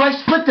 Do I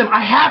split them?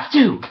 I have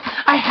to.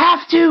 I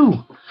have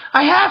to.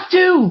 I have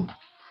to.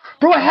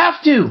 Bro, I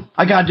have to.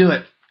 I gotta do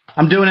it.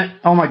 I'm doing it.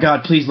 Oh my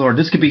God, please, Lord.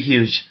 This could be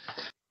huge.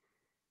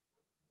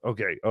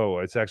 Okay. Oh,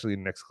 it's actually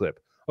the next clip.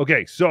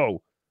 Okay,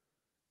 so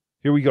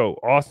here we go.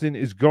 Austin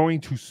is going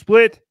to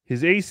split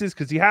his aces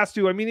because he has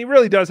to. I mean, he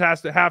really does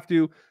have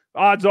to.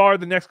 Odds are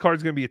the next card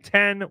is going to be a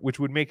 10, which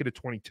would make it a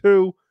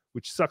 22,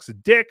 which sucks a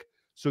dick.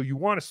 So you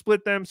want to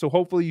split them. So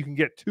hopefully you can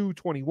get 2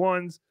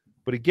 21s.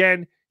 But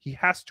again, he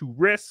has to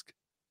risk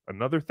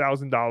another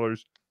 $1,000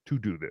 to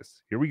do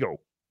this. Here we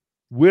go.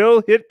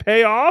 Will it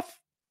pay off?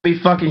 Be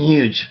fucking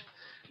huge.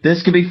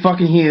 This could be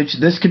fucking huge.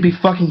 This could be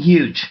fucking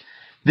huge.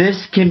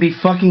 This can be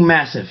fucking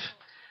massive.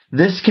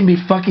 This can be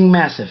fucking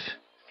massive.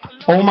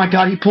 Oh my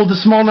God, he pulled the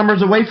small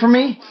numbers away from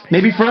me.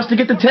 Maybe for us to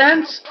get the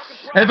 10s.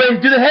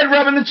 Everybody do the head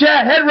rub in the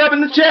chat. Head rub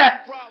in the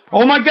chat.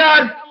 Oh my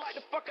God.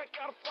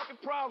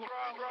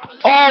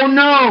 Oh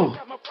no.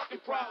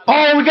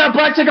 Oh, we got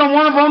blackjack on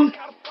one of them.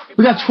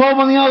 We got 12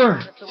 on the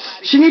other.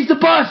 She needs to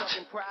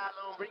bust.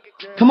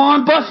 Come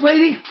on, bust,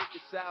 lady.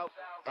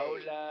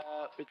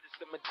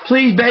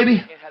 Please,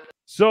 baby.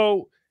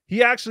 So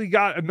he actually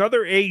got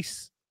another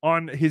ace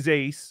on his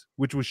ace,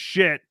 which was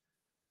shit.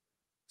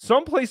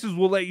 Some places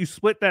will let you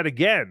split that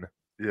again.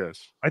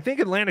 Yes. I think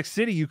Atlantic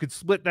City, you could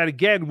split that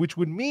again, which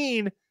would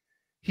mean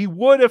he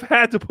would have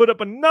had to put up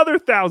another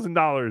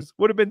 $1,000.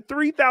 Would have been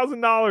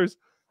 $3,000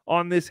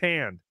 on this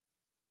hand.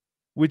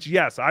 Which,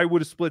 yes, I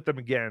would have split them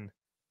again,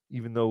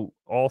 even though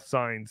all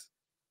signs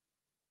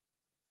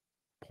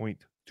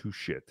point to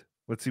shit.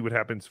 Let's see what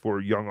happens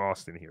for young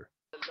Austin here.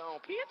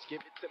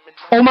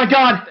 Oh my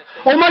God!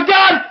 Oh my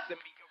God!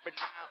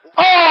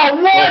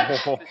 Oh,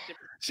 what?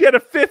 She had a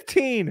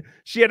 15.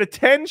 She had a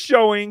 10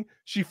 showing.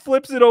 She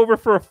flips it over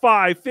for a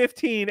 5.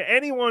 15.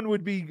 Anyone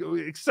would be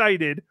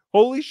excited.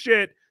 Holy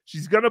shit.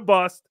 She's going to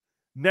bust.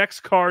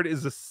 Next card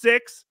is a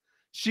 6.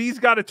 She's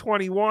got a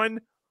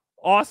 21.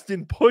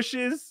 Austin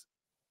pushes.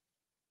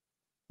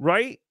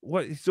 Right?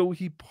 What? So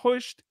he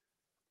pushed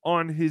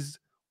on his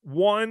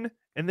 1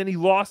 and then he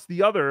lost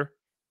the other.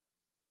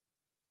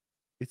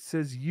 It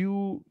says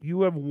you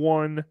have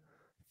won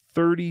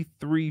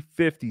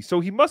 33.50. So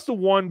he must have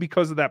won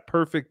because of that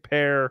perfect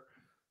pair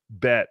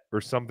bet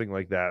or something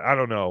like that. I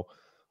don't know.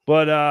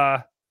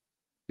 But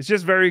it's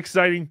just very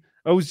exciting.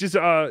 It was just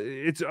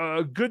it's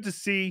good to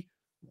see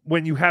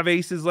when you have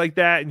aces like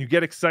that and you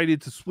get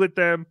excited to split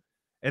them.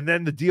 And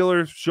then the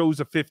dealer shows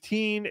a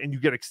 15 and you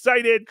get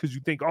excited because you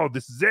think, oh,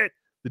 this is it.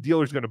 The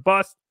dealer's going to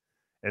bust.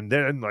 And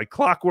then, like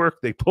clockwork,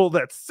 they pull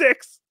that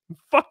 6.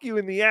 Fuck you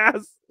in the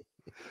ass.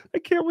 I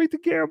can't wait to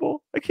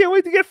gamble. I can't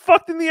wait to get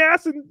fucked in the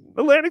ass in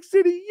Atlantic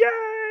City.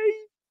 Yay!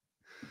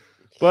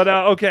 But,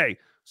 okay.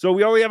 So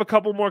we only have a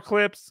couple more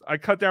clips. I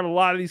cut down a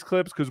lot of these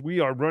clips because we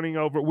are running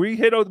over. We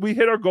hit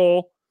our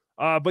goal.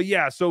 But,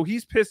 yeah, so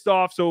he's pissed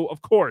off. So,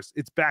 of course,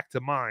 it's back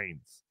to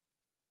mines.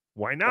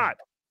 Why not?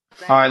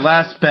 All right,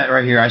 last bet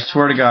right here. I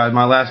swear to God,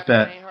 my last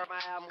bet.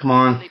 Come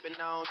on.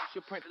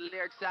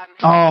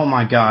 Oh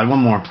my God, one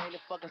more.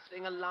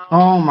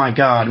 Oh my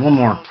God, one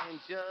more.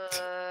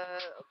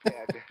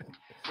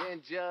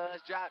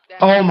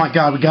 Oh my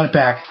God, we got it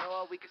back.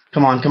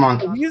 Come on, come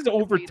on. He is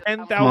over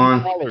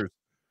 $10,000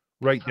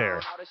 right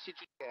there.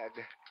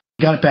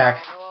 Got it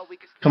back.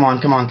 Come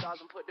on, come on.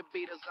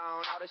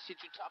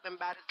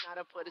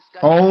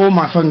 Oh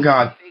my fucking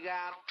God.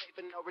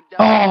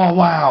 Oh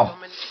wow.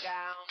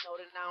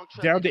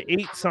 Down to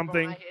 8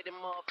 something.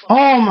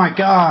 Oh my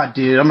God,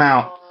 dude, I'm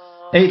out.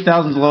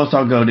 8,000 is the lowest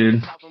I'll go,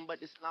 dude.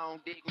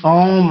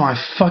 Oh my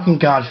fucking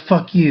God,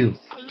 fuck you.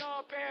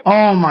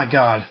 Oh my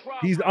God.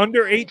 He's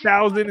under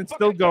 8,000 and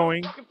still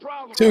going.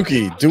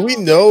 Tookie, do we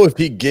know if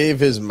he gave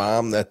his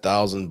mom that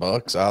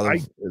 $1,000 out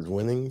of his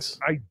winnings?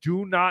 I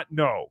do not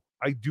know.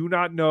 I do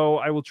not know.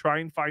 I will try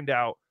and find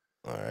out.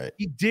 All right.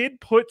 He did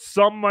put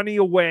some money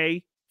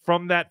away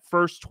from that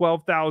first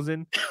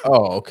 12,000.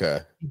 Oh,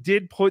 okay. He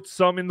did put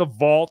some in the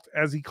vault,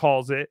 as he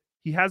calls it.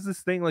 He has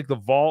this thing like the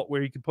vault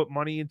where he can put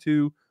money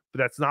into, but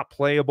that's not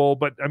playable.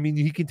 But I mean,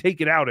 he can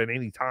take it out at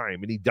any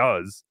time, and he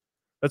does.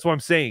 That's what I'm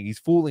saying. He's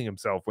fooling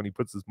himself when he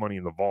puts his money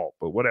in the vault,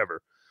 but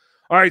whatever.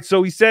 All right,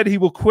 so he said he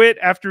will quit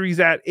after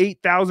he's at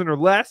 8,000 or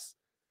less.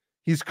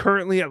 He's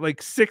currently at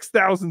like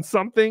 6,000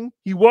 something.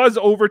 He was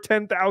over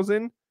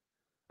 10,000.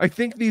 I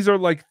think these are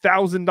like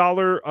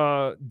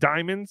 $1,000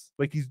 diamonds.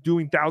 Like he's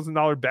doing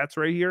 $1,000 bets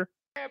right here.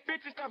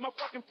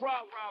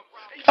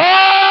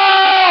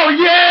 Oh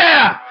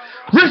yeah!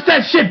 Risk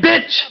that shit,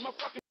 bitch!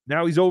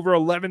 Now he's over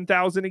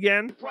 11,000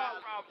 again.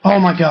 Oh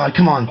my God,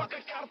 come on.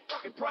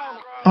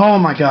 Oh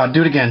my God,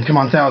 do it again. Come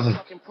on, 1,000.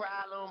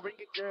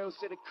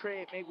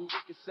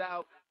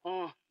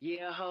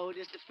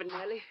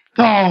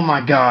 Oh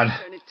my God.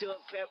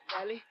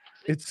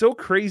 It's so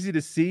crazy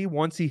to see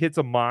once he hits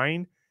a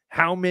mine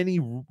how many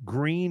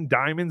green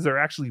diamonds there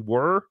actually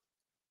were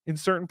in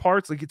certain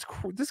parts. Like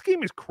this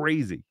game is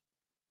crazy.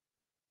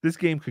 This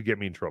game could get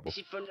me in trouble.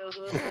 To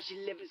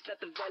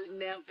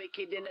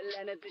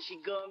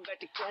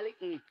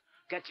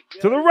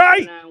the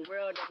right.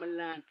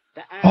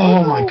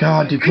 Oh my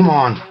God, dude, come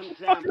on.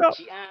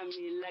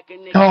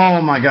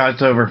 Oh my God,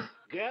 it's over.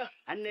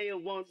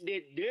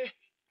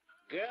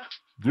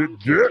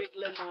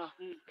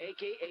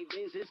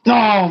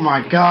 Oh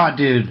my God,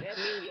 dude.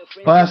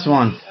 Last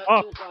one.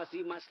 Oh.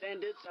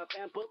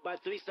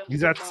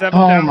 He's at 7,000.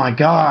 Oh my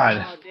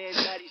God.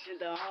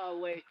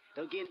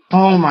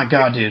 Oh my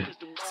God, dude.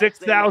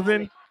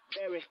 6,000.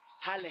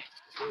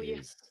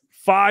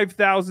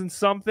 5,000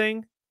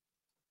 something.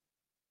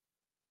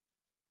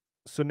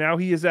 So now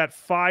he is at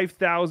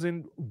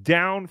 5,000,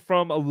 down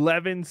from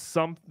 11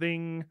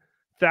 something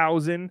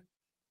thousand.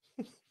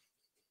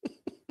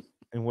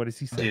 And what does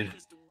he say? Dude.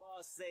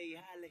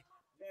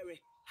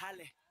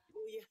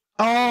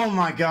 Oh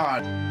my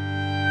God.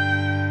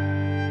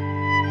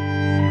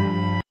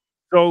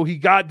 So he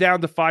got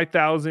down to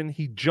 5,000.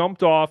 He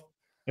jumped off,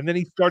 and then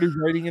he started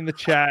writing in the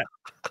chat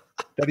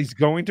that he's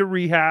going to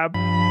rehab.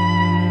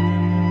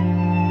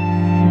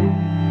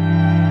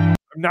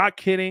 I'm not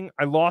kidding.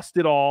 I lost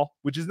it all,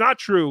 which is not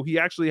true. He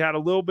actually had a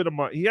little bit of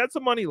money. He had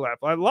some money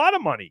left, a lot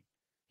of money.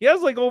 He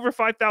has like over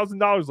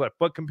 $5,000 left,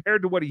 but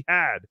compared to what he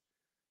had,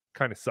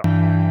 kind of sucked.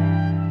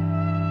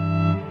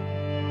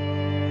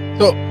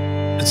 So,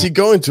 is he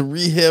going to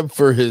rehab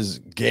for his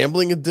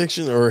gambling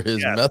addiction or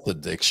his meth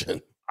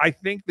addiction? I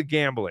think the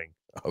gambling.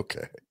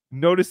 Okay.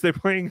 Notice they're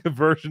playing a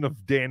version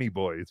of Danny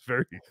Boy. It's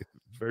very,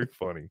 very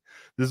funny.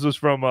 This was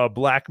from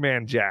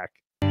BossManJack.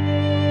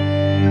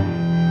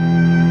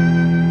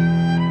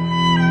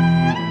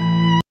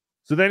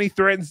 So then he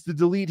threatens to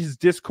delete his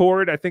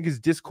Discord. I think his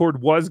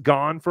Discord was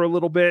gone for a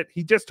little bit.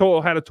 He just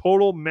had a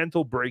total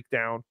mental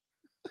breakdown.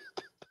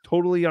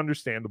 Totally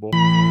understandable.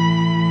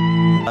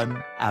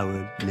 1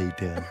 hour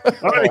later.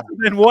 All right, so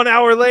then 1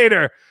 hour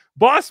later,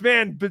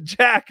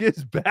 BossManJack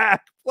is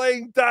back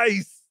playing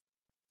dice.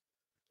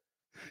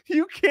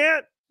 You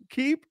can't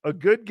keep a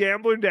good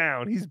gambler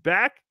down. He's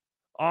back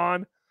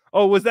on.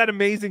 Oh, was that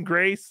Amazing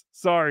Grace?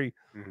 Sorry.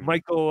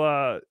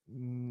 Michael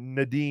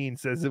Nadine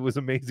says it was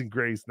Amazing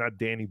Grace, not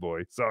Danny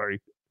Boy.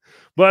 Sorry.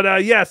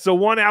 But yeah, so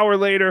 1 hour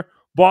later,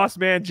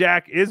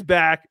 BossManJack is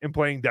back and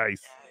playing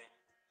dice.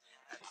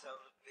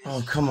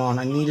 Oh, come on.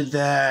 I needed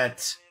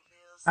that.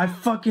 I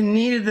fucking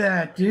needed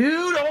that,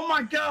 dude. Oh,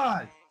 my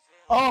God.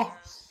 Oh.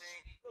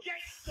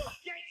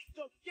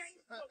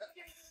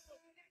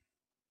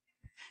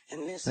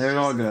 There it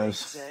all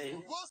goes.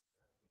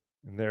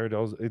 And there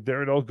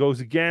it all goes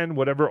again.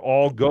 Whatever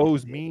all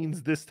goes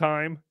means this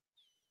time.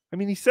 I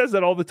mean, he says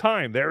that all the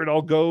time. There it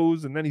all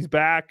goes, and then he's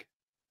back.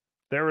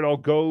 There it all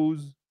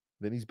goes,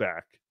 then he's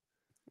back.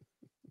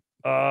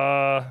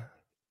 So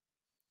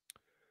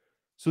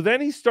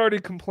then he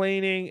started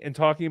complaining and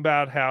talking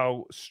about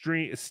how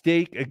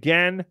steak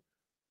again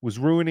was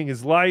ruining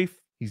his life.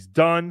 He's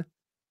done.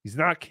 He's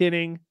not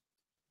kidding.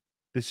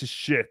 This is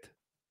shit.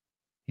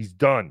 He's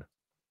done.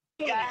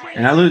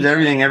 And I lose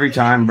everything every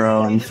time,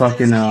 bro. And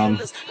fucking,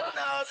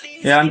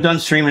 yeah, I'm done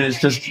streaming. It's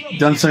just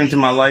done something to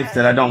my life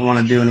that I don't want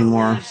to do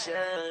anymore.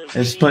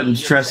 It's putting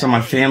stress on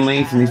my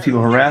family from these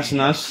people harassing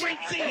us.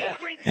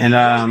 And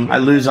I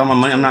lose all my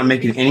money. I'm not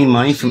making any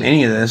money from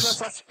any of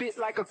this.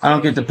 I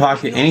don't get to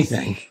pocket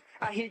anything.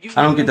 I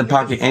don't get to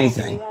pocket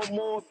anything.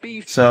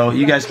 So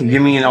you guys can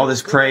give me all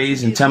this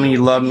praise and tell me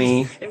you love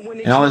me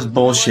and all this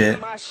bullshit.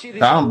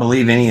 But I don't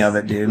believe any of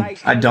it, dude.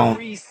 I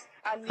don't.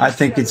 I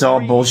think it's all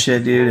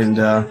bullshit, dude, and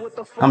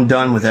I'm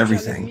done with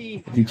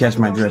everything. If you catch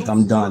my drift,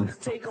 I'm done.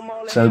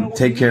 So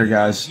take care,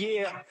 guys.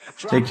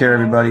 Take care,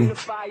 everybody.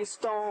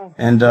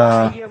 And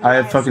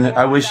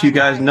I wish you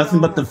guys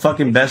nothing but the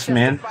fucking best,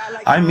 man.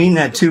 I mean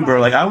that too, bro.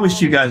 Like, I wish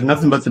you guys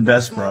nothing but the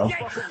best, bro.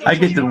 I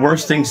get the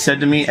worst things said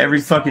to me every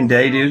fucking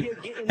day, dude.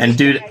 And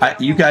dude,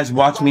 you guys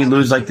watch me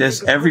lose like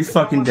this every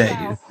fucking day,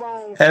 dude.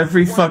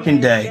 Every fucking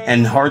day,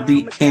 and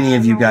hardly any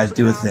of you guys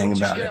do a thing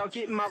about it.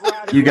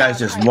 You guys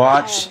just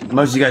watch.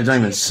 Most of you guys don't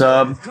even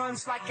sub.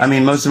 I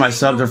mean, most of my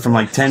subs are from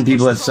like 10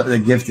 people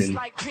that gifted.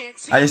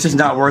 It's just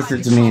not worth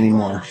it to me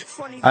anymore.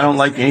 I don't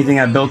like anything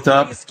I built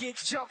up.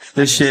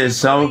 This shit is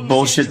so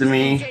bullshit to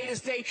me,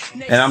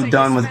 and I'm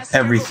done with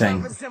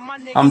everything.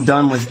 I'm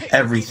done with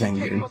everything,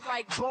 dude.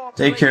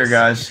 Take care,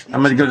 guys.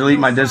 I'm gonna go delete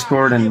my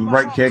Discord and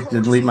right kick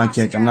to delete my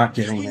kick. I'm not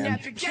kidding, man.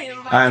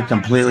 I am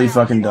completely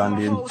fucking done,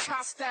 dude.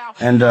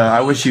 And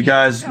I wish you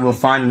guys will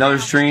find another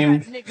stream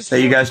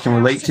that you guys can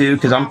relate to,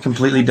 because I'm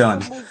completely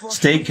done.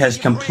 Steak has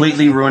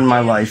completely ruined my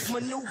life.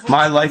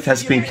 My life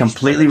has been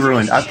completely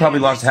ruined. I've probably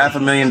lost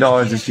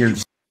 $500,000 this year.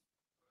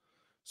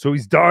 So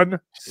he's done.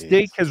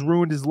 Steak has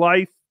ruined his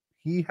life.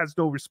 He has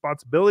no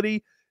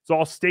responsibility. It's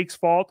all Steak's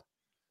fault.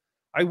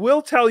 I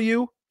will tell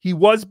you, he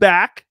was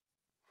back,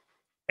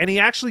 and he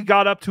actually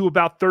got up to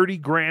about 30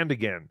 grand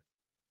again.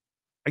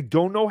 I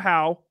don't know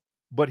how,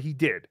 but he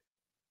did.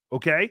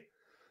 Okay?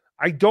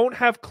 I don't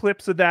have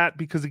clips of that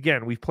because,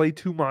 again, we've played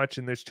too much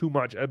and there's too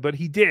much, but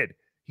he did.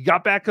 He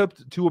got back up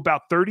to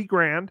about 30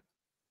 grand.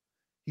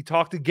 He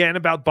talked again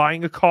about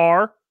buying a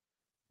car,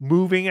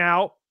 moving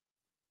out,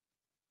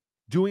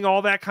 doing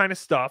all that kind of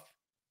stuff.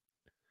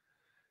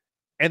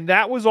 And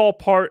that was all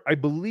part, I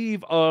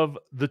believe, of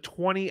the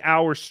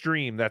 20-hour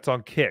stream that's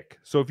on Kick.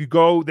 So if you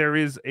go, there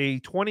is a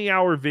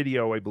 20-hour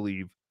video, I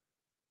believe,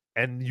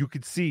 and you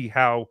could see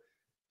how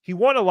he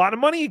won a lot of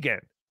money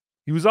again.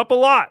 He was up a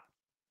lot.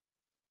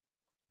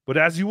 But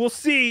as you will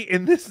see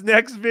in this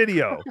next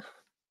video,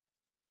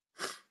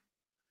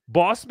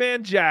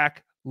 BossManJack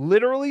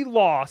literally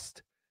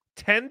lost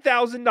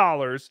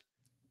 $10,000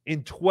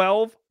 in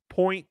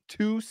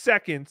 12.2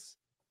 seconds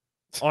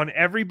on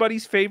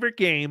everybody's favorite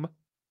game.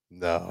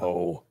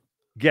 No.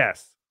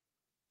 Guess.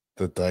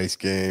 The dice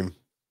game.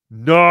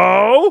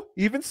 No.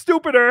 Even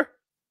stupider.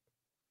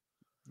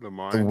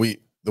 The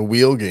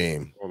wheel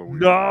game.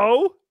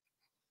 No.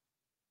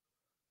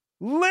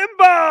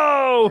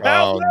 Limbo!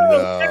 How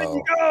low can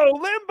you go?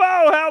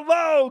 Limbo! How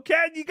low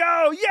can you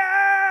go? Yay!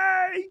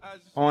 I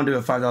want to do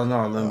a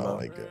 $5,000 limbo. Oh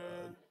my god.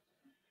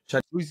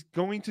 He's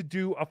going to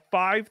do a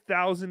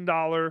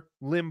 $5,000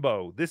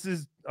 limbo. This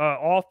is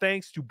all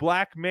thanks to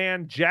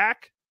BossManJack.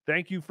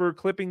 Thank you for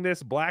clipping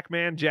this,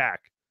 BossManJack.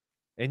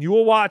 And you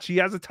will watch. He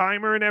has a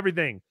timer and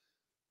everything.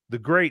 The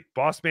great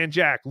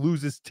BossManJack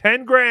loses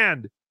 10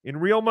 grand in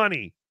real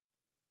money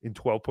in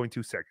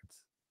 12.2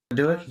 seconds.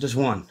 Do it? Just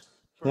one.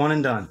 One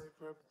and done.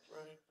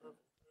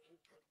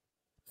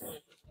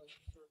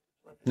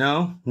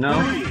 No,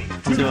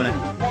 I'm doing it.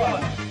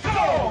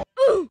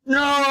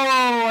 No,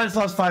 I just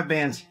lost 5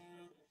 bands.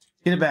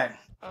 Get it back.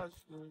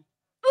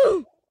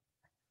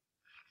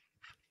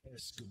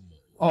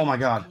 Oh my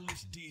god.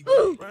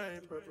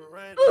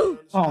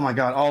 Oh my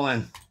god, all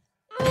in.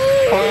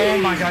 Oh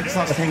my god, I just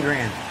lost 10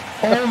 grand.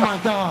 Oh my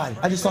god,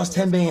 I just lost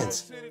 10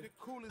 bands.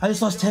 I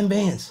just lost 10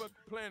 bands.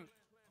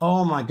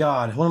 Oh my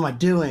god, what am I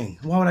doing?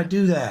 Why would I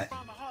do that?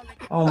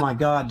 Oh my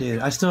god,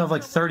 dude. I still have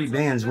like 30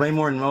 bands, way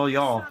more than all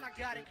y'all.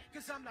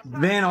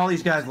 Man, all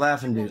these guys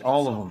laughing, dude.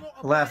 All of them.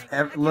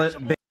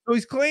 So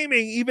he's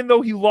claiming even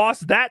though he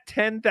lost that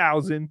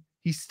 10,000,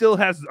 he still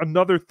has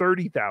another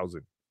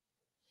 30,000.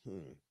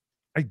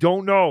 I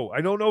don't know.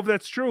 I don't know if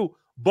that's true,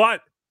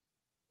 but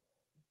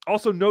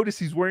also notice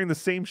he's wearing the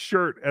same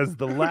shirt as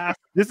the last.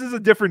 This is a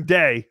different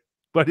day,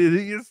 but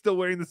he is still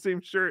wearing the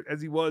same shirt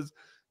as he was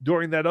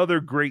during that other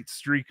great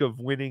streak of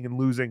winning and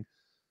losing.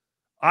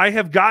 I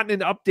have gotten an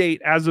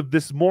update as of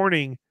this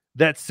morning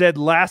that said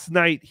last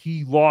night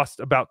he lost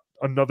about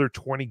another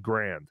 20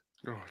 grand.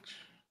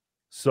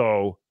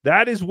 So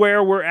that is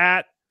where we're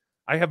at.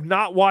 I have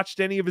not watched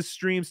any of his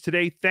streams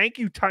today. Thank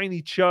you,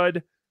 Tiny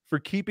Chud, for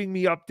keeping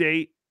me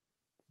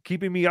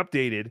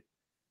updated.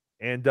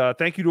 And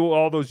thank you to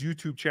all those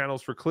YouTube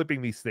channels for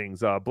clipping these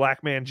things.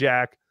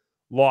 BlackManJack,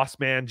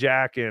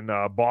 LostManJack, and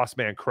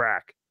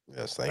BossManCrack.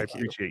 Yes, I thank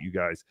you. appreciate you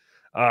guys.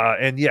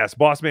 And yes,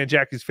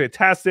 BossManJack is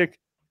fantastic.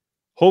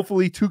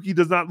 Hopefully, Tookie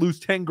does not lose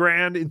 10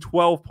 grand in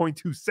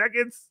 12.2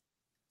 seconds,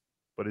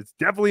 but it's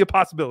definitely a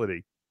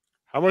possibility.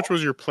 How much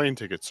was your plane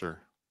ticket, sir?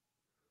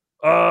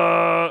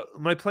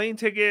 My plane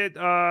ticket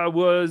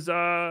was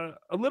a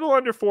little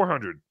under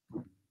 400.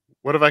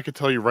 What if I could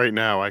tell you right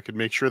now? I could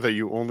make sure that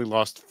you only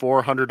lost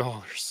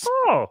 $400.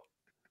 Oh,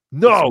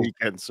 no. This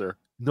weekend, sir.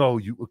 No,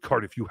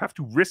 Cardiff, you have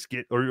to risk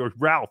it, or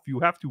Ralph, you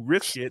have to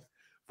risk it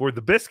for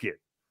the biscuit.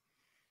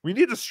 We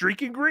need the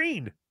streaking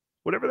green,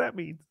 whatever that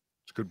means.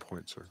 It's a good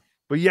point, sir.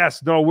 But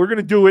yes, no, we're going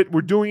to do it.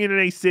 We're doing it in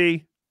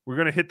AC. We're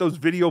going to hit those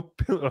video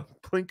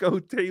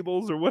Plinko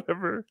tables or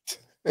whatever.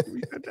 It'll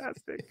be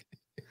fantastic.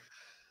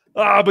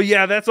 But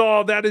yeah, that's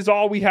all. That is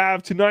all we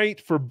have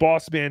tonight for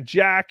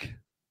BossManJack.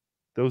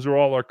 Those are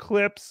all our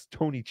clips.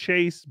 Tony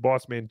Chase,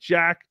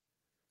 BossManJack.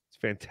 It's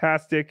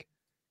fantastic.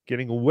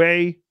 Getting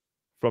away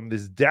from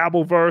this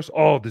Dabbleverse.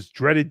 Oh, this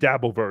dreaded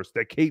Dabbleverse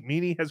that Kate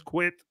Meany has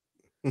quit.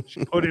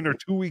 She put in her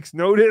 2 weeks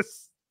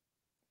notice.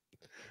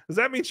 Does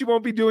that mean she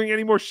won't be doing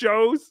any more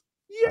shows?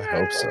 Yeah, I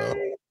hope so.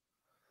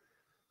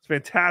 It's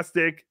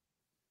fantastic.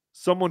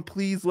 Someone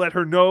please let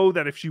her know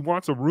that if she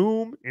wants a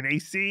room in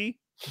AC,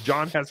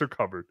 John has her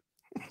covered.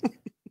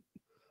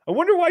 I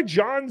wonder why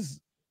John's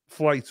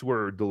flights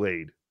were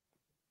delayed.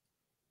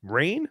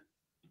 Rain?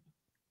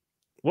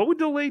 What would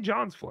delay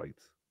John's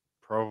flights?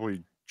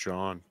 Probably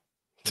John.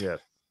 Yeah.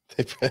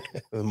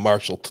 The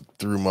marshal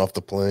threw him off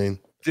the plane.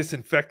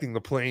 Disinfecting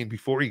the plane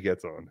before he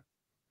gets on.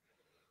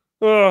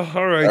 Oh,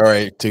 all right. All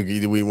right,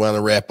 Tookie, do we want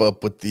to wrap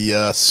up with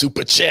the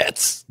super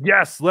chats?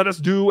 Yes, let us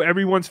do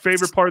everyone's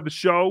favorite part of the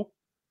show.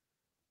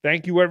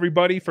 Thank you,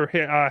 everybody, for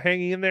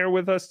hanging in there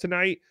with us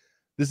tonight.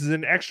 This is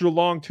an extra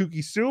long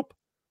Tookie soup,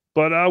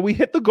 but we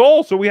hit the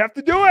goal, so we have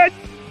to do it.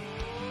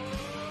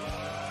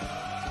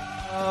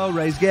 Oh,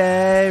 raise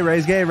gay,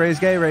 raise gay, raise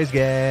gay, raise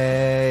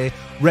gay,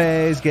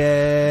 raise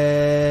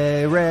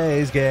gay,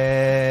 raise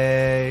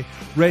gay,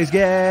 raise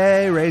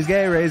gay, raise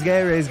gay, raise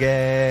gay, raise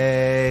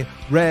gay,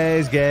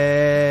 raise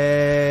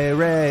gay,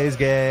 raise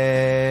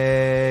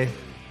gay.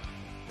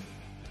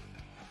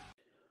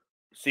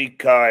 See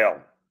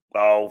Kyle.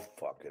 Oh,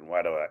 fucking,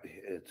 why do I?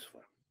 It's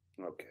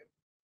okay.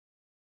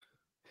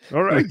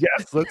 All right,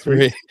 yes, let's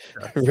Ray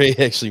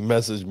actually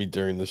messaged me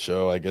during the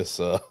show. I guess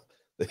our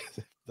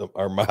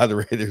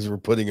moderators were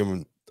putting him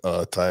in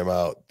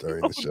timeout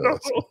during the show. No.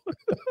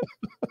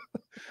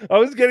 I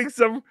was getting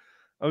some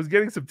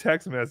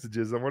text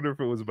messages. I wonder if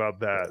it was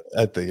about that.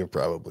 I think it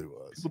probably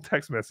was. People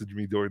text messaged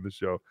me during the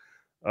show.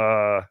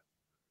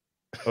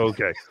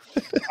 Okay.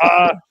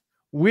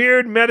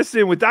 Weird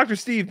Medicine with Dr.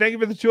 Steve. Thank you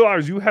for the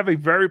 $2. You have a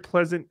very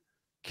pleasant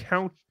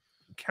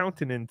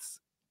countenance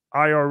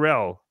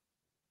IRL,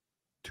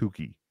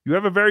 Tookie. You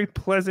have a very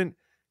pleasant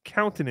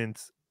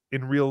countenance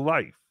in real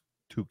life,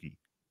 Tookie.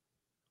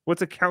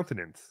 What's a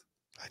countenance?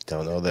 I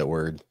don't know that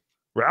word.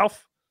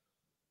 Ralph?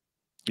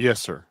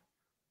 Yes, sir.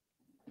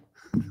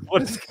 What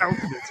does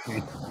countenance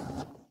mean?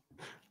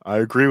 I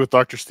agree with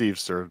Dr. Steve,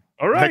 sir.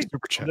 All right. Next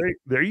super chat.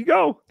 There you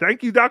go.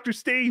 Thank you, Dr.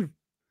 Steve.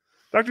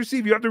 Dr.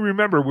 Steve, you have to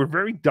remember, we're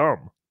very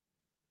dumb.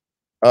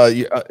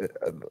 A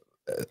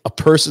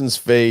person's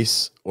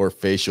face or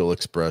facial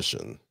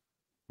expression.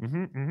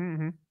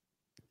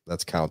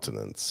 That's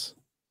countenance.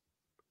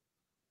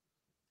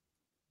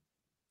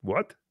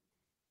 What?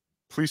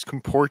 Please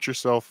comport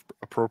yourself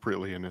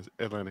appropriately in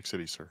Atlantic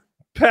City, sir.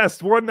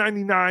 Pest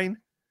 199.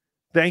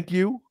 Thank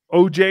you.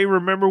 OJ,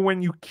 remember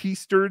when you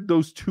keistered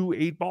those 2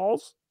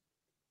 8-balls?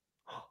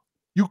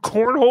 You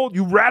cornholed,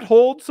 you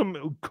rat-holed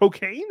some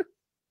cocaine?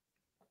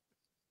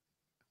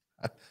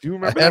 Do you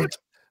remember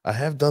I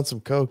have done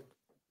some coke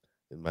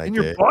in my in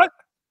day. your butt?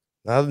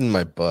 Not in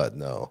my butt,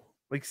 no.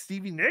 Like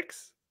Stevie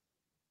Nicks?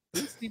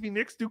 Didn't Stevie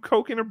Nicks do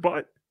coke in her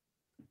butt?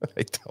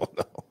 I don't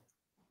know.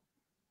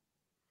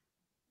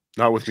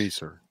 Not with me,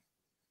 sir.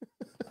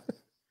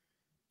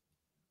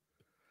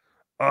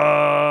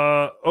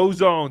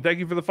 Ozone, thank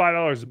you for the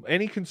 $5.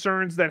 Any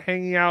concerns that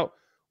hanging out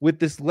with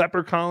this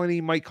leper colony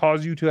might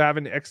cause you to have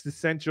an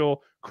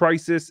existential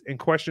crisis and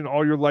question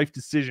all your life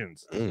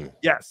decisions?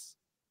 Yes.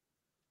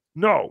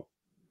 No.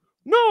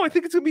 No, I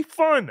think it's going to be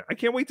fun. I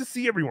can't wait to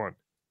see everyone.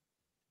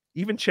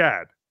 Even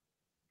Chad,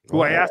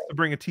 who I asked to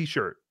bring a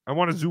t-shirt. I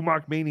want a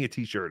Zumach Mania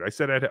t-shirt. I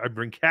said I'd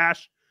bring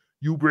cash.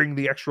 You bring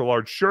the extra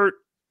large shirt,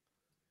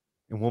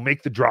 and we'll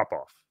make the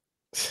drop-off.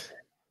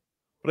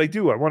 But I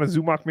do. I want a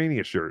Zumach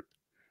Mania shirt.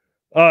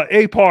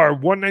 Apar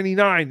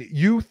 199.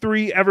 You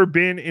three ever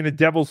been in a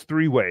Devil's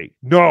Three-Way?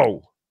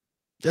 No.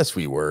 Yes,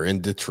 we were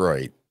in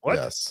Detroit. What?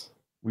 Yes.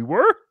 We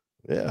were?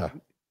 Yeah.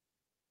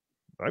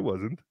 I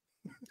wasn't.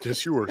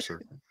 Yes, you were,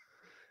 sir.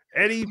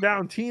 Eddie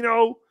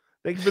Valentino,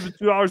 thank you for the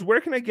 $2. Where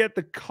can I get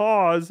the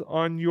cause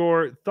on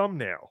your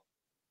thumbnail?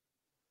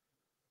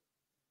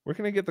 Where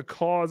can I get the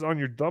cause on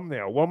your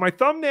thumbnail? Well, my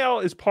thumbnail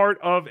is part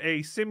of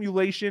a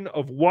simulation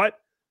of what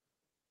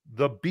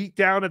the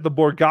beatdown at the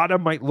Borgata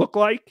might look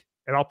like,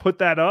 and I'll put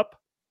that up.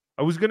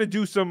 I was going to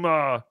do some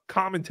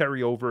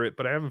commentary over it,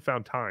 but I haven't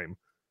found time.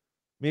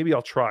 Maybe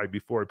I'll try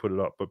before I put it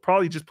up, but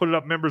probably just put it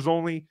up members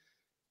only,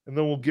 and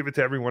then we'll give it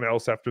to everyone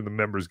else after the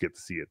members get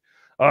to see it.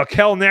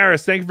 Kel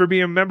Naris, thank you for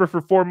being a member for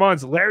 4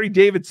 months. Larry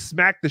David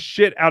smacked the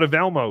shit out of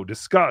Elmo.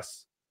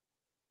 Discuss.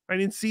 I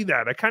didn't see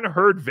that. I kind of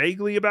heard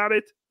vaguely about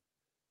it.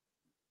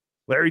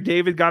 Larry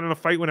David got in a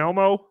fight with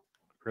Elmo.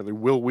 Apparently,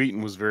 Will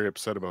Wheaton was very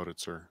upset about it,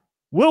 sir.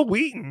 Will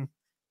Wheaton?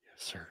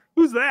 Yes, sir.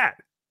 Who's that?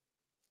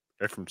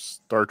 Guy from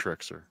Star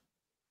Trek, sir.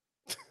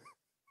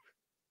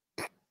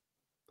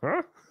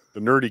 Huh? The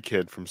nerdy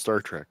kid from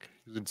Star Trek.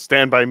 He's in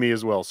Stand By Me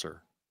as well,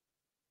 sir.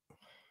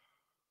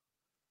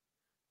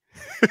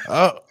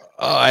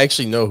 I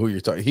actually know who you're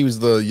talking. He was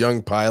the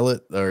young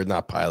pilot, or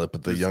not pilot,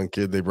 but the young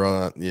kid they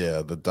brought on.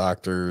 Yeah, the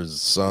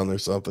doctor's son or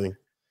something.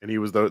 And he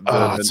was the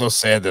it's so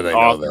sad that I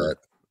know that.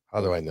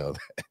 How do I know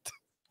that?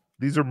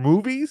 These are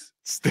movies?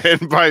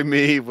 Stand By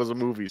Me was a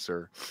movie,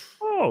 sir.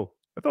 Oh,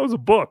 I thought it was a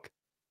book.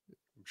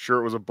 I'm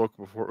sure it was a book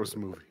before it was a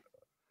movie.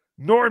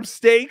 Norm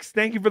Stakes,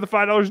 thank you for the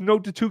 $5.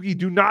 Note to Tookie,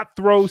 do not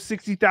throw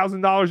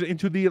 $60,000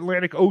 into the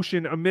Atlantic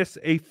Ocean amidst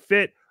a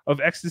fit of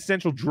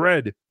existential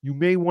dread. You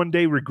may one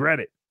day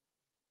regret it.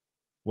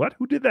 What?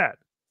 Who did that?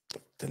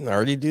 Didn't I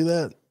already do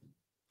that?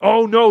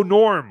 Oh, no,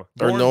 Norm.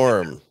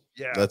 Norm.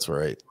 Yeah. That's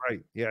right.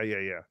 Right.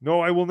 Yeah. No,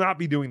 I will not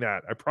be doing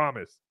that. I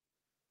promise.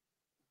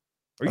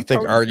 I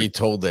think Artie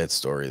told that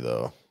story,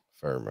 though,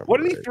 if I remember.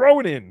 What did he throw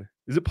it in?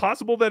 Is it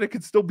possible that it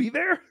could still be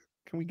there?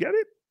 Can we get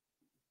it?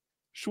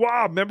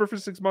 Schwab, member for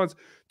 6 months.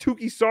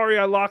 Tookie, sorry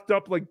I locked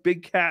up like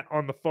Big Cat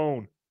on the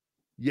phone.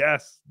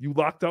 Yes, you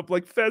locked up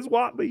like Fez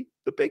Watley,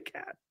 the big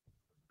cat.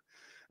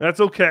 That's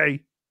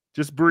okay.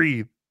 Just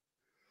breathe.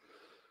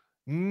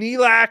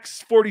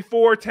 Neelax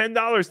 44,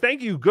 $10.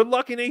 Thank you. Good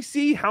luck in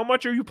AC. How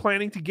much are you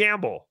planning to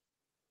gamble?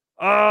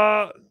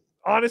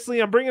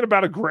 Honestly, I'm bringing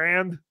about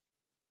 $1,000.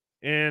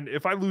 And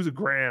if I lose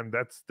 $1,000,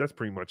 that's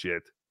pretty much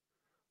it.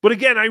 But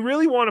again, I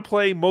really want to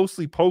play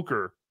mostly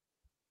poker.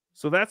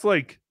 So that's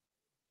like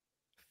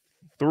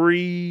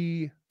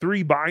three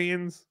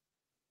buy-ins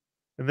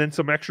and then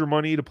some extra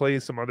money to play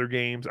some other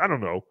games. I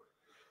don't know.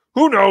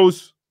 Who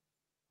knows?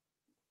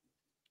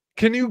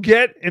 Can you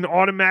get an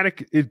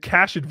automatic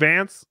cash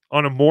advance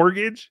on a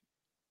mortgage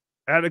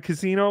at a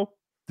casino?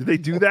 Did they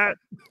do that?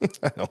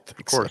 I don't think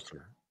Of course, so.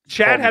 sir.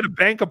 Chad had a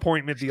bank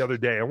appointment the other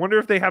day. I wonder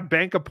if they have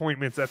bank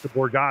appointments at the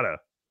Borgata.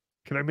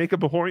 Can I make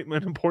an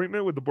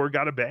appointment with the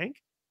Borgata Bank?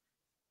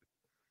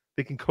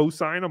 They can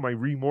co-sign on my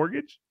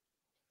remortgage.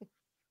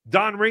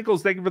 Don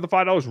Wrinkles, thank you for the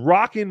 $5.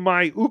 Rocking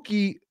my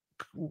Uki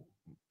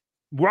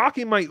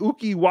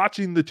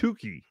watching the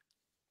Tookie.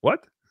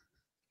 What?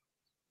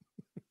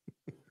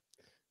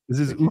 Is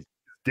this Uki's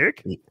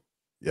dick?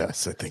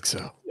 Yes, I think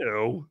so.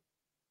 No.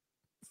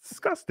 It's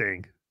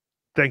disgusting.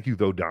 Thank you,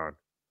 though, Don.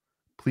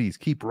 Please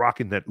keep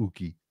rocking that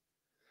Uki.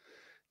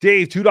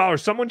 Dave, $2.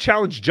 Someone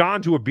challenged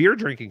John to a beer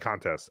drinking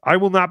contest. I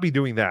will not be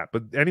doing that,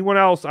 but anyone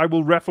else, I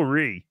will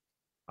referee.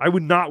 I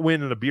would not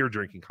win in a beer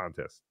drinking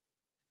contest.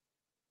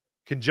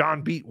 Can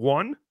John beat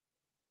one?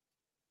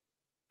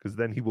 Because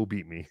then he will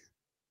beat me.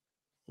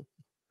 With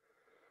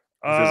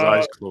his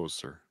eyes closed,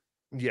 sir.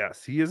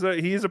 Yes, he is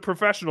a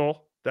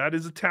professional. That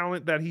is a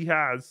talent that he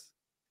has.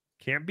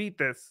 Can't beat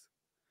this.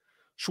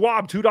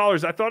 Schwab,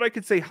 $2. I thought I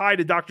could say hi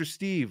to Dr.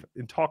 Steve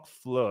and talk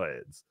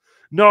floods.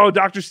 No,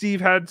 Dr. Steve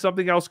had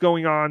something else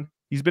going on.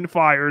 He's been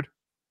fired.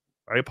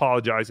 I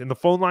apologize. And the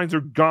phone lines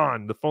are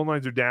gone. The phone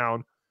lines are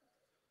down.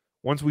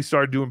 Once we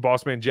started doing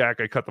BossManJack,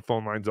 I cut the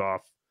phone lines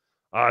off.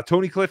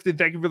 Tony Clifton,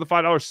 thank you for the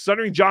 $5.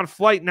 Stuttering John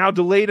flight now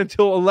delayed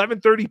until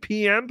 11:30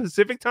 p.m.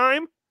 Pacific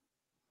time.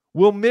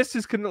 Will miss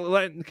his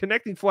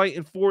connecting flight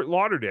in Fort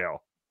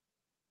Lauderdale.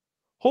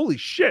 Holy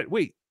shit.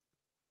 Wait.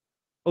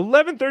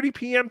 11:30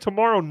 p.m.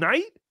 tomorrow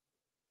night?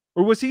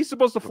 Or was he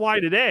supposed to fly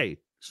today?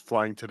 He's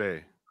flying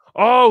today.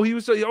 Oh,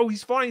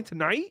 he's flying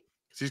tonight?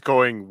 He's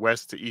going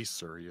west to east,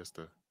 sir. He has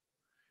to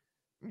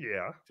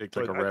take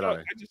like a red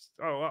eye.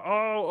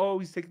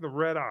 He's taking the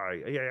red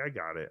eye. Yeah, I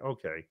got it.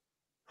 Okay.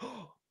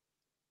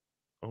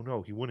 Oh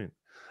no, he wouldn't.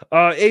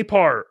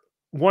 Apar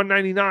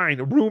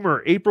 199.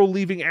 Rumor: April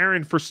leaving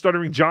Aaron for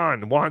stuttering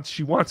John.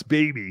 She wants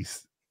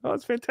babies. Oh,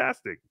 that's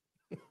fantastic.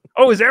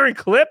 Oh, is Aaron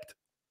clipped?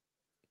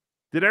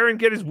 Did Aaron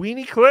get his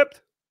weenie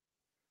clipped?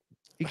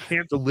 He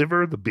can't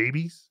deliver the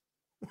babies.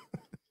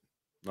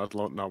 Not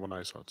when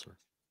I saw it, sir.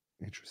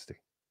 Interesting.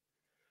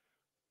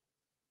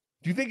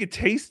 Do you think it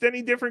tastes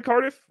any different,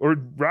 Cardiff or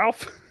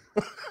Ralph?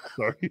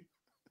 Sorry.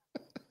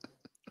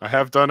 I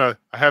have done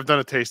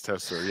a taste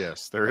test, sir.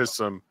 Yes, there's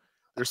some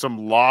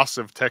loss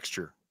of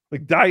texture.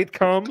 Like diet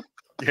cum,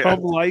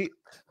 cum light.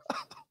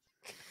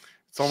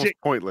 It's almost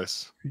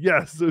pointless.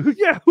 Yes.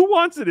 Yeah. Who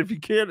wants it if you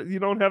can't? You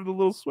don't have the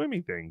little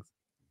swimmy things.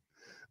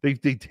 They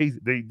taste.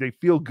 They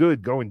feel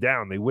good going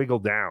down. They wiggle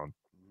down.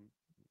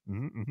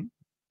 Mm-hmm.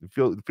 They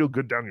feel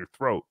good down your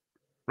throat,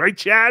 right,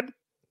 Chad?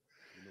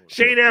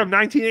 Shane M,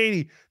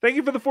 1980. Thank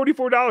you for the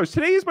 $44.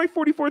 Today is my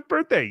 44th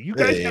birthday. You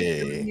guys have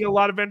given me a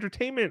lot of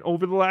entertainment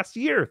over the last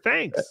year.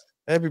 Thanks.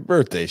 Happy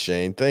birthday,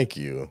 Shane. Thank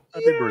you.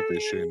 Happy birthday,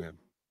 Shane M.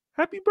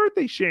 Happy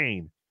birthday,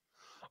 Shane.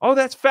 Oh,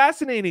 that's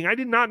fascinating. I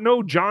did not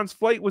know John's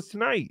flight was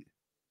tonight.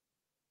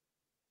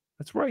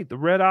 That's right. The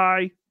red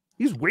eye.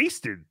 He's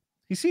wasted.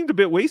 He seemed a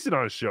bit wasted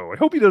on his show. I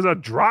hope he does not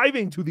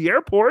driving to the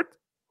airport.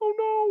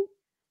 Oh,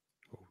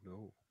 no. Oh,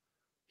 no.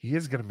 He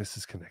is going to miss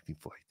his connecting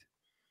flight.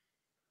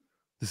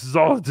 This is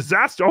all a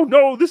disaster. Oh,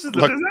 no. This is a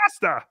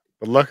disaster.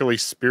 But luckily,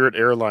 Spirit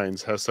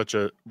Airlines has such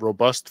a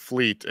robust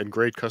fleet and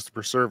great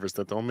customer service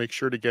that they'll make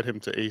sure to get him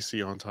to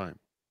AC on time.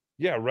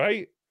 Yeah,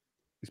 right?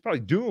 He's probably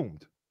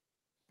doomed.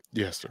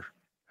 Yes, sir.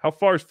 How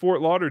far is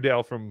Fort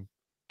Lauderdale from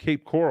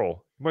Cape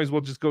Coral? You might as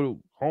well just go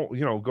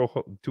home,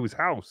 go to his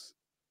house.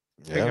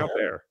 Hang out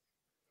there.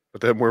 But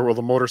then where will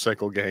the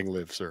motorcycle gang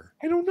live, sir?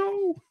 I don't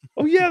know.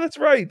 Oh, yeah, that's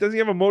right. Does he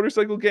have a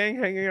motorcycle gang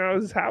hanging out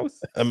at his house?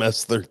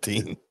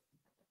 MS-13.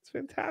 It's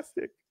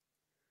fantastic.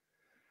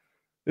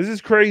 This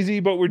is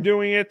crazy, but we're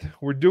doing it.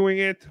 We're doing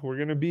it. We're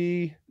going to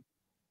be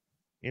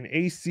in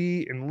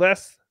AC in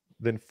less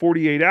than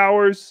 48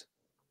 hours.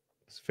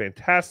 It's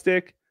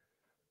fantastic.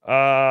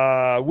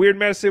 Weird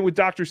Medicine with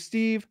Dr.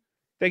 Steve.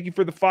 Thank you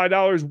for the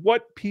 $5.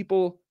 What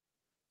people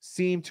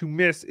seem to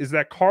miss is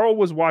that Carl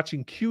was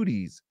watching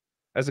Cuties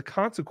as a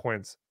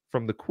consequence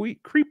from the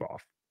creep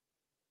off.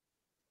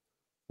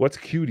 What's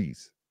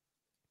Cuties?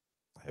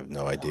 I have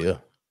no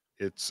idea.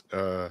 It's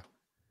a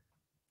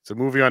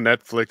movie on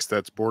Netflix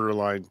that's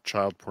borderline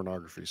child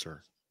pornography,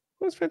 sir.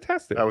 That's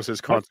fantastic. That was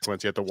his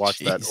consequence. You had to watch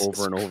that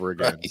over and over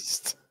again.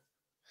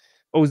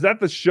 Oh, is that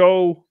the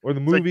show or the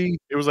movie?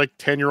 It was like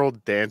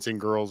 10-year-old dancing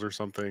girls or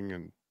something,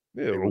 and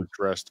they were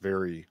dressed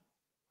very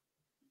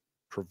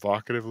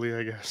provocatively,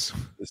 I guess.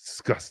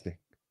 Disgusting.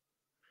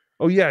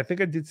 Oh, yeah, I think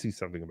I did see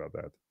something about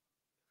that.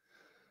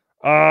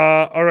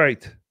 All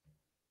right.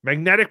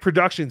 Magnetic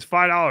Productions,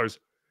 $5.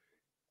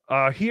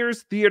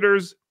 Here's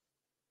theaters,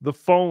 the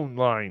phone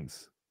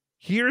lines.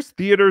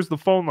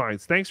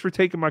 Thanks for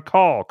taking my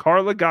call.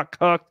 Carla got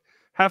cucked.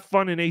 Have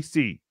fun in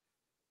AC.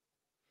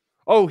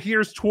 Oh,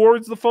 here's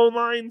towards the phone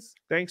lines.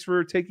 Thanks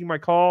for taking my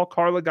call.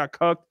 Carla got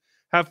cucked.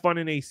 Have fun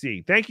in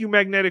AC. Thank you,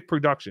 Magnetic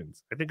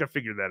Productions. I think I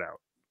figured that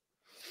out.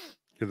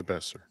 You're the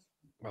best, sir.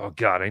 Oh,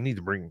 God, I need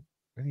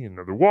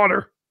another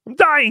water. I'm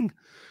dying.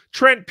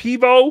 Trent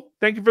Pivo,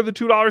 thank you for the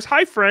 $2.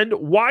 Hi, friend.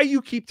 Why you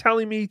keep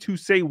telling me to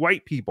say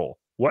white people?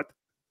 What?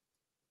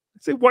 I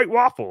say white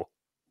waffle.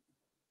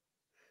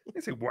 I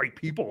say white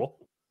people.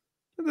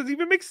 That doesn't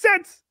even make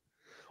sense.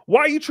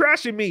 Why are you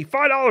trashing me?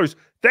 $5.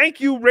 Thank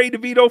you, Ray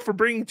DeVito, for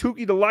bringing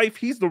Tookie to life.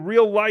 He's the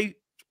real life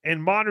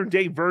and modern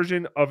day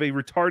version of a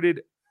retarded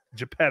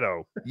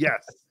Geppetto.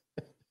 Yes.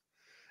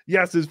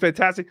 Yes, it's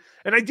fantastic.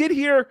 And I did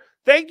hear,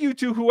 thank you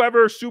to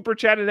whoever super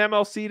chatted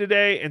MLC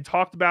today and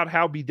talked about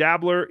how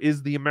BeDabbler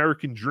is the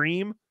American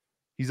dream.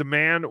 He's a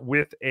man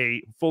with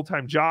a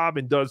full-time job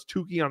and does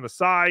Tookie on the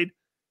side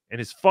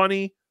and is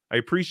funny. I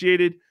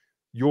appreciated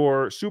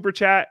your super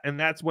chat. And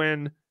that's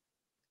when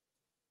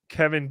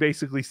Kevin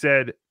basically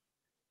said,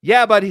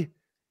 yeah, but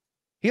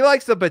he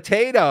likes the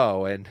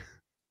potato and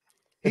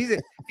he's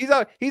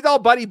all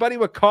buddy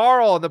with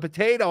Carl and the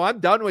potato. I'm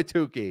done with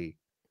Tookie.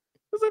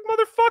 I was like,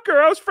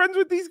 motherfucker, I was friends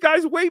with these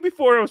guys way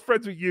before I was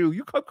friends with you.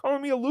 You kept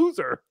calling me a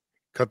loser.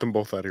 Cut them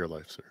both out of your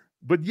life, sir.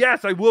 But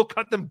yes, I will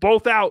cut them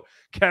both out.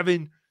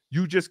 Kevin,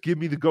 you just give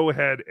me the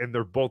go-ahead and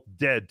they're both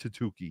dead to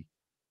Tookie.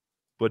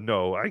 But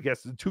no, I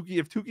guess if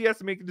Tookie has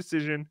to make a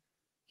decision,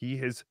 he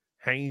is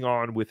hanging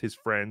on with his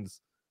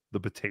friends, the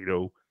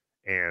potato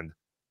and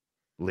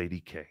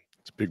Lady K.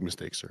 It's a big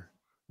mistake, sir.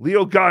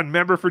 Leo Gunn,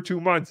 member for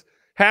 2 months.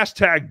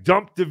 Hashtag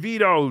dump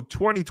DeVito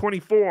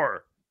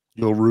 2024.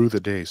 You'll rue the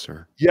day,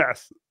 sir.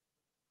 Yes.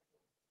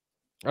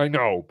 I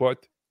know,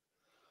 but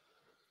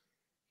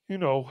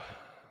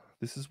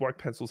this is why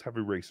pencils have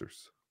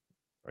erasers.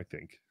 I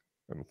think.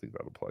 I don't think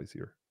that applies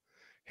here.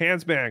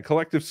 Handsman,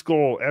 Collective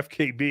Skull,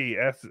 FKB,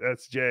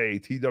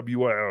 SSJ,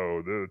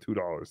 TWO, the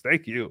 $2.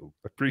 Thank you.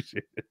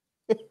 Appreciate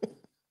it.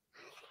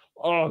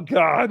 Oh,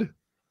 God.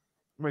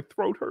 My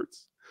throat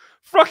hurts.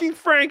 Fucking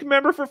Frank,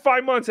 member for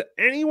 5 months.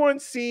 Anyone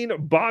seen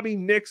Bobby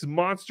Nick's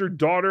monster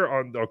daughter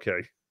on...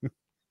 Okay.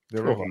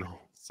 Never mind. No.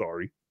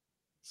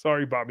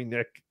 Sorry, Bobby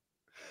Nick.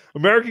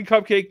 American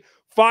Cupcake,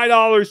 $5.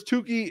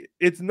 Tookie,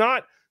 it's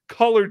not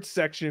colored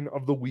section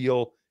of the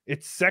wheel.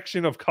 It's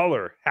section of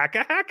color.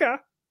 Hacka hacka.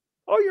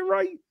 Oh, you're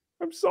right.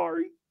 I'm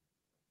sorry.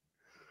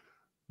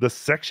 The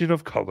section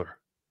of color.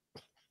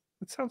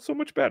 It sounds so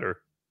much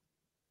better,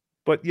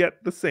 but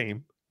yet the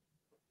same.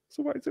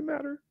 So why does it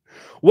matter?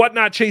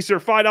 Whatnot Chaser,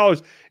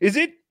 $5. Is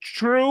it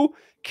true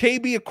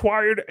KB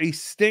acquired a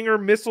Stinger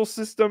missile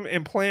system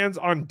and plans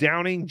on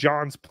downing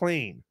John's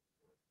plane?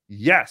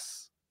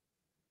 Yes.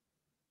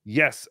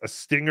 Yes, a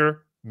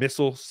Stinger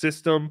missile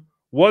system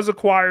was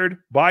acquired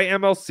by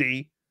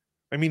MLC.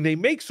 I mean, they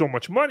make so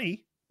much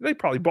money. They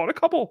probably bought a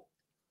couple.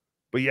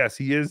 But yes,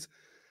 he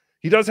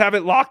does have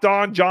it locked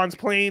on John's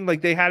plane,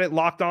 like they had it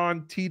locked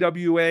on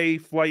TWA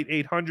Flight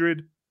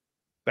 800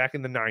 back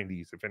in the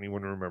 90s, if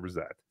anyone remembers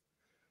that.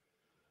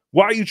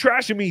 Why are you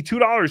trashing me? $2.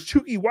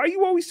 Tookie, why are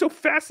you always so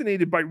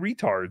fascinated by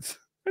retards?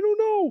 I don't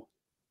know.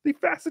 They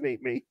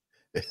fascinate me.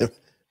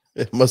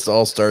 It must have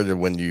all started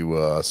when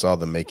you saw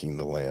them making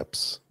the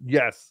lamps.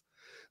 Yes,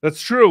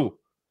 that's true.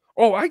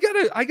 Oh, I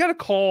gotta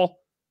call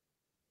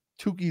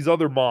Tookie's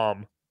other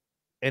mom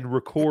and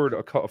record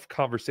a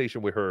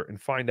conversation with her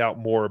and find out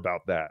more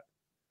about that.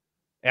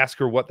 Ask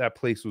her what that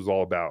place was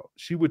all about.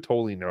 She would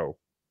totally know.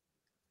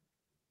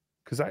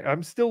 Because I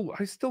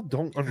still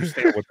don't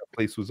understand what that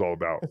place was all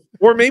about.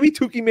 Or maybe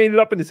Tookie made it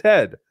up in his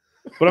head.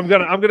 But I'm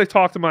gonna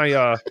talk to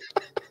my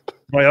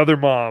my other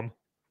mom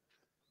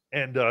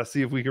and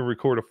see if we can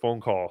record a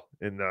phone call,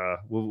 and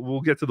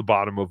we'll get to the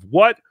bottom of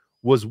what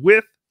was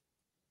with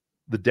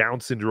the Down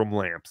syndrome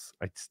lamps.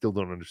 I still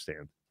don't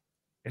understand.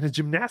 And a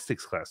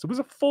gymnastics class. It was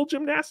a full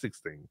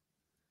gymnastics thing.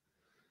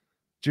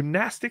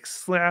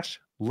 Gymnastics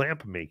 /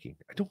 lamp making.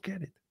 I don't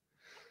get it.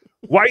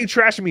 Why are you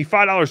trashing me?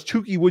 $5.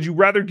 Tookie, would you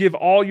rather give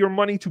all your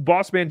money to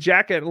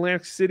BossManJack at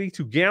Atlantic City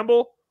to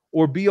gamble,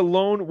 or be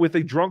alone with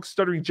a drunk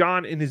stuttering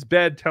John in his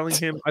bed telling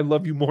him I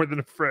love you more than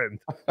a friend?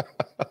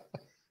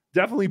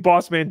 Definitely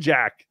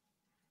BossManJack.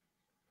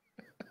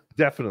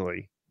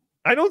 Definitely.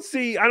 I don't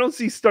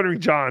see stuttering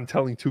John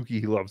telling Tookie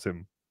he loves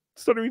him.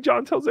 Stuttering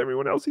John tells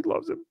everyone else he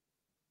loves him.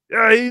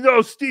 Yeah, you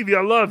know, Stevie,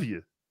 I love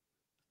you.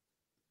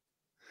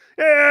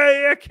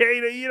 Yeah,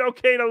 Kate, you know,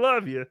 Kate, I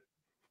love you.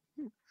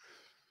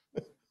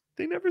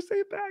 They never say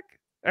it back.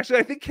 Actually,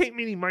 I think Kate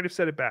Meany might have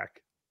said it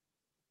back.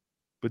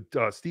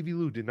 But Stevie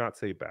Lou did not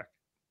say it back.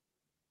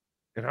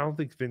 And I don't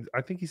think Vince,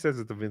 I think he says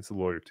it to Vince the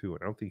lawyer too, and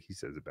I don't think he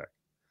says it back.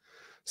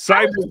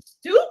 Stupid.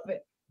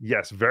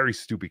 Yes, very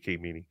stupid, Kate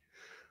Meany.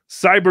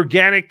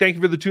 Cyberganic, thank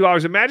you for the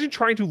 $2. Imagine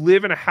trying to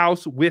live in a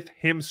house with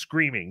him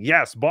screaming.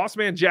 Yes,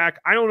 BossManJack,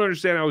 I don't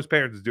understand how his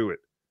parents do it.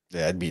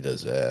 Yeah, I'd beat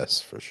his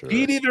ass for sure.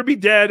 He'd either be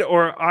dead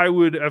or I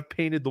would have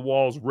painted the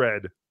walls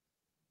red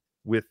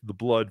with the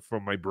blood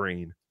from my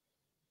brain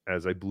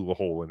as I blew a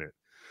hole in it.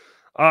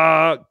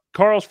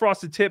 Carl's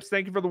Frosted Tips,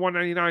 thank you for the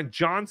 $1.99.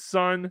 John's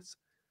son's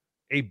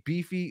a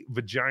beefy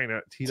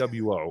vagina,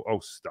 TWO. Oh,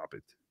 stop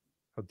it.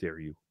 How dare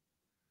you.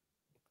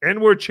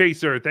 N-word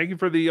Chaser, thank you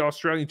for the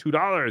Australian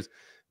 $2.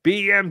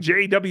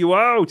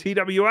 BMJWO,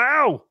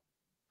 TWO.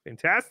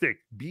 Fantastic.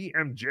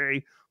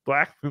 BMJ,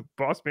 Black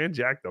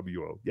BossManJack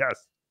WO.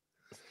 Yes.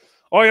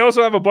 Oh, I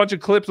also have a bunch of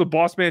clips of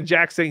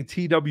BossManJack saying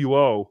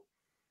TWO.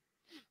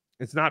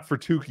 It's not for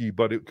Tookie,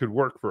 but it could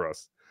work for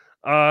us.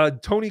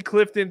 Tony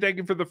Clifton, thank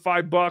you for the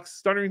 $5.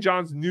 Stuttering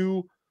John's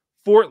new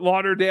Fort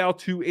Lauderdale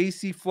to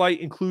AC flight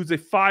includes a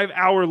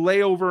 5-hour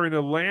layover in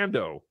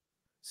Orlando.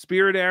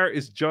 Spirit Air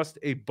is just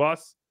a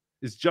bus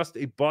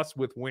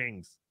with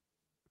wings.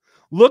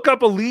 Look up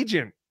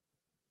Allegiant.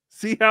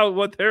 See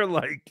what they're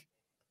like.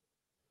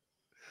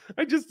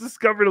 I just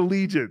discovered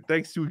Allegiant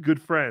thanks to a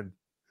good friend.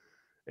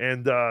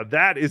 And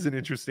that is an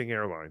interesting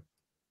airline.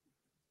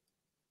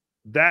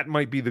 That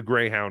might be the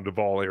Greyhound of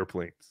all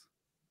airplanes,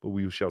 but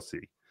we shall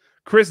see.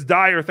 Chris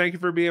Dyer, thank you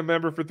for being a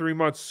member for 3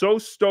 months. So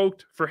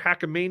stoked for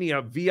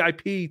Hackamania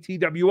VIP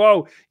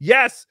TWO.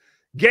 Yes,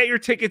 get your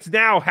tickets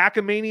now.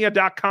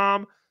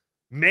 Hackamania.com,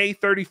 May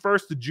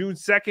 31st to June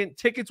 2nd.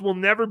 Tickets will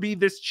never be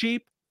this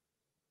cheap.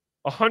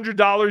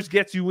 $100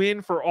 gets you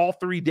in for all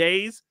 3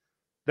 days.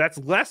 That's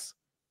less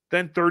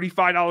than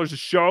 $35 a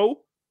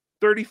show.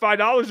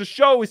 $35 a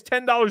show is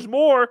 $10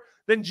 more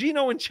than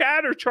Gino and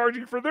Chad are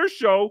charging for their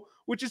show,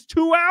 which is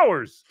 2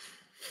 hours.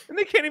 And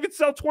they can't even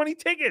sell 20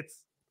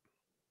 tickets.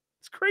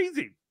 It's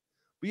crazy.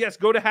 But yes,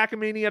 go to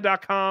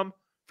hackamania.com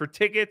for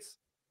tickets.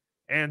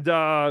 And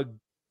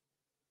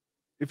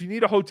if you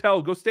need a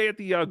hotel, go stay at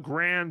the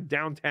Grand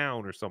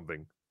downtown or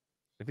something.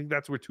 I think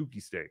that's where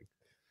Tookie's staying.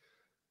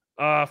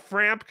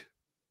 Framp,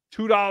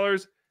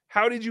 $2.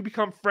 How did you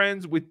become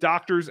friends with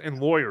doctors and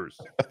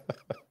lawyers?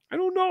 I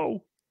don't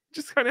know. It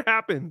just kind of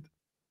happened.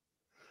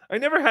 I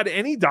never had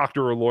any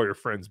doctor or lawyer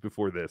friends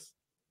before this.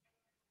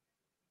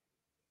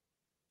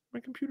 My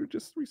computer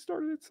just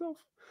restarted itself.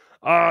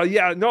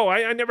 Yeah, no,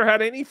 I never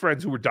had any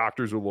friends who were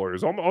doctors or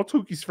lawyers. All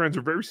Tookie's friends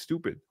are very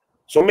stupid.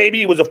 So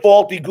maybe it was a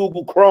faulty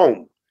Google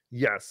Chrome.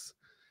 Yes.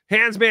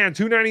 Handsman,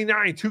 $2.99.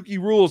 Tookie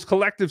rules.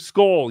 Collective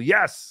Skull.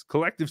 Yes,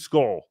 Collective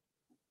Skull.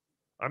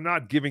 I'm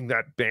not giving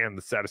that band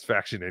the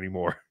satisfaction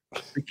anymore.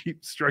 They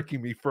keep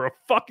striking me for a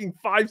fucking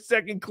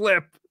 5-second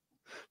clip.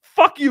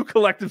 Fuck you,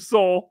 Collective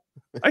Soul.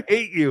 I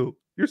hate you.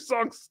 Your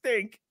songs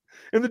stink.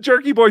 And the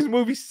Jerky Boys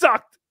movie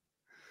sucked.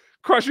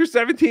 Crusher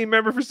 17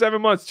 member for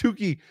 7 months.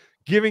 Tookie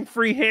giving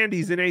free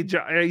handies in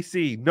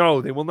AC.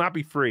 No, they will not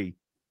be free.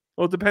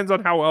 Well, it depends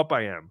on how up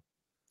I am.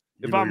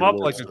 If I'm up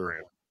like a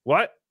grand.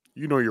 What?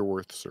 You know your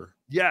worth, sir.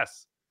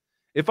 Yes.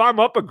 If I'm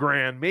up a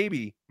grand,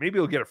 maybe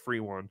you'll get a free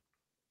one.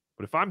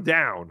 But if I'm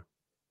down,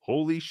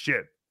 holy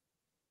shit,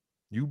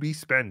 you be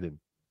spending.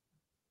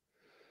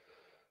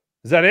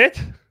 Is that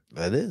it?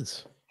 That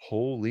is.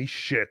 Holy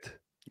shit.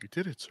 You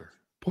did it, sir.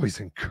 Boys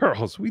and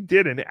girls, we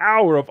did an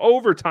hour of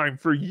overtime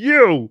for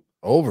you.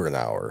 Over an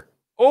hour.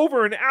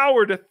 Over an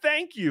hour to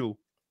thank you.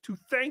 To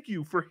thank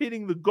you for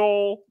hitting the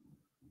goal.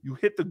 You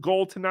hit the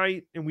goal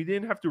tonight, and we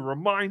didn't have to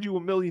remind you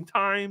a million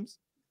times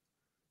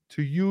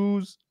to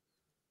use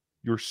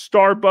your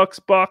Starbucks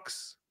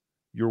bucks,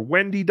 your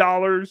Wendy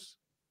dollars,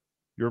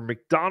 your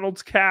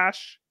McDonald's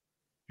cash,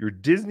 your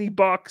Disney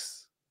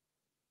bucks,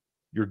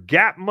 your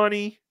Gap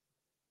money.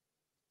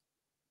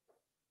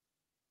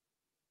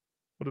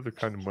 What other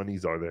kind of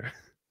monies are there?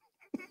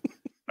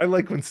 I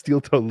like when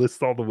Steel Toe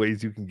lists all the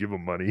ways you can give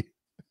him money.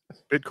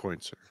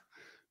 Bitcoin, sir.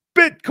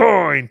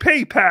 Bitcoin,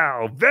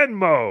 PayPal,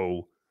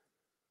 Venmo,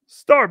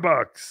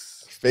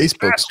 Starbucks,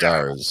 Facebook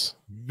stars.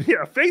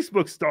 Yeah,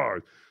 Facebook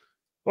stars.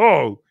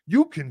 Oh,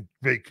 you can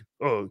make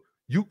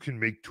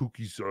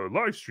Tookie's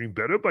live stream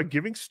better by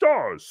giving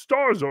stars.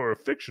 Stars are a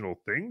fictional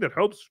thing that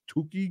helps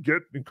Tookie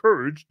get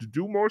encouraged to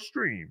do more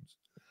streams.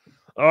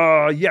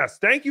 Yes,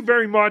 thank you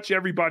very much,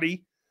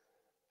 everybody.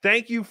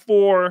 Thank you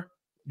for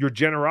your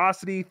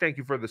generosity. Thank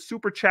you for the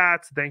super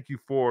chats. Thank you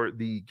for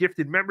the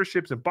gifted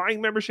memberships and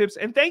buying memberships.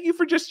 And thank you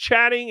for just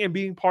chatting and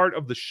being part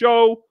of the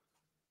show.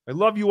 I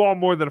love you all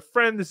more than a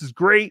friend. This is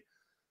great.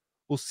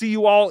 We'll see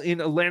you all in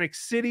Atlantic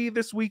City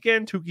this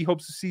weekend. Tookie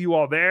hopes to see you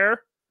all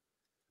there.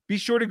 Be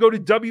sure to go to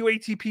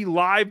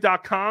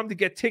WATPlive.com to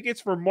get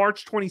tickets for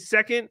March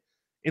 22nd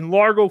in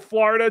Largo,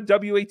 Florida.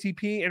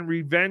 WATP and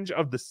Revenge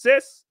of the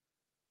Sis,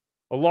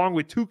 along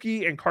with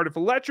Tookie and Cardiff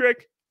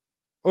Electric.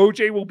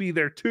 OJ will be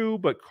there too,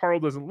 but Carl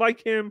doesn't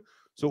like him.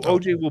 So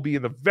OJ will be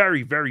in the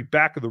very, very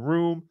back of the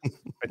room.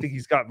 I think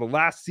he's got the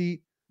last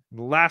seat, in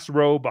the last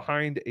row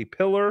behind a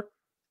pillar.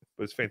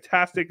 But it's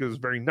fantastic. It was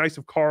very nice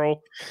of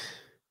Carl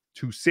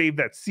to save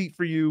that seat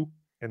for you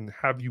and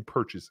have you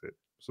purchase it.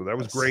 So that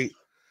was great.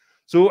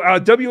 So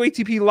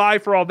WATP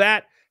Live for all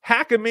that.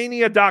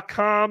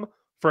 Hackamania.com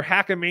for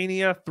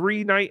Hackamania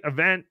 3-night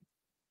event.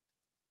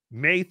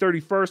 May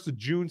 31st to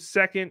June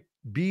 2nd.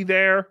 Be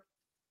there.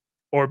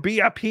 Or be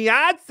a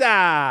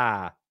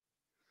piazza.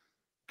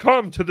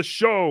 Come to the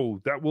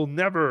show that will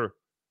never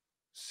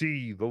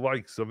see the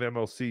likes of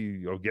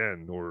MLC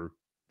again, or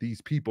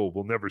these people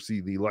will never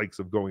see the likes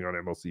of going on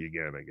MLC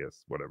again, I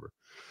guess. Whatever.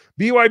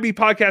 BYB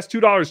Podcast,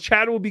 $2.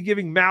 Chad will be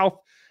giving mouth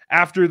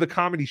after the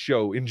comedy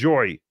show.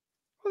 Enjoy.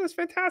 Oh, that's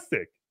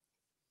fantastic.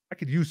 I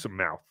could use some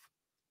mouth.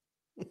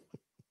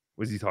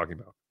 What is he talking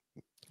about?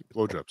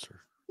 Blowjob, sir.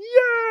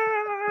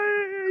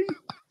 Yay!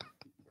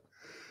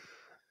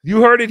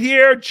 You heard it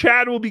here.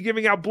 Chad will be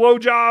giving out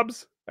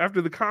blowjobs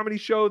after the comedy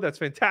show. That's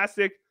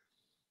fantastic.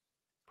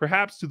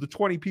 Perhaps to the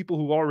 20 people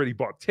who already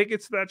bought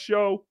tickets to that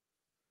show.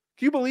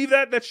 Can you believe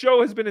that? That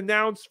show has been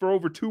announced for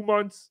over 2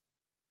 months.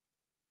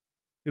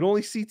 It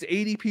only seats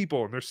 80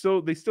 people, and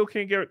they still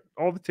can't get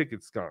all the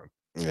tickets gone.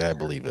 Yeah, I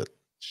believe it.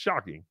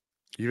 Shocking.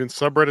 Even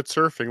Subreddit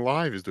Surfing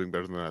Live is doing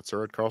better than that,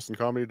 sir, at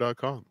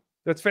CarlsonComedy.com.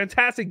 That's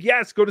fantastic.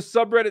 Yes, go to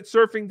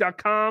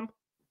subredditsurfing.com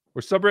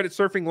or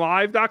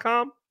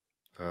subredditsurfinglive.com.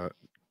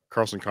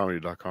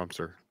 CarlsonComedy.com,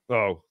 sir.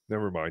 Oh,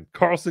 never mind.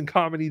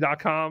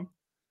 CarlsonComedy.com.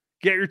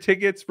 Get your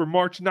tickets for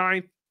March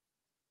 9th.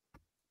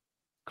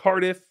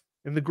 Cardiff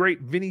and the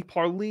great Vinny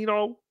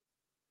Parlino.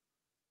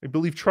 I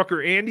believe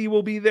Trucker Andy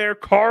will be there.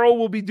 Carl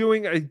will be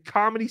doing a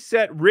comedy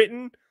set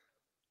written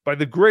by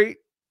the great...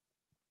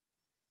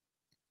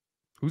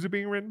 Who's it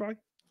being written by?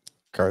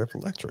 Cardiff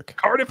Electric.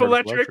 Cardiff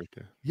Electric.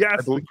 Yeah.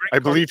 Yes. I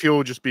believe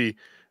he'll just be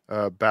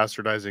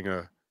bastardizing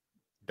a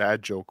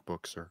dad joke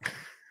book, sir.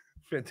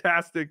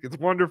 Fantastic. It's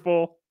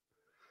wonderful.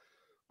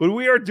 But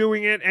we are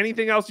doing it.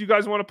 Anything else you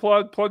guys want to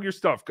plug? Plug your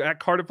stuff at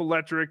Cardiff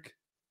Electric.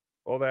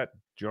 All that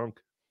junk.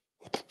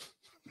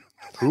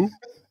 Who?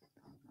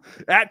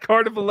 At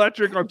Cardiff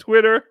Electric on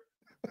Twitter.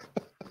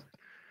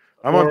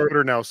 I'm on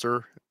Twitter now,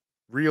 sir.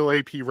 Real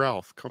AP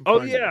Ralph. Come Oh,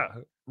 find yeah.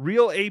 me.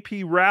 Real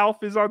AP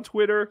Ralph is on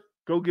Twitter.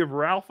 Go give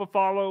Ralph a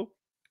follow.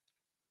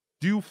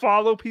 Do you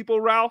follow people,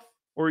 Ralph?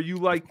 Or are you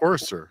like... Of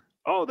course, sir.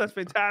 Oh, that's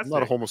fantastic. I'm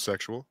not a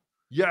homosexual.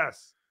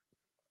 Yes.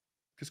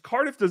 Because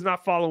Cardiff does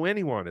not follow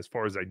anyone, as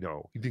far as I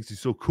know. He thinks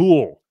he's so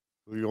cool.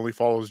 He only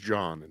follows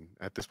John, and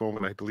at this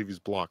moment, I believe he's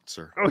blocked,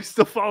 sir. Oh, he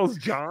still follows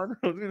John?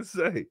 I was going to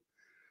say.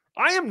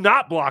 I am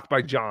not blocked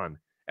by John.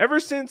 Ever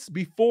since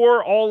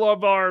before all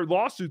of our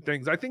lawsuit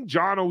things, I think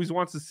John always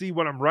wants to see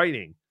what I'm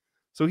writing.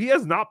 So he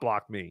has not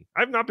blocked me.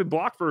 I've not been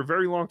blocked for a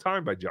very long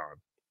time by John.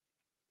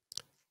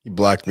 He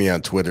blocked me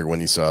on Twitter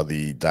when he saw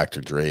the Dr.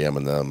 Dre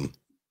Eminem.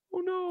 Oh,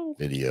 no.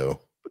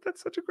 video. But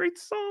that's such a great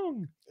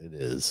song. It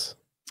is.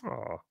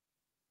 Oh,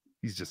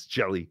 he's just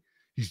jelly.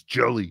 He's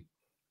jelly.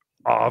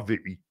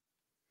 Avi.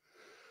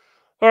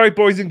 All right,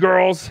 boys and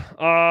girls.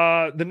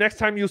 The next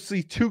time you'll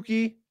see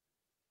Tookie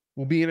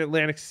will be in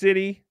Atlantic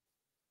City.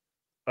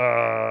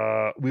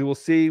 We will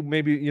see.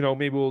 Maybe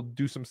we'll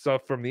do some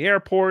stuff from the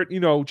airport.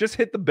 Just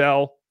hit the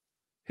bell.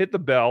 Hit the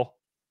bell.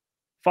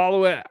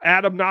 Follow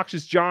at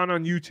Obnoxious John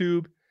on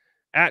YouTube,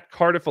 at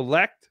Cardiff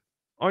Elect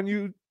on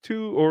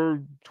YouTube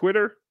or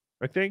Twitter,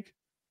 I think.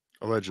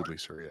 Allegedly,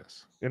 sir,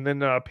 yes. And then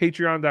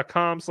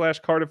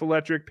patreon.com/Cardiff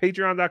Electric,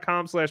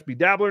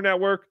 patreon.com/BeDabbler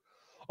Network,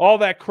 all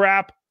that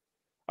crap.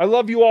 I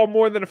love you all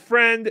more than a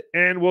friend,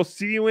 and we'll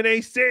see you in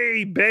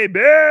AC, baby.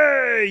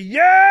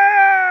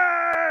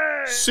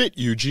 Yeah! Sit,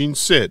 Eugene,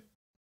 sit.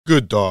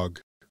 Good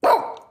dog.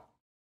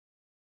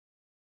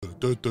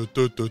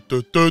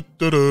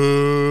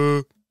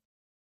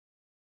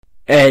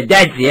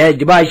 That's the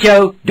end of my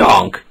show,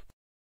 donk.